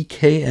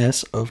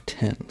ECKS of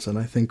Tens, and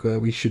I think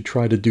we should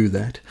try to do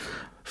that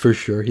for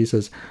sure. He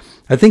says,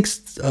 I think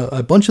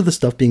a bunch of the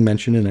stuff being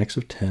mentioned in X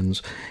of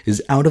Tens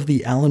is out of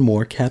the Alan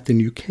Moore Captain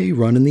UK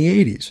run in the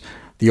 80s.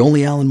 The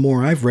only Alan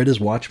Moore I've read is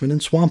Watchmen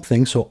and Swamp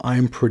Thing, so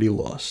I'm pretty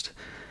lost.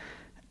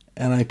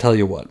 And I tell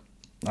you what,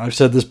 I've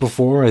said this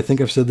before. I think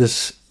I've said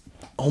this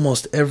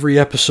almost every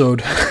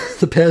episode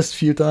the past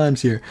few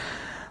times here.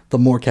 The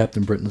Moore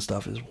Captain Britain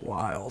stuff is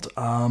wild.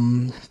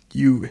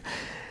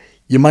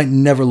 You might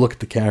never look at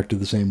the character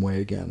the same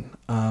way again.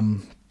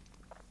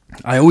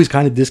 I always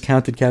kind of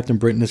discounted Captain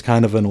Britain as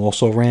kind of an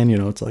also-ran. You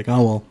know, it's like,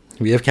 oh, well,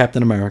 we have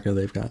Captain America,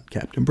 they've got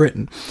Captain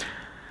Britain.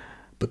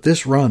 But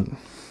this run,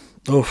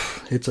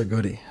 it's a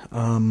goodie.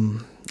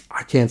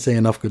 I can't say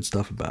enough good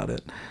stuff about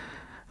it.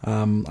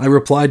 I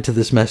replied to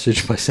this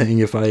message by saying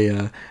if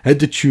I had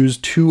to choose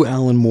 2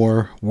 Alan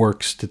Moore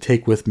works to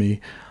take with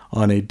me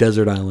on a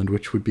desert island,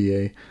 which would be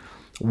a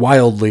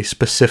wildly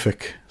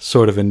specific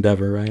sort of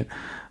endeavor, right?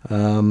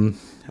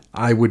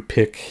 I would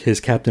pick his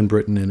Captain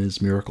Britain and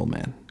his Miracle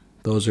Man.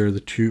 Those are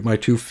my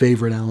two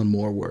favorite Alan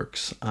Moore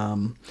works.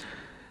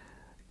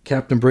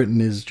 Captain Britain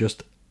is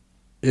just,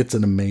 it's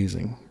an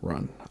amazing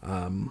run.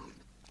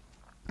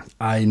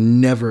 I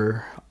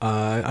never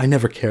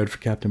cared for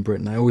Captain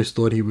Britain. I always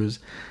thought he was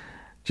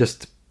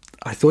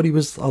I thought he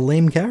was a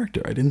lame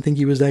character. I didn't think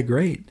he was that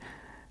great.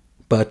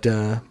 But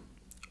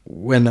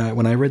when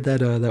I read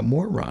that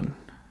Moore run,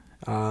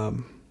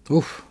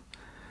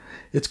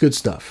 it's good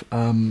stuff.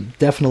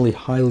 Definitely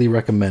highly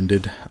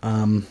recommended.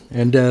 And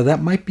that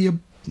might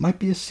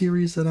be a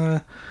series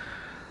that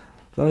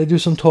I do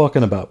some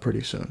talking about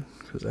pretty soon,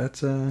 because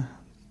that's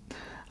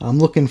I'm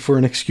looking for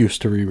an excuse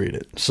to reread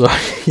it, so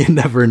you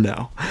never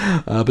know.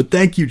 But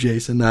thank you,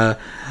 Jason.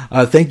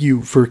 Thank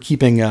you for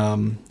keeping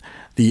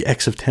the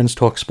X of Tens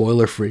talk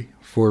spoiler free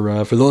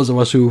for those of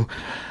us who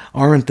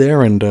aren't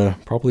there and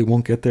probably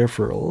won't get there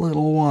for a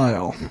little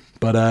while.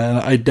 But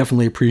I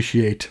definitely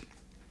appreciate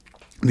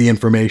the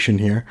information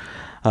here,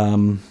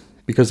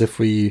 because if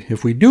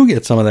we do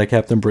get some of that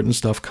Captain Britain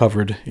stuff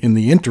covered in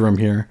the interim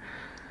here,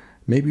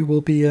 maybe we'll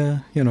be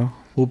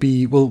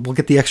we'll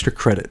get the extra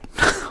credit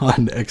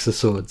on X of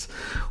Swords,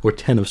 or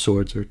 10 of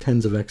Swords, or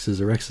Tens of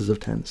X's, or X's of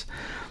Tens.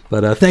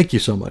 But thank you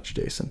so much,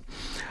 Jason.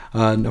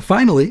 Now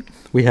finally,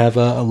 we have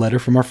a letter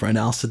from our friend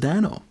Al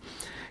Sedano.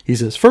 He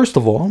says, first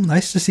of all,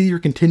 nice to see you're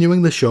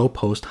continuing the show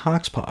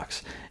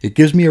post-Hoxpox. It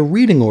gives me a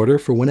reading order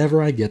for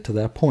whenever I get to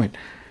that point.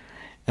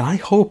 And I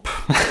hope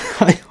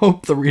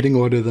the reading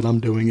order that I'm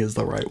doing is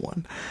the right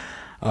one.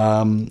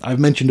 I've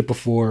mentioned it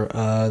before.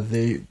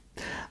 The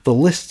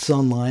lists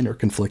online are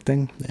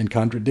conflicting and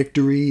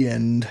contradictory,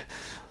 and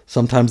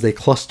sometimes they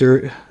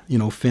cluster,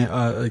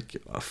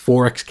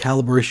 4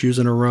 Excalibur issues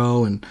in a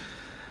row, and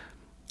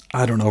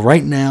I don't know.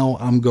 Right now,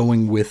 I'm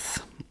going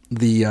with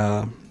the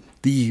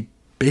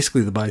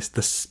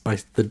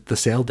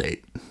sale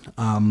date,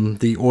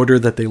 the order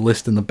that they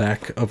list in the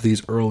back of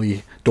these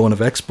early Dawn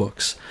of X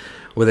books,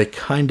 where they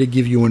kind of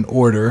give you an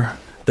order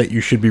that you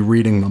should be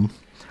reading them.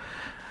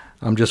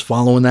 I'm just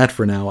following that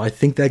for now. I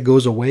think that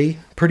goes away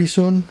pretty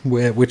soon,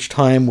 at which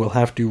time we'll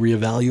have to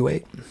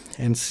reevaluate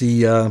and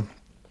see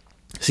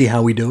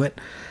how we do it.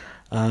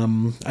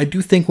 I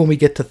do think when we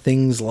get to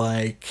things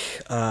like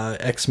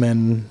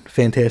X-Men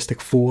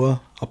Fantastic Four,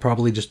 I'll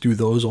probably just do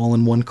those all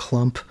in one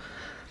clump.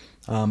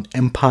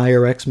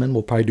 Empire X-Men,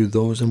 we'll probably do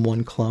those in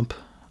one clump.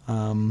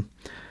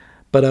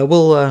 But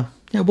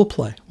we'll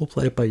play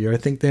it by ear. I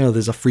think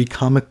there's a free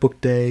comic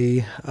book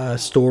day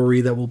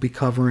story that we'll be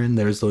covering.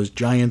 There's those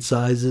giant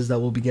sizes that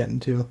we'll be getting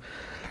to.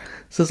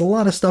 So there's a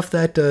lot of stuff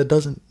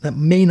that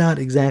may not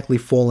exactly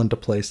fall into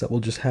place that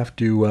we'll just have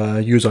to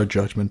use our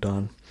judgment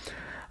on.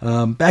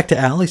 Back to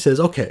Al, he says,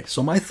 okay,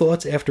 so my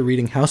thoughts after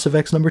reading House of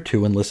X number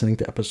 2 and listening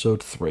to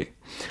episode 3.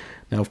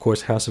 Now, of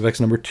course, House of X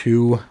number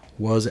 2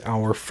 was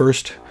our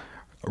first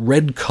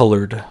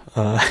red-colored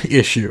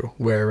issue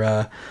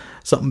where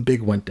something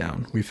big went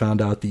down. We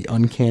found out the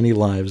uncanny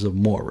lives of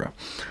Moira.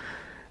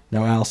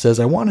 Now, Al says,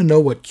 I want to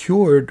know what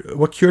cured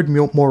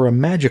Moira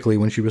magically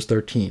when she was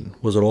 13.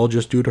 Was it all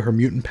just due to her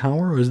mutant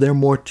power, or is there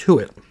more to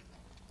it?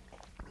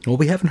 Well,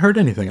 we haven't heard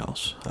anything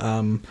else.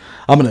 I'm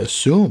going to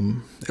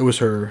assume it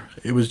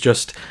was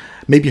just,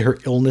 maybe her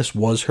illness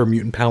was her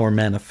mutant power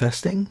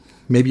manifesting.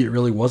 Maybe it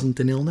really wasn't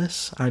an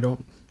illness. I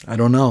don't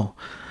know.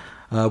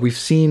 We've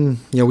seen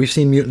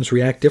mutants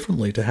react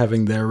differently to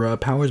having their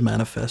powers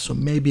manifest, so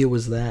maybe it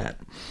was that.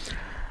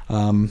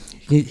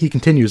 He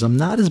continues, I'm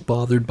not as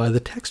bothered by the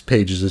text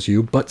pages as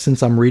you, but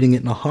since I'm reading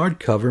it in a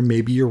hardcover,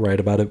 maybe you're right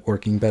about it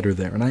working better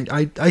there. And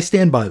I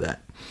stand by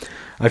that.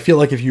 I feel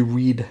like if you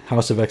read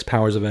House of X,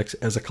 Powers of X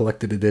as a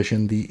collected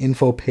edition, the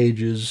info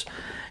pages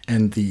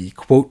and the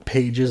quote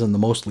pages and the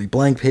mostly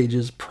blank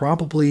pages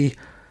probably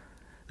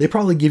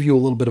give you a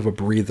little bit of a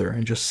breather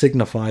and just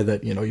signify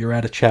that, you're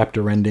at a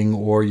chapter ending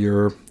or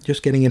you're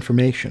just getting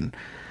information.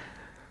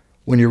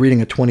 When you're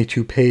reading a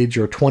 22-page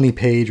or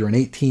 20-page or an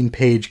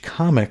 18-page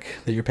comic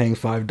that you're paying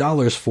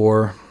 $5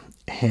 for,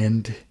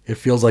 and it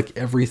feels like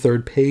every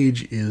third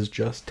page is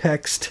just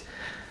text,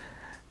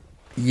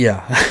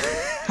 yeah,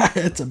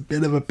 it's a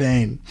bit of a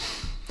pain.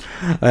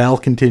 Al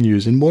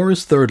continues, in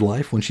Moira's third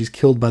life, when she's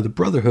killed by the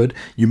Brotherhood,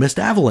 you missed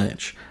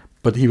Avalanche,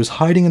 but he was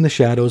hiding in the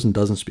shadows and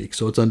doesn't speak,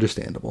 so it's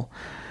understandable.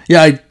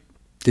 Yeah, I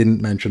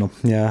didn't mention him.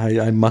 Yeah,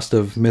 I must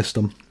have missed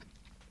him.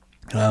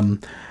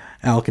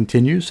 Al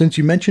continues, since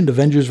you mentioned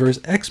Avengers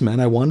vs. X-Men,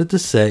 I wanted to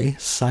say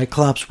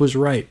Cyclops was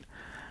right.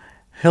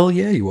 Hell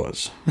yeah, he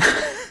was.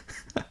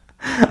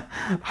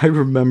 I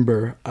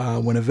remember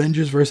when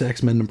Avengers vs.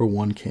 X-Men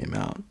 #1 came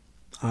out,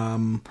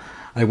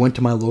 I went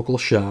to my local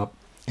shop,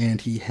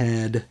 and he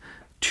had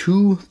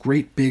 2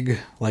 great big,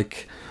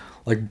 like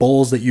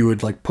bowls that you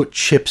would, put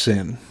chips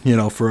in,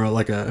 for,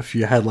 if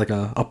you had,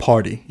 a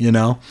party, He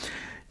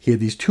had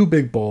these 2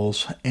 big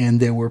bowls, and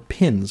there were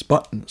pins,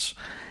 buttons.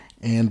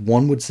 And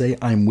one would say,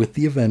 I'm with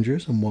the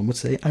Avengers, and one would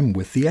say, I'm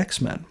with the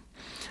X-Men.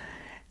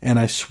 And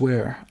I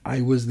swear,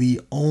 I was the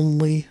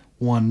only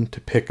one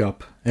to pick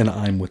up an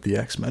I'm with the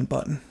X-Men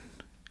button.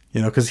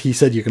 Because he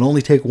said you can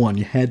only take one.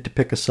 You had to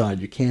pick a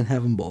side. You can't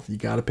have them both. You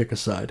got to pick a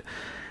side.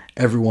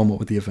 Everyone went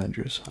with the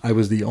Avengers. I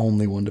was the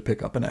only one to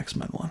pick up an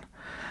X-Men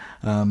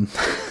one.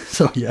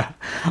 So yeah,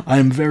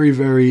 I'm very,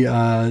 very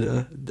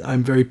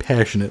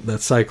passionate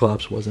that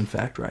Cyclops was in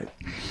fact right.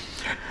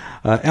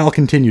 Al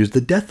continues, the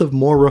death of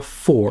Moira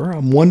 4,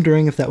 I'm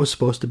wondering if that was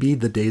supposed to be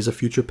the Days of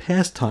Future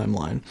Past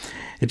timeline.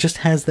 It just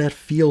has that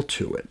feel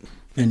to it.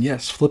 And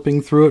yes,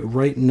 flipping through it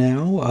right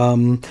now,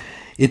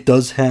 it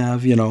does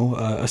have,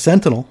 a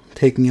Sentinel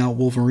taking out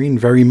Wolverine,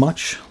 very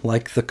much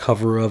like the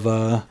cover of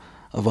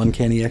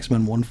Uncanny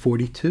X-Men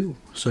 142.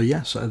 So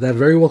yes, that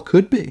very well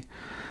could be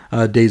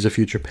Days of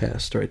Future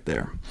Past right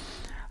there.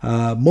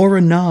 Moira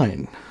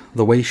 9.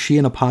 The way she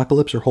and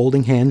Apocalypse are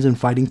holding hands and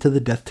fighting to the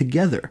death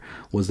together.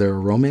 Was there a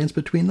romance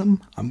between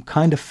them? I'm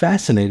kind of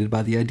fascinated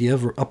by the idea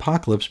of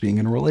Apocalypse being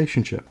in a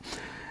relationship.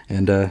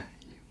 And,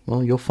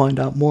 you'll find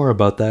out more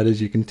about that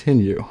as you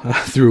continue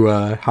through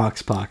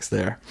Hoxpox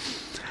there.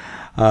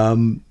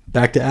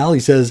 Back to Al,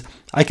 he says,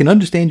 I can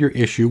understand your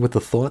issue with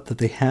the thought that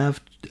they have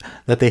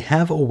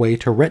a way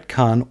to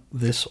retcon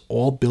this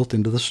all built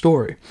into the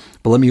story.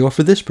 But let me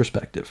offer this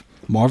perspective.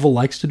 Marvel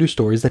likes to do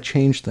stories that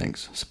change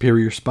things.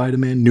 Superior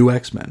Spider-Man, New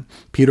X-Men,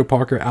 Peter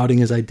Parker outing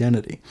his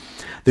identity.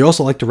 They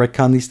also like to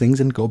retcon these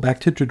things and go back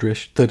to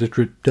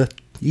the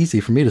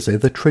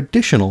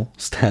traditional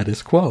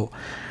status quo.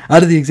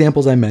 Out of the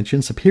examples I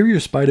mentioned, Superior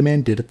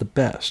Spider-Man did it the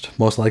best,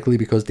 most likely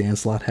because Dan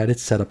Slott had it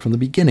set up from the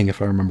beginning,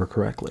 if I remember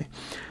correctly.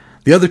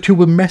 The other 2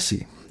 were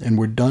messy, and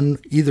were done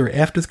either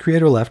after the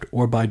creator left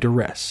or by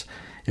duress.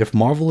 If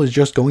Marvel is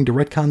just going to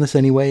retcon this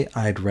anyway,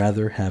 I'd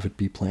rather have it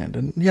be planned.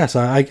 And yes,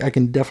 I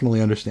can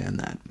definitely understand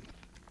that.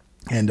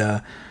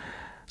 And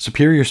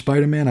Superior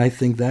Spider-Man, I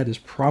think that is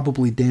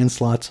probably Dan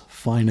Slott's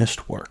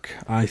finest work.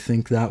 I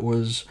think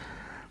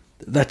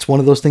that's one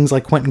of those things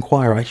like Quentin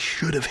Quire. I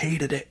should have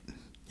hated it.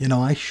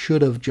 I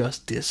should have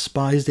just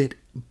despised it,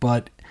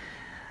 but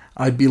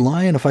I'd be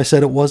lying if I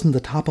said it wasn't the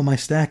top of my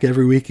stack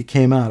every week it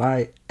came out.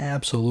 I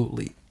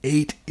absolutely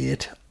ate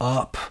it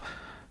up.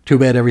 Too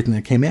bad everything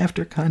that came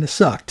after kind of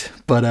sucked.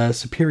 But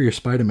Superior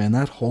Spider-Man,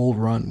 that whole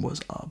run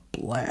was a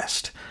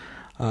blast.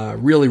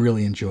 Really,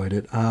 really enjoyed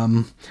it.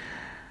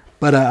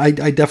 But I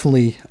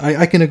definitely,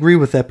 I can agree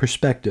with that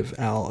perspective,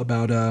 Al,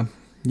 about,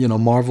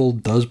 Marvel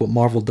does what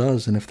Marvel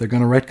does. And if they're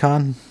going to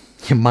retcon,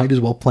 you might as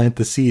well plant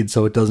the seed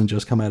so it doesn't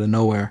just come out of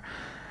nowhere.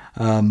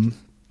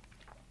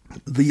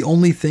 The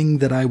only thing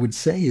that I would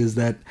say is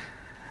that,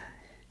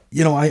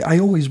 I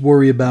always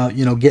worry about,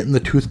 getting the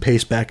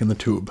toothpaste back in the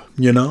tube,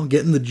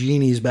 getting the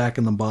genies back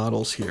in the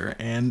bottles here.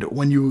 And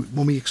when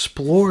we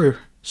explore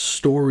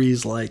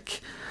stories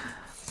like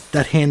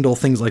that handle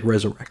things like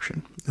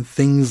resurrection,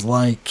 things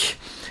like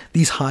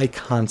these high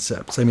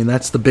concepts. I mean,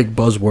 that's the big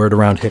buzzword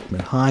around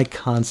Hickman, high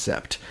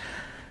concept.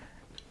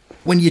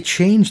 When you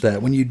change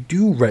that, when you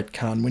do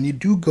retcon, when you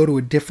do go to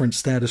a different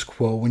status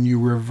quo, when you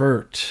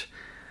revert,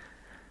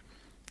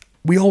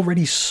 we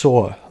already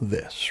saw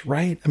this,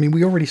 right? I mean,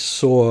 we already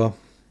saw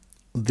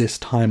this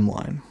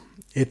timeline.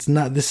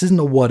 This isn't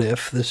a what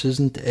if, this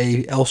isn't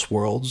a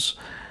Elseworlds.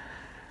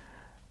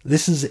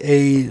 This is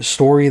a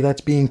story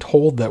that's being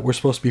told that we're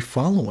supposed to be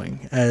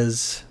following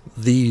as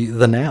the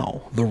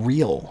now, the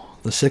real,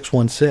 the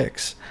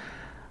 616.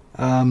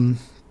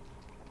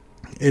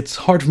 It's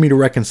hard for me to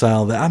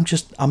reconcile that.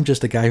 I'm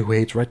just a guy who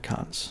hates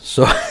retcons.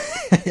 So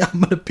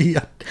I'm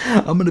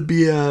gonna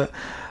be a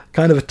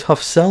kind of a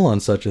tough sell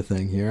on such a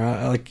thing here.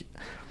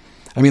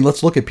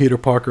 Let's look at Peter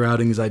Parker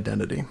outing his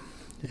identity.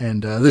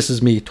 And this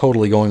is me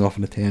totally going off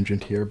on a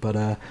tangent here,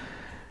 but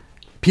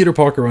Peter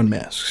Parker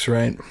unmasks,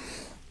 right?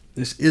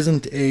 This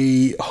isn't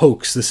a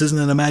hoax. This isn't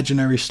an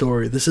imaginary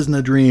story. This isn't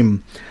a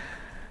dream.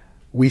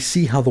 We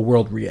see how the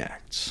world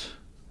reacts,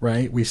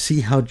 right? We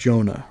see how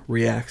Jonah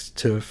reacts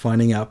to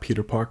finding out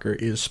Peter Parker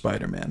is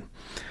Spider-Man.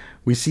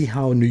 We see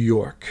how New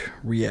York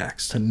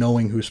reacts to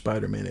knowing who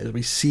Spider-Man is.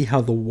 We see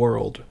how the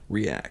world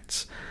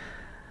reacts.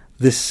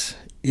 This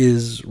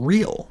is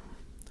real.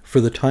 For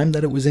the time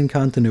that it was in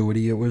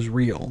continuity, it was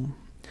real.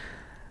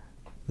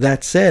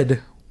 That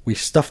said, we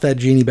stuff that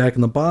genie back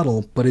in the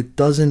bottle, but it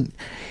doesn't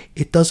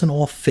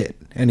all fit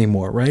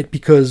anymore, right?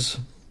 Because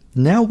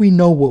now we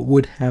know what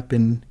would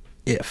happen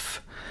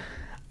if.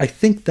 I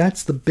think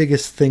that's the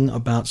biggest thing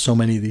about so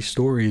many of these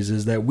stories,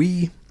 is that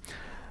we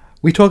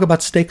talk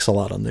about stakes a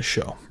lot on this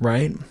show,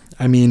 right?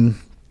 I mean,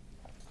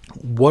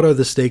 what are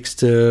the stakes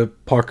to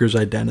Parker's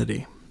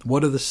identity?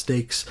 What are the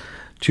stakes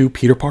to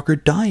Peter Parker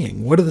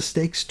dying? What are the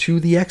stakes to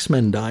the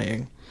X-Men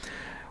dying?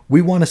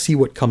 We want to see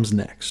what comes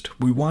next.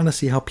 We want to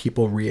see how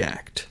people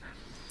react.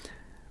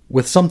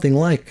 With something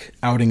like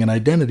outing an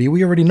identity,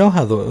 we already know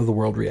how the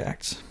world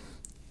reacts.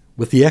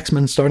 With the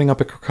X-Men starting up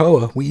at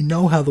Krakoa, we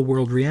know how the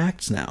world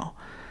reacts now.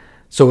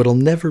 So it'll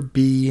never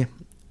be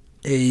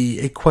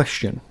a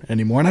question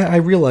anymore. And I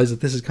realize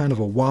that this is kind of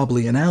a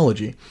wobbly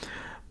analogy,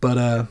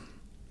 but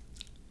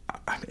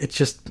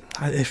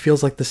it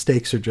feels like the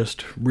stakes are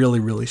just really,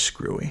 really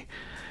screwy.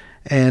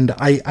 And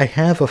I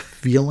have a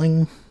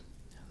feeling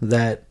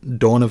that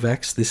Dawn of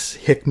X, this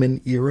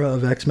Hickman era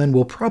of X-Men,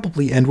 will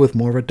probably end with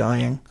Moira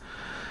dying.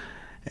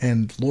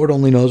 And Lord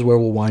only knows where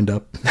we'll wind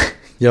up.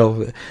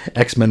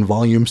 X-Men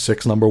Volume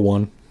 6, number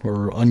 1,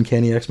 or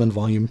Uncanny X-Men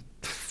Volume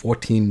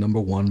 14, number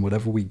 1,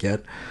 whatever we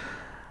get.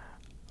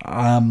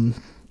 But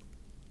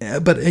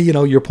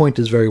your point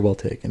is very well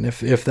taken.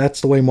 If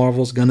that's the way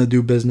Marvel's gonna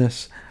do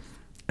business,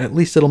 at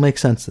least it'll make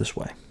sense this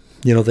way.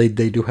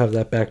 They do have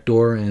that back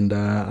door, and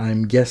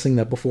I'm guessing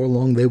that before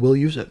long they will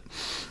use it.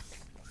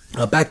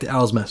 Back to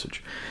Al's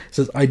message. It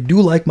says, I do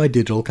like my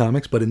digital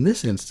comics, but in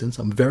this instance,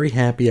 I'm very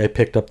happy I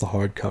picked up the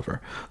hardcover.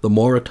 The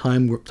Moira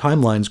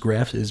Timelines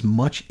graph is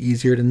much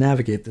easier to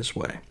navigate this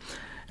way.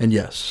 And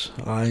yes,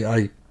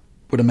 I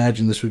would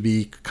imagine this would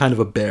be kind of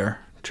a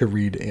bear to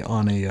read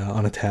on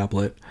a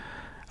tablet.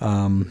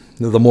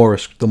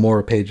 The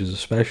Moira pages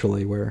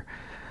especially, where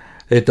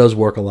it does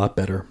work a lot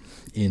better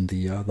in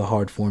the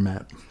hard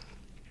format.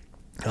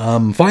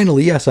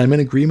 Finally, yes, I'm in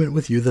agreement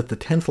with you that the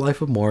 10th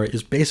Life of Moira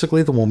is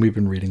basically the one we've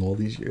been reading all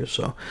these years.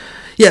 So,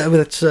 yeah,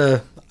 that's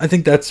I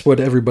think that's what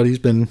everybody's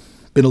been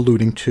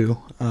alluding to.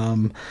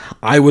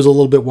 I was a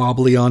little bit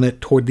wobbly on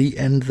it toward the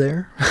end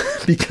there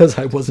because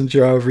I wasn't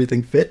sure how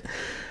everything fit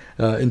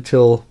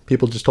until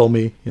people just told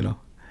me,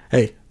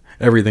 hey,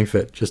 everything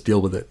fit, just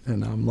deal with it.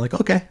 And I'm like,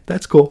 okay,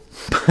 that's cool.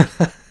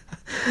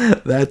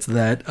 That's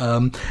that.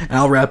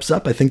 Al wraps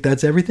up. I think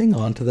that's everything.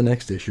 On to the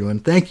next issue.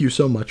 And thank you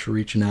so much for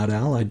reaching out,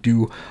 Al. I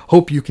do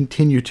hope you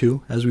continue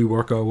to as we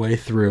work our way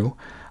through.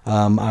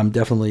 I'm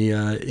definitely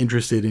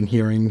interested in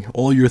hearing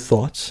all your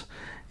thoughts.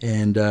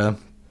 And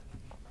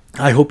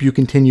I hope you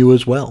continue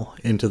as well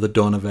into the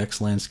Dawn of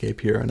X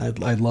landscape here. And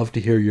I'd love to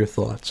hear your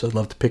thoughts. I'd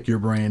love to pick your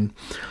brain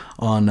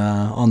on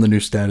the new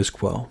status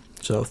quo.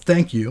 So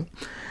thank you.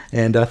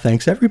 And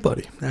thanks,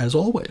 everybody, as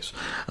always.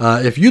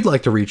 If you'd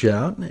like to reach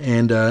out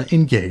and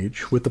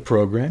engage with the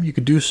program, you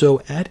could do so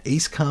at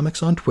Ace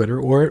Comics on Twitter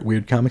or at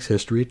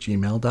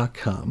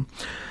weirdcomicshistory@gmail.com.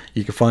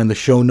 You can find the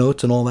show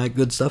notes and all that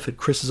good stuff at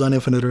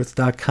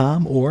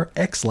chrisisoninfiniteearth.com or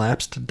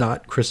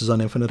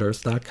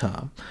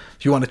xlapsed.chrisisoninfiniteearth.com.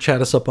 If you want to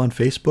chat us up on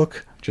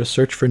Facebook, just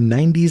search for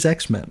 90s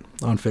X-Men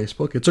on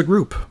Facebook. It's a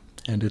group,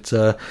 and it's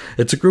a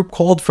group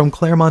called From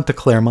Claremont to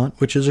Claremont,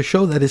 which is a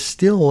show that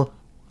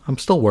I'm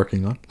still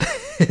working on.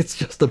 It's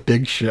just a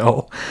big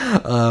show.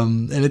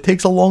 And it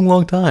takes a long,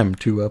 long time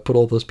to put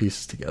all those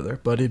pieces together.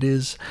 But it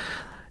is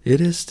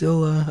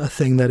still a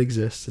thing that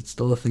exists. It's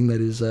still a thing that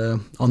is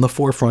on the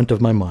forefront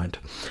of my mind.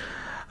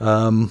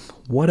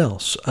 What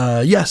else?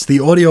 Yes,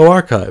 the audio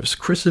archives,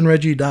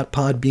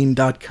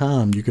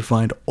 chrisandreggie.podbean.com. You can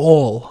find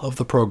all of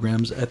the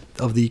programs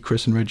of the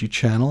Chris and Reggie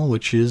channel,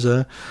 which is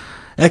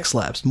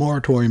X-Lapsed,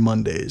 Moratorium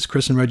Mondays,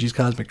 Chris and Reggie's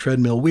Cosmic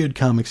Treadmill, Weird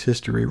Comics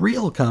History,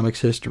 Real Comics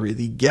History,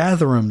 The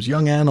Gatherums,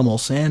 Young Animal,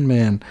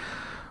 Sandman.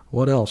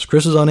 What else?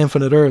 Chris is on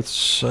Infinite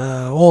Earths,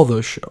 all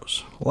those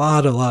shows. A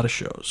lot of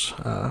shows.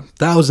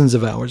 Thousands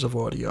of hours of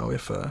audio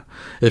if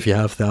you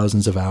have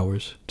thousands of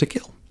hours to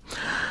kill.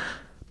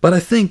 But I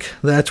think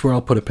that's where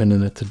I'll put a pin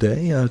in it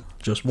today.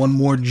 Just one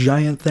more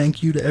giant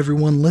thank you to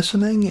everyone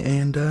listening,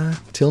 and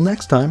till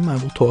next time, I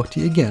will talk to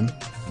you again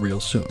real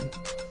soon.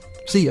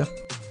 See ya.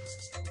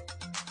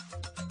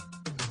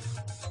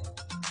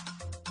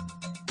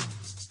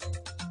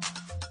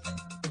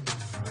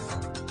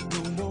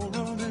 No more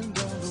running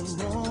down the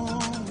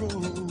wrong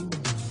road,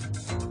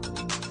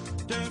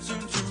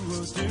 dancing to a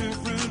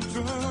different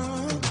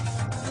drum.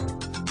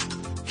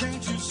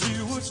 Can't you see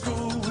what's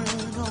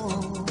going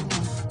on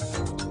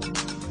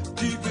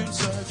deep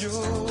inside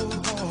your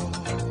heart?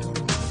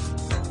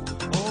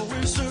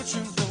 Always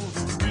searching for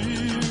the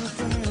real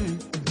thing,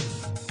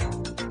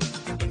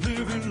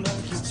 living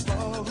like it's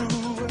far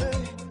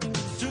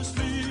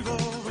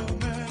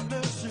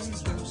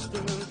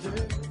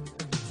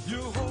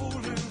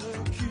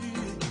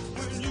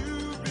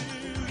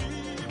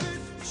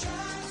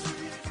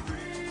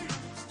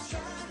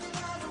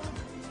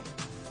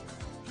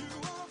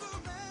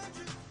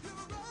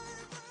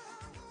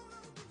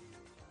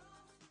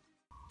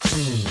And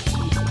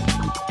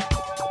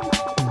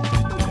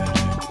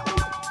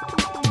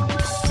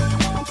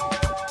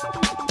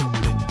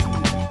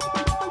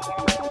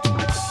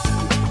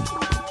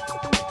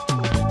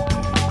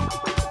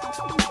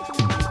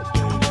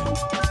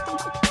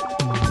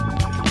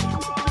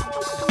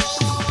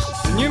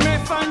you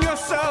may find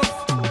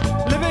yourself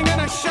living in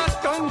a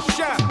shotgun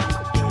shack.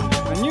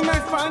 And you may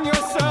find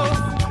yourself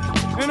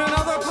in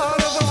another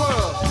part of the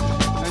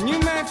world. And you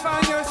may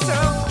find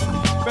yourself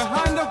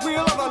behind the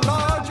wheel of a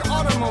large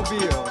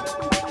automobile.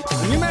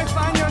 And you may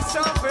find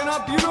yourself in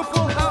a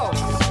beautiful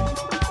house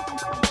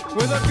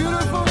with a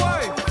beautiful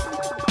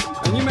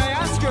wife. And you may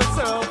ask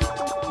yourself,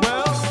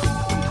 well,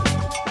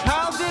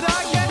 how did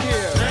I get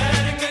here?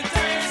 Letting the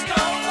days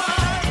go by,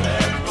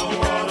 let the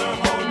water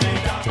hold me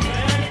down.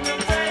 Letting the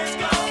days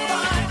go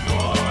by,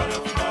 water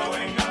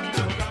flowing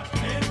underground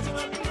into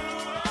the blue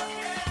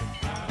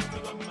again after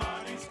the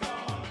money's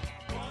gone.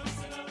 Once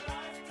in a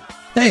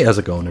lifetime. Hey, how's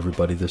it going,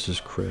 everybody? This is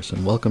Chris,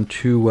 and welcome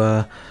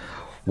to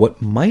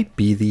what might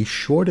be the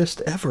shortest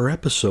ever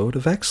episode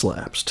of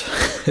X-Lapsed.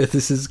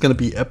 This is going to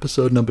be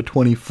episode number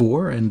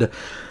 24, and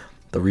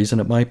the reason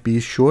it might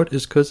be short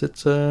is because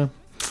it's, well,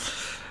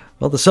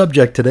 the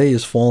subject today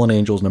is Fallen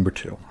Angels number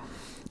 2.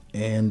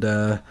 And,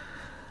 well,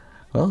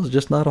 there's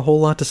just not a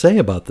whole lot to say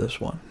about this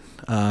one.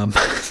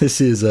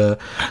 This is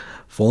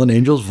Fallen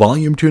Angels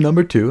Volume 2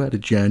 number 2 had a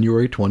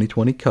January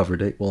 2020 cover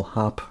date. We'll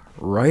hop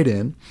right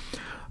in.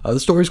 The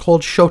story is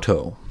called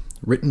Shoto,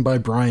 written by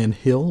Brian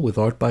Hill with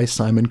art by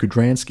Simon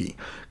Kudransky,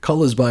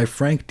 colors by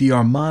Frank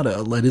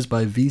D'Armata, letters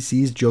by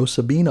VC's Joe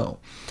Sabino,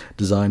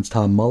 designs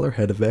Tom Muller,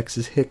 head of X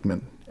is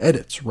Hickman,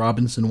 edits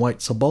Robinson White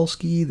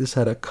Sobolski. This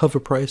had a cover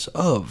price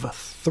of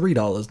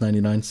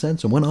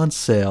 $3.99 and went on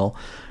sale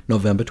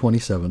November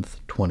 27th,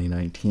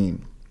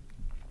 2019.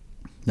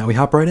 Now we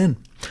hop right in.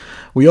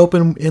 We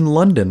open in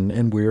London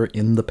and we're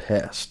in the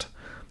past.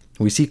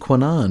 We see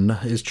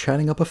Quanan is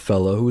chatting up a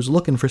fellow who is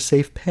looking for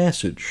safe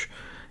passage.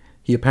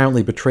 He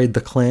apparently betrayed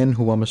the clan,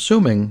 who I'm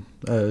assuming,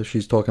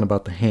 she's talking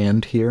about the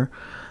Hand here.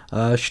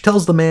 She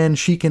tells the man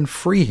she can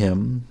free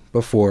him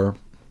before,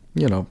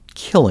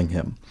 killing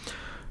him.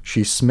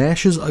 She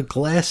smashes a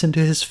glass into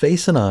his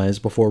face and eyes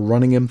before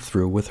running him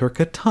through with her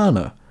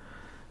katana.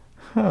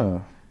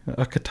 A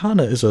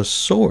katana is a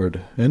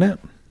sword, isn't it?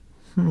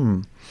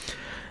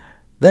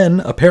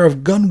 Then, a pair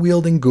of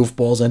gun-wielding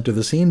goofballs enter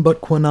the scene,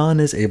 but Quanan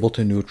is able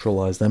to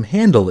neutralize them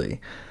handily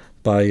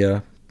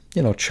by,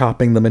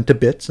 chopping them into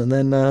bits and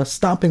then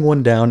stomping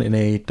one down in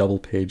a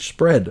double-page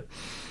spread.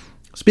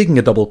 Speaking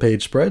of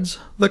double-page spreads,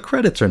 the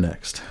credits are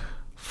next,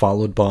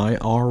 followed by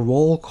our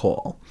roll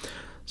call.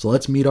 So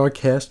let's meet our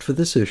cast for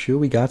this issue.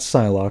 We got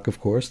Psylocke,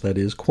 of course, that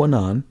is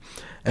Quanan,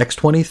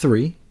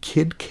 X-23,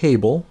 Kid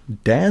Cable,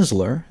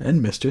 Dazzler, and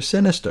Mr.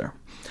 Sinister.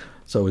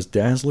 So is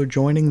Dazzler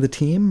joining the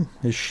team?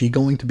 Is she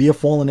going to be a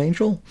fallen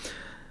angel?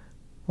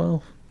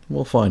 Well,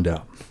 we'll find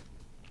out.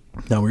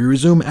 Now we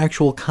resume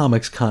actual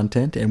comics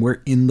content, and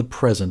we're in the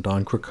present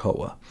on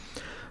Krakoa.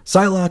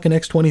 Psylocke and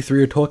X-23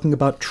 are talking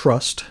about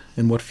trust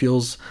in what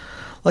feels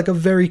like a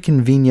very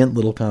convenient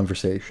little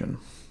conversation.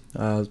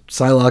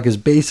 Psylocke is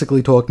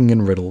basically talking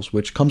in riddles,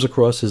 which comes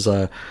across as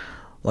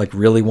like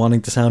really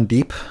wanting to sound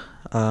deep,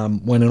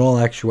 when in all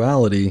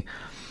actuality,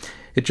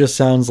 it just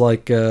sounds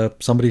like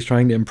somebody's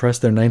trying to impress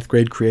their 9th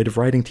grade creative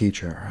writing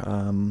teacher.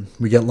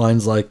 We get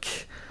lines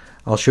like,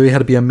 I'll show you how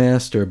to be a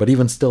master, but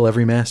even still,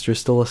 every master is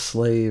still a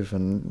slave,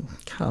 and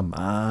come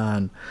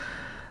on.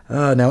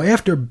 Now,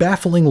 after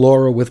baffling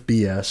Laura with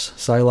BS,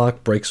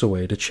 Psylocke breaks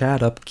away to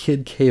chat up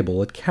Kid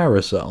Cable at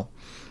Carousel.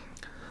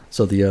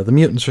 So the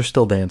mutants are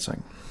still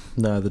dancing.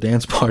 The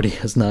dance party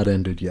has not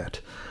ended yet.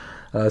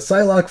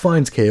 Psylocke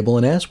finds Cable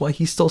and asks why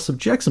he still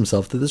subjects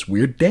himself to this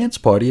weird dance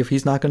party if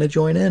he's not going to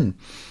join in.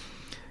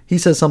 He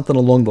says something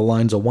along the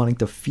lines of wanting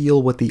to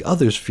feel what the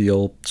others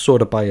feel,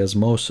 sort of by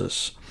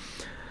osmosis.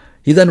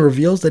 He then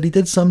reveals that he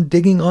did some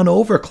digging on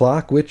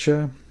Overclock, which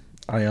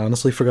I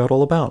honestly forgot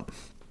all about.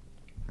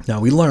 Now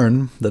we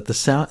learn that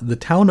the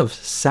town of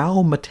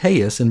São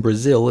Mateus in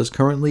Brazil is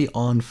currently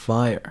on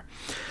fire.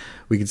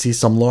 We can see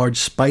some large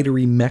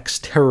spidery mechs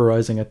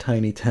terrorizing a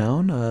tiny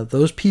town.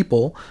 Those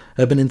people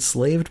have been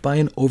enslaved by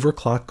an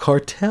Overclock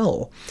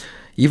cartel.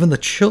 Even the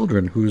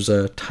children, whose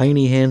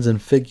tiny hands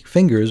and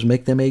fingers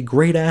make them a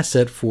great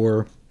asset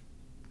for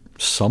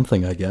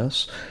something, I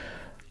guess.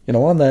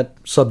 On that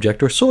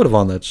subject, or sort of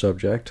on that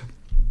subject,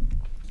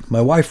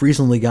 my wife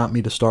recently got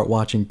me to start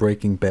watching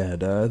Breaking Bad.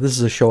 This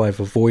is a show I've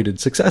avoided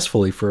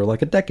successfully for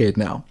like a decade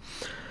now.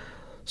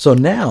 So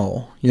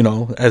now,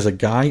 as a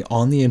guy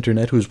on the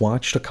internet who's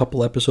watched a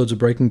couple episodes of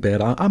Breaking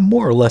Bad, I'm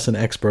more or less an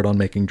expert on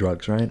making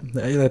drugs, right?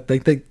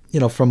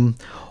 From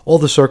all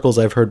the circles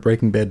I've heard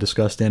Breaking Bad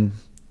discussed in,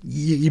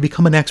 you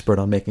become an expert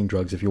on making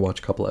drugs if you watch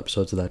a couple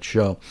episodes of that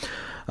show.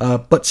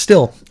 But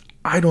still,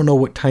 I don't know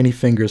what tiny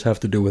fingers have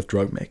to do with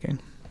drug making.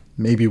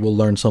 Maybe we'll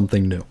learn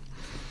something new.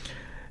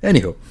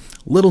 Anywho,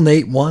 Little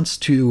Nate wants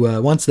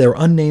their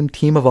unnamed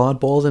team of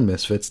oddballs and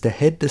misfits to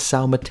head to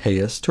São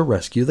Mateus to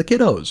rescue the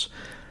kiddos.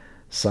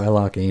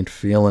 Psylocke ain't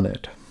feeling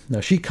it. Now,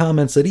 she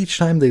comments that each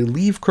time they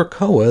leave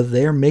Krakoa,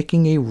 they're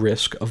making a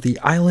risk of the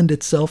island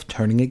itself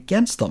turning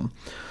against them.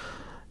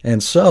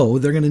 And so,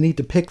 they're going to need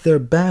to pick their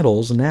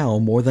battles now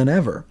more than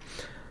ever.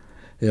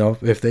 You know,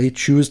 if they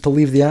choose to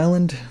leave the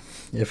island,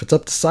 if it's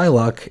up to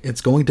Psylocke,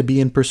 it's going to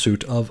be in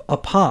pursuit of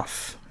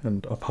Apoth.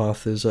 And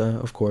Apoth is,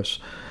 of course,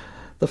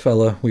 the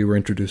fella we were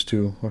introduced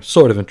to, or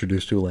sort of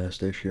introduced to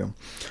last issue.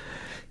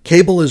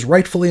 Cable is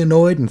rightfully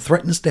annoyed and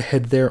threatens to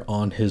head there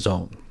on his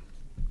own.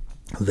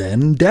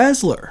 Then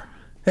Dazzler.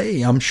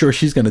 Hey, I'm sure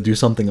she's going to do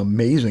something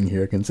amazing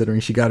here, considering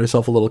she got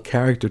herself a little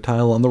character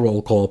tile on the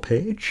roll call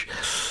page.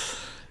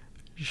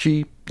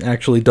 She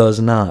actually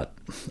does not.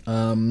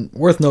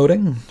 Worth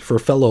noting, for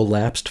fellow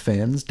lapsed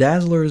fans,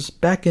 Dazzler's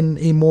back in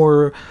a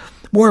more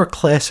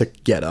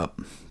classic getup.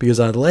 Because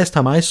the last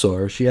time I saw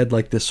her, she had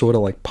like this sort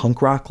of like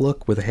punk rock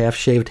look with a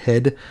half-shaved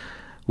head,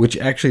 which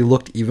actually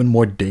looked even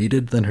more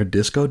dated than her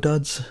disco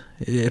duds.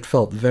 It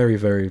felt very,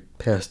 very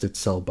past its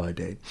sell-by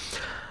date.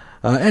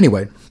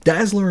 Anyway,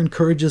 Dazzler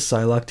encourages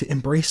Psylocke to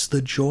embrace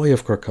the joy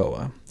of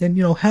Krakoa and,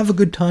 have a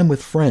good time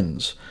with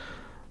friends.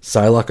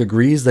 Psylocke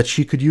agrees that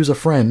she could use a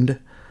friend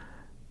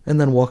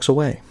and then walks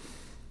away.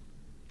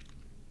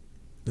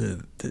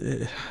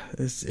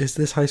 Is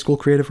this high school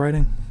creative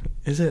writing?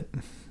 Is it?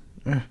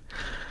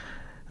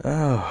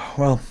 Oh,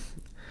 well,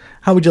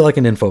 how would you like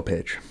an info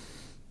page?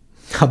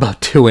 How about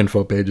 2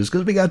 info pages?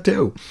 Because we got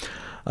 2.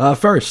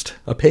 First,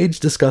 a page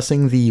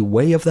discussing the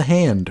Way of the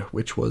Hand,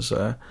 which was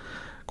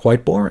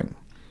quite boring.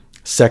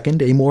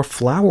 Second, a more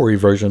flowery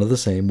version of the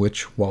same,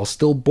 which, while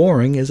still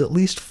boring, is at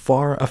least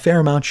a fair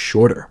amount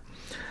shorter.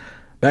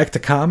 Back to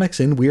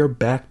comics, and we are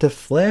back to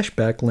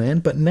flashback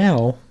land, but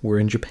now we're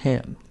in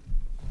Japan.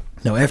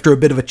 Now, after a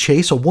bit of a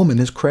chase, a woman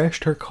has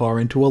crashed her car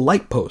into a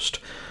light post.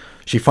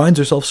 She finds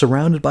herself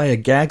surrounded by a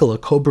gaggle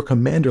of Cobra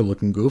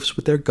Commander-looking goofs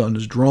with their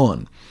guns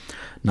drawn.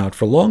 Not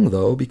for long,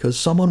 though, because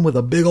someone with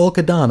a big ol'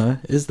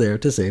 katana is there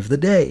to save the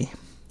day.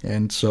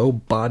 And so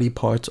body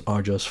parts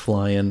are just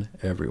flying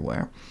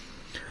everywhere.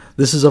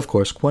 This is, of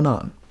course,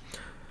 Kwannon.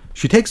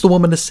 She takes the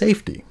woman to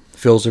safety,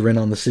 fills her in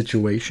on the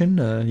situation.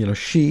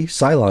 She,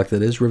 Psylocke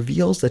that is,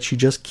 reveals that she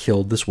just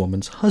killed this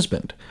woman's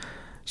husband.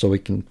 So we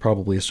can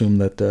probably assume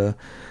that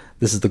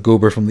this is the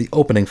goober from the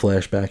opening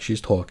flashback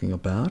she's talking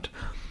about.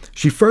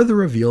 She further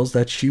reveals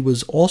that she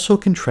was also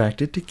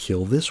contracted to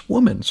kill this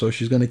woman. So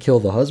she's going to kill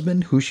the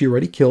husband, who she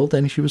already killed,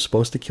 and she was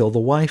supposed to kill the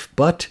wife,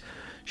 but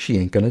she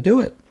ain't going to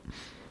do it.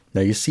 Now,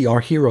 you see,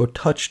 our hero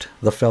touched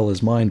the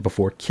fella's mind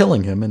before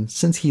killing him, and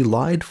since he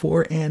lied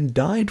for and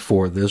died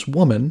for this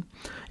woman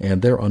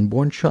and their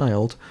unborn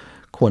child,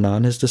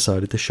 Kwannon has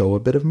decided to show a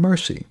bit of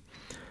mercy.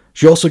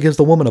 She also gives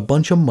the woman a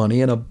bunch of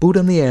money and a boot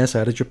in the ass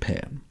out of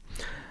Japan.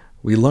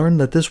 We learn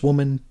that this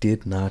woman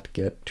did not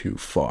get too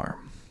far.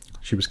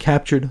 She was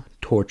captured,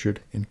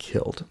 tortured, and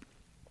killed.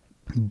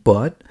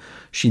 But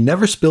she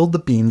never spilled the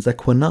beans that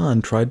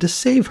Kwannon tried to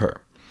save her.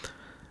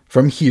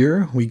 From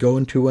here, we go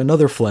into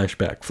another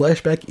flashback.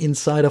 Flashback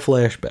inside a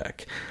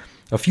flashback.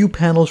 A few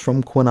panels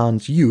from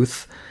Kwannon's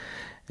youth,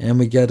 and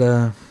we get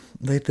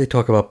they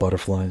talk about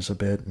butterflies a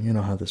bit. You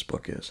know how this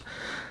book is.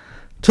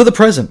 To the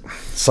present,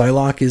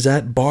 Psylocke is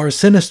at Bar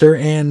Sinister,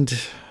 and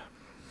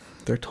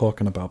they're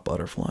talking about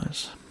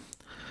butterflies.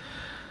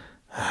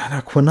 Now,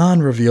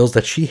 Kwannon reveals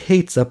that she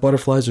hates that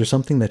butterflies are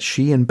something that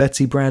she and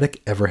Betsy Braddock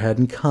ever had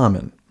in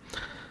common.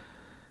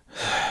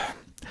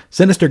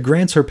 Sinister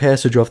grants her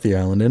passage off the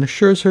island and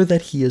assures her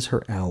that he is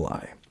her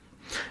ally.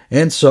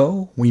 And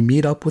so, we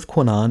meet up with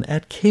Kwannon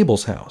at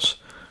Cable's house.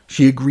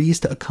 She agrees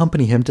to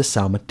accompany him to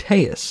São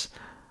Mateus.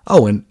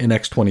 Oh, and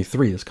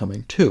X-23 is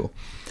coming too.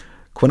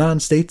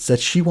 Kwannon states that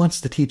she wants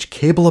to teach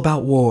Cable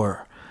about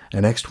war,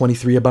 and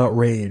X-23 about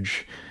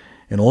rage,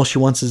 and all she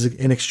wants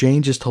in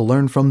exchange is to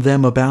learn from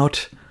them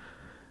about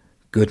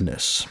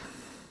goodness.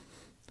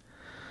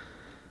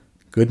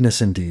 Goodness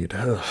indeed.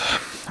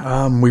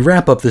 We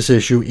wrap up this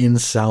issue in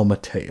São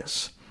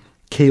Mateus.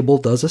 Cable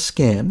does a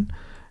scan,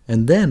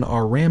 and then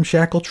our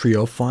ramshackle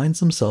trio finds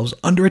themselves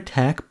under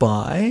attack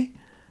by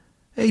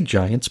a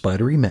giant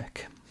spidery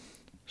mech.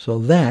 So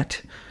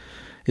that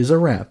is a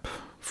wrap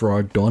for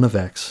our Dawn of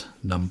X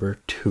number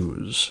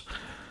 2s.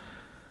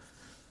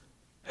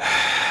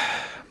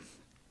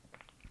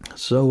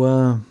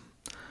 So,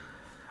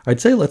 I'd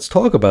say let's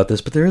talk about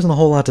this, but there isn't a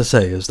whole lot to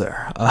say, is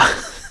there?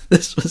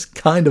 This was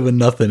kind of a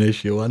nothing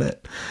issue on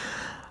it.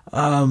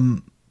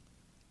 I'm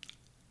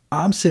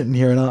sitting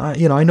here, and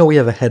I know we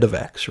have a head of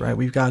X, right?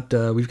 We've got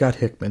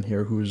Hickman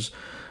here, who's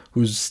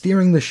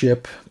steering the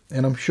ship,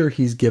 and I'm sure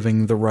he's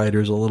giving the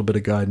writers a little bit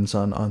of guidance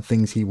on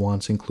things he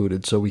wants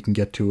included, so we can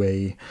get to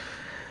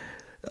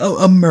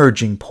a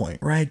merging point,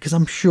 right? Because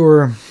I'm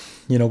sure,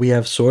 we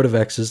have Sword of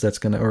X's that's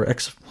gonna, or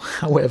X,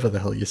 however the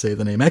hell you say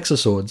the name, X of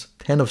Swords,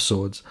 10 of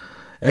Swords,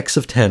 X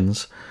of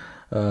Tens,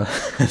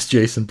 as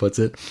Jason puts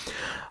it.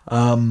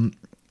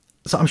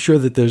 So I'm sure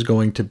that there's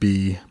going to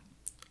be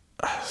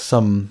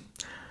some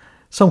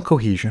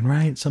cohesion,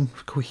 right? Some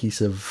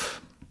cohesive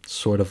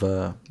sort of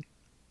a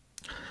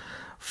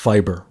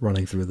fiber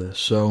running through this.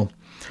 So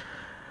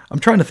I'm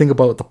trying to think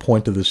about what the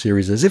point of the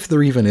series is, if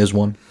there even is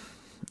one.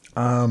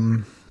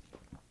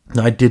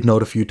 Now, I did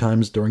note a few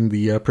times during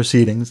the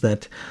proceedings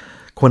that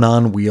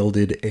Kwannon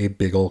wielded a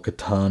big ol'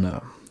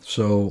 katana.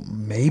 So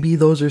maybe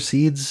those are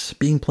seeds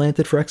being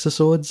planted for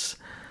Exoswords?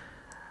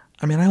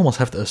 I mean, I almost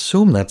have to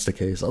assume that's the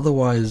case.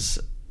 Otherwise,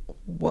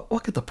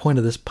 what could the point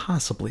of this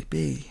possibly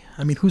be?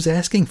 I mean, who's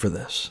asking for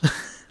this?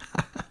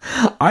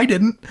 I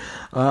didn't.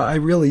 I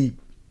really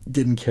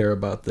didn't care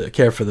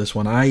for this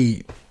one.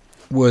 I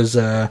was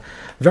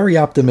very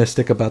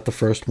optimistic about the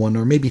first one,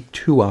 or maybe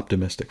too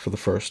optimistic for the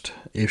first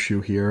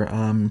issue here.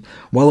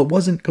 While it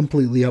wasn't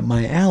completely up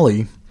my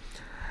alley,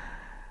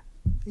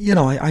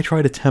 I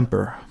try to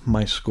temper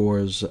my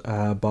scores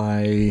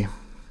by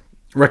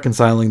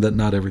reconciling that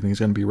not everything's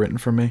going to be written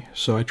for me.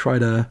 So I try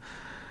to,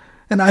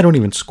 and I don't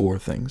even score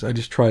things. I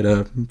just try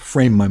to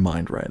frame my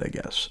mind right, I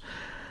guess.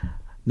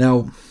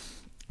 Now,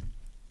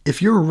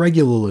 if you're a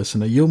regular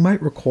listener, you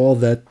might recall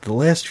that the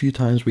last few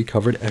times we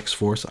covered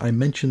X-Force, I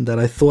mentioned that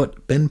I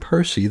thought Ben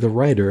Percy, the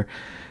writer,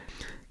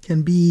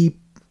 can be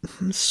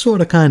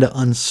sort of kind of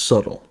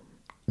unsubtle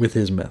with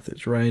his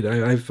methods, right?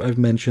 I've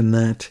mentioned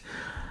that.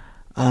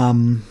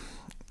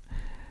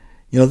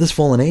 This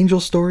Fallen Angel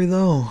story,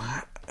 though,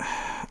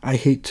 I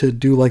hate to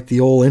do like the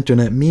old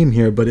internet meme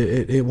here, but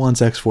it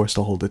wants X-Force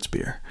to hold its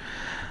beer.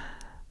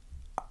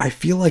 I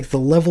feel like the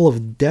level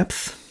of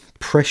depth,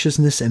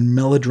 preciousness, and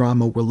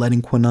melodrama we're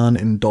letting Kwannon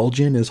indulge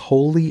in is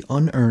wholly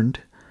unearned,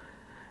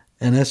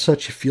 and as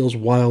such it feels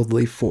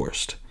wildly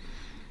forced.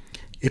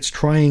 It's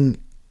trying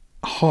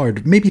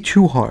hard, maybe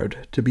too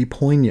hard, to be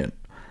poignant.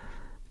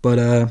 But,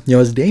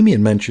 as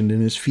Damien mentioned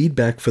in his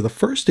feedback for the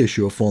first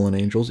issue of Fallen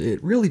Angels,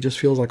 it really just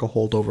feels like a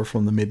holdover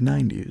from the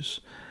mid-90s.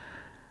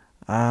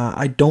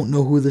 I don't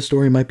know who the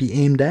story might be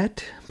aimed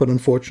at, but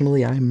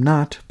unfortunately I'm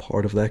not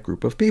part of that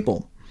group of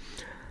people.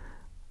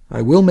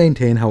 I will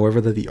maintain,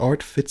 however, that the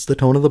art fits the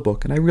tone of the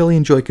book, and I really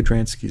enjoy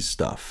Kudransky's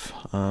stuff.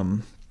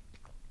 But,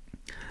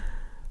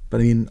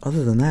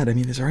 other than that,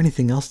 is there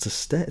anything else to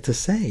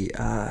say?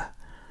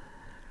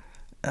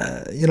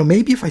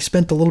 Maybe if I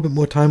spent a little bit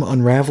more time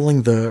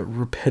unraveling the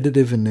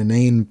repetitive and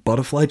inane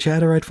butterfly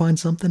chatter, I'd find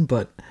something,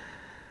 but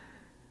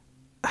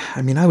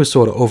I was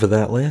sort of over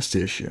that last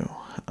issue.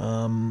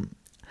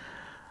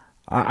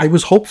 I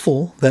was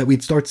hopeful that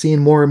we'd start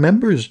seeing more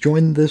members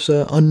join this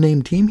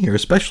unnamed team here,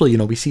 especially,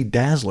 we see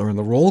Dazzler in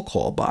the roll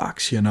call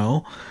box,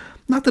 Not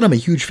that I'm a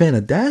huge fan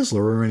of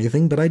Dazzler or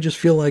anything, but I just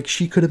feel like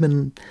she could have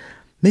been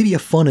maybe a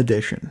fun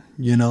addition,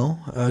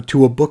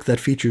 to a book that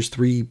features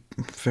three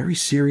very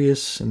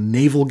serious and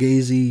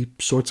navel-gazy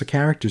sorts of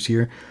characters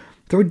here.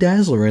 Throw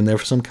Dazzler in there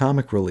for some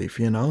comic relief,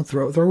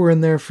 Throw her in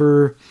there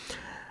for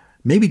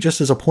maybe just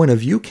as a point of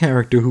view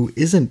character who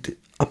isn't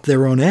up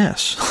their own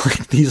ass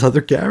like these other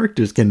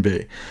characters can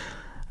be.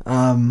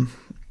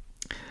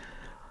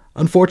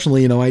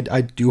 Unfortunately,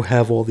 I do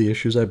have all the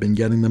issues. I've been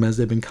getting them as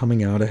they've been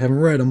coming out. I haven't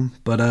read them,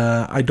 but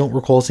I don't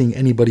recall seeing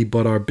anybody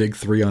but our big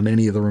three on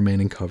any of the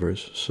remaining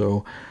covers.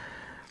 So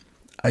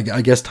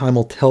I guess time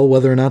will tell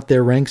whether or not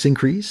their ranks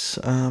increase.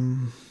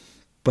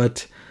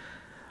 But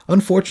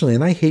unfortunately,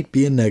 and I hate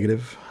being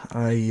negative,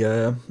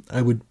 I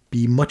would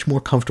be much more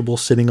comfortable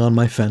sitting on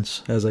my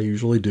fence, as I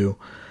usually do.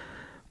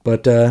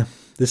 But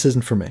this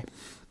isn't for me.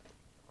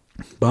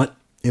 But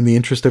in the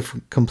interest of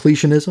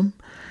completionism,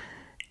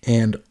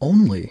 and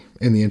only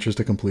in the interest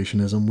of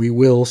completionism, we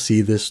will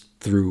see this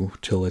through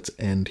till its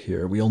end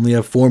here. We only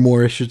have 4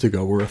 more issues to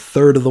go. We're a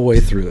third of the way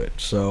through it.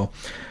 So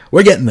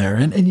we're getting there.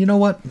 And you know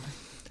what?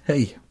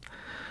 Hey,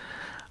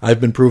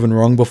 I've been proven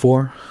wrong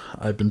before.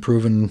 I've been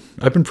proven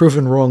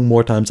wrong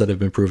more times than I've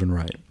been proven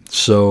right.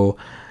 So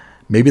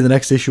maybe the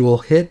next issue will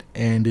hit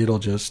and it'll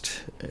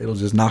just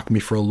knock me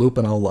for a loop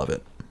and I'll love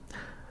it.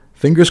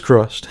 Fingers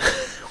crossed.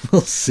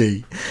 We'll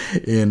see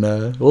in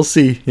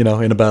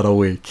about a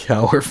week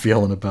how we're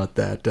feeling about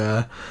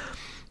that.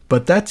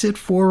 But that's it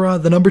for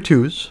the number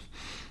 2s.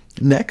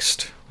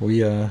 Next, we've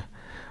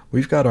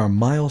got our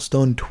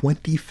milestone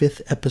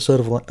 25th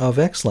episode of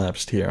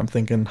X-Lapsed here. I'm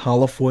thinking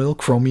holofoil,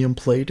 chromium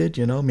plated,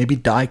 maybe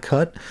die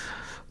cut.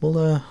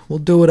 We'll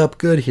do it up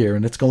good here,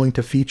 and it's going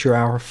to feature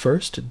our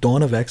first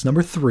Dawn of X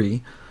number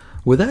 3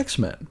 with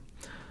X-Men.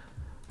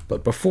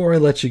 But before I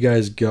let you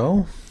guys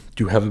go,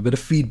 do have a bit of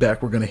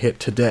feedback we're going to hit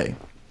today.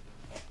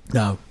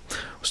 Now,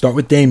 we'll start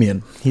with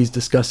Damien. He's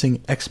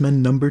discussing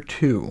X-Men number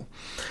 2.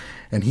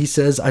 And he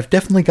says, I've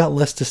definitely got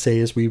less to say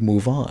as we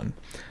move on.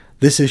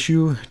 This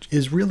issue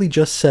is really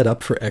just set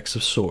up for X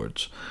of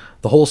Swords.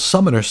 The whole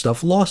Summoner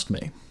stuff lost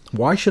me.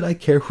 Why should I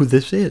care who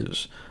this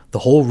is? The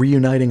whole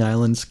reuniting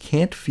islands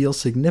can't feel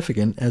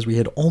significant as we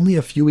had only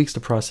a few weeks to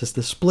process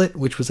the split,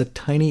 which was a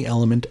tiny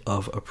element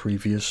of a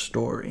previous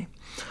story.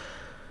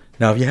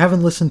 Now, if you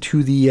haven't listened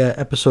to the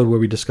episode where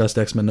we discussed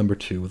X-Men number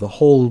 2, the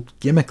whole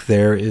gimmick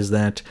there is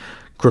that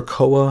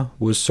Krakoa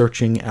was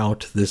searching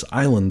out this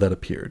island that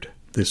appeared,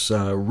 this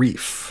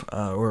reef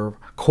or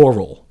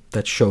coral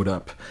that showed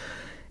up.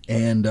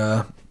 And,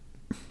 the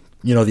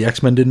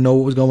X-Men didn't know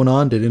what was going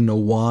on. They didn't know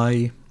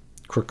why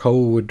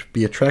Krakoa would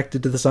be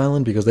attracted to this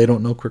island because they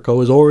don't know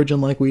Krakoa's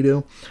origin like we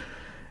do.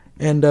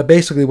 And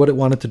basically what it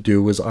wanted to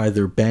do was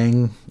either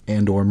bang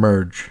and or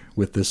merge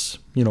with this,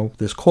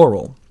 this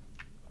coral.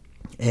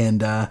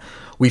 And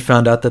we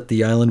found out that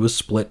the island was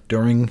split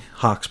during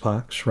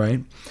Hoxpox,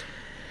 right?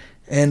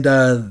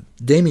 And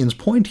Damien's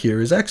point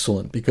here is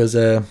excellent because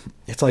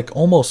it's like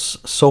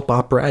almost soap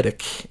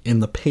operatic in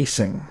the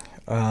pacing.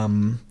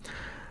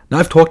 Now,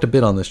 I've talked a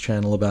bit on this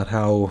channel about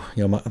how,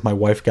 you know, my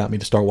wife got me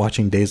to start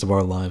watching Days of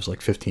Our Lives like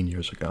 15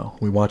 years ago.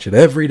 We watch it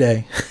every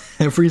day.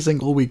 Every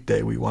single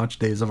weekday we watch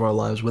Days of Our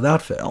Lives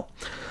without fail.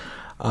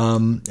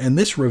 And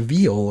this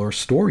reveal or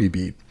story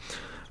beat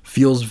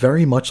feels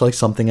very much like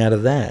something out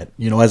of that,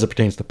 you know, as it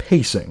pertains to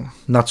pacing.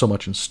 Not so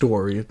much in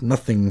story.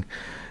 Nothing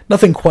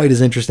quite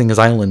as interesting as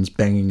islands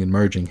banging and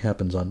merging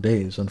happens on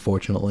Days,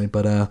 unfortunately.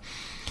 But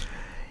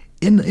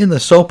in the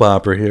soap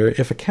opera here,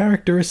 if a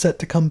character is set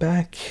to come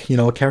back, you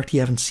know, a character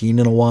you haven't seen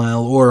in a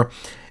while, or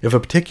if a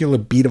particular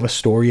beat of a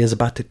story is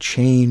about to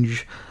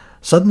change,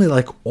 suddenly,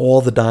 like,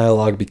 all the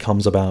dialogue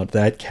becomes about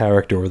that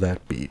character or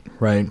that beat,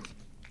 right?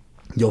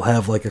 You'll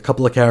have, like, a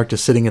couple of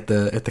characters sitting at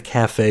the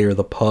cafe or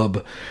the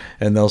pub,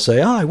 and they'll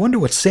say, I wonder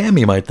what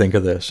Sammy might think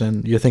of this.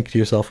 And you think to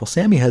yourself, well,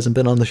 Sammy hasn't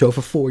been on the show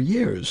for 4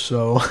 years,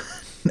 so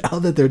now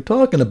that they're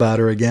talking about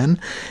her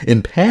again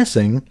in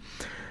passing,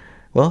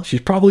 well,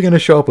 she's probably going to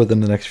show up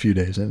within the next few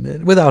days,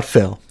 and without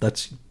fail,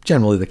 that's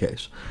generally the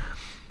case.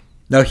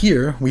 Now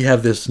here, we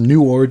have this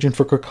new origin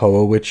for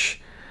Krakoa,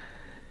 which,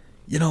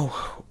 you know,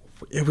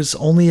 it was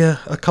only a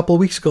couple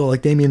of weeks ago,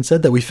 like Damien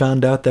said, that we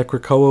found out that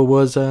Krakoa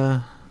was,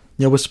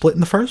 was split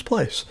in the first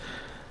place.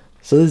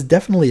 So there's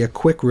definitely a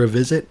quick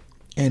revisit,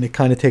 and it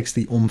kind of takes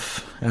the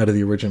oomph out of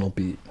the original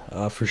beat,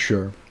 for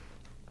sure.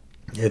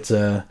 It's,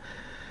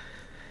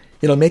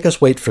 make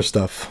us wait for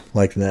stuff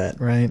like that,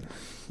 right?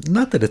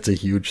 Not that it's a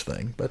huge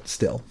thing, but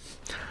still.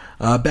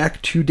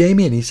 Back to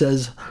Damien, he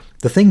says,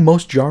 the thing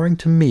most jarring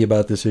to me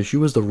about this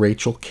issue is the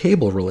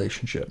Rachel-Cable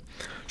relationship.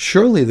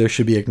 Surely there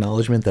should be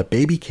acknowledgement that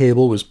baby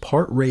Cable was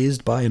part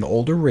raised by an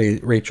older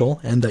Rachel,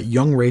 and that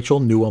young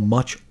Rachel knew a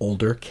much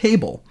older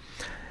Cable.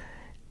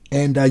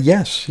 And I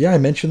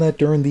mentioned that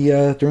during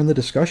the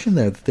discussion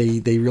there, that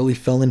they really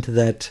fell into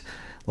that,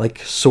 like,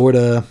 sort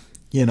of,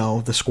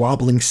 the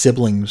squabbling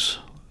siblings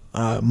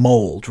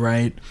mold,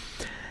 right?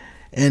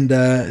 And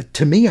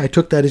to me, I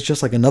took that as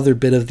just like another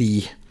bit of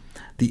the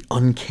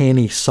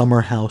uncanny summer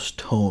house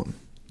tone,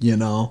 you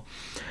know?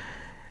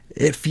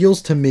 It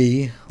feels to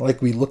me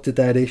like we looked at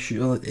that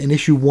issue, in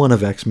issue 1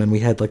 of X-Men,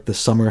 we had like the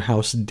summer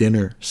house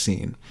dinner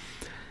scene.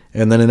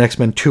 And then in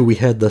X-Men 2, we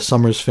had the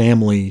Summers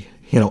family,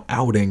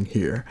 outing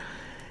here.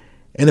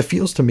 And it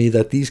feels to me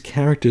that these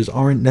characters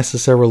aren't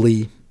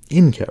necessarily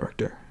in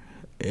character.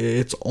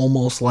 It's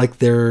almost like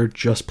they're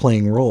just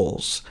playing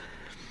roles.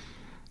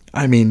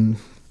 I mean,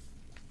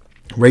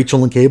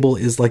 Rachel and Cable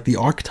is like the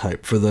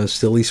archetype for the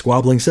silly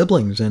squabbling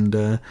siblings,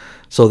 and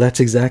so that's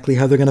exactly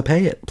how they're going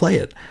to play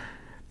it.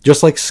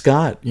 Just like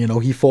Scott,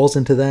 he falls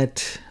into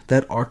that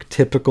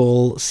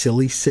archetypical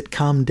silly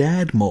sitcom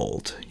dad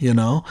mold,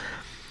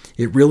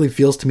 It really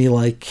feels to me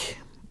like,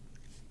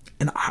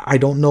 and I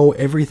don't know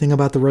everything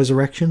about the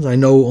Resurrections, I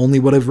know only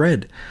what I've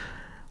read.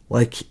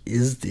 Like,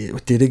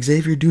 did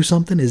Xavier do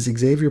something? Is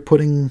Xavier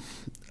putting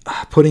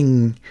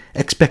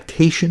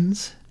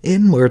expectations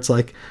in where it's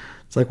like,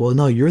 well,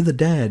 no, you're the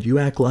dad. You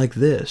act like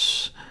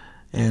this.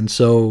 And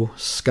so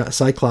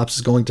Cyclops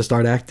is going to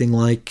start acting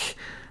like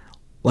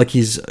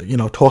he's,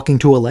 talking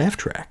to a laugh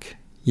track.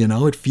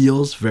 It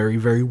feels very,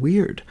 very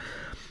weird.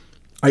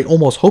 I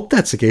almost hope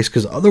that's the case,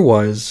 because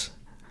otherwise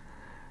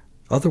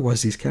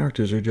these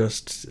characters are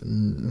just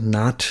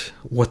not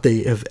what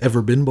they have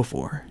ever been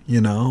before,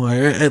 Or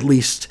at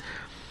least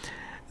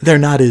they're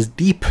not as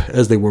deep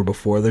as they were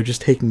before. They're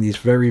just taking these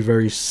very,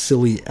 very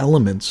silly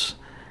elements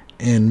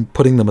and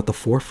putting them at the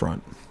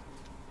forefront.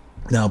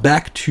 Now,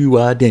 back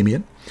to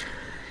Damien.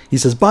 He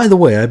says, by the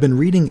way, I've been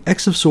reading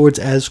X of Swords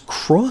as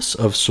Cross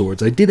of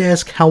Swords. I did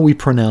ask how we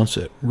pronounce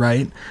it,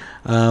 right?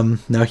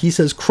 Now, he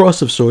says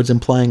Cross of Swords,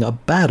 implying a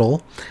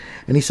battle,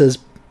 and he says,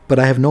 but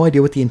I have no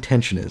idea what the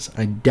intention is.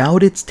 I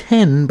doubt it's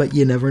 10, but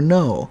you never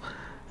know.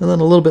 And then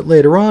a little bit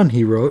later on,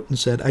 he wrote and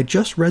said, I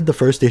just read the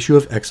first issue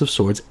of X of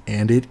Swords,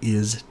 and it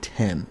is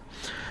 10.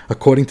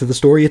 According to the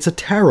story, it's a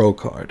tarot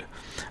card.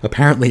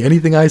 Apparently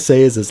anything I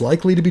say is as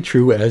likely to be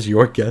true as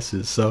your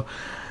guesses. So,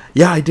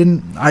 yeah,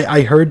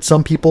 I heard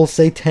some people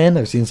say 10.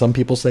 I've seen some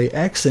people say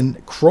X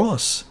and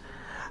Cross.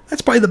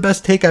 That's probably the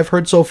best take I've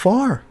heard so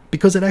far,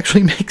 because it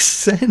actually makes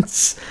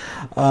sense.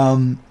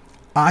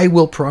 I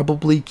will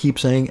probably keep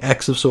saying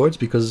X of Swords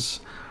because,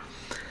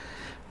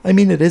 I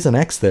mean, it is an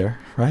X there,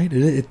 right?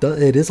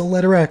 It is a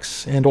letter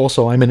X, and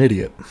also I'm an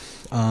idiot.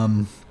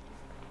 I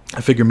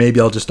figure maybe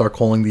I'll just start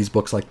calling these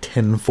books like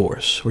 10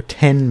 Force or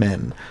 10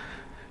 Men.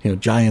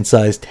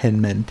 Giant-sized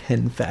 10 Men,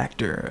 10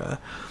 Factor.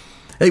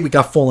 Hey, we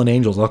got Fallen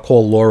Angels. I'll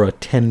call Laura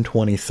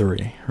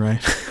 1023,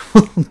 right?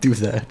 We'll do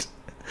that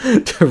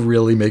to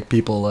really make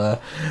people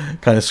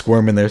kind of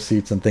squirm in their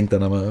seats and think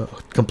that I'm a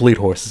complete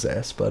horse's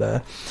ass.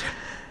 But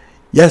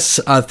yes,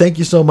 thank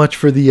you so much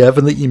for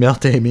the email,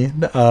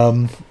 Damien.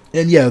 And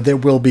yeah, there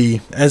will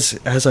be, as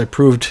I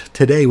proved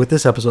today with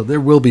this episode,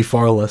 there will be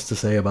far less to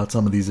say about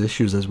some of these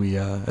issues as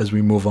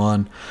we move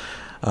on.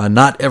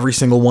 Not every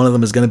single one of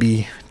them is going to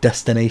be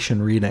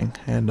destination reading.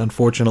 And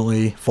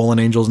unfortunately, Fallen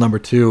Angels number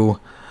 2,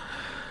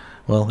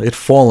 well, it's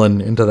fallen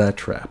into that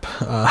trap.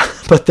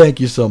 But thank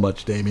you so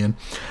much, Damien.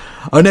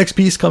 Our next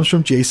piece comes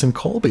from Jason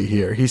Colby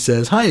here. He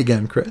says, "Hi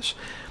again, Chris.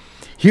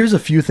 Here's a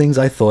few things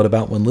I thought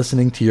about when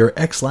listening to your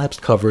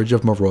X-Lapsed coverage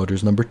of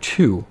Marauders number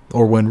 2,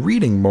 or when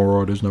reading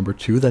Marauders number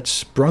 2 that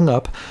sprung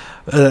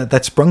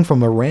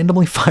from a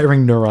randomly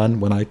firing neuron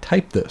when I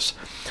typed this.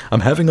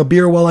 I'm having a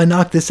beer while I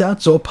knock this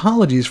out, so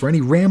apologies for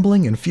any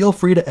rambling, and feel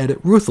free to edit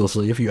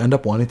ruthlessly if you end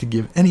up wanting to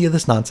give any of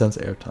this nonsense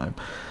airtime."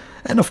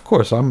 And of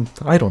course,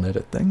 I don't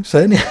edit things.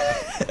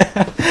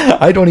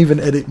 I don't even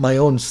edit my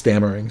own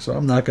stammering, so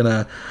I'm not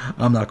going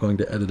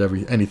to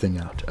edit anything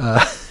out.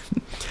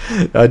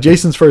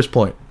 Jason's first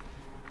point: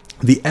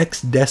 the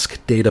X-Desk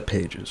data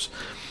pages.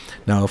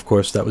 Now, of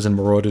course, that was in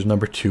Marauders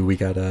number 2. We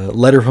got a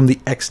letter from the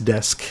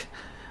X-Desk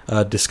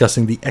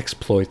discussing the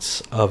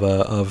exploits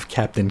of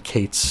Captain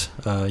Kate's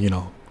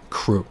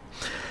crew.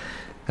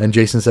 And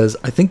Jason says,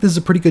 "I think this is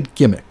a pretty good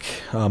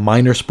gimmick.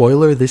 Minor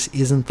spoiler, this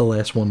isn't the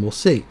last one we'll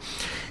see.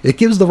 It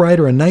gives the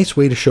writer a nice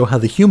way to show how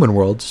the human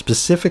world,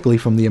 specifically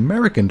from the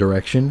American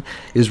direction,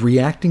 is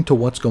reacting to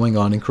what's going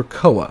on in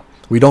Krakoa.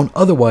 We don't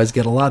otherwise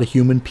get a lot of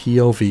human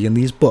POV in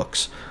these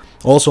books.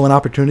 Also an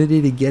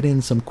opportunity to get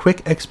in some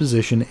quick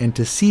exposition and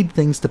to seed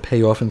things to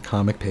pay off in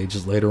comic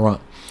pages later on."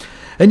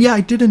 And yeah,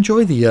 I did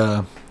enjoy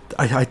the...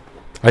 I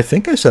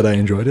think I said I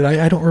enjoyed it.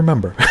 I don't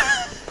remember.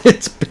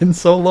 It's been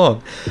so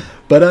long.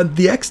 But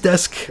the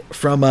X-Desk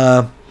from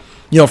the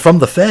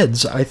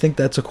feds, I think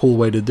that's a cool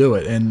way to do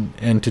it.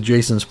 And to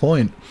Jason's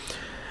point,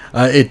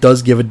 it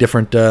does give a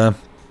different point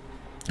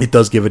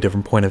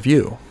of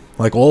view.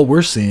 Like, all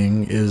we're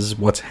seeing is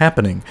what's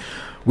happening.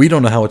 We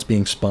don't know how it's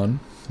being spun.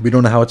 We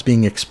don't know how it's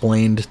being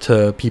explained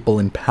to people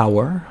in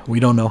power. We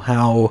don't know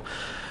how.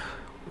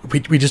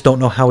 We just don't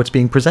know how it's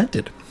being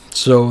presented.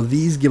 So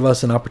these give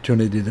us an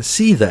opportunity to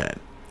see that.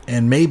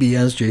 And maybe,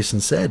 as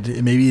Jason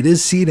said, maybe it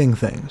is seeding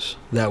things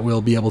that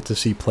we'll be able to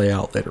see play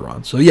out later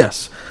on. So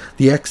yes,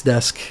 the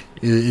X-Desk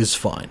is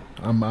fine.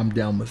 I'm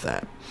down with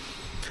that.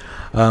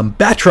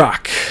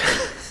 Batroc.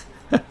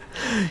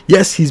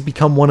 Yes, he's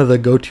become one of the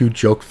go-to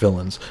joke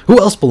villains. Who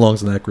else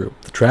belongs in that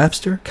group? The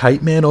Trapster?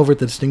 Kite Man over at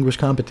the Distinguished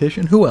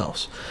Competition? Who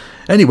else?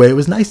 Anyway, it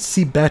was nice to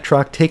see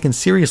Batroc taken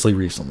seriously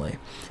recently.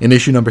 In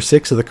issue number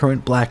 6 of the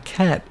current Black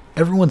Cat,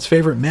 everyone's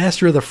favorite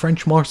master of the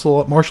French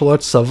martial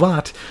arts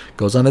savate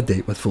goes on a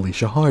date with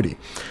Felicia Hardy.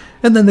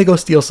 And then they go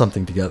steal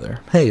something together.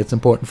 Hey, it's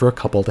important for a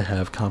couple to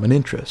have common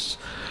interests.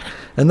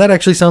 And that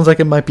actually sounds like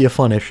it might be a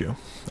fun issue.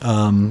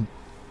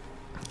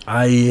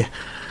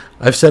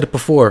 I've said it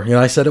before.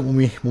 I said it when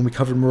we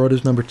covered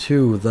Marauders number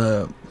 2.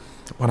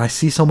 When I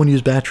see someone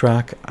use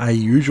Batroc, I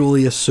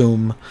usually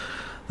assume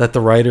that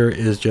the writer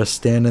is just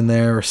standing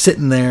there or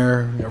sitting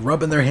there,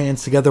 rubbing their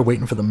hands together,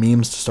 waiting for the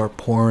memes to start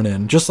pouring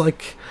in, just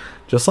like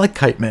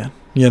Kite Man,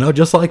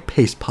 just like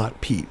Paste Pot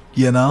Pete,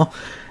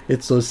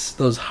 It's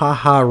those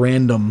ha-ha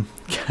random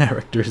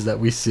characters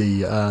that we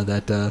see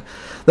that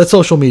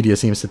social media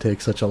seems to take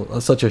such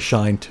a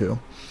shine to.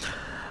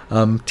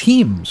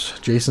 Teams.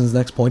 Jason's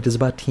next point is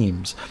about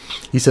teams.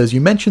 He says,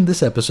 "You mentioned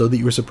this episode that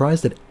you were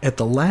surprised at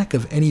the lack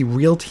of any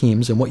real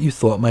teams in what you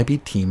thought might be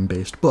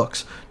team-based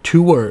books.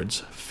 2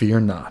 words, fear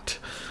not."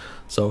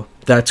 So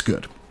that's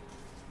good.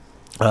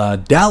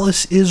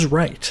 Dallas is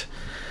right.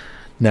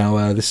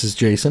 Now, this is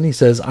Jason. He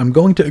says, "I'm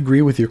going to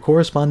agree with your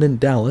correspondent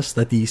Dallas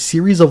that the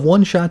series of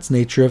one-shots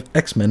nature of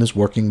X-Men is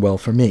working well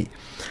for me.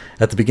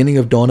 At the beginning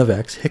of Dawn of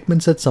X,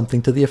 Hickman said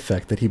something to the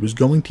effect that he was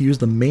going to use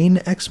the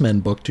main X-Men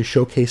book to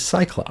showcase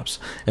Cyclops,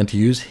 and to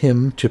use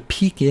him to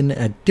peek in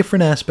at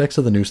different aspects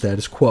of the new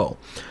status quo.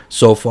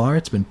 So far,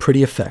 it's been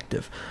pretty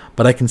effective,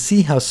 but I can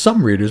see how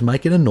some readers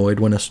might get annoyed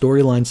when a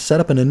storyline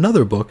set up in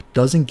another book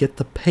doesn't get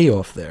the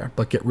payoff there,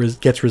 but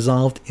gets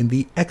resolved in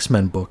the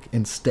X-Men book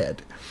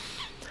instead."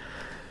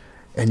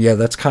 And yeah,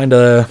 that's kind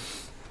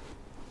of,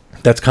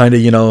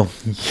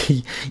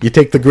 you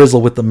take the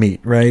grizzle with the meat,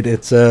 right?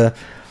 It's,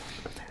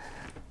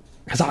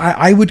 because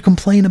I would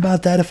complain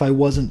about that if I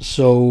wasn't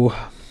so,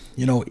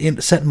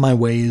 set in my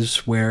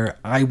ways where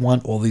I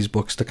want all these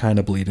books to kind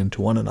of bleed into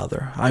one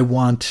another. I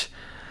want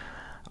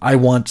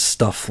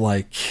stuff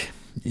like,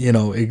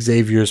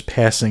 Xavier's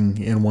passing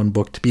in one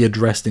book to be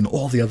addressed in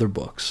all the other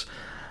books.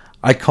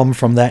 I come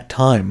from that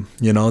time,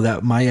 that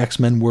my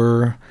X-Men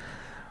were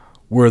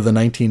the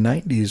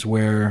 1990s,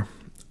 where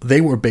they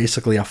were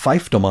basically a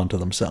fiefdom unto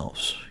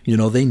themselves.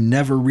 They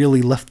never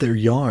really left their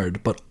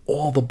yard, but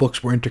all the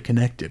books were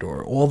interconnected,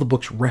 or all the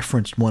books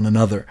referenced one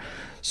another.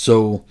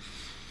 So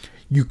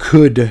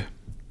it's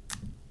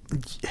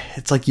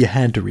like you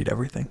had to read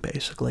everything,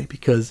 basically,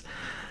 because,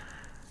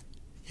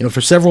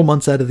 for several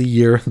months out of the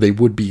year, they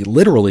would be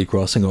literally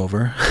crossing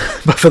over,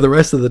 but for the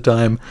rest of the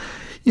time,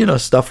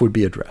 stuff would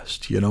be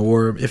addressed,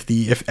 or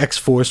if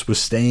X-Force was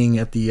staying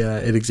at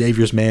at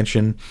Xavier's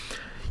mansion,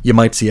 you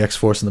might see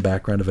X-Force in the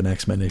background of an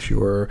X-Men issue,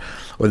 or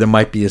there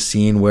might be a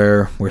scene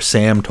where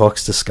Sam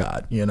talks to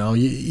Scott,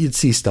 you'd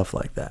see stuff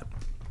like that.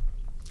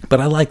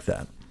 But I like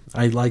that,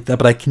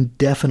 but I can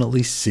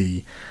definitely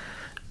see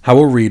how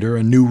a reader,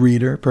 a new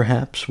reader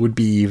perhaps, would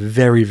be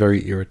very,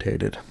 very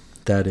irritated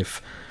that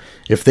if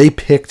they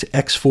picked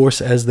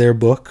X-Force as their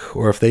book,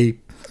 or if they,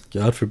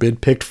 God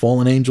forbid, picked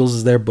Fallen Angels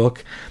as their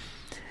book,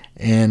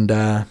 and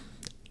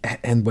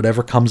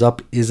whatever comes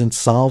up isn't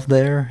solved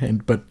there,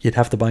 but you'd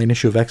have to buy an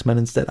issue of X-Men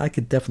instead, I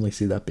could definitely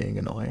see that being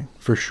annoying,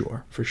 for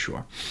sure.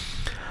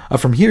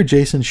 From here,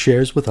 Jason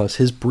shares with us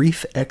his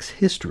brief X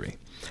history.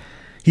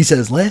 He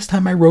says, last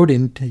time I wrote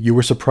in, you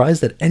were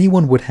surprised that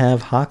anyone would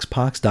have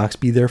Hoxpox Docs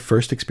be their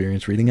first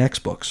experience reading X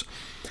books.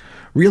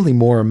 Really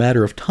more a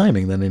matter of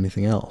timing than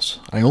anything else.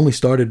 I only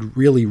started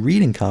really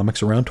reading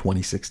comics around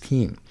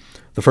 2016.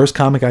 The first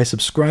comic I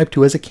subscribed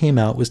to as it came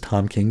out was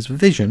Tom King's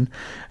Vision,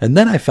 and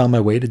then I found my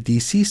way to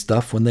DC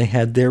stuff when they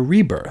had their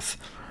Rebirth.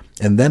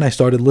 And then I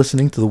started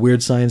listening to the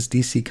Weird Science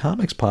DC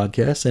Comics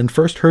podcast and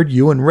first heard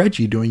you and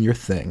Reggie doing your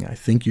thing. I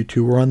think you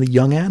two were on the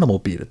Young Animal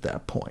beat at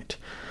that point.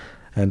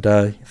 And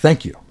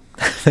thank you.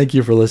 Thank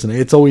you for listening.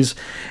 It's always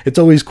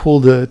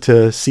cool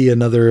to see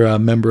another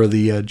member of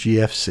the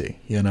GFC,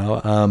 you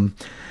know.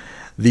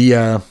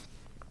 That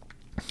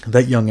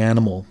Young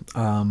Animal.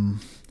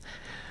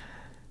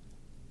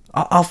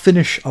 I'll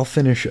finish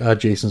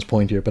Jason's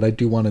point here, but I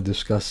do want to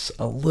discuss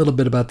a little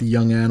bit about the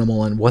Young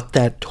Animal and what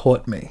that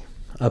taught me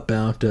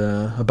about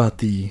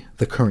the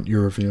current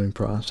year reviewing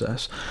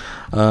process.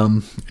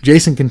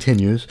 Jason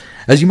continues,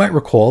 as you might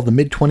recall, the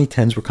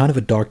mid-2010s were kind of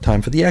a dark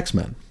time for the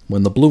X-Men.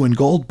 When the Blue and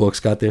Gold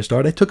books got their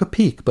start, I took a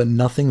peek, but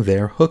nothing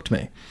there hooked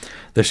me.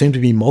 There seemed to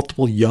be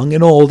multiple young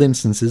and old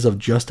instances of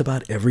just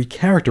about every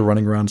character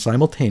running around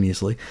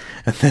simultaneously,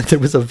 and then there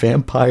was a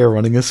vampire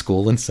running a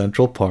school in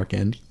Central Park,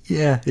 and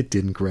yeah, it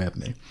didn't grab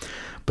me.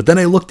 But then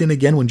I looked in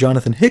again when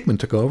Jonathan Hickman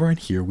took over, and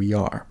here we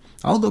are.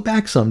 I'll go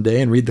back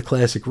someday and read the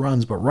classic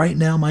runs, but right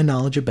now my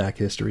knowledge of back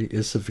history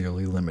is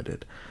severely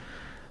limited.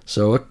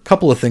 So a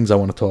couple of things I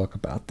want to talk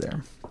about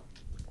there.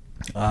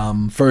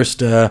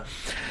 First,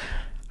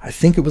 I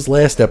think it was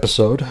last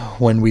episode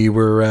when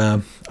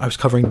I was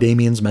covering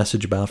Damien's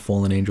message about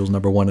Fallen Angels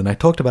 #1, and I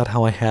talked about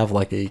how I have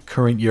like a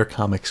current year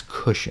comics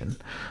cushion.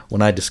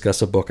 When I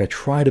discuss a book, I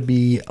try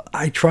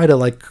to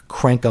like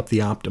crank up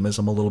the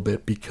optimism a little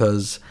bit,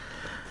 because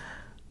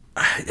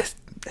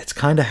it's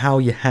kind of how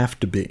you have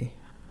to be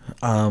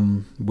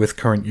with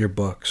current year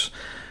books.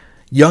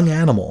 Young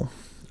Animal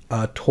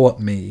taught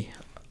me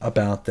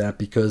about that,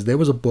 because there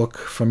was a book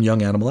from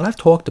Young Animal, and I've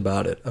talked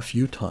about it a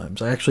few times.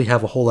 I actually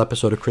have a whole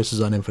episode of Chris's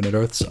on Infinite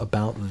Earths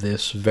about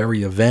this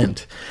very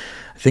event.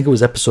 I think it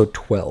was episode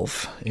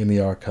 12 in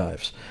the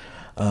archives.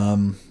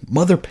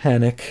 Mother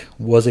Panic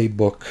was a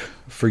book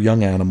for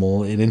Young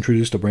Animal. It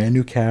introduced a brand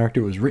new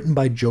character. It was written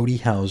by Jody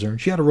Hauser,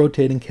 and she had a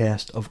rotating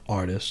cast of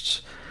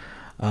artists.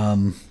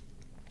 And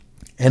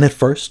at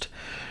first,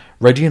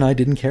 Reggie and I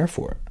didn't care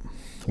for it.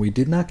 We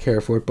did not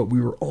care for it, but we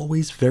were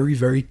always very,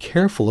 very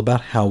careful about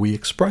how we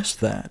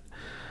expressed that.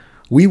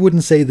 We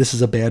wouldn't say this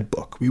is a bad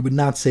book. We would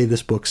not say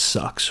this book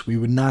sucks. We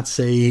would not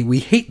say we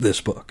hate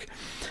this book.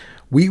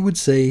 We would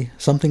say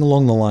something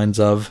along the lines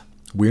of,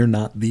 we're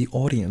not the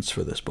audience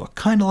for this book.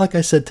 Kind of like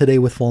I said today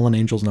with Fallen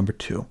Angels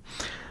 #2.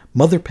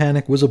 Mother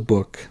Panic was a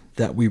book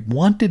that we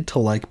wanted to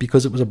like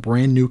because it was a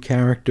brand new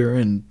character,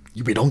 and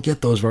we don't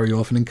get those very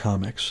often in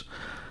comics.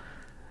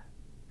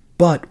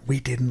 But we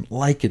didn't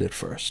like it at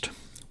first.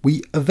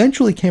 We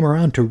eventually came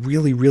around to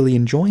really, really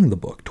enjoying the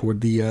book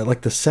toward the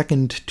the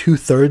second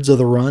 2/3 of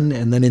the run,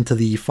 and then into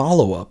the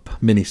follow-up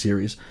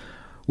miniseries,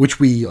 which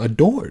we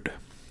adored.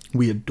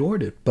 We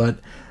adored it, but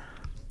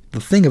the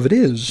thing of it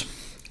is,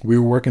 we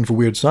were working for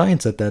Weird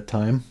Science at that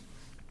time,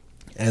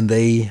 and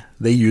they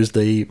used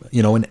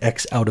an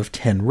X out of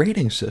 10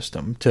 rating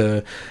system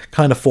to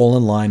kind of fall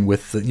in line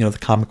with the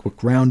comic book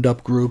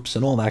roundup groups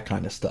and all that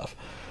kind of stuff.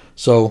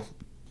 So,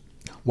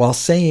 while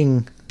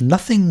saying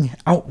nothing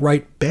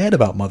outright bad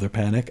about Mother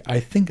Panic,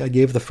 I think I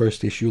gave the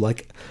first issue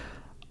like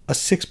a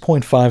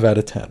 6.5 out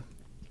of 10.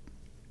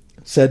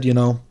 Said,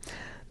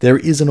 there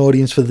is an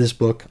audience for this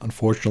book.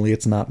 Unfortunately,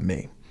 it's not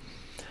me.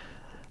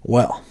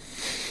 Well,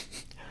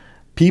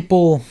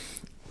 people,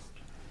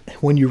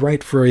 when you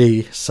write for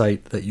a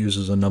site that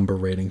uses a number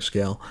rating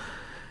scale,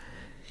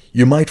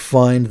 you might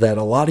find that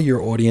a lot of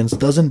your audience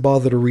doesn't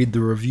bother to read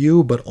the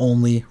review, but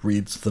only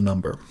reads the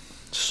number.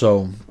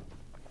 So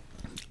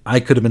I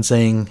could have been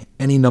saying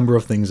any number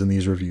of things in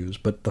these reviews,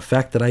 but the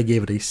fact that I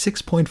gave it a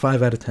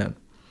 6.5 out of 10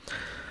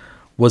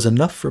 was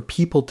enough for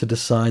people to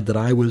decide that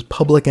I was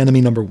public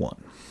enemy #1.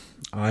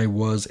 I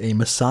was a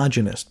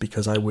misogynist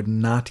because I would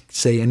not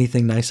say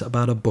anything nice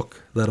about a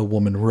book that a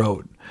woman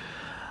wrote.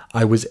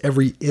 I was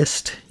every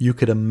ist you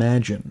could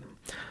imagine.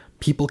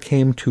 People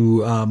came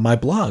to my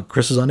blog,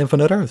 Chris's on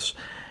Infinite Earths,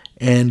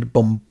 and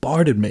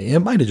bombarded me. It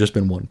might have just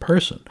been one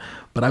person,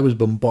 but I was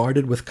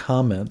bombarded with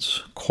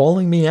comments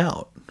calling me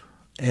out.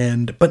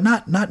 But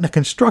not in a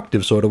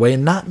constructive sort of way,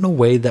 and not in a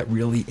way that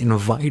really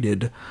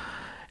invited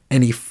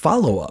any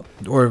follow-up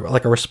or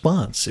like a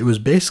response. It was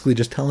basically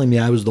just telling me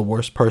I was the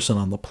worst person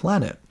on the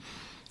planet,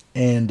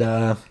 and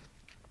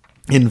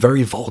in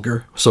very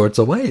vulgar sorts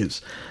of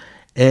ways.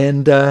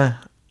 And I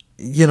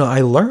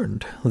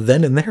learned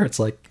then and there. It's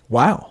like,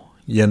 wow,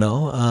 you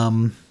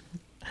know?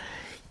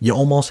 You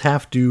almost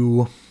have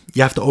to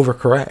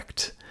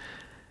overcorrect.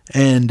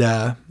 And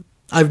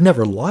I've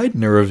never lied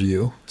in a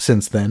review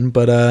since then,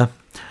 but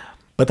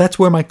that's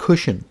where my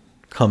cushion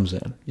comes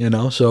in, you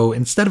know? So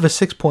instead of a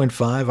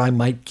 6.5, I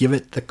might give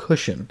it the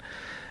cushion.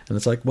 And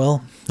it's like,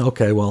 well,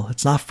 okay, well,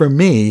 it's not for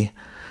me,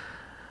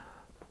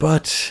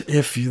 but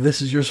if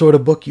this is your sort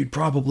of book, you'd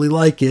probably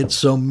like it,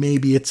 so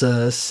maybe it's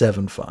a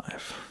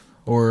 7.5.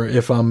 Or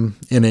if I'm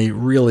in a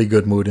really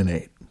good mood, an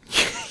 8.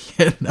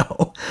 You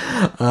know?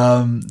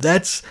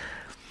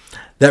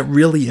 That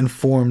really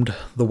informed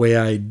the way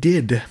I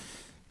did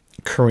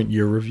current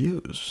year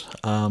reviews.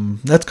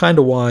 That's kind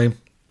of why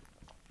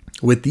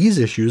with these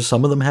issues,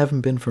 some of them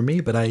haven't been for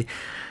me, but I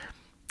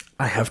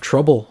have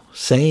trouble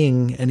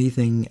saying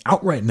anything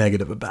outright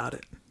negative about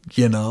it,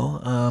 you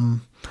know?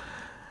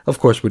 Of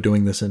course, we're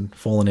doing this in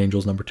Fallen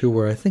Angels #2,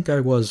 where I think I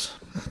was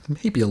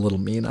maybe a little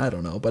mean, I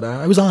don't know, but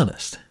I was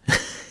honest.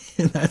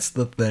 And that's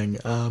the thing.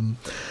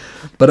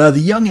 But the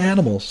Young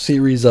Animal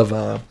series of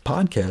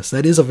podcasts,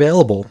 that is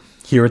available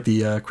here at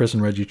the Chris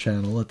and Reggie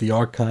channel, at the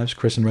archives,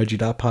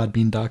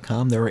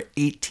 chrisandreggie.podbean.com. There are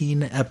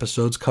 18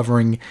 episodes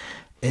covering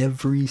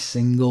every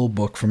single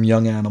book from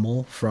Young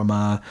Animal from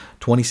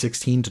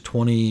 2016 to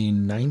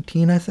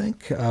 2019, I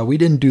think. We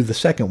didn't do the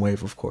second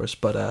wave, of course,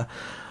 but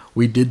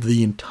we did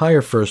the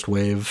entire first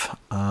wave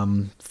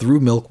through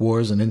Milk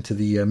Wars and into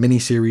the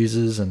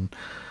mini-series, and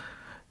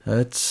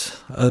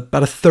it's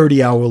about a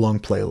 30-hour-long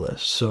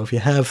playlist. So if you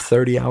have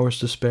 30 hours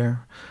to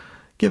spare,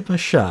 give them a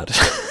shot.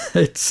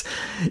 It's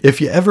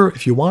if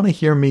you want to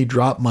hear me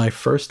drop my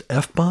first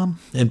F-bomb,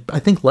 and I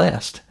think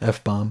last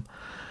F-bomb,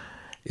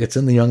 it's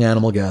in the Young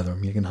Animal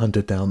Gathering. You can hunt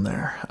it down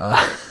there.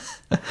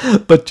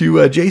 But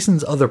to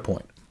Jason's other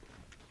point,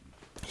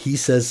 he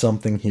says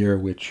something here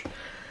which,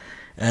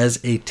 as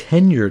a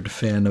tenured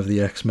fan of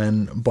the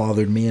X-Men,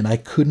 bothered me, and I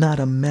could not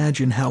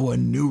imagine how a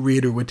new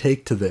reader would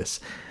take to this.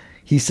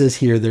 He says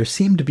here, there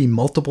seem to be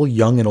multiple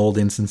young and old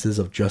instances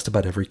of just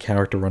about every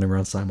character running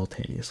around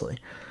simultaneously.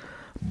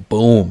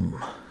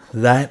 Boom.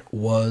 That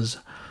was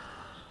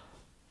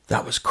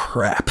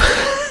crap.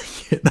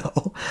 You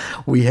know,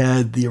 we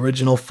had the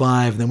original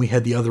 5, then we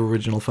had the other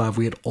original 5.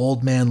 We had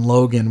Old Man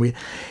Logan.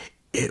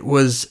 It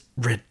was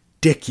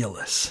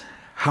ridiculous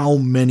how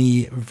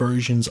many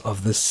versions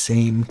of the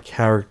same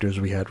characters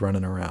we had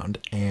running around.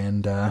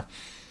 And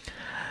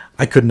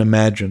I couldn't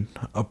imagine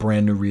a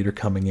brand new reader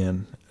coming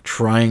in,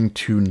 trying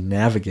to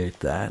navigate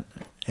that,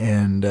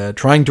 and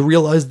trying to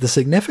realize the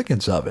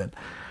significance of it.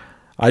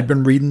 I'd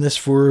been reading this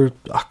for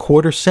a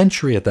quarter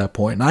century at that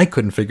point, and I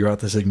couldn't figure out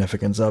the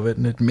significance of it,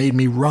 and it made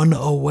me run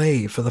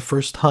away. For the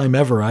first time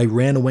ever, I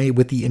ran away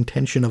with the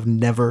intention of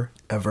never,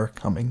 ever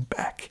coming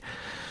back.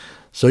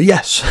 So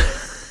yes,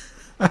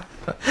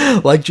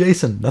 like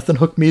Jason, nothing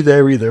hooked me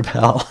there either,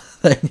 pal.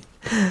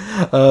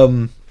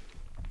 Now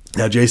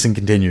Jason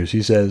continues.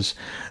 He says,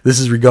 this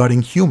is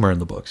regarding humor in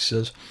the books. He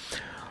says,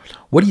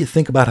 what do you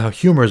think about how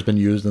humor has been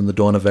used in the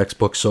Dawn of X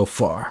book so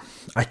far?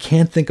 I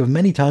can't think of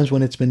many times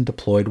when it's been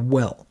deployed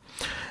well,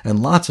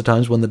 and lots of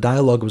times when the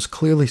dialogue was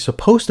clearly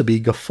supposed to be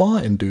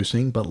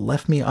guffaw-inducing, but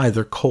left me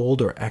either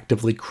cold or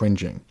actively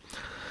cringing.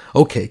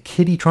 Okay,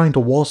 Kitty trying to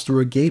waltz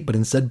through a gate, but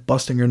instead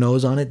busting her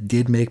nose on it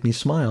did make me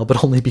smile,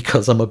 but only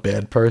because I'm a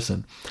bad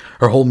person.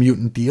 Her whole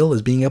mutant deal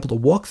is being able to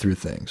walk through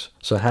things,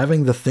 so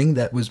having the thing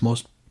that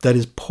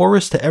is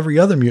porous to every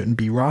other mutant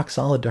be rock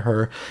solid to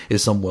her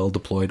is some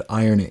well-deployed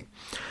irony.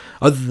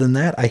 Other than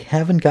that, I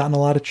haven't gotten a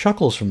lot of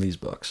chuckles from these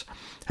books.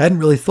 Hadn't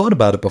really thought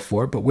about it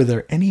before, but were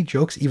there any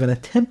jokes even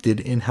attempted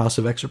in House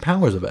of X or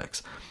Powers of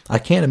X? I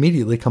can't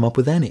immediately come up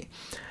with any.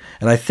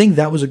 And I think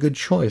that was a good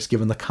choice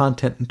given the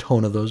content and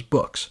tone of those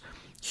books.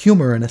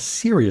 Humor in a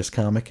serious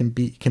comic can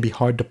be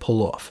hard to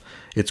pull off.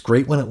 It's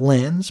great when it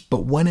lands,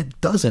 but when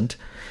it doesn't,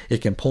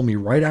 it can pull me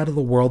right out of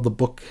the world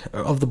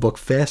of the book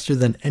faster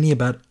than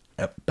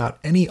about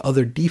any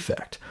other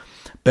defect.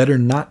 Better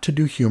not to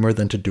do humor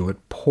than to do it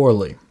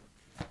poorly.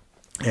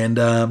 And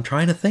I'm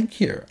trying to think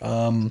here.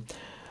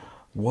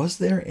 Was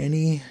there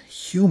any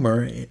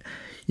humor?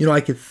 You know, I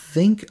could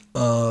think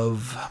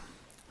of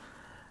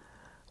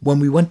when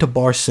we went to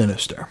Bar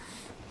Sinister,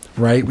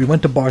 right? We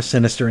went to Bar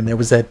Sinister, and there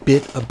was that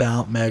bit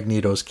about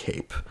Magneto's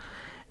cape.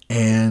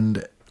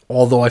 And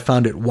although I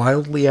found it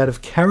wildly out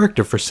of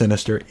character for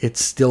Sinister, it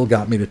still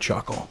got me to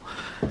chuckle.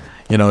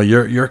 You know,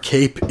 your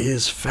cape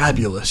is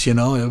fabulous, you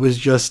know? It was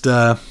just,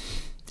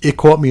 it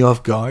caught me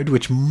off guard,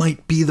 which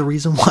might be the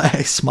reason why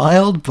I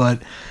smiled,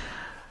 but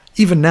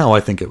even now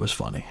I think it was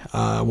funny.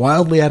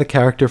 Wildly out of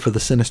character for the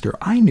Sinister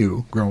I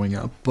knew growing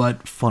up,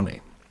 but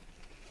funny.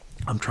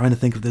 I'm trying to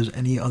think if there's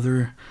any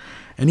other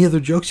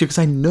jokes here, because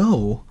I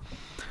know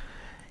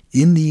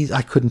in these,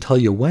 I couldn't tell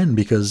you when,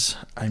 because,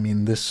 I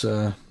mean, this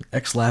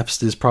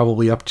X-Lapsed is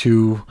probably up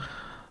to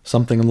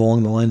something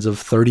along the lines of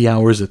 30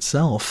 hours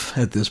itself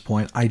at this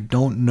point. I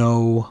don't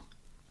know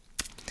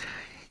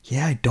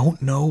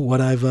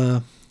what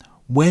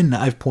when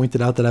I've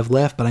pointed out that I've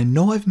laughed, but I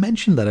know I've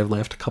mentioned that I've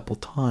laughed a couple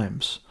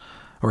times,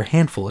 or a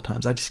handful of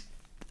times. I just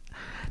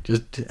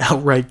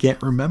outright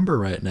can't remember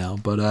right now,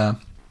 but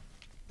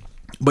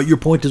But your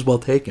point is well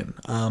taken.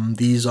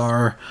 These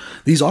are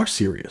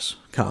serious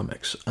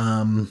comics,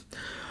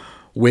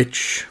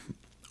 which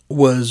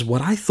was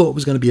what I thought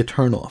was going to be a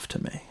turnoff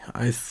to me.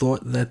 I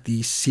thought that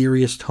the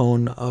serious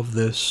tone of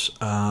this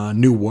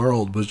new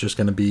world was just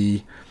going to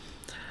be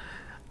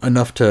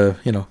enough to,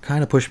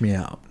 kind of push me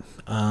out.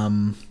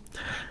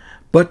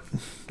 But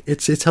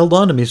it's held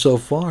on to me so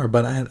far.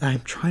 But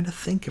I'm trying to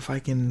think if I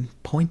can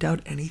point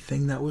out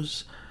anything that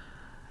was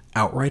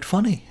outright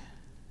funny.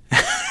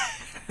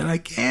 And I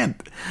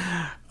can't.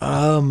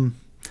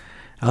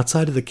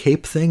 Outside of the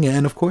cape thing,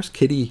 and of course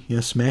Kitty,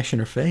 smashing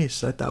her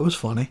face. That was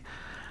funny,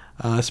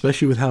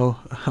 especially with how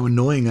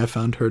annoying I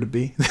found her to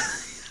be.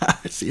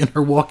 Seeing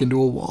her walk into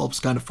a wall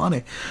was kind of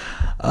funny.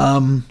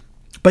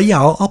 But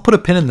yeah, I'll put a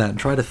pin in that and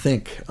try to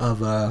think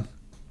of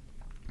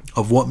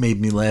what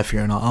made me laugh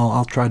here, and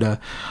I'll try to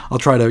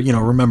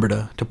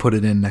remember to put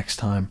it in next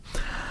time.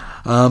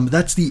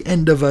 That's the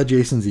end of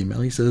Jason's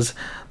email. He says,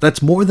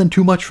 "That's more than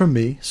too much from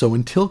me, so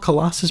until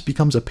Colossus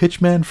becomes a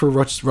pitchman for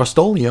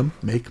Rust-Oleum,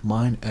 make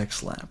mine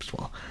X-Lapsed."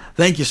 Well,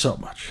 thank you so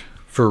much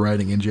for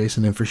writing in,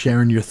 Jason, and for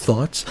sharing your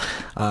thoughts.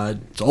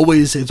 It's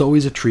always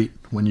a treat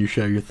when you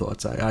share your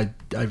thoughts. I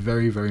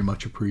very, very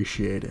much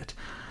appreciate it.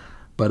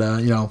 But,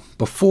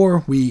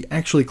 before we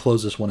actually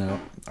close this one out,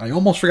 I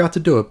almost forgot to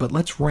do it, but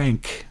let's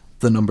rank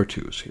the number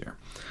 2s here.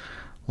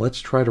 Let's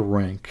try to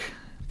rank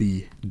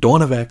the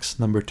Dawn of X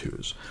number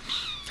 2s.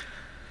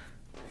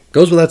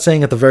 Goes without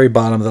saying, at the very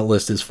bottom of that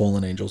list is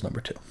Fallen Angels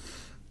number 2.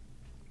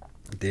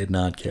 Did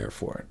not care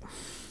for it.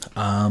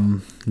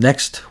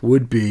 Next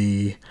would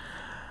be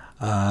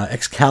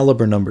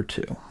Excalibur number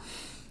 2.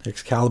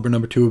 Excalibur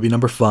number 2 would be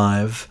number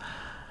 5.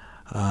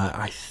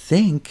 I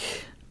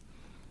think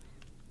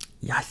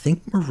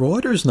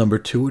Marauders number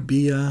 2 would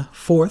be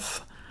 4th.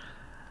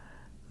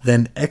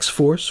 Then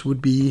X-Force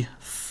would be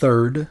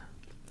 3rd.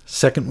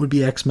 Second would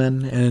be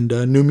X-Men, and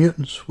New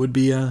Mutants would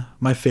be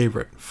my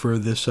favorite for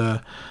this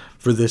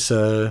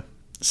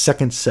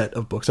second set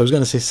of books. I was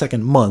going to say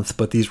second month,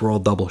 but these were all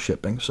double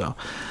shipping. So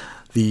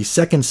the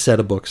second set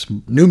of books,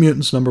 New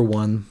Mutants number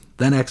 1,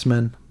 then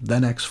X-Men,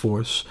 then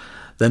X-Force,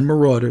 then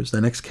Marauders,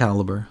 then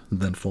Excalibur,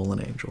 then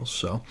Fallen Angels.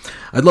 So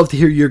I'd love to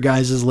hear your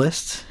guys'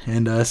 lists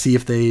and see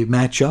if they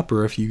match up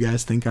or if you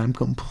guys think I'm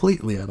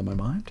completely out of my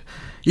mind.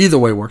 Either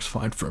way works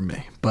fine for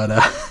me. But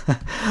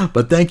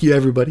but thank you,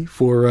 everybody,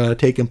 for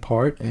taking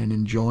part and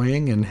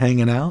enjoying and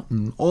hanging out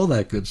and all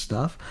that good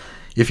stuff.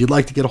 If you'd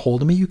like to get a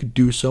hold of me, you could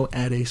do so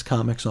at Ace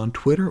Comics on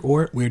Twitter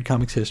or at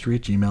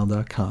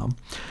weirdcomicshistory@gmail.com.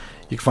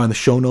 You can find the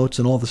show notes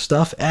and all the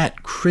stuff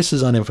at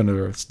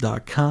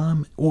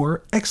chrisisoninfiniteearths.com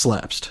or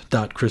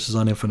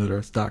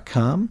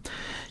xlapsed.chrisisoninfiniteearths.com.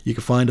 You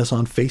can find us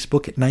on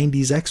Facebook at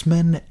 90s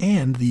X-Men,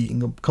 and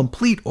the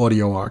complete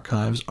audio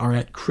archives are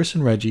at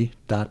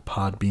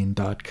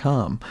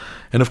chrisandreggie.podbean.com.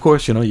 And of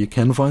course, you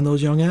can find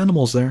those young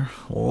animals there,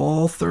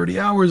 all 30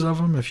 hours of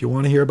them, if you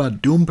want to hear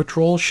about Doom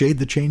Patrol, Shade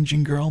the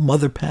Changing Girl,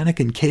 Mother Panic,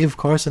 and Cave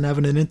Carson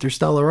having an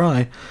interstellar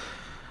eye.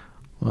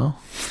 Well,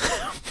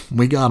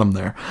 we got them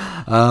there.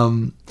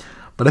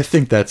 But I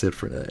think that's it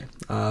for today.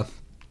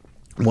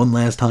 One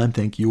last time,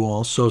 thank you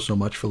all so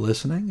much for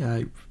listening.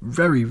 I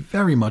very,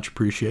 very much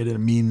appreciate it. It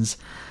means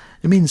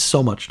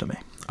so much to me.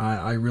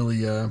 I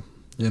really,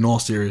 in all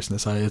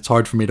seriousness, it's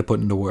hard for me to put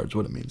into words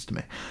what it means to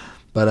me.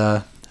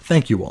 But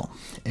thank you all.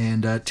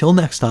 And till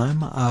next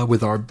time,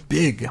 with our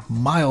big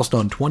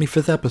milestone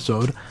 25th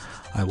episode,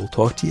 I will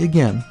talk to you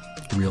again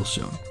real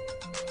soon.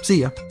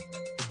 See ya.